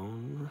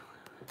Leon,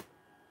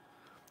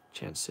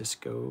 Chance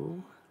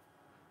Cisco,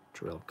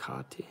 Terrell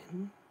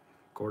Cotton,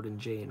 Gordon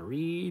J. and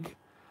Reed,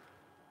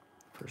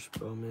 First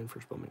Bowman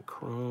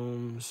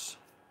Chromes,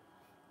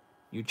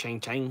 Yu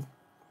Chang,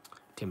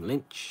 Tim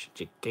Lynch,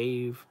 Jake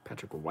Cave,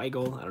 Patrick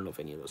Weigel. I don't know if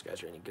any of those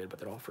guys are any good, but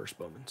they're all First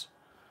Bowmans.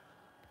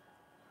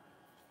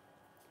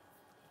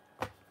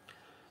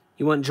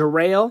 You want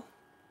Jarrell?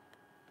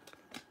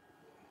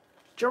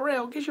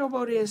 Jarrell, get your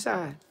boat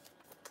inside.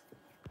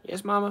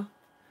 Yes, mama?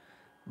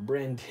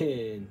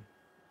 Brendan.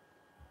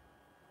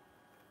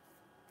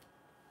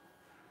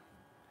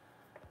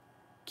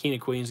 King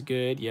of Queens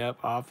good. Yep.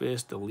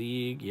 Office, The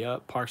League.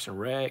 Yep. Parks and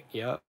Rec.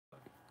 Yep.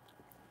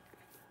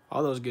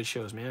 All those good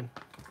shows, man.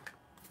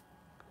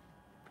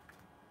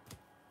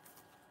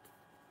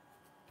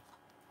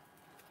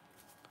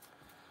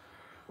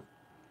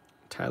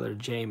 Tyler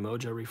J.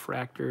 Mojo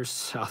Refractors.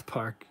 South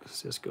Park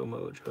Cisco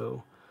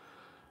Mojo.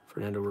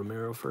 Fernando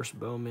Romero, First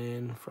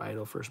Bowman.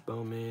 Friedel, First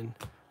Bowman.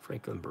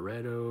 Franklin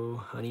Barreto.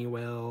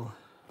 Honeywell.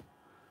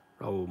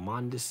 Raul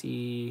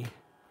Mondesi.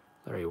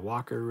 Larry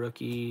Walker,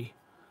 rookie.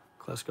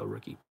 Klesko,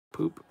 rookie.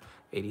 Poop.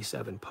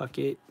 87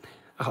 Puckett.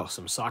 Oh,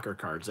 some soccer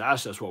cards.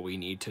 That's just what we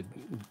need to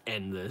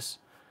end this.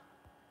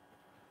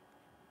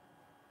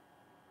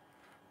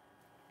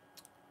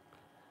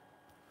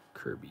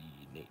 Kirby,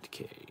 Nate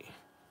K.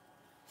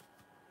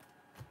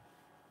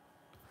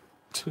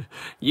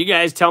 You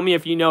guys tell me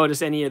if you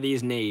notice any of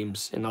these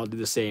names, and I'll do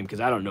the same because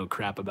I don't know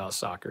crap about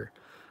soccer.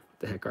 What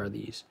the heck are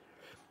these?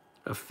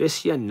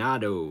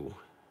 Aficionado.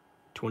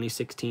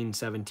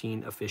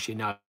 2016-17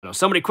 Aficionado.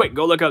 Somebody quick,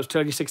 go look up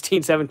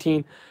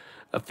 2016-17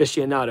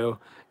 Aficionado,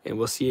 and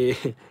we'll see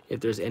if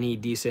there's any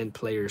decent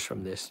players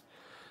from this.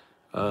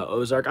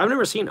 Ozark. I've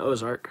never seen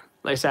Ozark.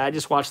 Like I said, I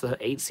just watched the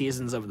 8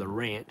 seasons of The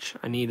Ranch.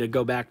 I need to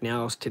go back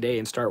now today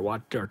and start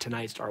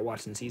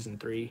watching season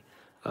 3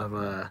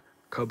 of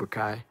Cobra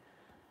Kai.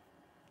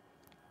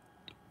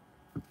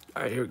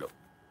 All right, here we go.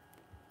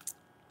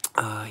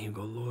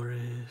 Hugo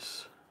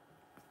Loris.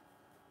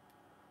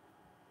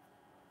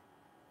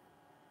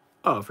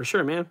 Oh, for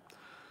sure, man.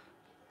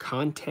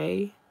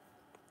 Conte.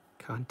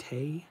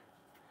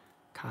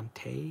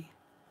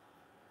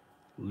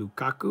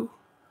 Lukaku.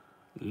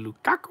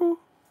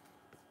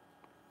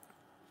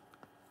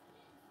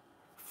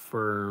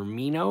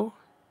 Firmino.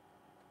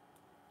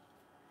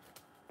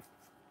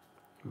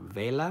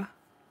 Vela.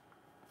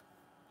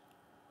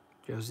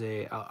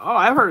 Oh,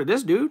 I've heard of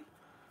this dude.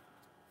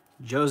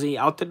 Josie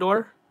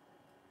Altidore.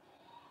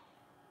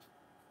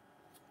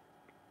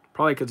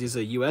 Probably because he's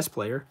a U.S.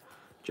 player.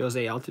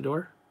 Jose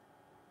Altidore.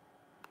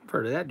 I've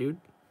heard of that dude.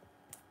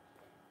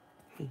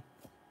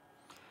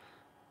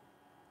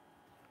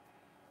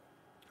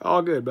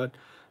 All good, bud.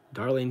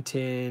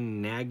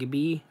 Darlington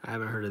Nagbe. I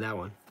haven't heard of that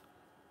one.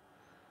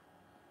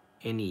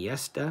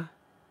 Iniesta.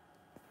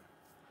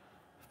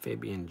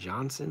 Fabian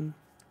Johnson.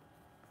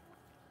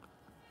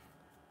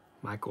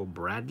 Michael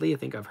Bradley. I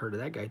think I've heard of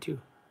that guy too.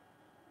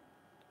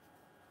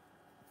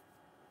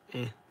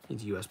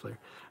 He's a U.S. player.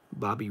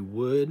 Bobby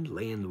Wood.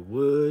 Land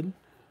Wood.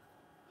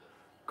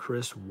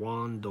 Chris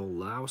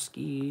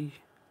Wondolowski.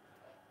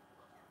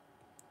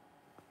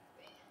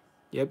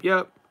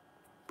 Yep.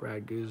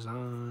 Brad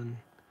Guzan.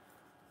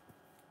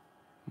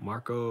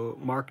 Mark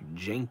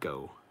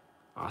Janko.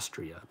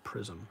 Austria.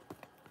 Prism.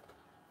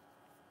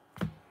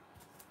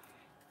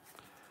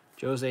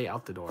 Jose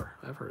Altidore.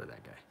 I've heard of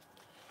that guy.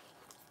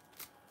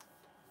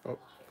 Oh,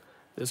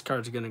 this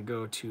card's going to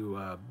go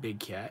to Big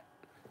Cat.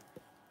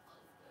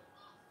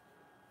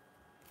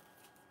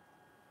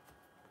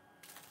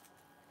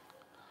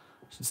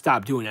 Should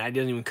stop doing that. It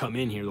doesn't even come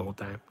in here the whole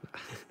time.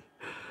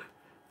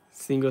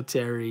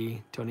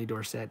 Singletary, Tony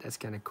Dorsett. That's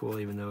kind of cool,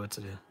 even though it's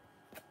a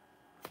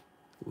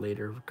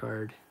later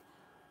card.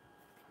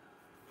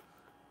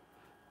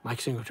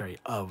 Mike Singletary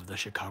of the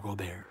Chicago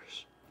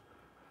Bears.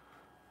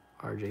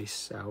 RJ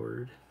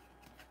Soward.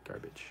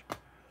 Garbage.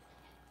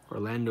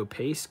 Orlando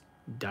Pace.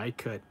 Die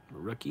cut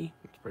rookie.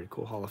 Pretty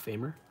cool Hall of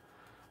Famer.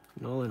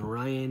 Nolan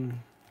Ryan.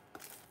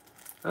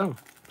 Oh,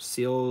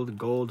 sealed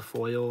gold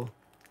foil.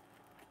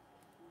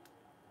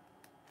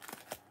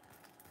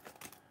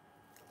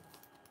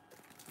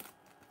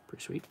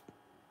 Pretty sweet.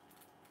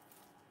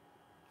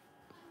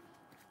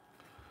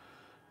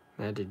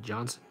 Magic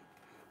Johnson.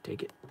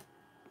 Take it.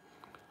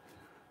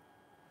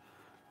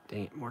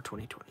 Dang it, more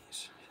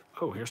 2020s.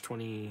 Oh, here's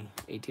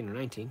 2018 or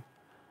 19.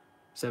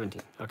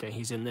 17. Okay,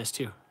 he's in this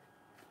too.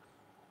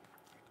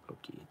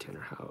 Okay,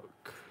 Tanner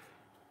Houck.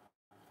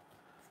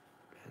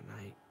 Van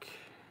Eyck.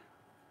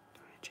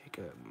 Tony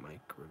Jacob.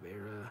 Mike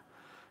Rivera.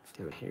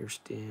 Devin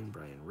Hairston.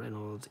 Brian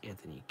Reynolds.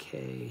 Anthony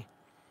Kay.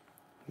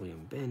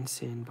 William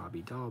Benson.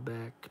 Bobby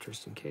Dahlbeck.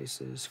 Tristan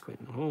Cases.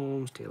 Quentin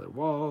Holmes. Taylor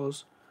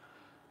Walls.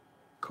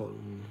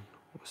 Colton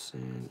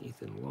Wilson.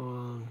 Ethan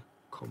Long.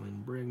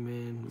 Coleman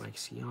Brigman. Mike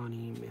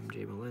Ciani.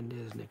 MJ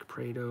Melendez. Nick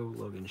Prado.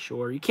 Logan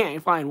Shore. You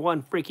can't find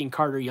one freaking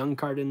Carter Young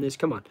card in this.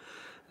 Come on.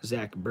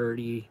 Zach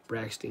Birdie,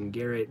 Braxton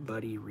Garrett,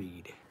 Buddy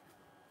Reed.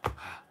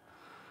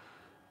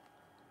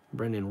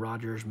 Brendan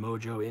Rodgers,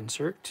 Mojo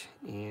insert.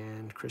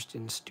 And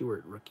Kristen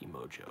Stewart, rookie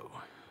Mojo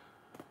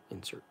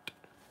insert.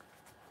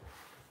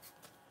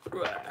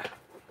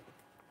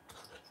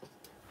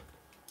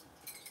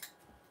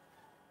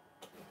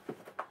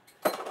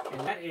 And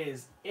that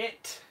is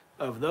it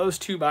of those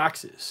two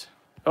boxes.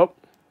 Oh,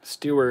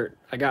 Stewart.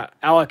 I got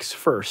Alex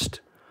first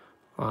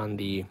on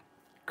the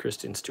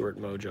Kristen Stewart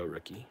Mojo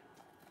rookie.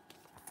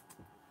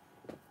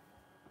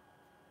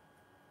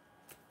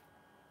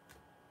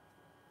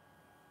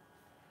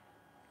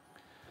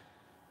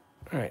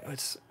 All right,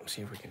 let's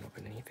see if we can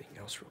open anything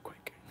else real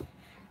quick.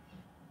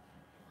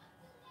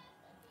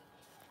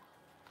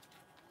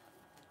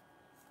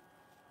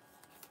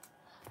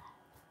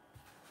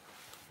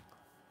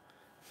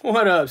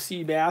 What up,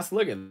 Seabass?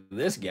 Look at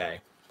this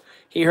guy.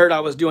 He heard I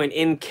was doing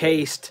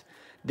encased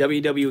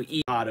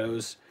WWE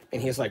autos,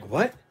 and he's like,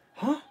 what?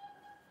 Huh?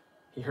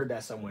 He heard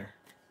that somewhere.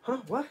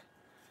 Huh? What?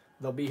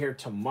 They'll be here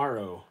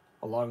tomorrow,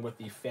 along with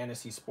the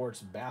Fantasy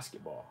Sports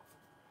Basketball.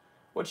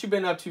 What you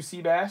been up to,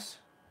 Seabass?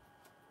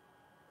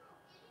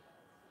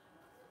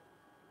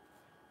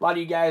 A lot of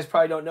you guys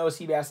probably don't know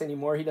Seabass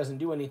anymore. He doesn't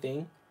do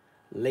anything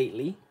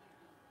lately.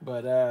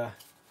 But,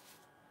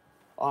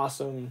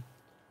 awesome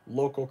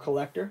local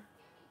collector.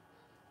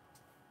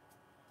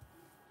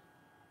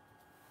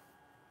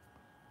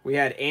 We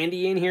had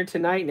Andy in here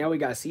tonight. Now we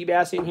got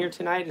Seabass in here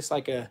tonight. It's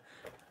like a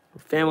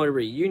family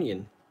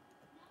reunion.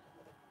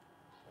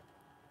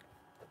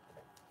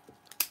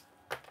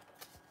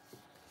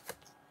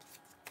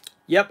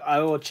 Yep, I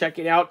will check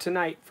it out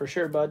tonight for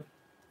sure, bud.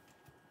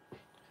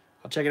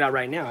 I'll check it out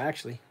right now,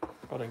 actually.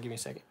 Hold on, give me a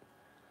second.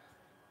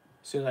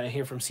 As soon as I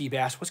hear from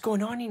Seabass, what's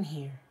going on in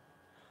here?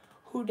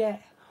 Who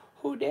that?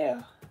 Who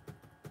there?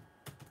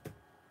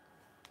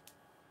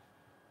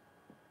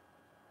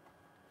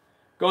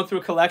 Going through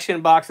a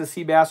collection box of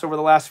Seabass over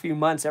the last few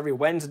months every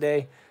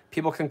Wednesday.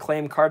 People can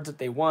claim cards that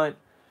they want.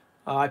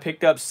 I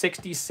picked up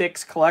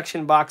 66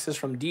 collection boxes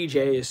from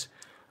DJs.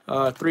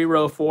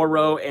 3-row,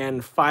 4-row,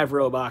 and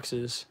 5-row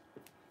boxes.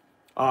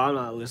 I'm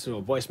not listening to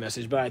a voice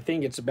message, but I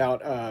think it's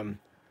about...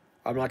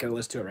 I'm not going to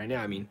listen to it right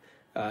now. I mean,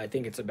 I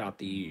think it's about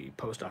the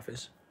post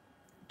office.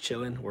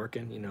 Chilling,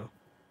 working, you know.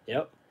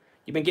 Yep.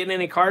 You been getting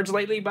any cards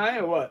lately, By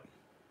or what?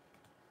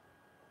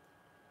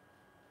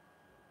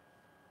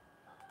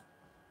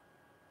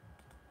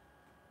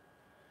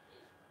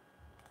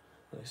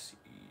 Let's see.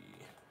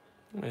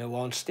 I'm going to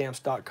launch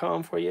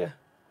stamps.com for you.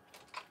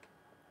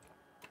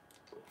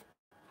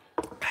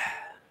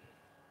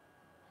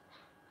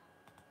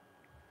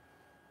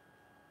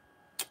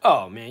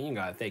 Oh, man, you don't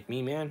gotta thank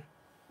me, man.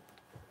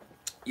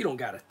 You don't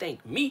gotta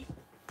thank me.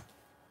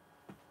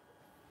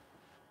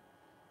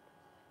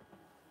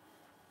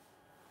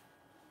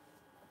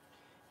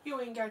 You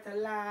ain't got to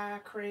lie,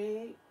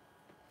 Craig.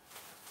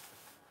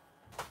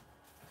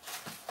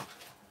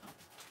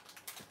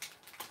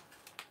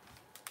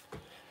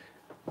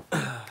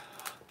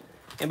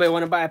 Anybody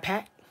want to buy a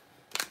pack?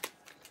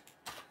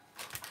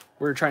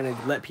 We're trying to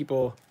let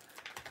people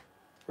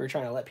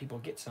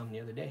get some the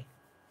other day.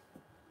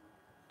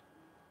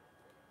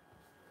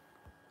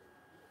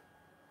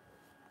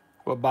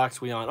 What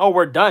box we on? Oh,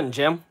 we're done,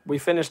 Jim. We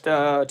finished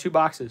 2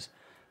 boxes.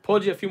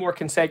 Pulled you a few more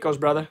Conseco's,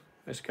 brother.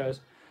 Just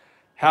because.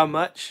 How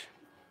much?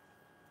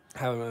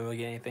 Haven't really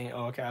get anything.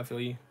 Oh, okay, I feel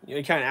you.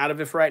 You're kind of out of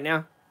it for right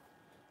now.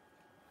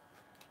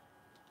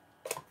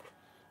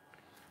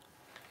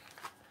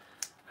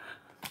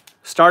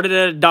 Started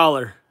at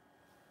 $1.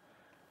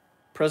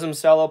 Prism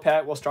Cello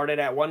pack will start it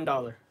at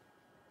 $1.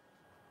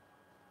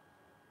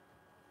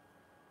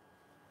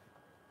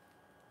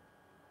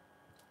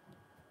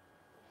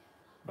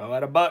 Well,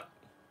 at $1.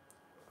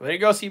 There you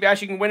go,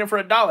 Seabass. You can win it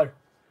for $1.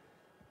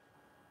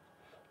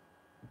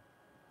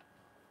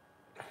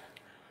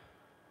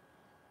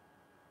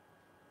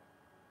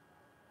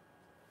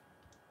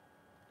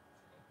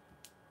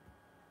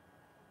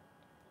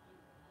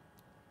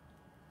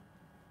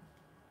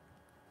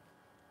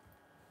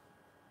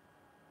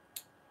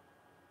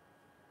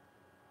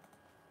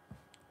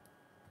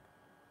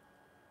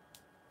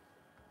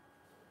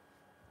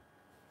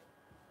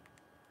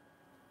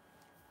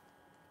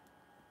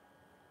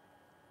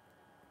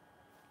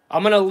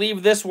 I'm going to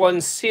leave this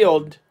one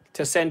sealed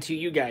to send to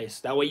you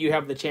guys. That way you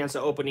have the chance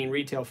of opening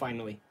retail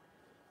finally.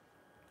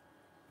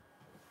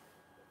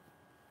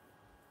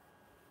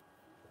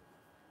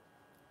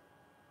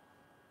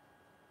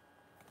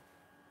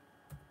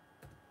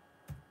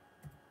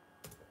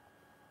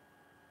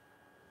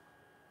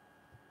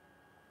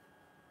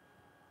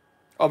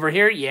 Over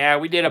here, yeah,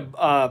 we did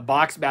a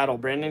box battle,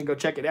 Brandon. Go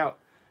check it out.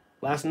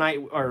 Last night,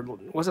 or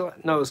was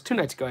it? No, it was 2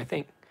 nights ago, I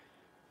think.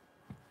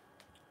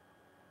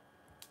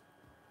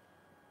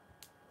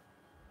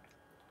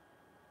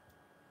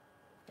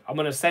 I'm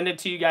going to send it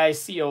to you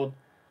guys sealed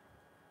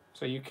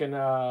so you can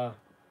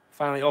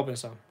finally open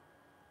some.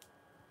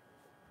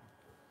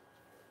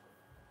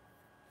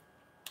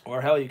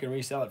 Or hell, you can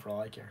resell it for all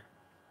I care.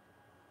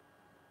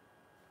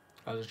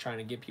 I was just trying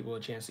to give people a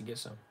chance to get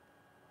some.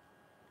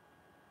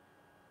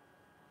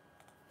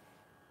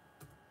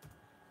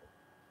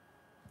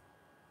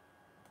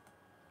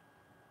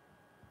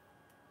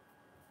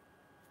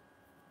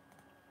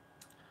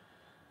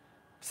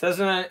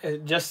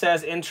 It just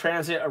says in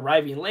transit,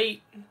 arriving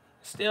late.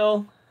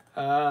 Still,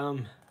 let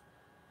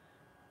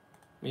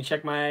me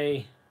check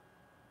my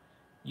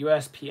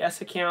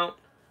USPS account.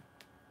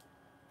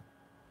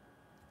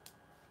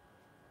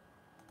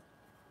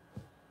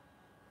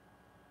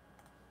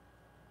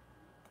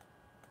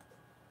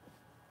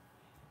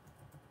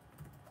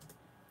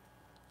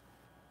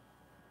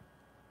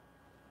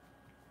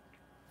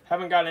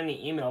 Haven't got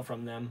any email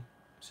from them,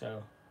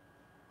 so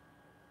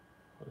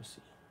let's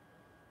see.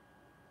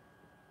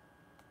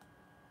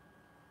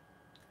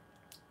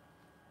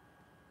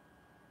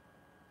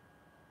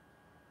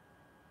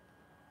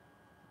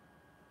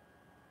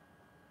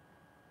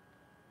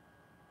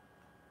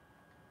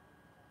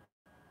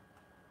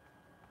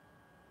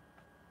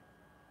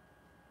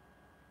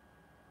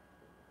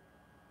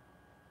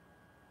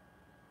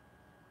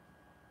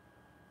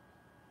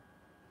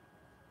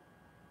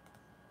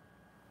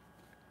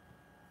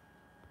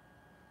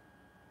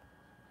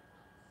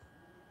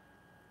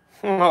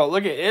 Oh,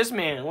 look at this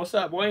man. What's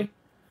up, boy?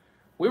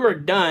 We were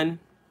done.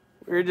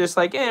 We were just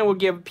like, we'll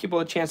give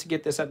people a chance to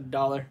get this at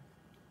 $1.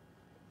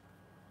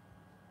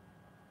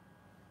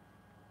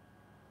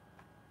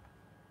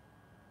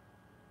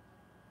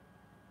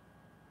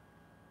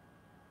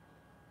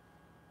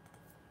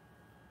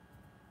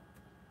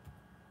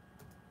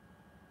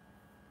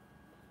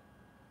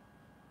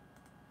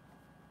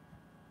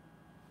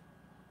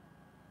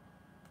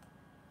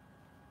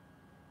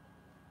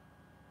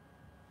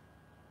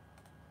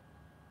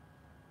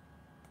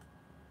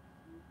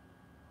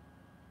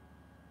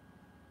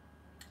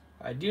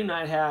 I do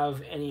not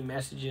have any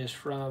messages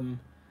from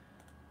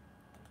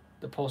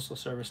the Postal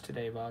Service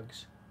today,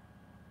 Bugs.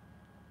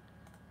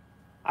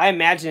 I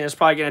imagine it's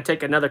probably going to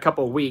take another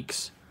couple of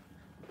weeks,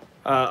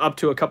 up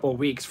to a couple of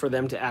weeks for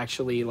them to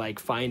actually like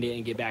find it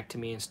and get back to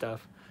me and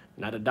stuff.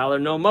 Not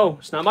 $1 no mo.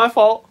 It's not my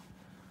fault.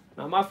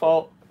 Not my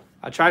fault.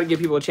 I try to give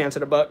people a chance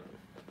at $1.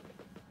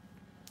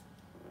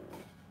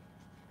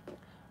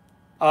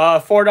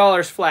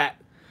 $4 flat.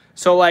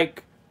 So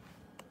like,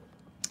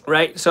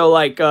 right? So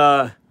like,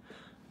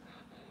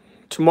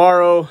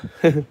 tomorrow,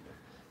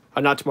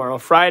 not tomorrow,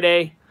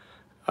 Friday,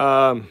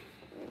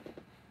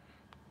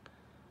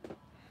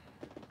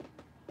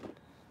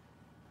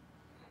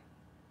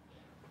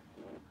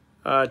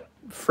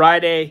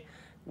 Friday,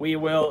 we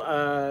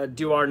will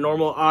do our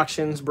normal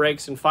auctions,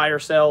 breaks, and fire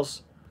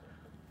sales.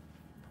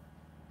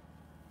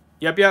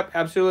 Yep,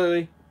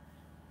 absolutely.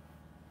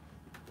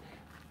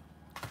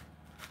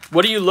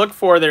 What do you look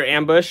for there,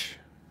 Ambush?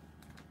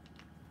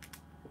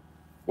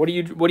 What do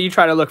you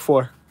try to look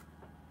for?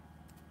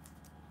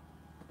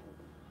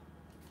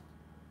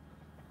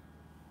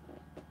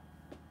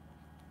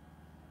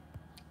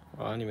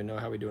 Well, I don't even know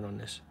how we're doing on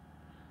this.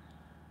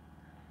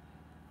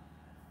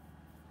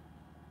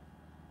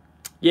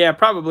 Yeah,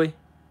 probably.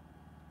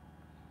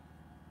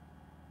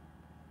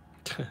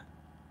 $27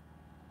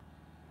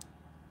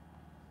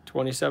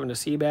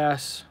 to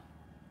Seabass.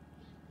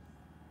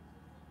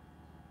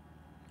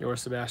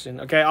 Yours,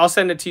 Sebastian. Okay, I'll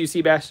send it to you,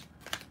 Seabass.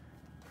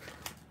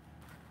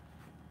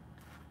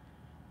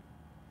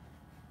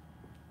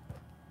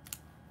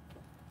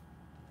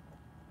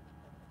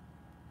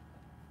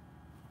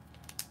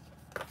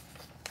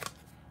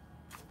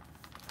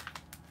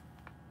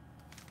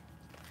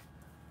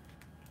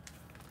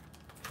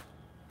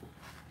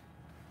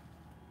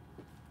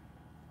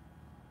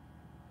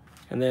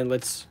 And then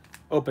let's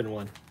open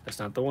one. That's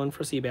not the one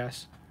for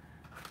Seabass.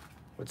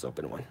 Let's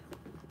open one.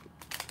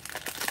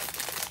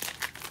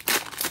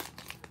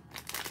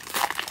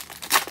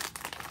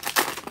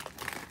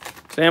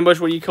 So Ambush,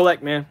 what do you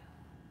collect, man?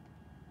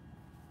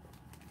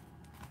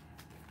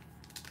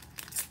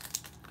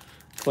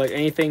 Collect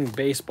anything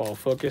baseball.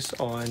 Focus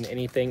on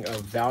anything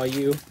of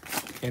value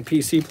and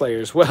PC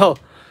players. Well,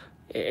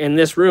 in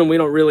this room, we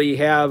don't really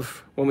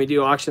have, when we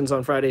do auctions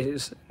on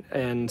Fridays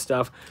and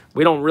stuff,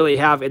 we don't really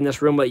have in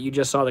this room that you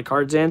just saw the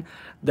cards in.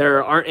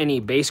 There aren't any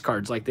base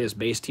cards like this,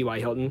 base T.Y.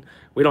 Hilton.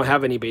 We don't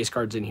have any base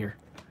cards in here.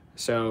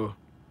 So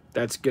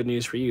that's good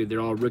news for you.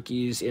 They're all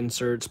rookies,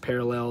 inserts,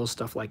 parallels,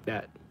 stuff like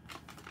that.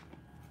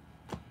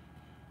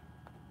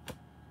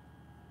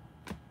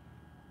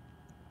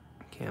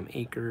 Cam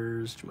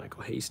Akers,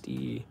 JaMychal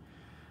Hasty,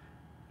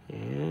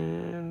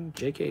 and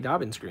J.K.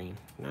 Dobbins green.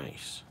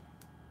 Nice.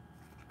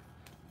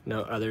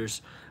 No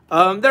others.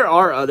 There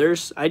are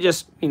others. I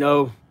just, you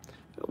know,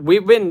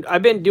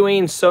 I've been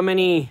doing so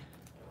many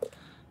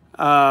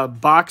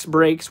box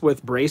breaks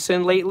with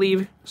Brayson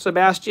lately,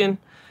 Sebastian,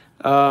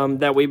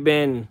 that we've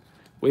been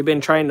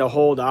trying to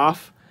hold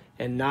off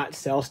and not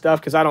sell stuff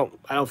because I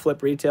don't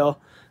flip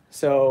retail.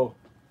 So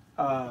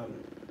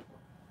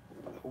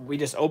we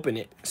just open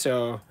it.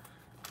 So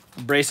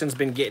Brayson's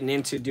been getting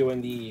into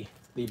doing the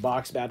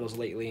box battles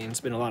lately, and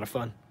it's been a lot of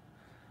fun.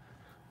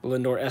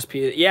 Lindor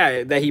SP,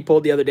 yeah, that he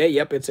pulled the other day.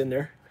 Yep, it's in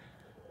there.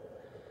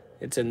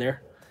 It's in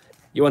there.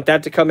 You want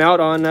that to come out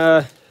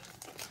on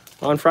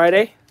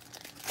Friday?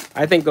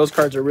 I think those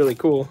cards are really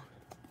cool.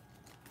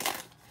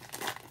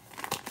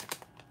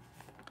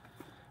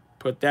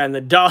 Put that in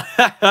the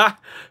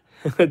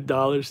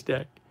dollar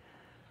stack.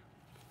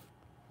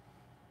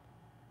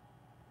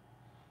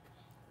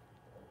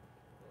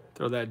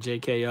 Throw that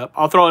JK up.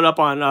 I'll throw it up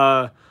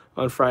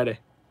on Friday.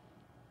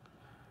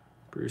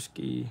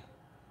 Brewski,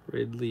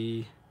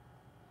 Ridley,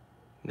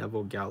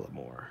 Neville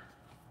Gallimore.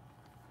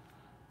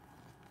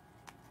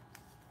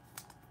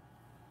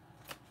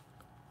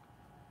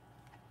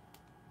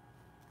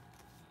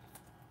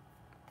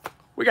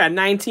 We got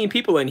 19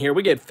 people in here.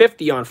 We get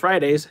 50 on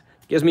Fridays.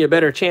 Gives me a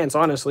better chance,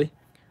 honestly.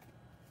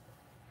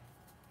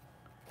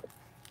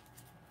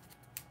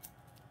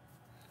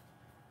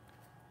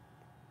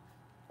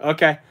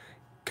 Okay.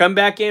 Come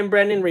back in,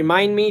 Brendan.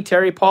 Remind me.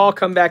 Terry Paul,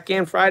 come back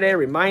in Friday.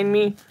 Remind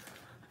me.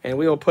 And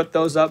we will put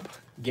those up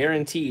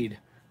guaranteed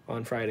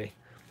on Friday.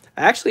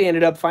 I actually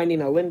ended up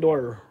finding a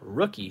Lindor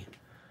rookie.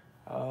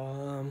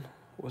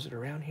 Was it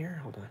around here?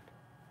 Hold on.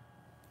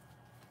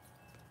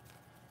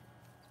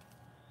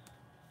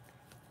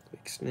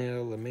 Blake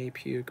Snell, LeMay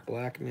Puke,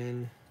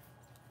 Blackman,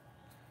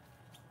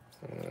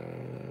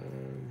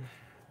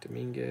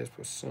 Dominguez,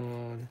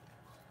 Poisson.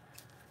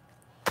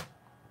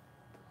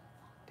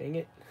 Dang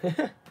it.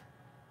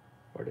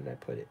 Where did I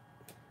put it?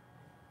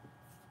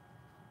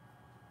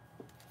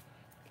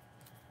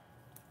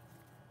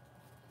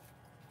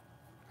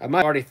 I might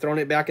have already thrown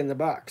it back in the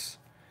box.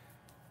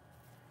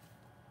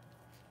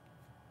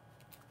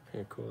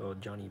 Here, cool little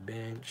Johnny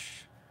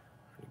Bench,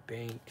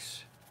 Johnny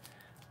Banks.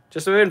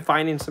 Just I've been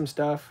finding some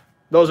stuff.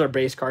 Those are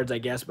base cards, I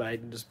guess, but I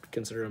just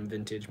consider them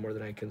vintage more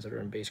than I consider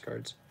them base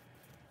cards.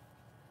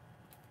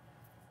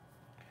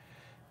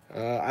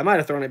 I might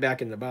have thrown it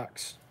back in the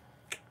box.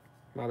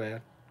 My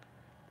bad.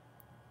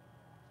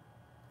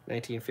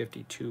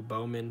 1952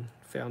 Bowman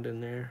found in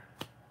there.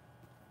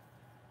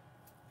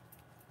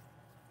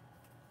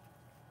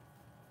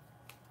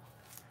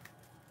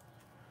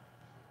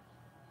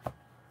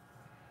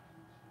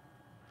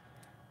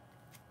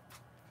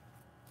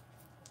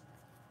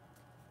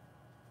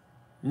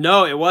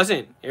 No, it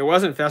wasn't. It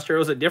wasn't Fester. It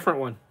was a different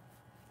one.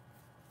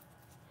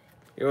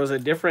 It was a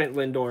different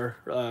Lindor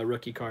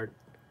rookie card.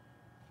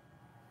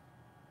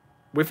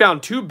 We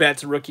found 2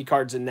 Betts rookie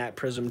cards in that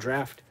Prism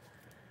draft.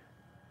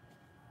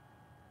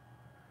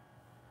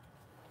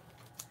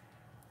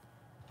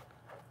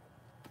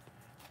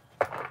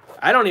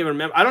 I don't even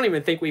remember. I don't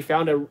even think we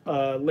found a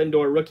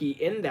Lindor rookie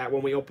in that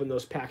when we opened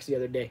those packs the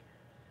other day.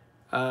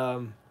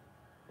 Dang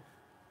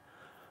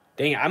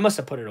it, I must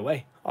have put it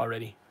away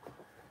already.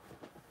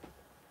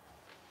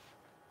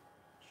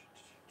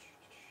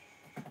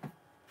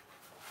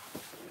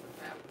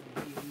 That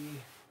would be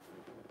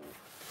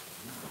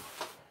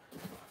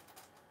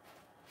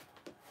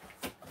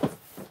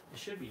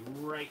should be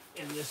right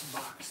in this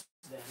box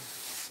then.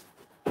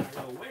 I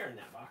don't know where in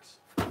that box.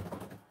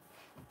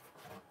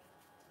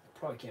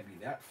 Probably can't be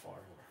that far.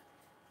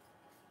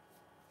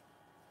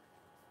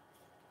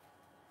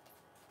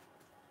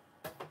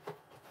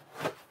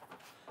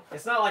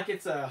 It's not like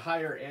it's a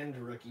higher end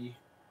rookie.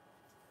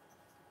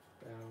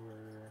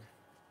 Bauer.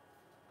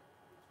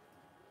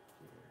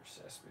 Here,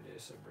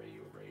 Cespedes, Abreu.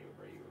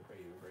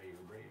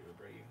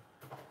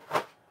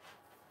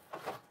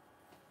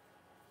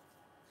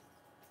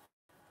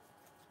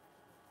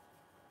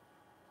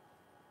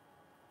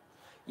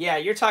 Yeah,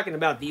 you're talking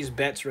about these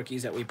Betts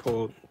rookies that we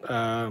pulled.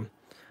 That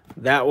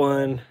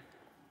one.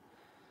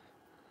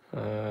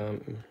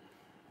 And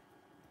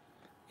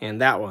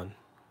that one.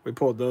 We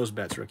pulled those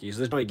Betts rookies.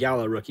 This Joey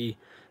Gallo rookie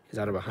is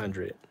out of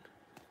 100.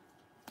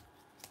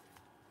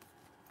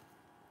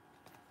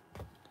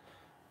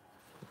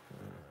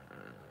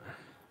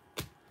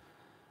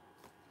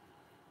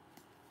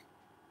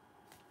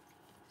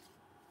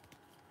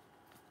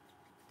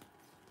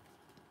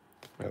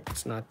 Nope,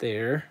 it's not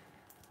there.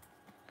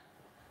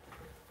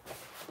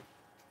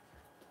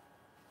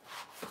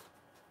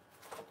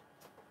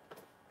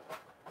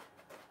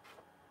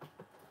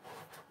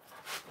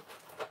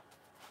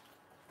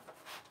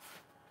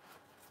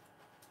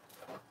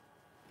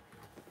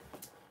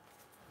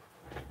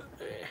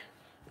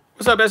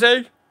 What's up,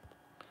 SA?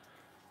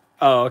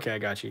 Oh, okay, I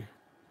got you.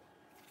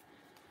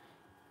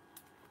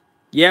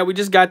 Yeah, we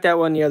just got that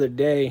one the other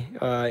day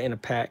in a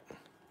pack.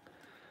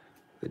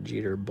 The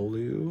Jeter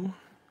Blue.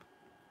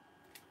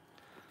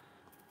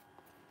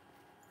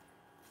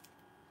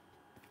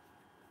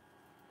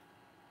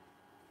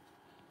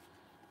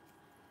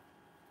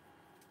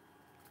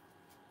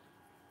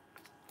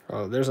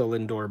 Oh, there's a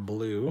Lindor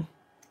Blue.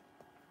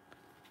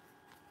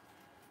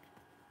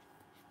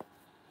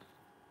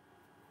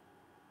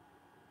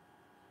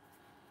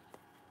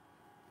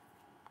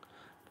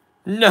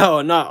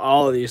 No, not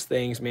all of these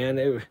things, man.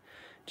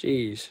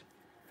 Jeez.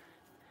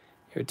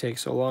 It would take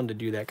so long to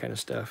do that kind of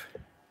stuff.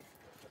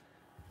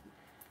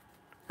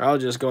 I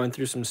was just going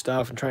through some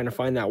stuff and trying to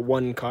find that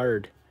one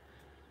card.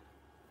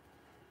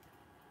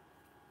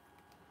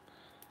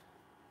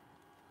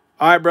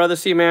 All right, brother.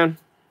 See you, man.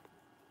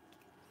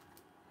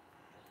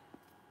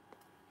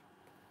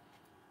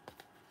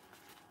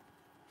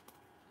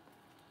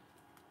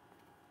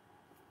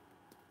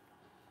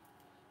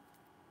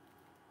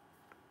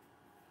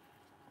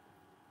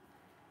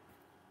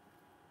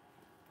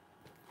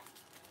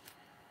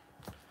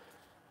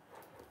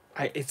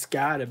 It's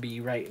got to be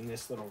right in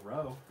this little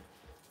row.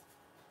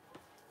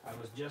 I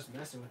was just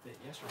messing with it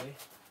yesterday.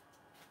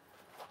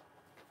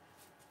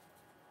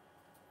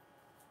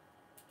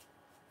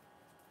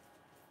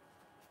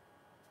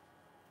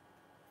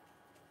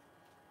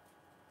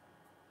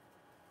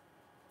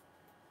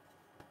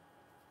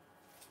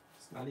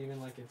 It's not even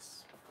like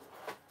it's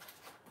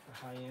a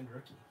high-end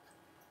rookie.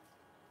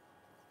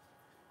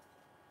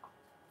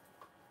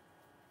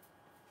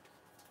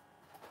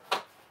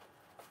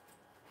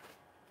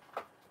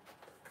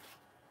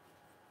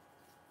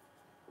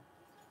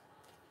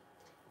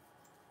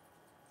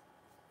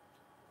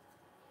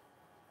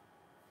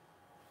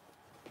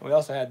 We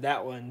also had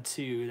that one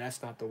too.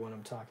 That's not the one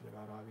I'm talking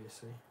about,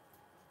 obviously.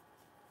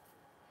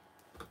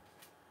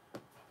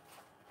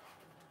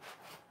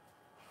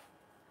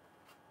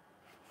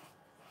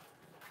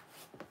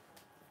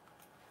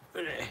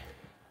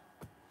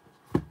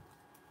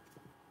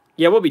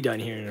 Yeah, we'll be done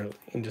here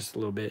in just a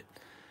little bit.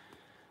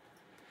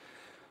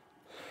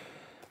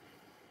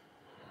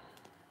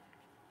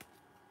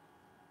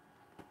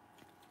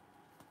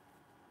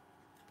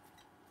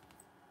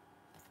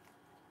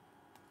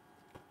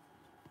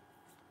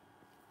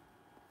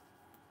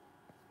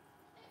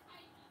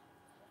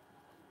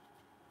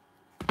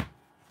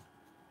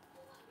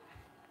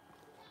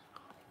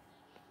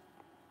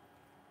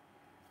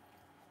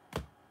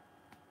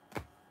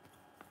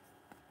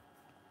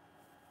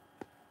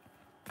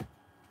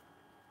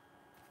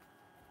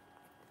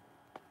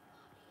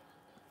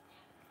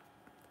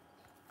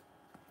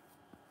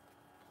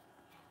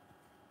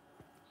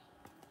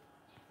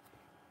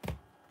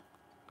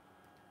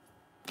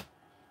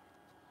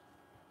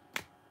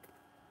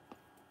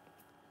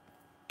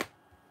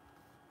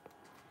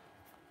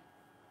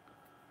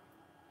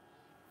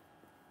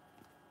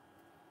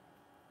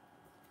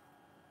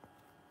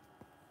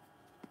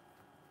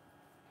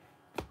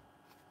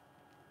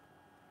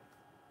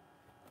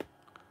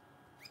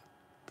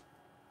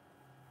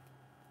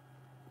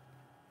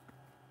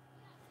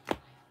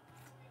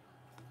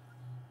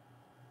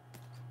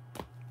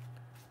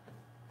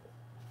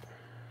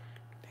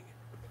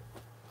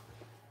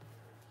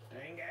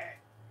 Dang it.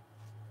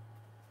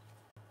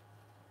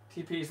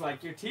 TP's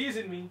like, you're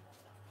teasing me.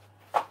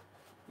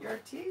 You're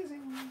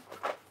teasing me.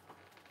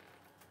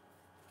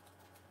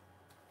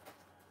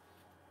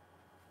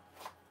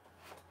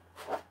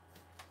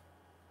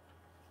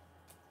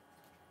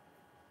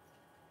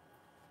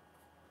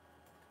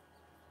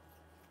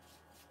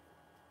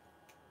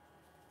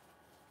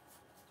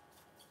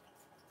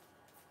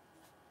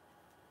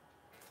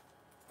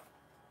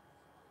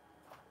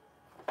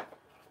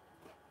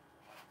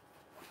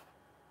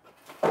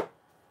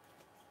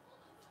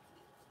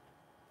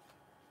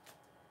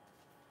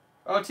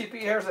 Oh, TP,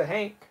 here's a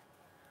Hank.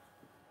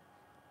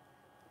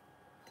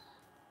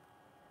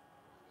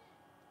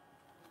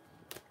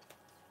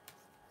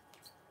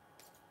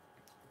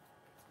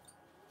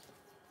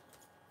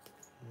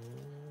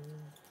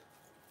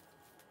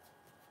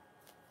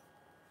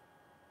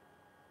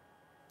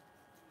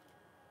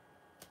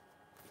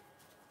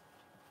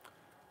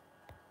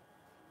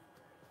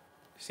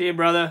 See you,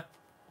 brother.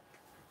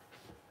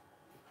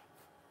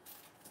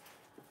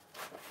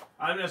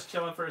 I'm just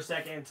chilling for a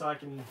second until I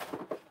can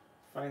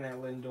find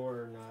that Lindor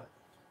or not.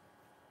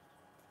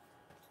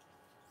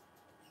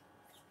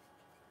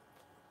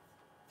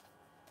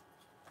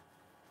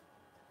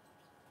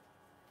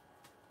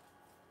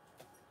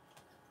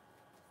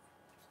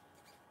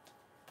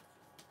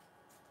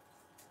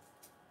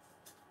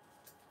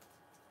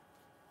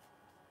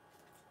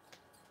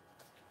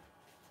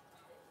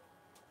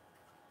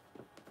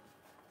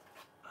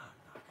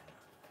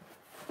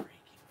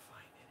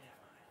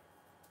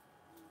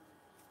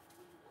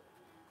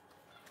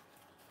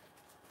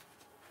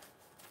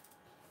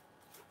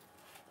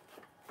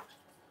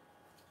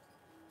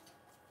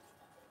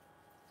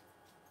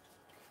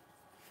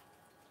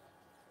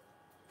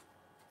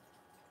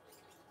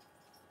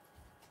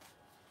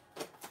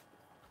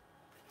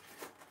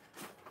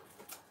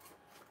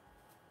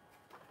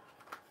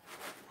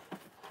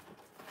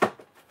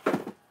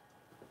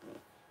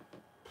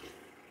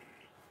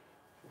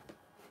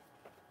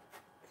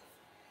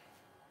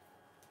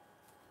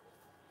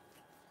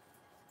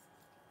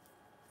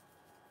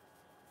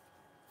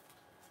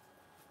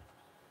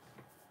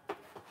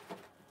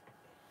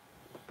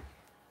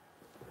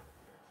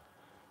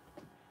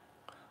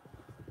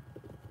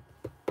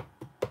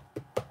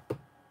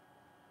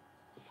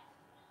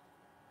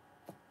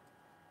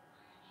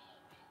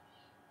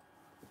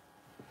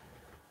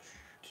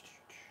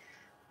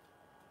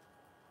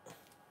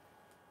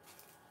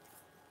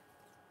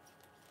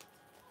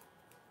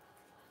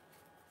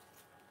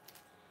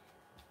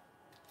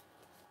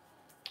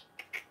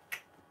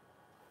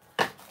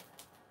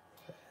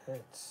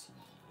 Let's see.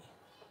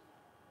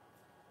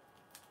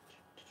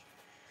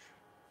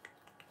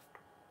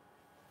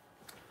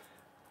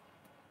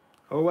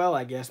 Oh well,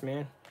 I guess,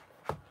 man.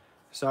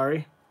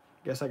 Sorry.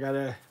 Guess I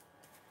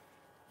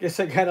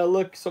gotta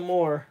look some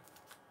more.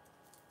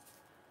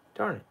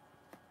 Darn it.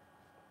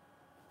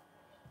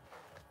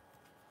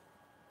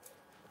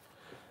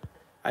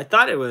 I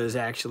thought it was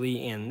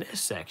actually in this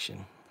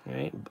section,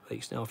 right?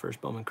 Blake Snell,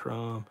 first Bowman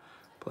Chrome,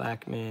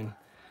 Blackman,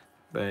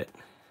 but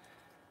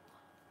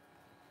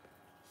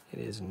it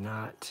is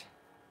not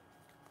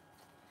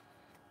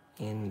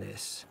in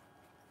this,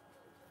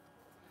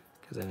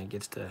 because then it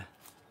gets to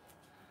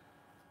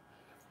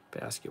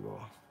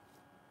basketball.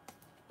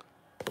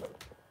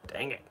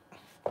 Dang it.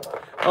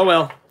 Oh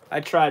well, I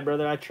tried,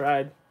 brother, I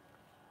tried.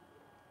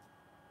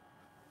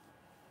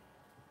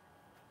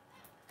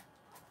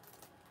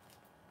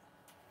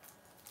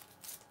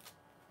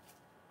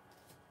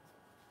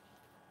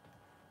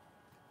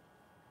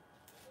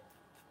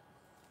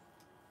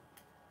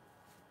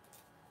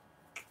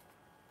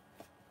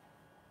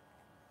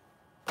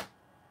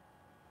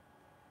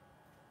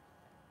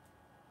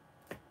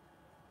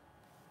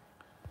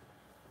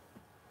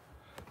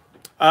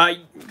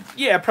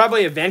 Yeah,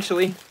 probably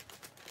eventually.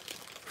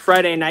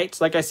 Friday nights,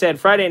 like I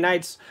said, Friday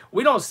nights,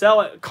 we don't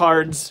sell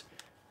cards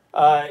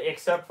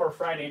except for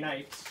Friday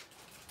nights.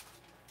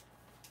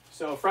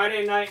 So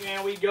Friday night,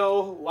 man, we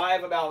go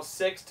live about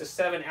 6 to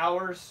 7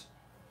 hours.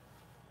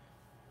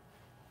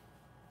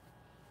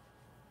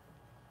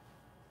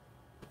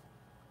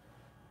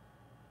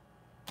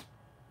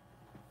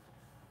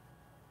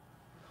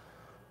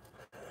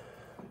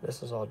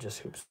 This is all just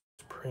Hoops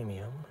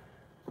Premium.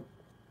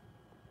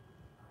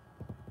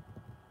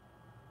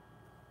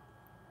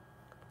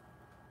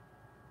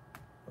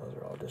 Those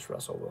are all just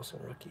Russell Wilson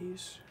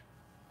rookies.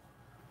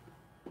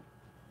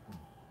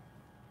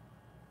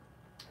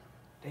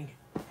 Dang it.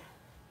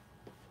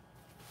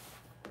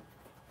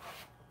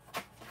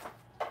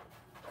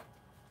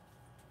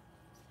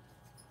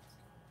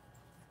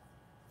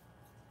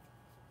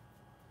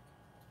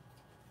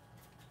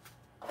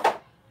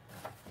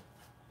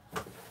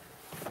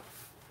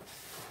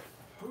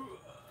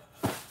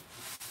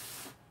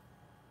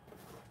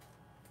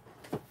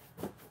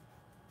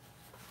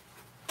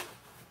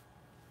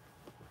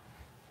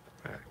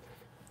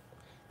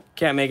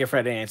 Can't make it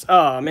Friday nights.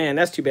 Oh, man,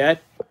 that's too bad.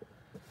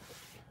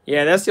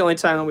 Yeah, that's the only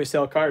time that we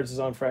sell cards is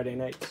on Friday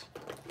nights.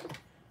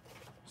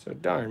 So,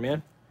 darn,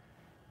 man.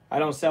 I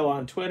don't sell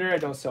on Twitter. I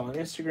don't sell on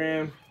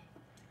Instagram.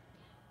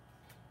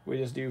 We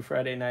just do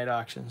Friday night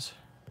auctions.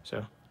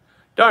 So,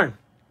 darn.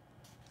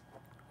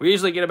 We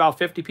usually get about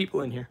 50 people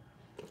in here.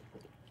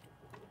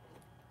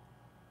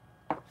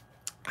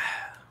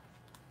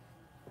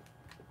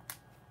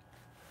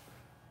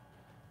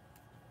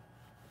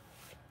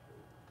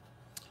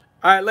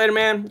 All right, later,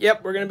 man.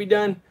 Yep, we're going to be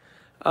done.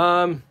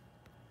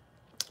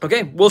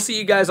 Okay, we'll see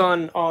you guys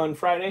on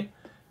Friday.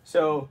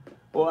 So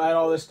we'll add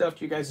all this stuff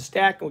to you guys'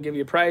 stack, and we'll give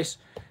you a price,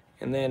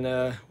 and then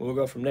we'll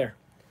go from there.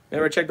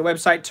 Remember, check the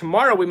website.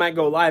 Tomorrow we might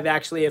go live,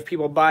 actually, if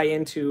people buy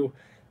into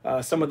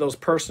some of those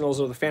personals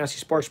of the Fantasy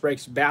Sports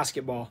Breaks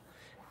basketball.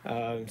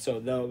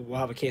 So we'll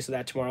have a case of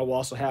that tomorrow. We'll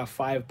also have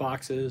 5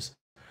 boxes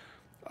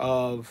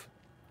of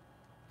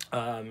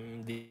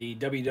the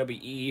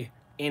WWE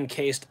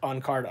encased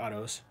on-card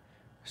autos.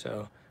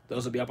 So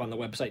those will be up on the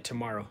website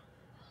tomorrow.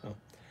 So, all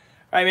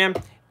right, man.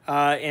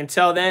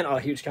 Until then,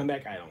 huge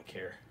comeback. I don't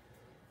care.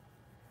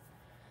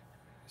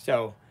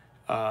 So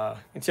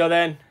until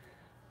then,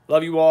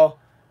 love you all.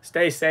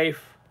 Stay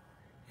safe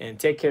and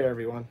take care,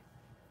 everyone.